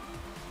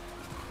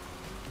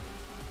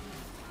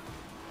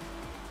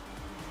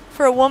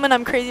 For a woman,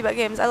 I'm crazy about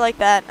games. I like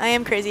that. I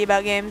am crazy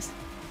about games.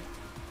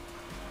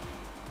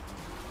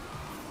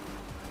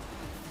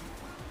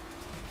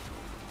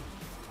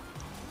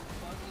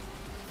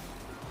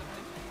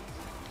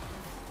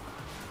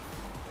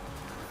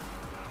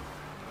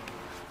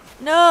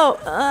 No!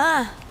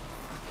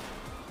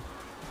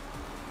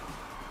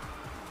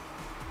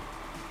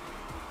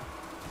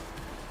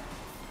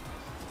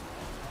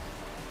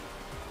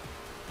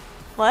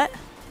 What?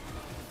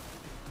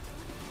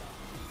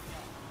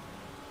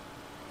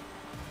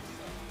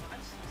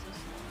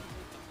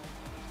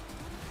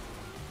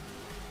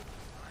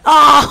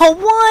 Oh,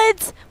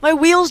 what? My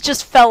wheels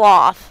just fell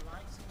off.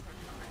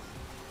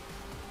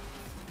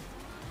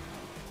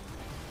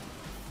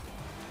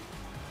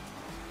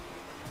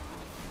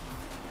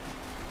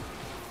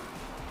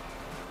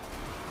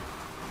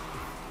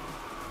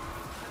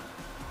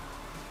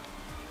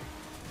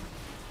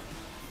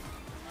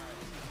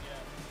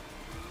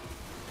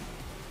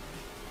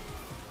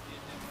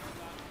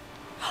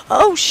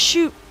 Oh,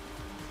 shoot.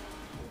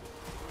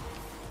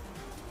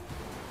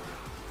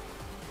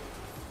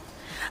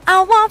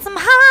 I want some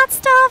hot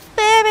stuff,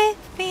 baby,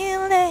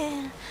 feel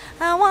it.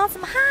 I want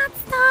some hot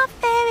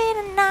stuff,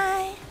 baby,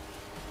 tonight.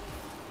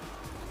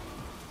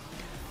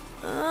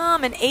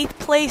 I'm in 8th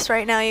place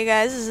right now, you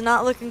guys. This is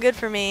not looking good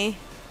for me.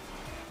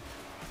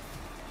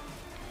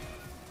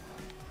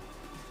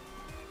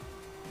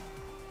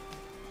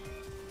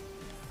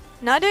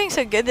 Not doing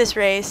so good this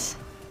race.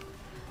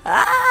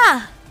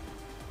 Ah!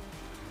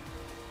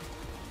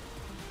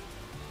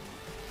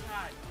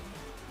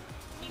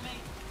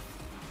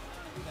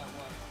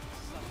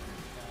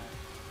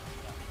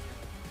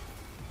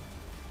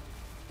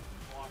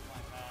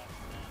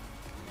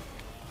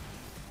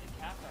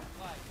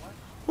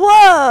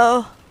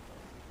 Whoa!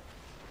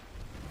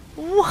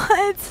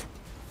 What?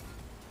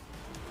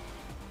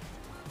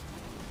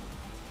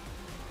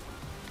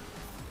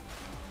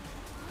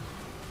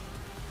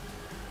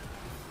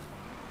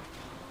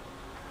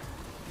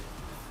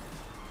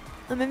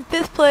 I'm in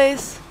 5th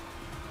place.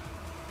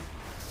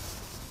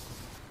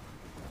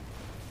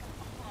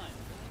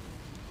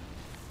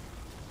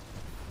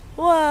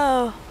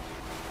 Whoa.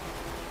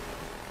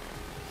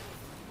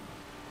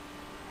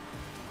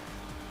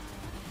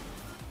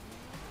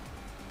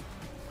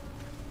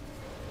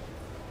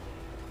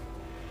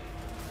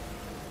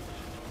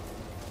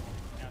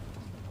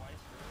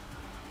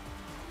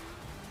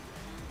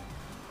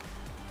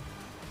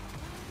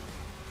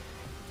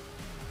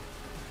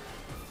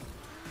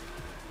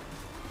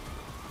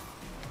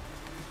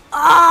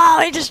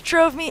 Oh, it just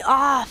drove me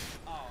off.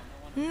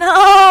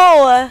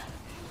 No!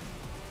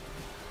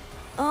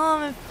 Oh,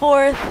 I'm in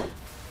 4th.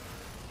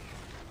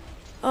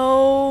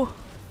 Oh.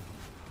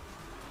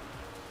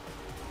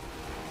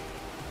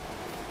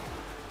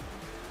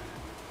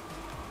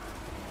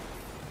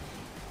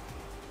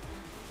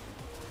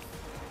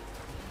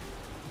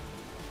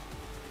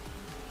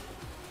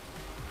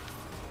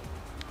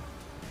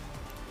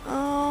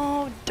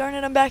 Oh, darn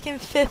it, I'm back in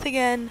 5th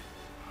again.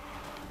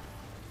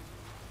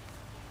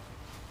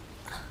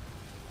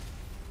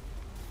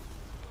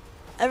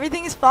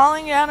 Everything is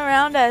falling down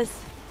around us.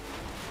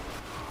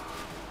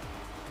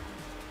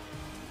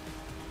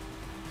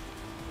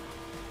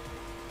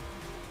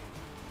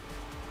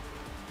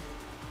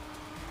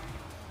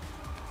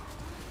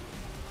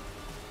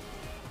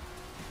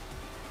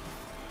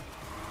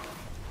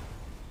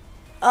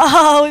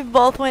 Oh, we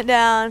both went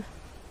down.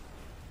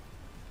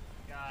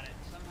 Got it.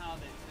 Somehow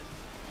they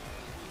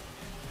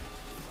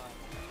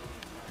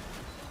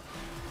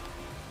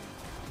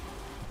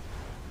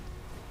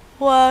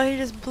Wow, he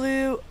just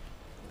blew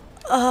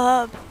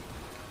up.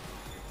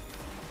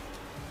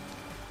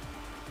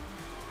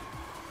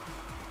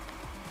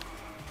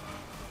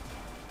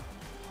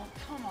 Oh,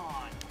 come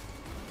on.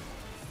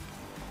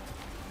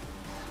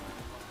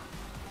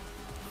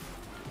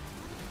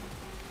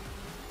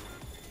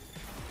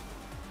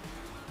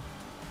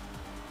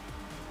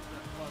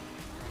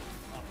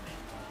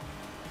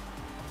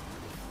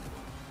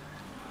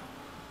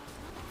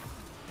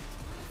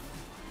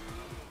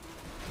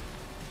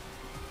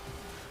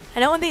 I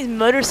don't want these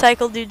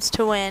motorcycle dudes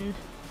to win.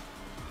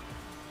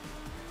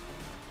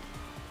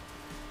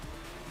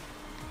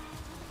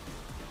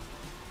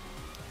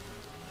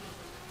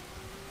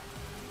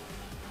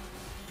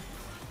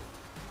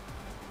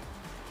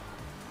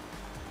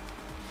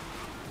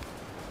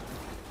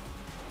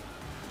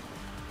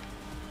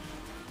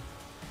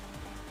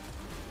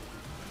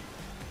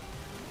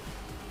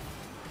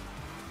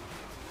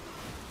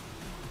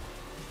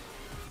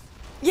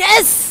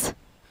 Yes!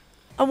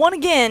 I won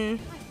again.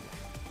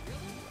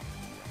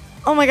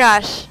 Oh my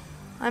gosh.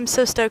 I'm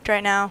so stoked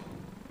right now.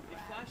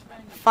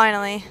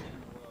 Finally.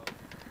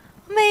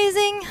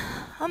 Amazing.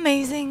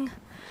 Amazing.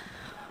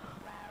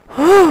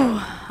 Whew.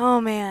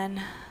 Oh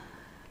man.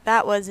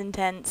 That was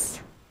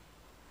intense.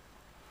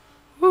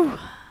 Whew.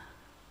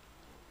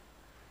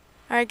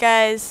 Alright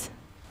guys.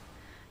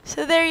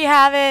 So there you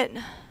have it.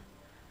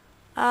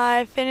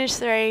 I finished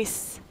the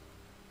race.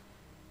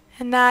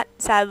 And that,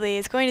 sadly,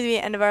 is going to be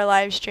the end of our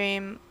live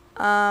stream.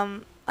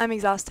 I'm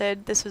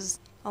exhausted. This was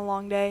a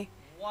long day.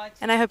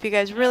 And I hope you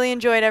guys really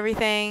enjoyed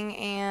everything.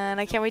 And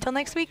I can't wait till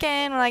next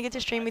weekend when I get to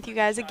stream with you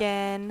guys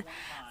again.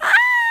 Ah!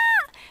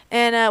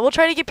 And we'll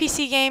try to get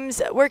PC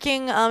games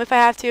working. If I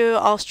have to,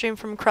 I'll stream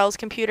from Krell's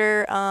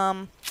computer.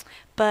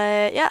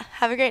 But yeah,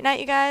 have a great night,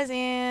 you guys,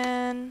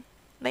 and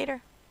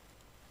later.